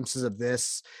like glimpses of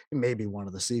this, maybe one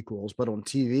of the sequels, but on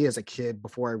TV as a kid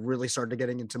before I really started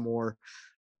getting into more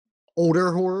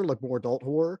older horror, like more adult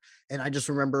horror. And I just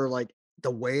remember like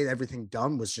the way everything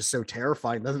done was just so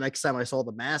terrifying. Then the next time I saw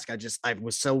the mask, I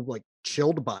was so like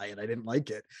chilled by it. I didn't like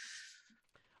it.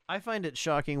 I find it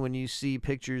shocking when you see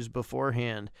pictures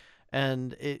beforehand,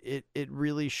 and it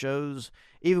really shows,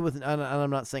 even with, and I'm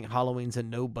not saying Halloween's a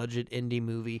no-budget indie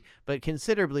movie, but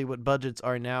considerably what budgets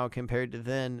are now compared to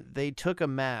then. They took a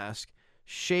mask,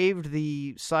 shaved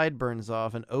the sideburns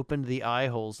off, and opened the eye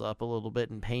holes up a little bit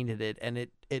and painted it, and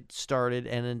it started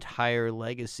an entire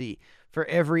legacy. For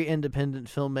every independent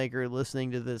filmmaker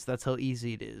listening to this, that's how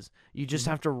easy it is. You just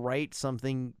have to write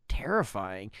something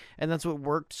terrifying. And that's what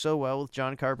worked so well with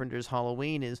John Carpenter's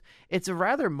Halloween. Is it's a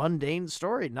rather mundane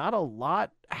story. Not a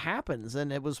lot happens,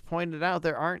 and it was pointed out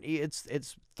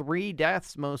it's 3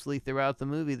 deaths mostly throughout the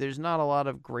movie. There's not a lot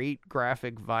of great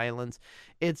graphic violence.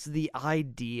 It's the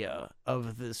idea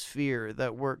of this fear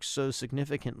that works so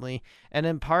significantly, and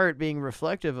in part being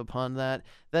reflective upon that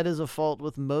is a fault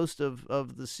with most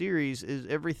of the series, is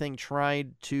everything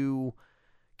tried to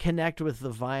connect with the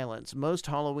violence. Most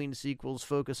Halloween sequels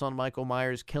focus on Michael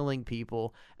Myers killing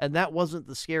people, and that wasn't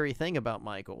the scary thing about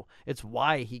Michael. It's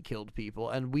why he killed people,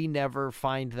 and we never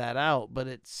find that out, but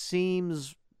it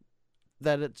seems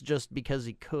that it's just because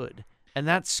he could. And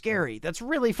that's scary. That's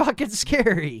really fucking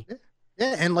scary.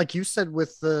 Yeah, and like you said,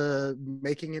 with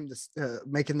making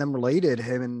them related,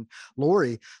 him and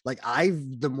Laurie, like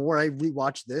the more I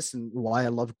rewatch this, and why I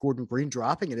love Gordon Green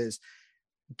dropping it, is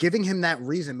giving him that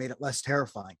reason made it less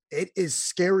terrifying. It is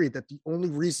scary that the only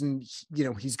reason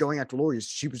he's going after Laurie is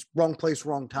she was wrong place,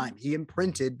 wrong time. He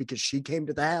imprinted because she came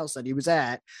to the house that he was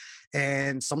at,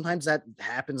 and sometimes that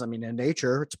happens. I mean, in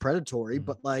nature, it's predatory,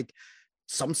 but like,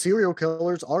 some serial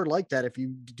killers are like that. If you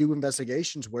do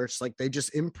investigations where it's like they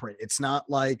just imprint, it's not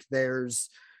like there's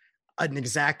an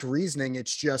exact reasoning.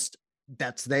 It's just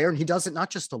that's there. And he does it not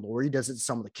just to Laurie, he does it to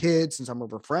some of the kids and some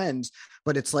of her friends,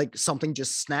 but it's like something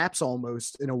just snaps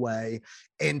almost in a way.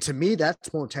 And to me,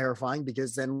 that's more terrifying,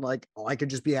 because then like, I could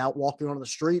just be out walking on the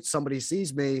street, somebody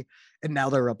sees me, and now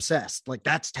they're obsessed. Like,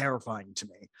 that's terrifying to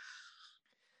me.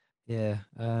 Yeah.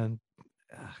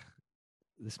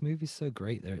 This movie's so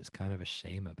great there, it's kind of a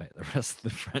shame about the rest of the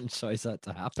franchise that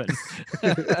to happen.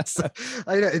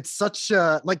 I know, it's such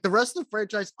like the rest of the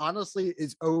franchise honestly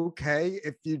is okay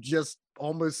if you just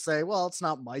almost say, well, it's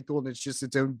not Michael and it's just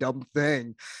its own dumb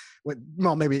thing.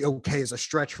 Well, maybe okay is a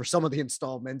stretch for some of the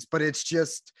installments, but it's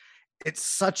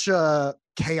such a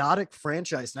chaotic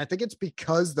franchise. And I think it's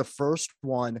because the first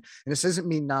one, and this isn't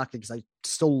me knocking, because I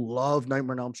still love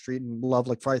Nightmare on Elm Street and love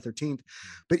like Friday 13th,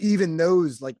 but even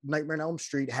those, like Nightmare on Elm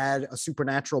Street had a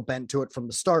supernatural bent to it from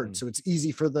the start. So it's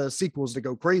easy for the sequels to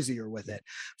go crazier with it.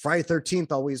 Friday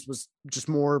 13th always was just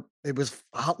more, it was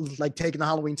like taking the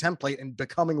Halloween template and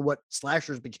becoming what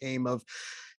slashers became of,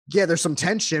 yeah, there's some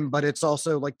tension, but it's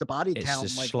also like the body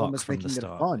count, like almost making it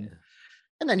fun. Yeah.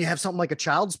 And then you have something like a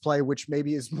Child's Play, which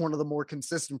maybe is one of the more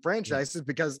consistent franchises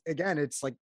because, again, it's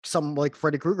like something like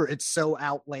Freddy Krueger. It's so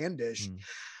outlandish.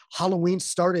 Halloween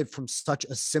started from such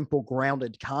a simple,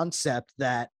 grounded concept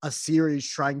that a series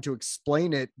trying to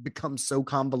explain it becomes so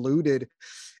convoluted.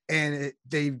 And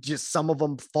they just, some of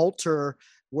them falter,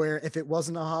 where if it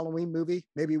wasn't a Halloween movie,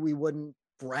 maybe we wouldn't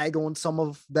brag on some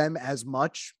of them as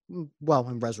much. Well,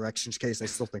 in Resurrection's case, I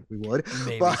still think we would.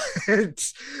 Maybe. But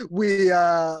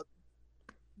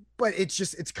but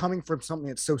it's coming from something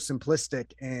that's so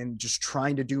simplistic, and just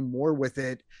trying to do more with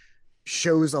it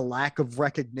shows a lack of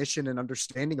recognition and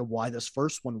understanding of why this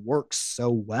first one works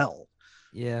so well.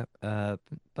 Yeah,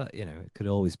 but you know, it could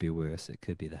always be worse. It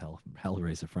could be the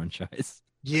Hellraiser franchise.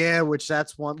 Yeah, which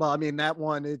that's one. Well, I mean, that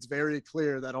one, it's very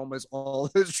clear that almost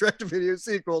all those direct-to-video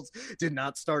sequels did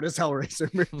not start as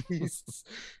Hellraiser movies.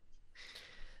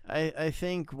 I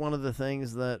think one of the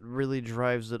things that really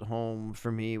drives it home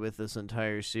for me with this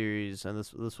entire series, and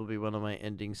this will be one of my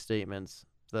ending statements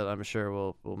that I'm sure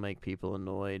will make people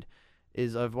annoyed,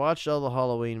 is I've watched all the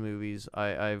Halloween movies.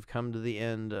 I've come to the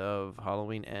end of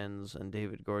Halloween Ends and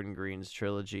David Gordon Green's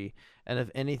trilogy, and if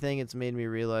anything, it's made me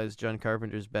realize John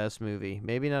Carpenter's best movie,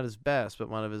 maybe not his best, but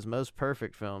one of his most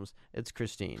perfect films, it's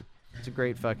Christine. It's a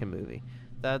great fucking movie.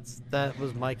 That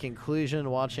was my conclusion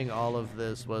watching all of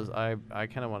this. Was I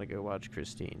kind of want to go watch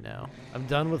Christine now. I'm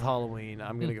done with Halloween.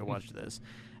 I'm gonna go watch this,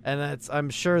 and that's, I'm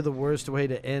sure, the worst way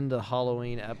to end a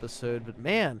Halloween episode. But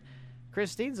man,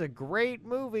 Christine's a great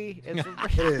movie. It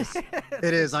is.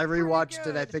 It is. I rewatched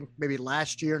it, I think maybe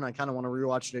last year, and I kind of want to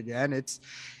rewatch it again.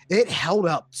 It held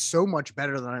up so much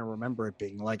better than I remember it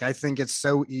being. Like, I think it's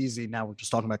so easy now. We're just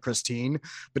talking about Christine,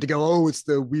 but to go, oh, it's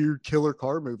the weird killer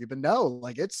car movie. But no,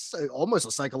 like, it's almost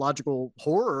a psychological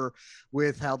horror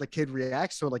with how the kid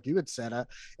reacts to it, like you had said,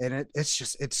 and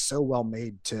it's so well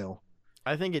made too.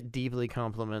 I think it deeply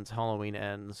complements Halloween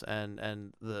Ends and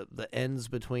the ends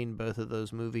between both of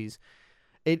those movies.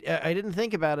 I didn't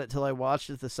think about it till I watched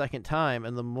it the second time,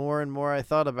 and the more and more I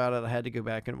thought about it, I had to go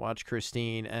back and watch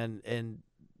Christine, and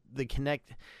the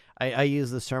connect. I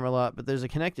use this term a lot, but there's a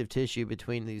connective tissue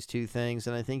between these two things,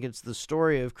 and I think it's the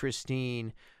story of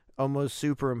Christine almost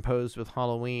superimposed with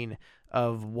Halloween,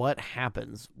 of what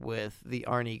happens with the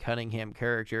Arnie Cunningham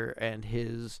character and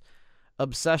his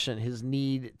obsession, his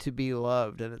need to be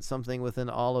loved, and it's something within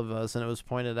all of us. And it was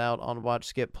pointed out on Watch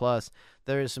Skip Plus,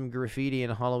 there is some graffiti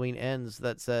in Halloween Ends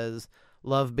that says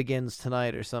 "Love begins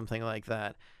tonight" or something like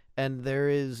that, and there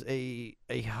is a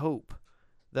hope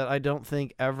that I don't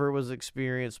think ever was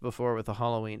experienced before with a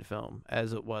Halloween film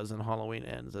as it was in Halloween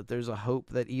Ends, that there's a hope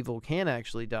that evil can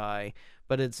actually die,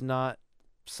 but it's not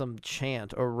some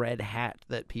chant or red hat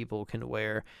that people can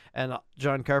wear. And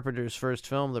John Carpenter's first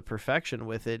film, the perfection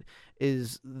with it,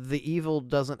 is the evil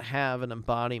doesn't have an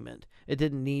embodiment. It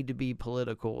didn't need to be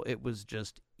political. It was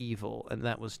just evil, and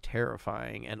that was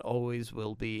terrifying, and always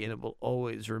will be, and it will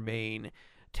always remain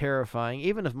terrifying,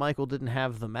 even if Michael didn't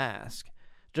have the mask.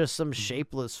 Just some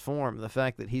shapeless form. The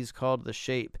fact that he's called the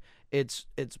Shape, it's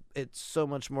so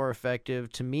much more effective.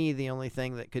 To me, the only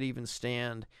thing that could even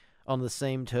stand on the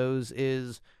same toes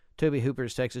is Tobe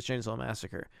Hooper's Texas Chainsaw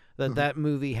Massacre. That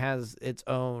movie has its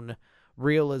own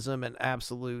realism and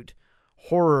absolute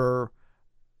horror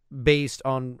based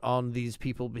on these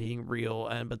people being real,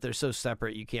 but they're so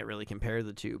separate you can't really compare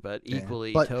the two, but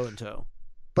equally toe and toe.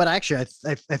 But actually,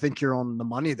 I think you're on the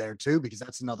money there too, because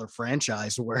that's another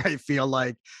franchise where I feel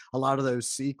like a lot of those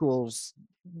sequels,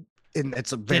 and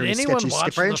it's a very sketchy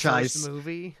franchise. The first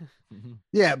movie?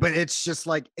 Yeah, but it's just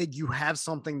like you have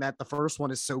something that the first one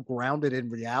is so grounded in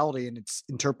reality and its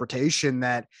interpretation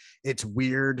that it's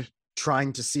weird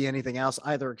trying to see anything else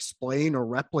either explain or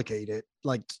replicate it.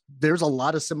 Like, there's a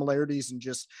lot of similarities in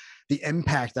just the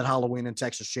impact that Halloween and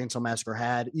Texas Chainsaw Massacre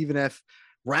had, even if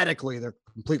radically they're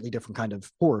completely different kind of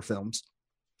horror films.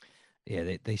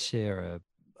 Yeah, they share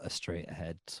a straight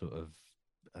ahead sort of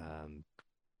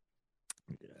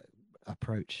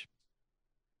approach.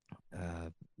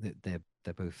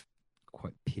 They're both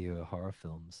quite pure horror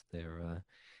films. They're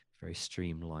very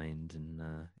streamlined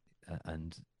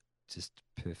and just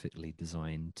perfectly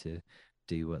designed to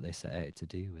do what they set out to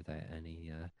do without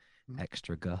any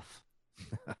extra guff.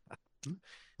 And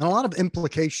a lot of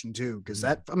implication too, because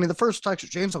that, I mean, the first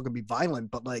Texas Chainsaw can be violent,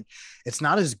 but like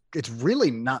it's really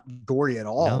not gory at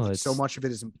all. No, Like, so much of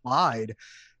it is implied,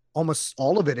 almost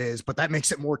all of it is, but that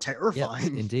makes it more Yeah,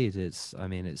 terrifying. indeed. I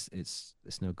mean, it's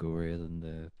no gorier than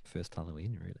the first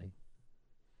Halloween, really.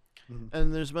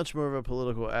 And there's much more of a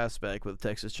political aspect with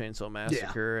Texas Chainsaw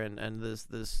Massacre and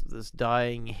this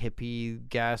dying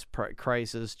hippie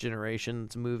crisis generation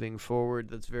that's moving forward,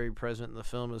 that's very present in the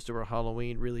film, as to where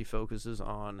Halloween really focuses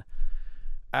on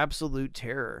absolute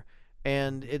terror.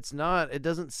 And it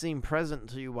doesn't seem present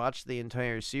until you watch the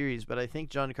entire series, but I think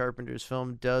John Carpenter's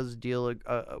film does deal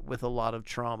with a lot of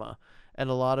trauma. And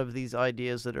a lot of these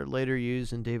ideas that are later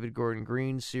used in David Gordon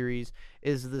Green's series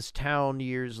is this town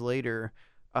years later,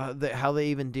 how they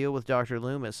even deal with Dr.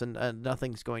 Loomis, and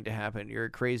nothing's going to happen. You're a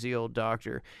crazy old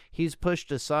doctor. He's pushed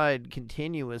aside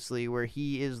continuously, where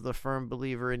he is the firm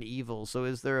believer in evil. So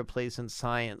is there a place in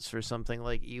science for something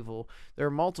like evil? There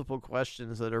are multiple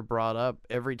questions that are brought up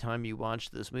every time you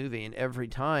watch this movie, and every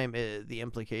time the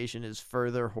implication is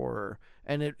further horror.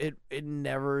 And it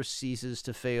never ceases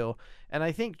to fail. And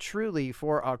I think truly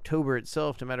for October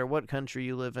itself, no matter what country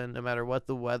you live in, no matter what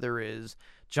the weather is,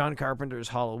 John Carpenter's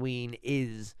Halloween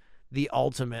is the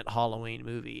ultimate Halloween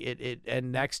movie.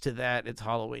 And next to that, it's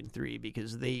Halloween 3,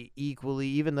 because they equally,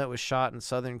 even though it was shot in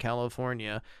Southern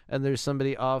California and there's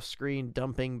somebody off screen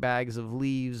dumping bags of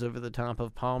leaves over the top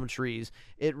of palm trees,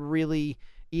 it really,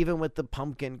 even with the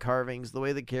pumpkin carvings, the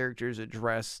way the characters are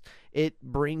dressed, it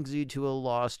brings you to a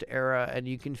lost era, and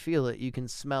you can feel it, you can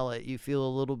smell it, you feel a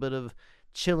little bit of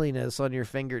chilliness on your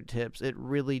fingertips. It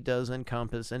really does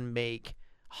encompass and make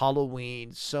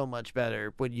Halloween so much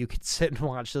better when you could sit and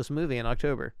watch this movie in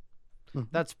October. Mm-hmm.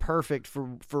 That's perfect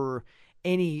for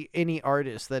any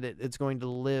artist, that it's going to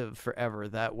live forever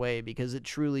that way, because it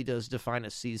truly does define a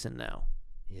season now.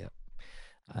 Yep.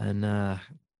 And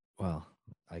well,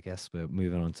 I guess we're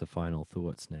moving on to final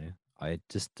thoughts now. I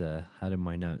just had in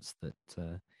my notes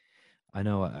that I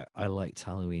know I liked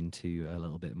Halloween 2 a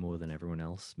little bit more than everyone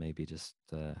else, maybe just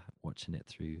watching it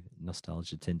through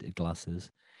nostalgia tinted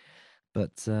glasses.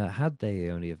 But had they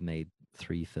only have made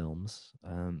 3 films,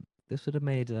 this would have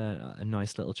made a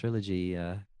nice little trilogy.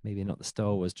 Maybe not the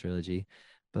Star Wars trilogy,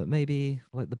 but maybe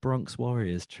like the Bronx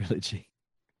Warriors trilogy.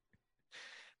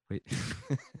 Wait.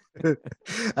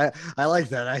 I like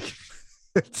that. I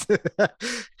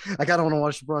kind of want to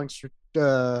watch the Bronx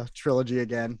trilogy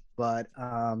again, but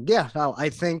yeah, no, I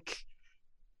think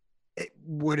it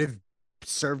would have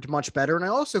served much better. And I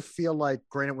also feel like,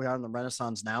 granted, we are in the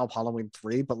Renaissance now of Halloween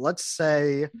 3, but let's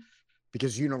say,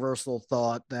 because Universal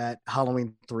thought that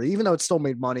Halloween 3, even though it still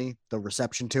made money, the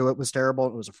reception to it was terrible.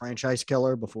 It was a franchise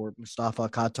killer before Mustafa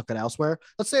Akkad took it elsewhere.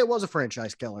 Let's say it was a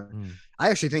franchise killer. I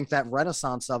actually think that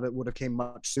renaissance of it would have came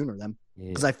much sooner then,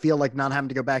 because I feel like not having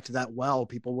to go back to that well,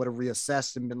 people would have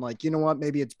reassessed and been like, you know what,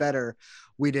 maybe it's better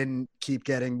we didn't keep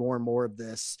getting more and more of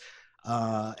this.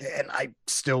 And I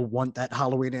still want that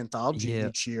Halloween anthology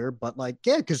each year, but like,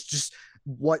 yeah, because just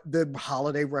what the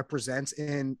holiday represents,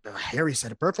 and Harry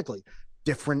said it perfectly,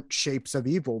 different shapes of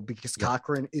evil, because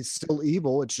Cochran is still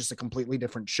evil, it's just a completely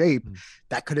different shape.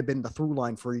 That could have been the through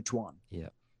line for each one.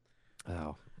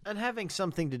 And having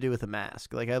something to do with a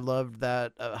mask. Like, I loved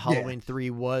that Halloween 3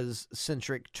 was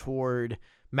centric toward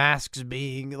masks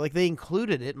being, like, they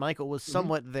included it. Michael was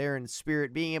somewhat there in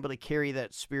spirit, being able to carry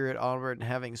that spirit onward and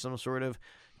having some sort of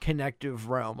connective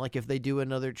realm. Like, if they do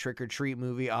another Trick or Treat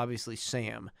movie, obviously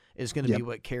Sam is going to be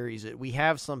what carries it. We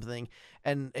have something,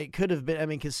 and it could have been, I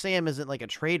mean, because Sam isn't like a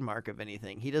trademark of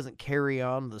anything. He doesn't carry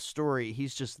on the story.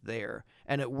 He's just there.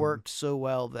 And it worked so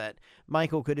well that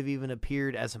Michael could have even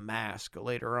appeared as a mask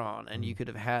later on, and you could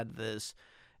have had this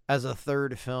as a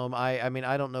third film. I mean,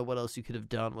 I don't know what else you could have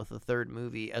done with a third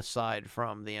movie aside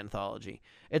from the anthology.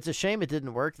 It's a shame it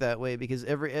didn't work that way, because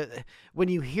when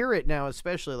you hear it now,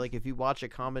 especially like if you watch a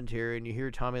commentary and you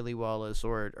hear Tommy Lee Wallace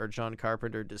or John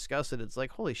Carpenter discuss it, it's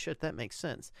like, holy shit, that makes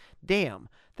sense. Damn,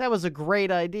 that was a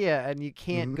great idea, and you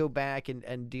can't go back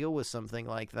and deal with something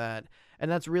like that.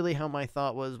 And that's really how my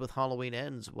thought was with Halloween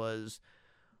Ends was,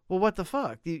 well, what the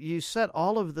fuck? You set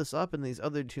all of this up in these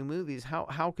other 2 movies.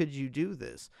 How could you do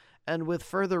this? And with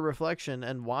further reflection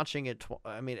and watching it,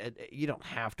 I mean, you don't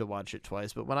have to watch it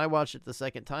twice, but when I watched it the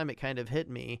second time, it kind of hit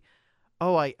me.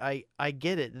 Oh, I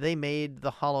get it. They made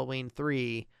the Halloween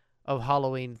 3 of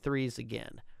Halloween 3s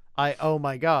again. Oh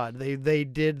my God, they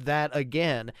did that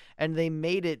again. And they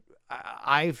made it,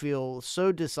 I feel,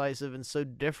 so decisive and so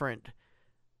different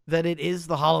that it is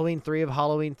the Halloween 3 of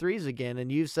Halloween 3s again.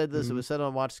 And you've said this, it was said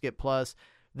on Watch Skip Plus,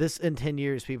 this in 10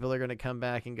 years, people are going to come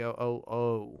back and go,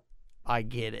 oh, I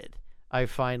get it. I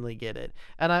finally get it.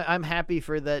 And I'm happy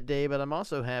for that day, but I'm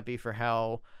also happy for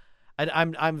how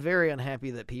I'm very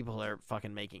unhappy that people are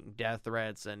fucking making death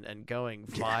threats and going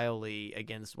vilely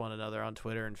against one another on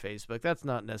Twitter and Facebook. That's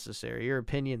not necessary. Your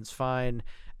opinion's fine,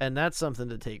 and that's something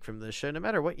to take from this show. No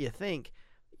matter what you think,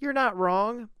 you're not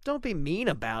wrong. Don't be mean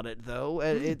about it, though.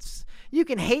 It's you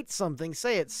can hate something,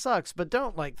 say it sucks, but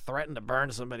don't like threaten to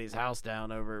burn somebody's house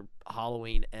down over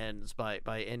Halloween Ends by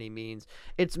any means.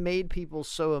 It's made people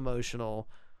so emotional.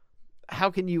 How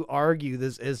can you argue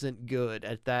this isn't good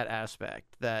at that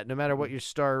aspect? That no matter what your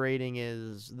star rating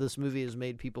is, this movie has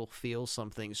made people feel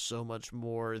something so much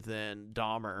more than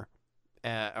Dahmer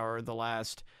or the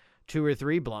last 2 or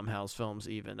 3 Blumhouse films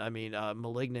even. I mean,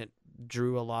 Malignant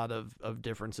drew a lot of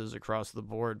differences across the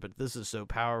board, but this is so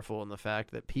powerful in the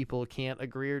fact that people can't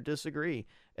agree or disagree.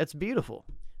 It's beautiful.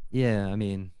 Yeah, I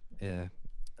mean, yeah.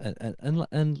 And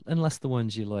unless the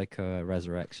ones you like are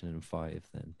Resurrection and 5,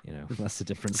 then, you know, that's a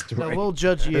different story. No, we'll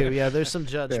judge you. Yeah, there's some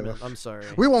judgment. I'm sorry.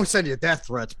 We won't send you death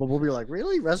threats, but we'll be like,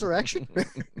 really? Resurrection?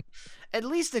 At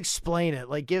least explain it.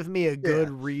 Like, give me a good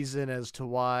reason as to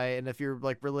why. And if you're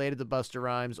like related to Busta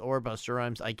Rhymes or Busta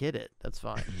Rhymes, I get it. That's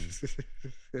fine.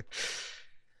 All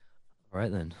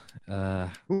right then.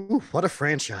 Ooh, what a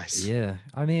franchise! Yeah,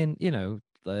 I mean, you know,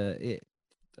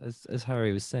 as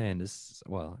Harry was saying, as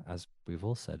we've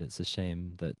all said, it's a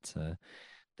shame that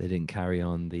they didn't carry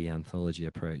on the anthology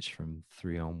approach from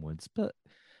 3 onwards. But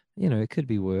you know, it could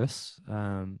be worse.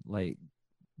 Like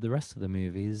the rest of the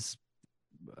movies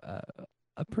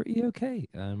are pretty okay,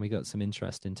 and we got some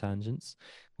interesting tangents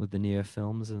with the Neo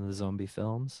films and the zombie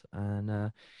films,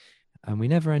 and we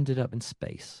never ended up in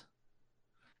space.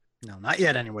 No, not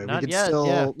yet. Anyway, Not we could yet, still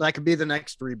yeah. that could be the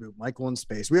next reboot, Michael in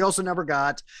Space. We also never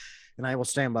got, and I will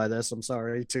stand by this. I'm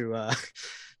sorry to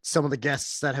some of the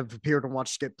guests that have appeared on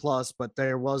Watch Skip Plus, but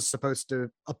there was supposed to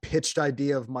a pitched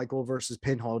idea of Michael versus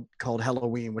Pinhead called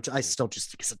Halloween, which I still just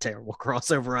think is a terrible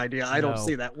crossover idea. I don't No.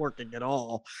 see that working at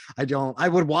all. I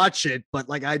would watch it, but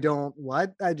like they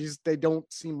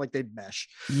don't seem like they'd mesh.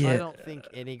 I don't think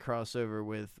any crossover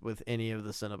with any of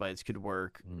the Cenobites could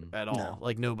work at all. No.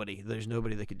 Like nobody. There's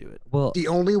nobody that could do it. Well, The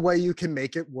only way you can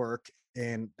make it work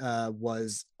and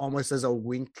was almost as a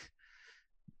wink,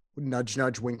 nudge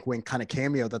nudge, wink wink kind of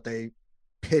cameo that they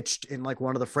pitched in like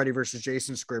one of the Freddy versus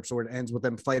Jason scripts, where it ends with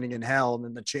them fighting in hell and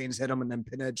then the chains hit them and then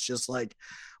Pinhead's just like,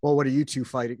 well, what are you two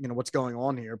fighting, you know, what's going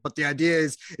on here? But the idea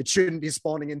is it shouldn't be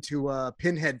spawning into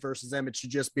Pinhead versus them. It should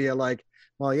just be like,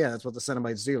 well, yeah, that's what the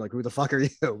Cenobites do. Like, who the fuck are you?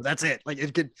 That's it. Like,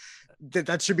 it could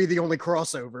that should be the only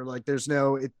crossover. Like,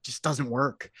 it just doesn't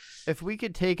work. If we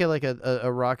could take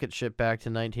a rocket ship back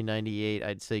to 1998,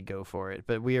 I'd say go for it.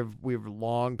 But we've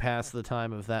long past the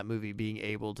time of that movie being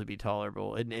able to be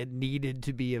tolerable. It needed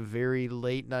to be a very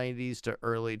late 90s to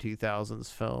early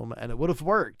 2000s film, and it would have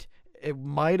worked. It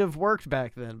might have worked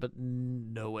back then, but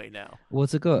no way now. Well,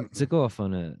 to go off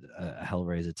on a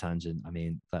Hellraiser tangent, I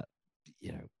mean that,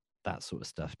 you know, that sort of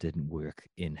stuff didn't work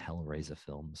in Hellraiser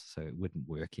films, so it wouldn't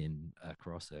work in a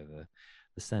crossover.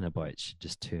 The Cenobites should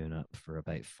just turn up for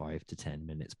about 5 to 10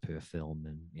 minutes per film,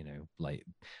 and, you know, like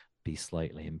be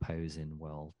slightly imposing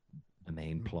while the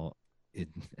main plot.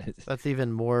 That's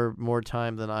even more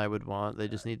time than I would want. They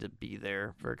just need to be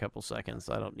there for a couple seconds.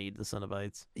 I don't need the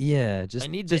Cenobites. Yeah, I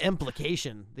need the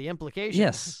implication. The implication.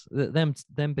 Yes, them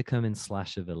becoming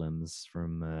slasher villains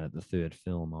from the 3rd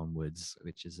film onwards,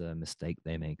 which is a mistake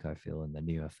they make, I feel, in the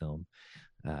newer film.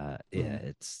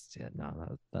 That's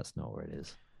not where it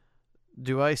is.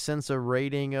 Do I sense a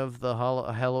rating of the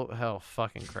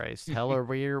fucking Christ,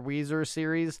 Hellraiser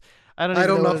series? I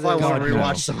don't know if I want to God,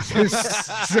 rewatch some of those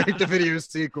straight to video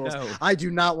sequels. No. I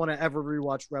do not want to ever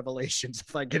rewatch Revelations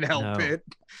if I can help No. it.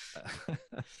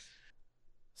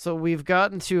 So we've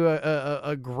gotten to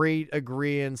a great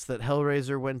agreement that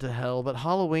Hellraiser went to hell, but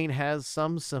Halloween has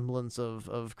some semblance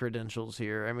of credentials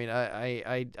here. I mean,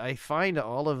 I find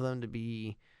all of them to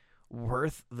be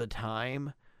worth the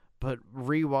time, but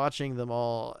rewatching them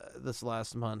all this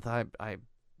last month, I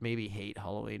maybe hate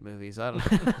Halloween movies. I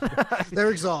don't know.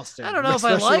 They're exhausting. I don't know if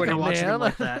I especially like when you're them, watching man. them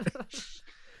like that.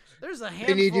 There's a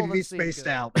handful They need you to that be seem spaced good.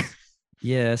 out.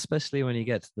 Yeah, especially when you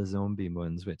get to the zombie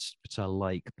ones, which I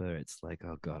like, but it's like,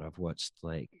 oh god, I've watched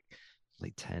like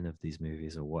 10 of these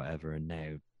movies or whatever, and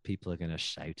now people are gonna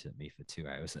shout at me for 2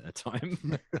 hours at a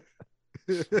time.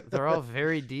 They're all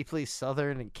very deeply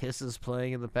Southern, and Kiss is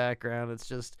playing in the background.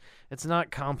 It's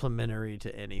not complimentary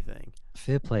to anything.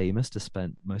 Fair play. You must have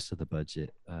spent most of the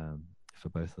budget for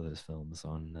both of those films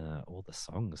on all the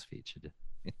songs featured.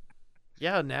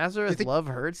 Yeah, Nazareth think- Love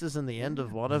Hurts is in the end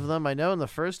of one of them. I know in the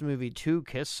first movie 2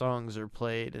 Kiss songs are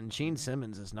played, and Gene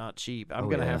Simmons is not cheap. I'm Oh,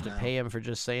 gonna yeah. have to pay him for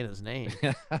just saying his name.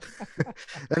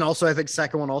 And also, I think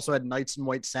second one also had Knights in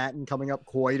White Satin coming up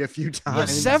quite a few Yeah,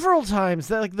 times. several times.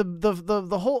 That like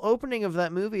the whole opening of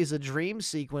that movie is a dream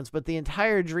sequence, but the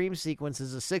entire dream sequence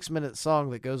is a 6-minute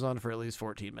song that goes on for at least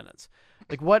 14 minutes.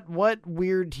 Like what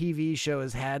weird TV show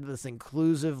has had this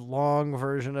inclusive long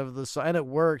version of the song? And it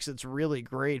works. It's really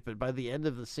great. But by the end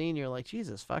of the scene, you're like,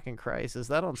 Jesus fucking Christ! Is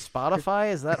that on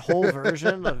Spotify? Is that whole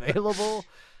version available?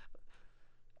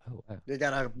 Oh, wow. You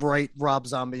gotta write Rob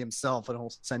Zombie himself, and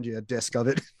he'll send you a disc of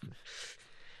it.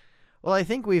 Well, I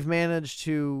think we've managed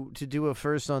to do a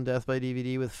first on Death by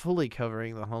DVD with fully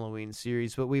covering the Halloween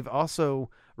series, but we've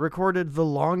also recorded the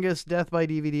longest Death by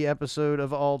DVD episode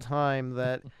of all time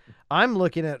that I'm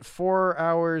looking at 4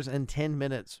 hours and 10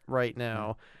 minutes right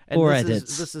now. And Or this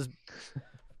edits. This is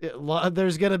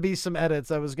there's going to be some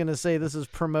edits. I was going to say this is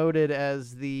promoted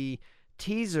as the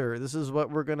teaser. This is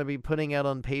what we're going to be putting out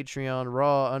on Patreon,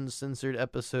 raw, uncensored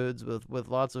episodes with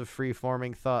lots of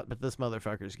free-forming thought, but this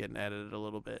motherfucker's getting edited a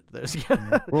little bit. There's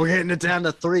We're getting it down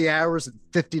to 3 hours and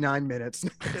 59 minutes.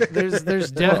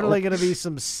 there's definitely going to be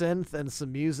some synth and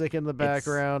some music in the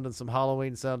background and some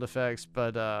Halloween sound effects,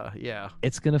 but yeah.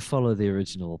 It's going to follow the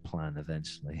original plan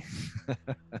eventually.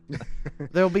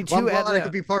 There'll be Well, I'm two glad I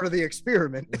could be part of the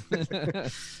experiment.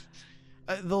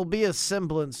 there'll be a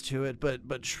semblance to it,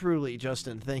 but truly,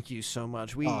 Justin, thank you so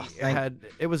much. We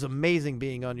it was amazing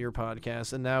being on your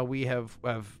podcast, and now we have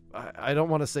I don't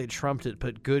want to say trumped it,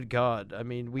 but good God, I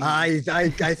mean I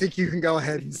think you can go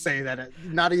ahead and say that.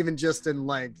 Not even just in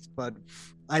length, but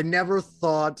I never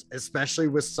thought, especially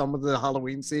with some of the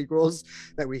Halloween sequels,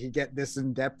 that we could get this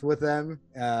in depth with them.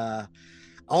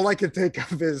 All I could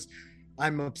think of is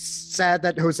I'm sad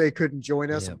that Jose couldn't join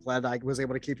us. Yeah. I'm glad I was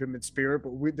able to keep him in spirit,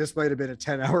 but this might have been a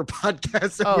 10-hour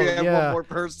podcast if Oh, we had yeah. one more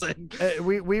person.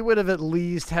 We would have at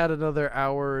least had another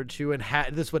hour or two, and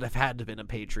this would have had to have been a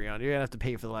Patreon. You're gonna have to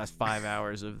pay for the last 5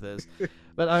 hours of this.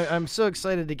 But I'm so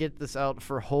excited to get this out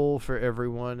for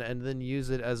everyone, and then use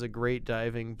it as a great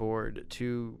diving board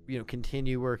to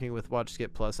continue working with Watch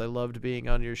Skip Plus. I loved being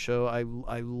on your show.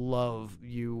 I love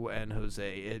you and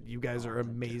Jose. You guys are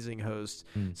amazing hosts.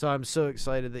 So I'm so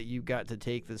excited that you got to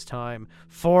take this time,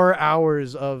 4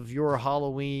 hours of your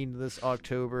Halloween this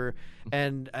October,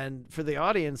 and for the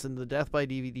audience and the Death by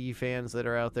DVD fans that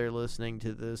are out there listening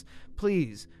to this,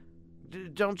 please.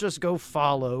 Don't just go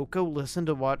listen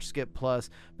to Watch Skip Plus.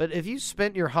 But if you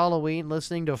spent your Halloween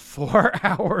listening to 4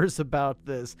 hours about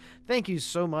this, thank you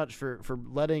so much for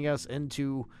letting us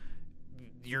into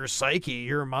your psyche,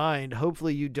 your mind.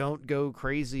 Hopefully you don't go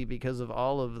crazy because of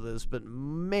all of this. But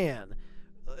man,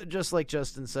 just like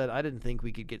Justin said, I didn't think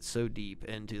we could get so deep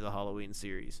into the Halloween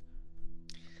series.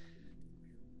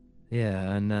 Yeah,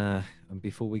 and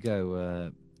before we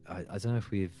go, I don't know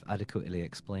if we've adequately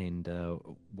explained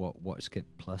what Watch Skip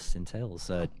Plus entails.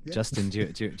 Justin, do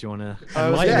you want to? I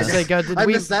was going to say, God, did I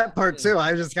we? missed that part too.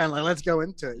 I was just kind of like, let's go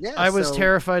into it. Yeah, I was so-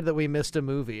 terrified that we missed a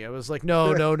movie. I was like,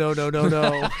 no.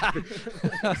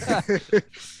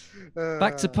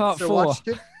 Back to part so 4. Watch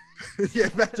Skip. Yeah,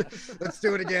 let's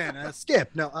do it again.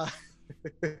 Skip. No.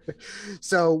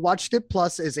 So Watch Skip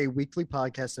Plus is a weekly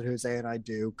podcast that Jose and I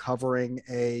do covering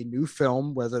a new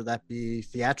film, whether that be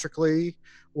theatrically,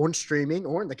 on streaming,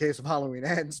 or in the case of Halloween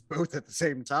Ends, both at the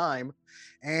same time.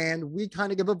 And we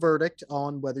kind of give a verdict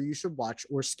on whether you should watch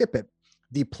or skip it.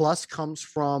 The plus comes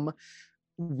from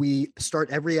we start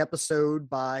every episode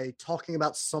by talking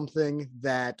about something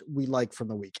that we like from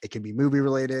the week. It can be movie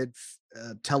related,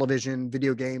 television,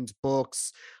 video games,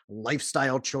 books,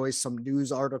 lifestyle choice, some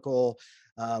news article,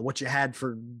 what you had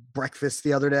for breakfast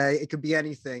the other day. It could be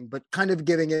anything, but kind of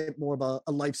giving it more of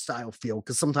a lifestyle feel,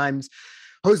 because sometimes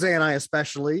Jose and I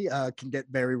especially can get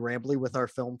very rambly with our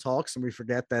film talks, and we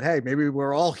forget that, hey, maybe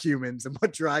we're all humans and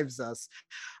what drives us.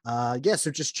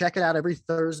 So just check it out every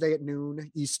Thursday at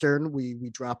noon Eastern. We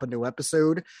drop a new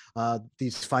episode.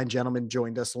 These fine gentlemen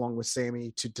joined us along with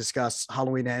Sammy to discuss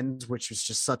Halloween Ends, which was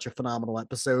just such a phenomenal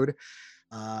episode.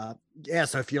 So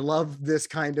if you love this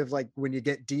kind of like when you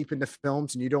get deep into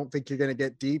films and you don't think you're going to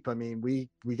get deep, I mean, we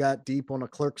got deep on a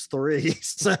Clerks 3,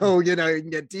 so you can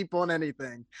get deep on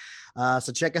anything.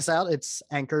 So check us out. It's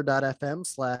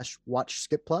anchor.fm/Watch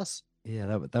Skip Plus.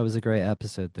 Yeah, that was a great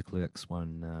episode, the Clerks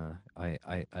one.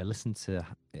 I listened to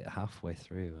it halfway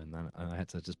through, and then I had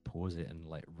to just pause it and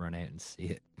like run out and see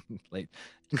it, like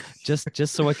just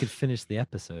so I could finish the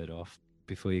episode off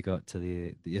before you got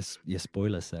to your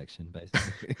spoiler section,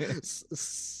 basically.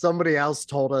 Somebody else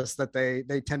told us that they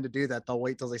tend to do that. They'll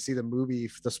wait till they see the movie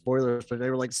for the spoilers, but they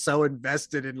were like so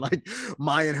invested in like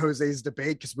my and Jose's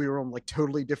debate because we were on like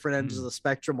totally different ends of the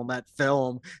spectrum on that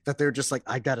film that they're just like,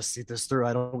 I gotta see this through.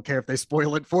 I don't care if they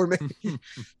spoil it for me.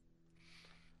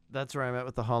 That's where I'm at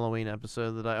with the Halloween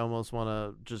episode, that I almost want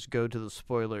to just go to the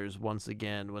spoilers once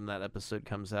again when that episode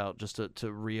comes out, just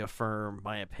to reaffirm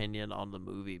my opinion on the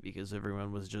movie, because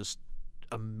everyone was just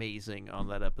amazing on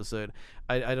that episode.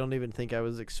 I don't even think I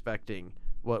was expecting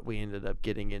what we ended up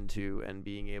getting into, and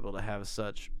being able to have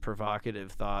such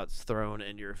provocative thoughts thrown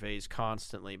in your face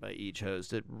constantly by each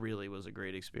host. It really was a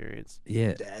great experience.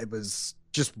 Yeah, It was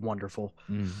just wonderful.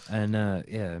 And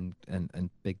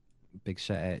big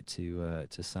shout out to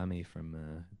Sammy from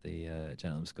the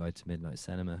Gentleman's Guide to Midnight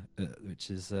Cinema, which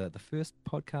is the first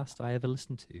podcast I ever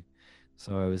listened to.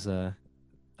 So I was a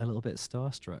little bit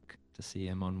starstruck to see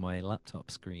him on my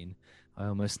laptop screen. I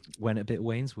almost went a bit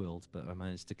Wayne's World, but I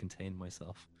managed to contain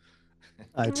myself.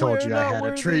 I told you I had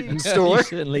a treat in You store.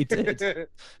 certainly did.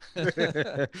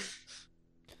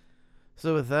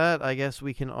 So with that, I guess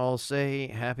we can all say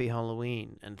Happy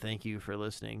Halloween, and thank you for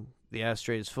listening. The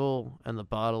ashtray is full, and the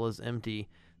bottle is empty.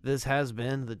 This has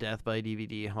been the Death by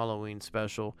DVD Halloween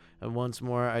special, and once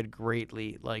more, I'd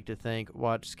greatly like to thank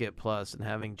Watch Skip Plus and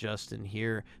having Justin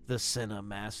here, the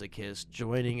Cinemasochist,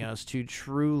 joining us to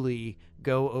truly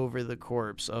go over the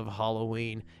corpse of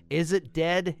Halloween. Is it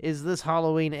dead? Is this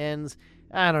Halloween ends?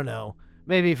 I don't know.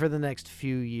 Maybe for the next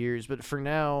few years, but for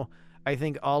now, I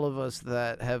think all of us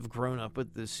that have grown up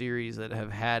with this series, that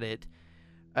have had it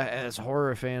as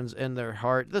horror fans in their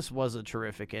heart, this was a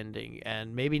terrific ending.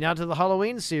 And maybe not to the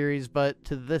Halloween series, but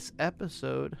to this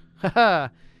episode.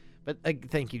 But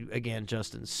thank you again,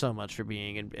 Justin, so much for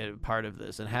being a part of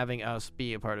this and having us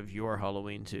be a part of your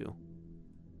Halloween too.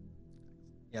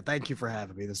 Yeah, thank you for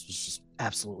having me. This was just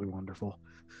absolutely wonderful.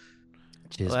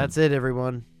 Cheers. Well, that's it,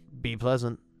 everyone. Be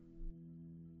pleasant.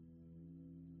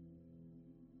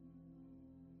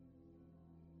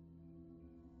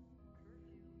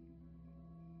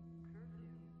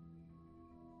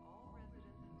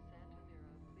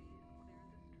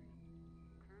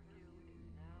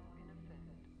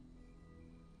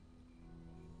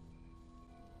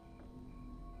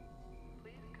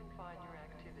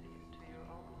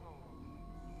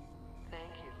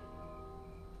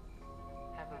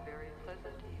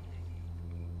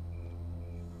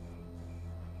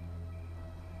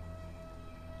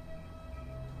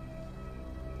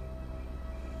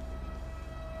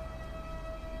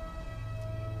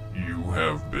 You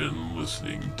have been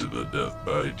listening to the Death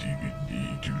by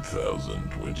DVD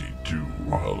 2022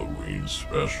 Halloween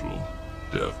special,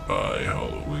 Death by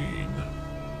Halloween.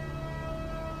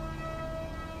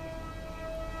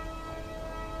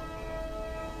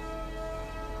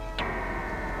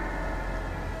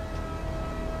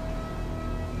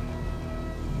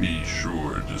 Be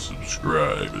sure to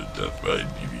subscribe at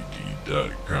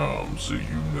deathbydvd.com so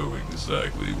you know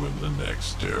exactly when the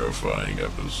next terrifying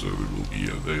episode will be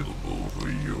available for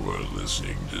your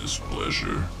listening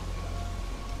displeasure.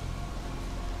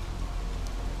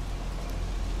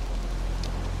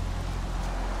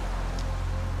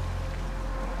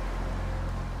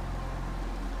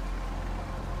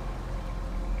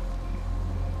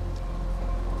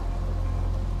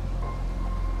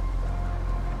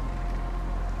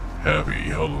 Happy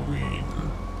Halloween.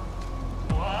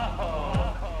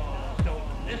 Whoa. So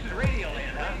this is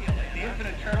Radioland, huh? The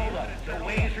infinite turtle, the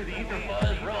waves through the ether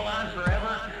fuzz roll on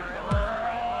forever.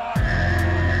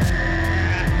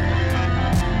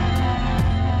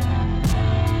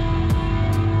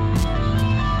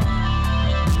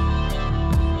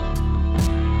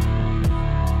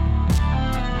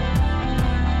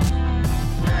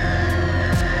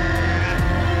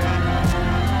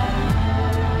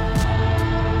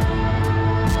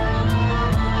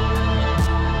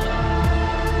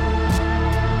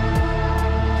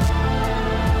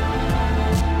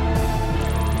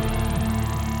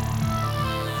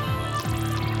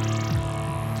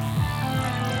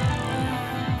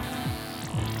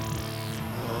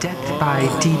 Death by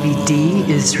DVD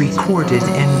is recorded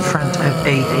in front of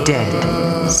a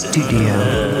dead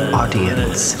studio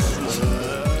audience.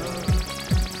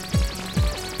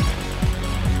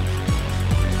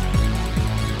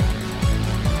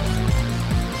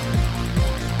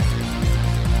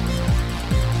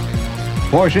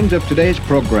 Portions of today's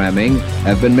programming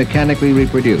have been mechanically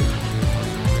reproduced.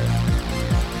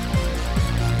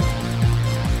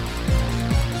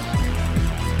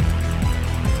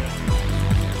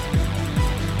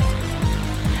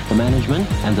 The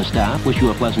management and the staff wish you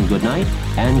a pleasant good night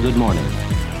and good morning.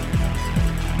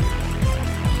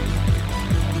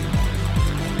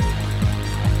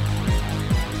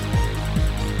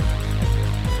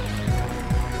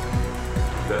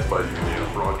 by DVD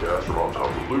is broadcast from on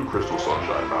top of Blue Crystal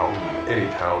Sunshine Mountain in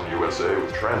any town, USA,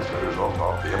 with transmitters on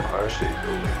top of the Empire State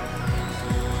Building.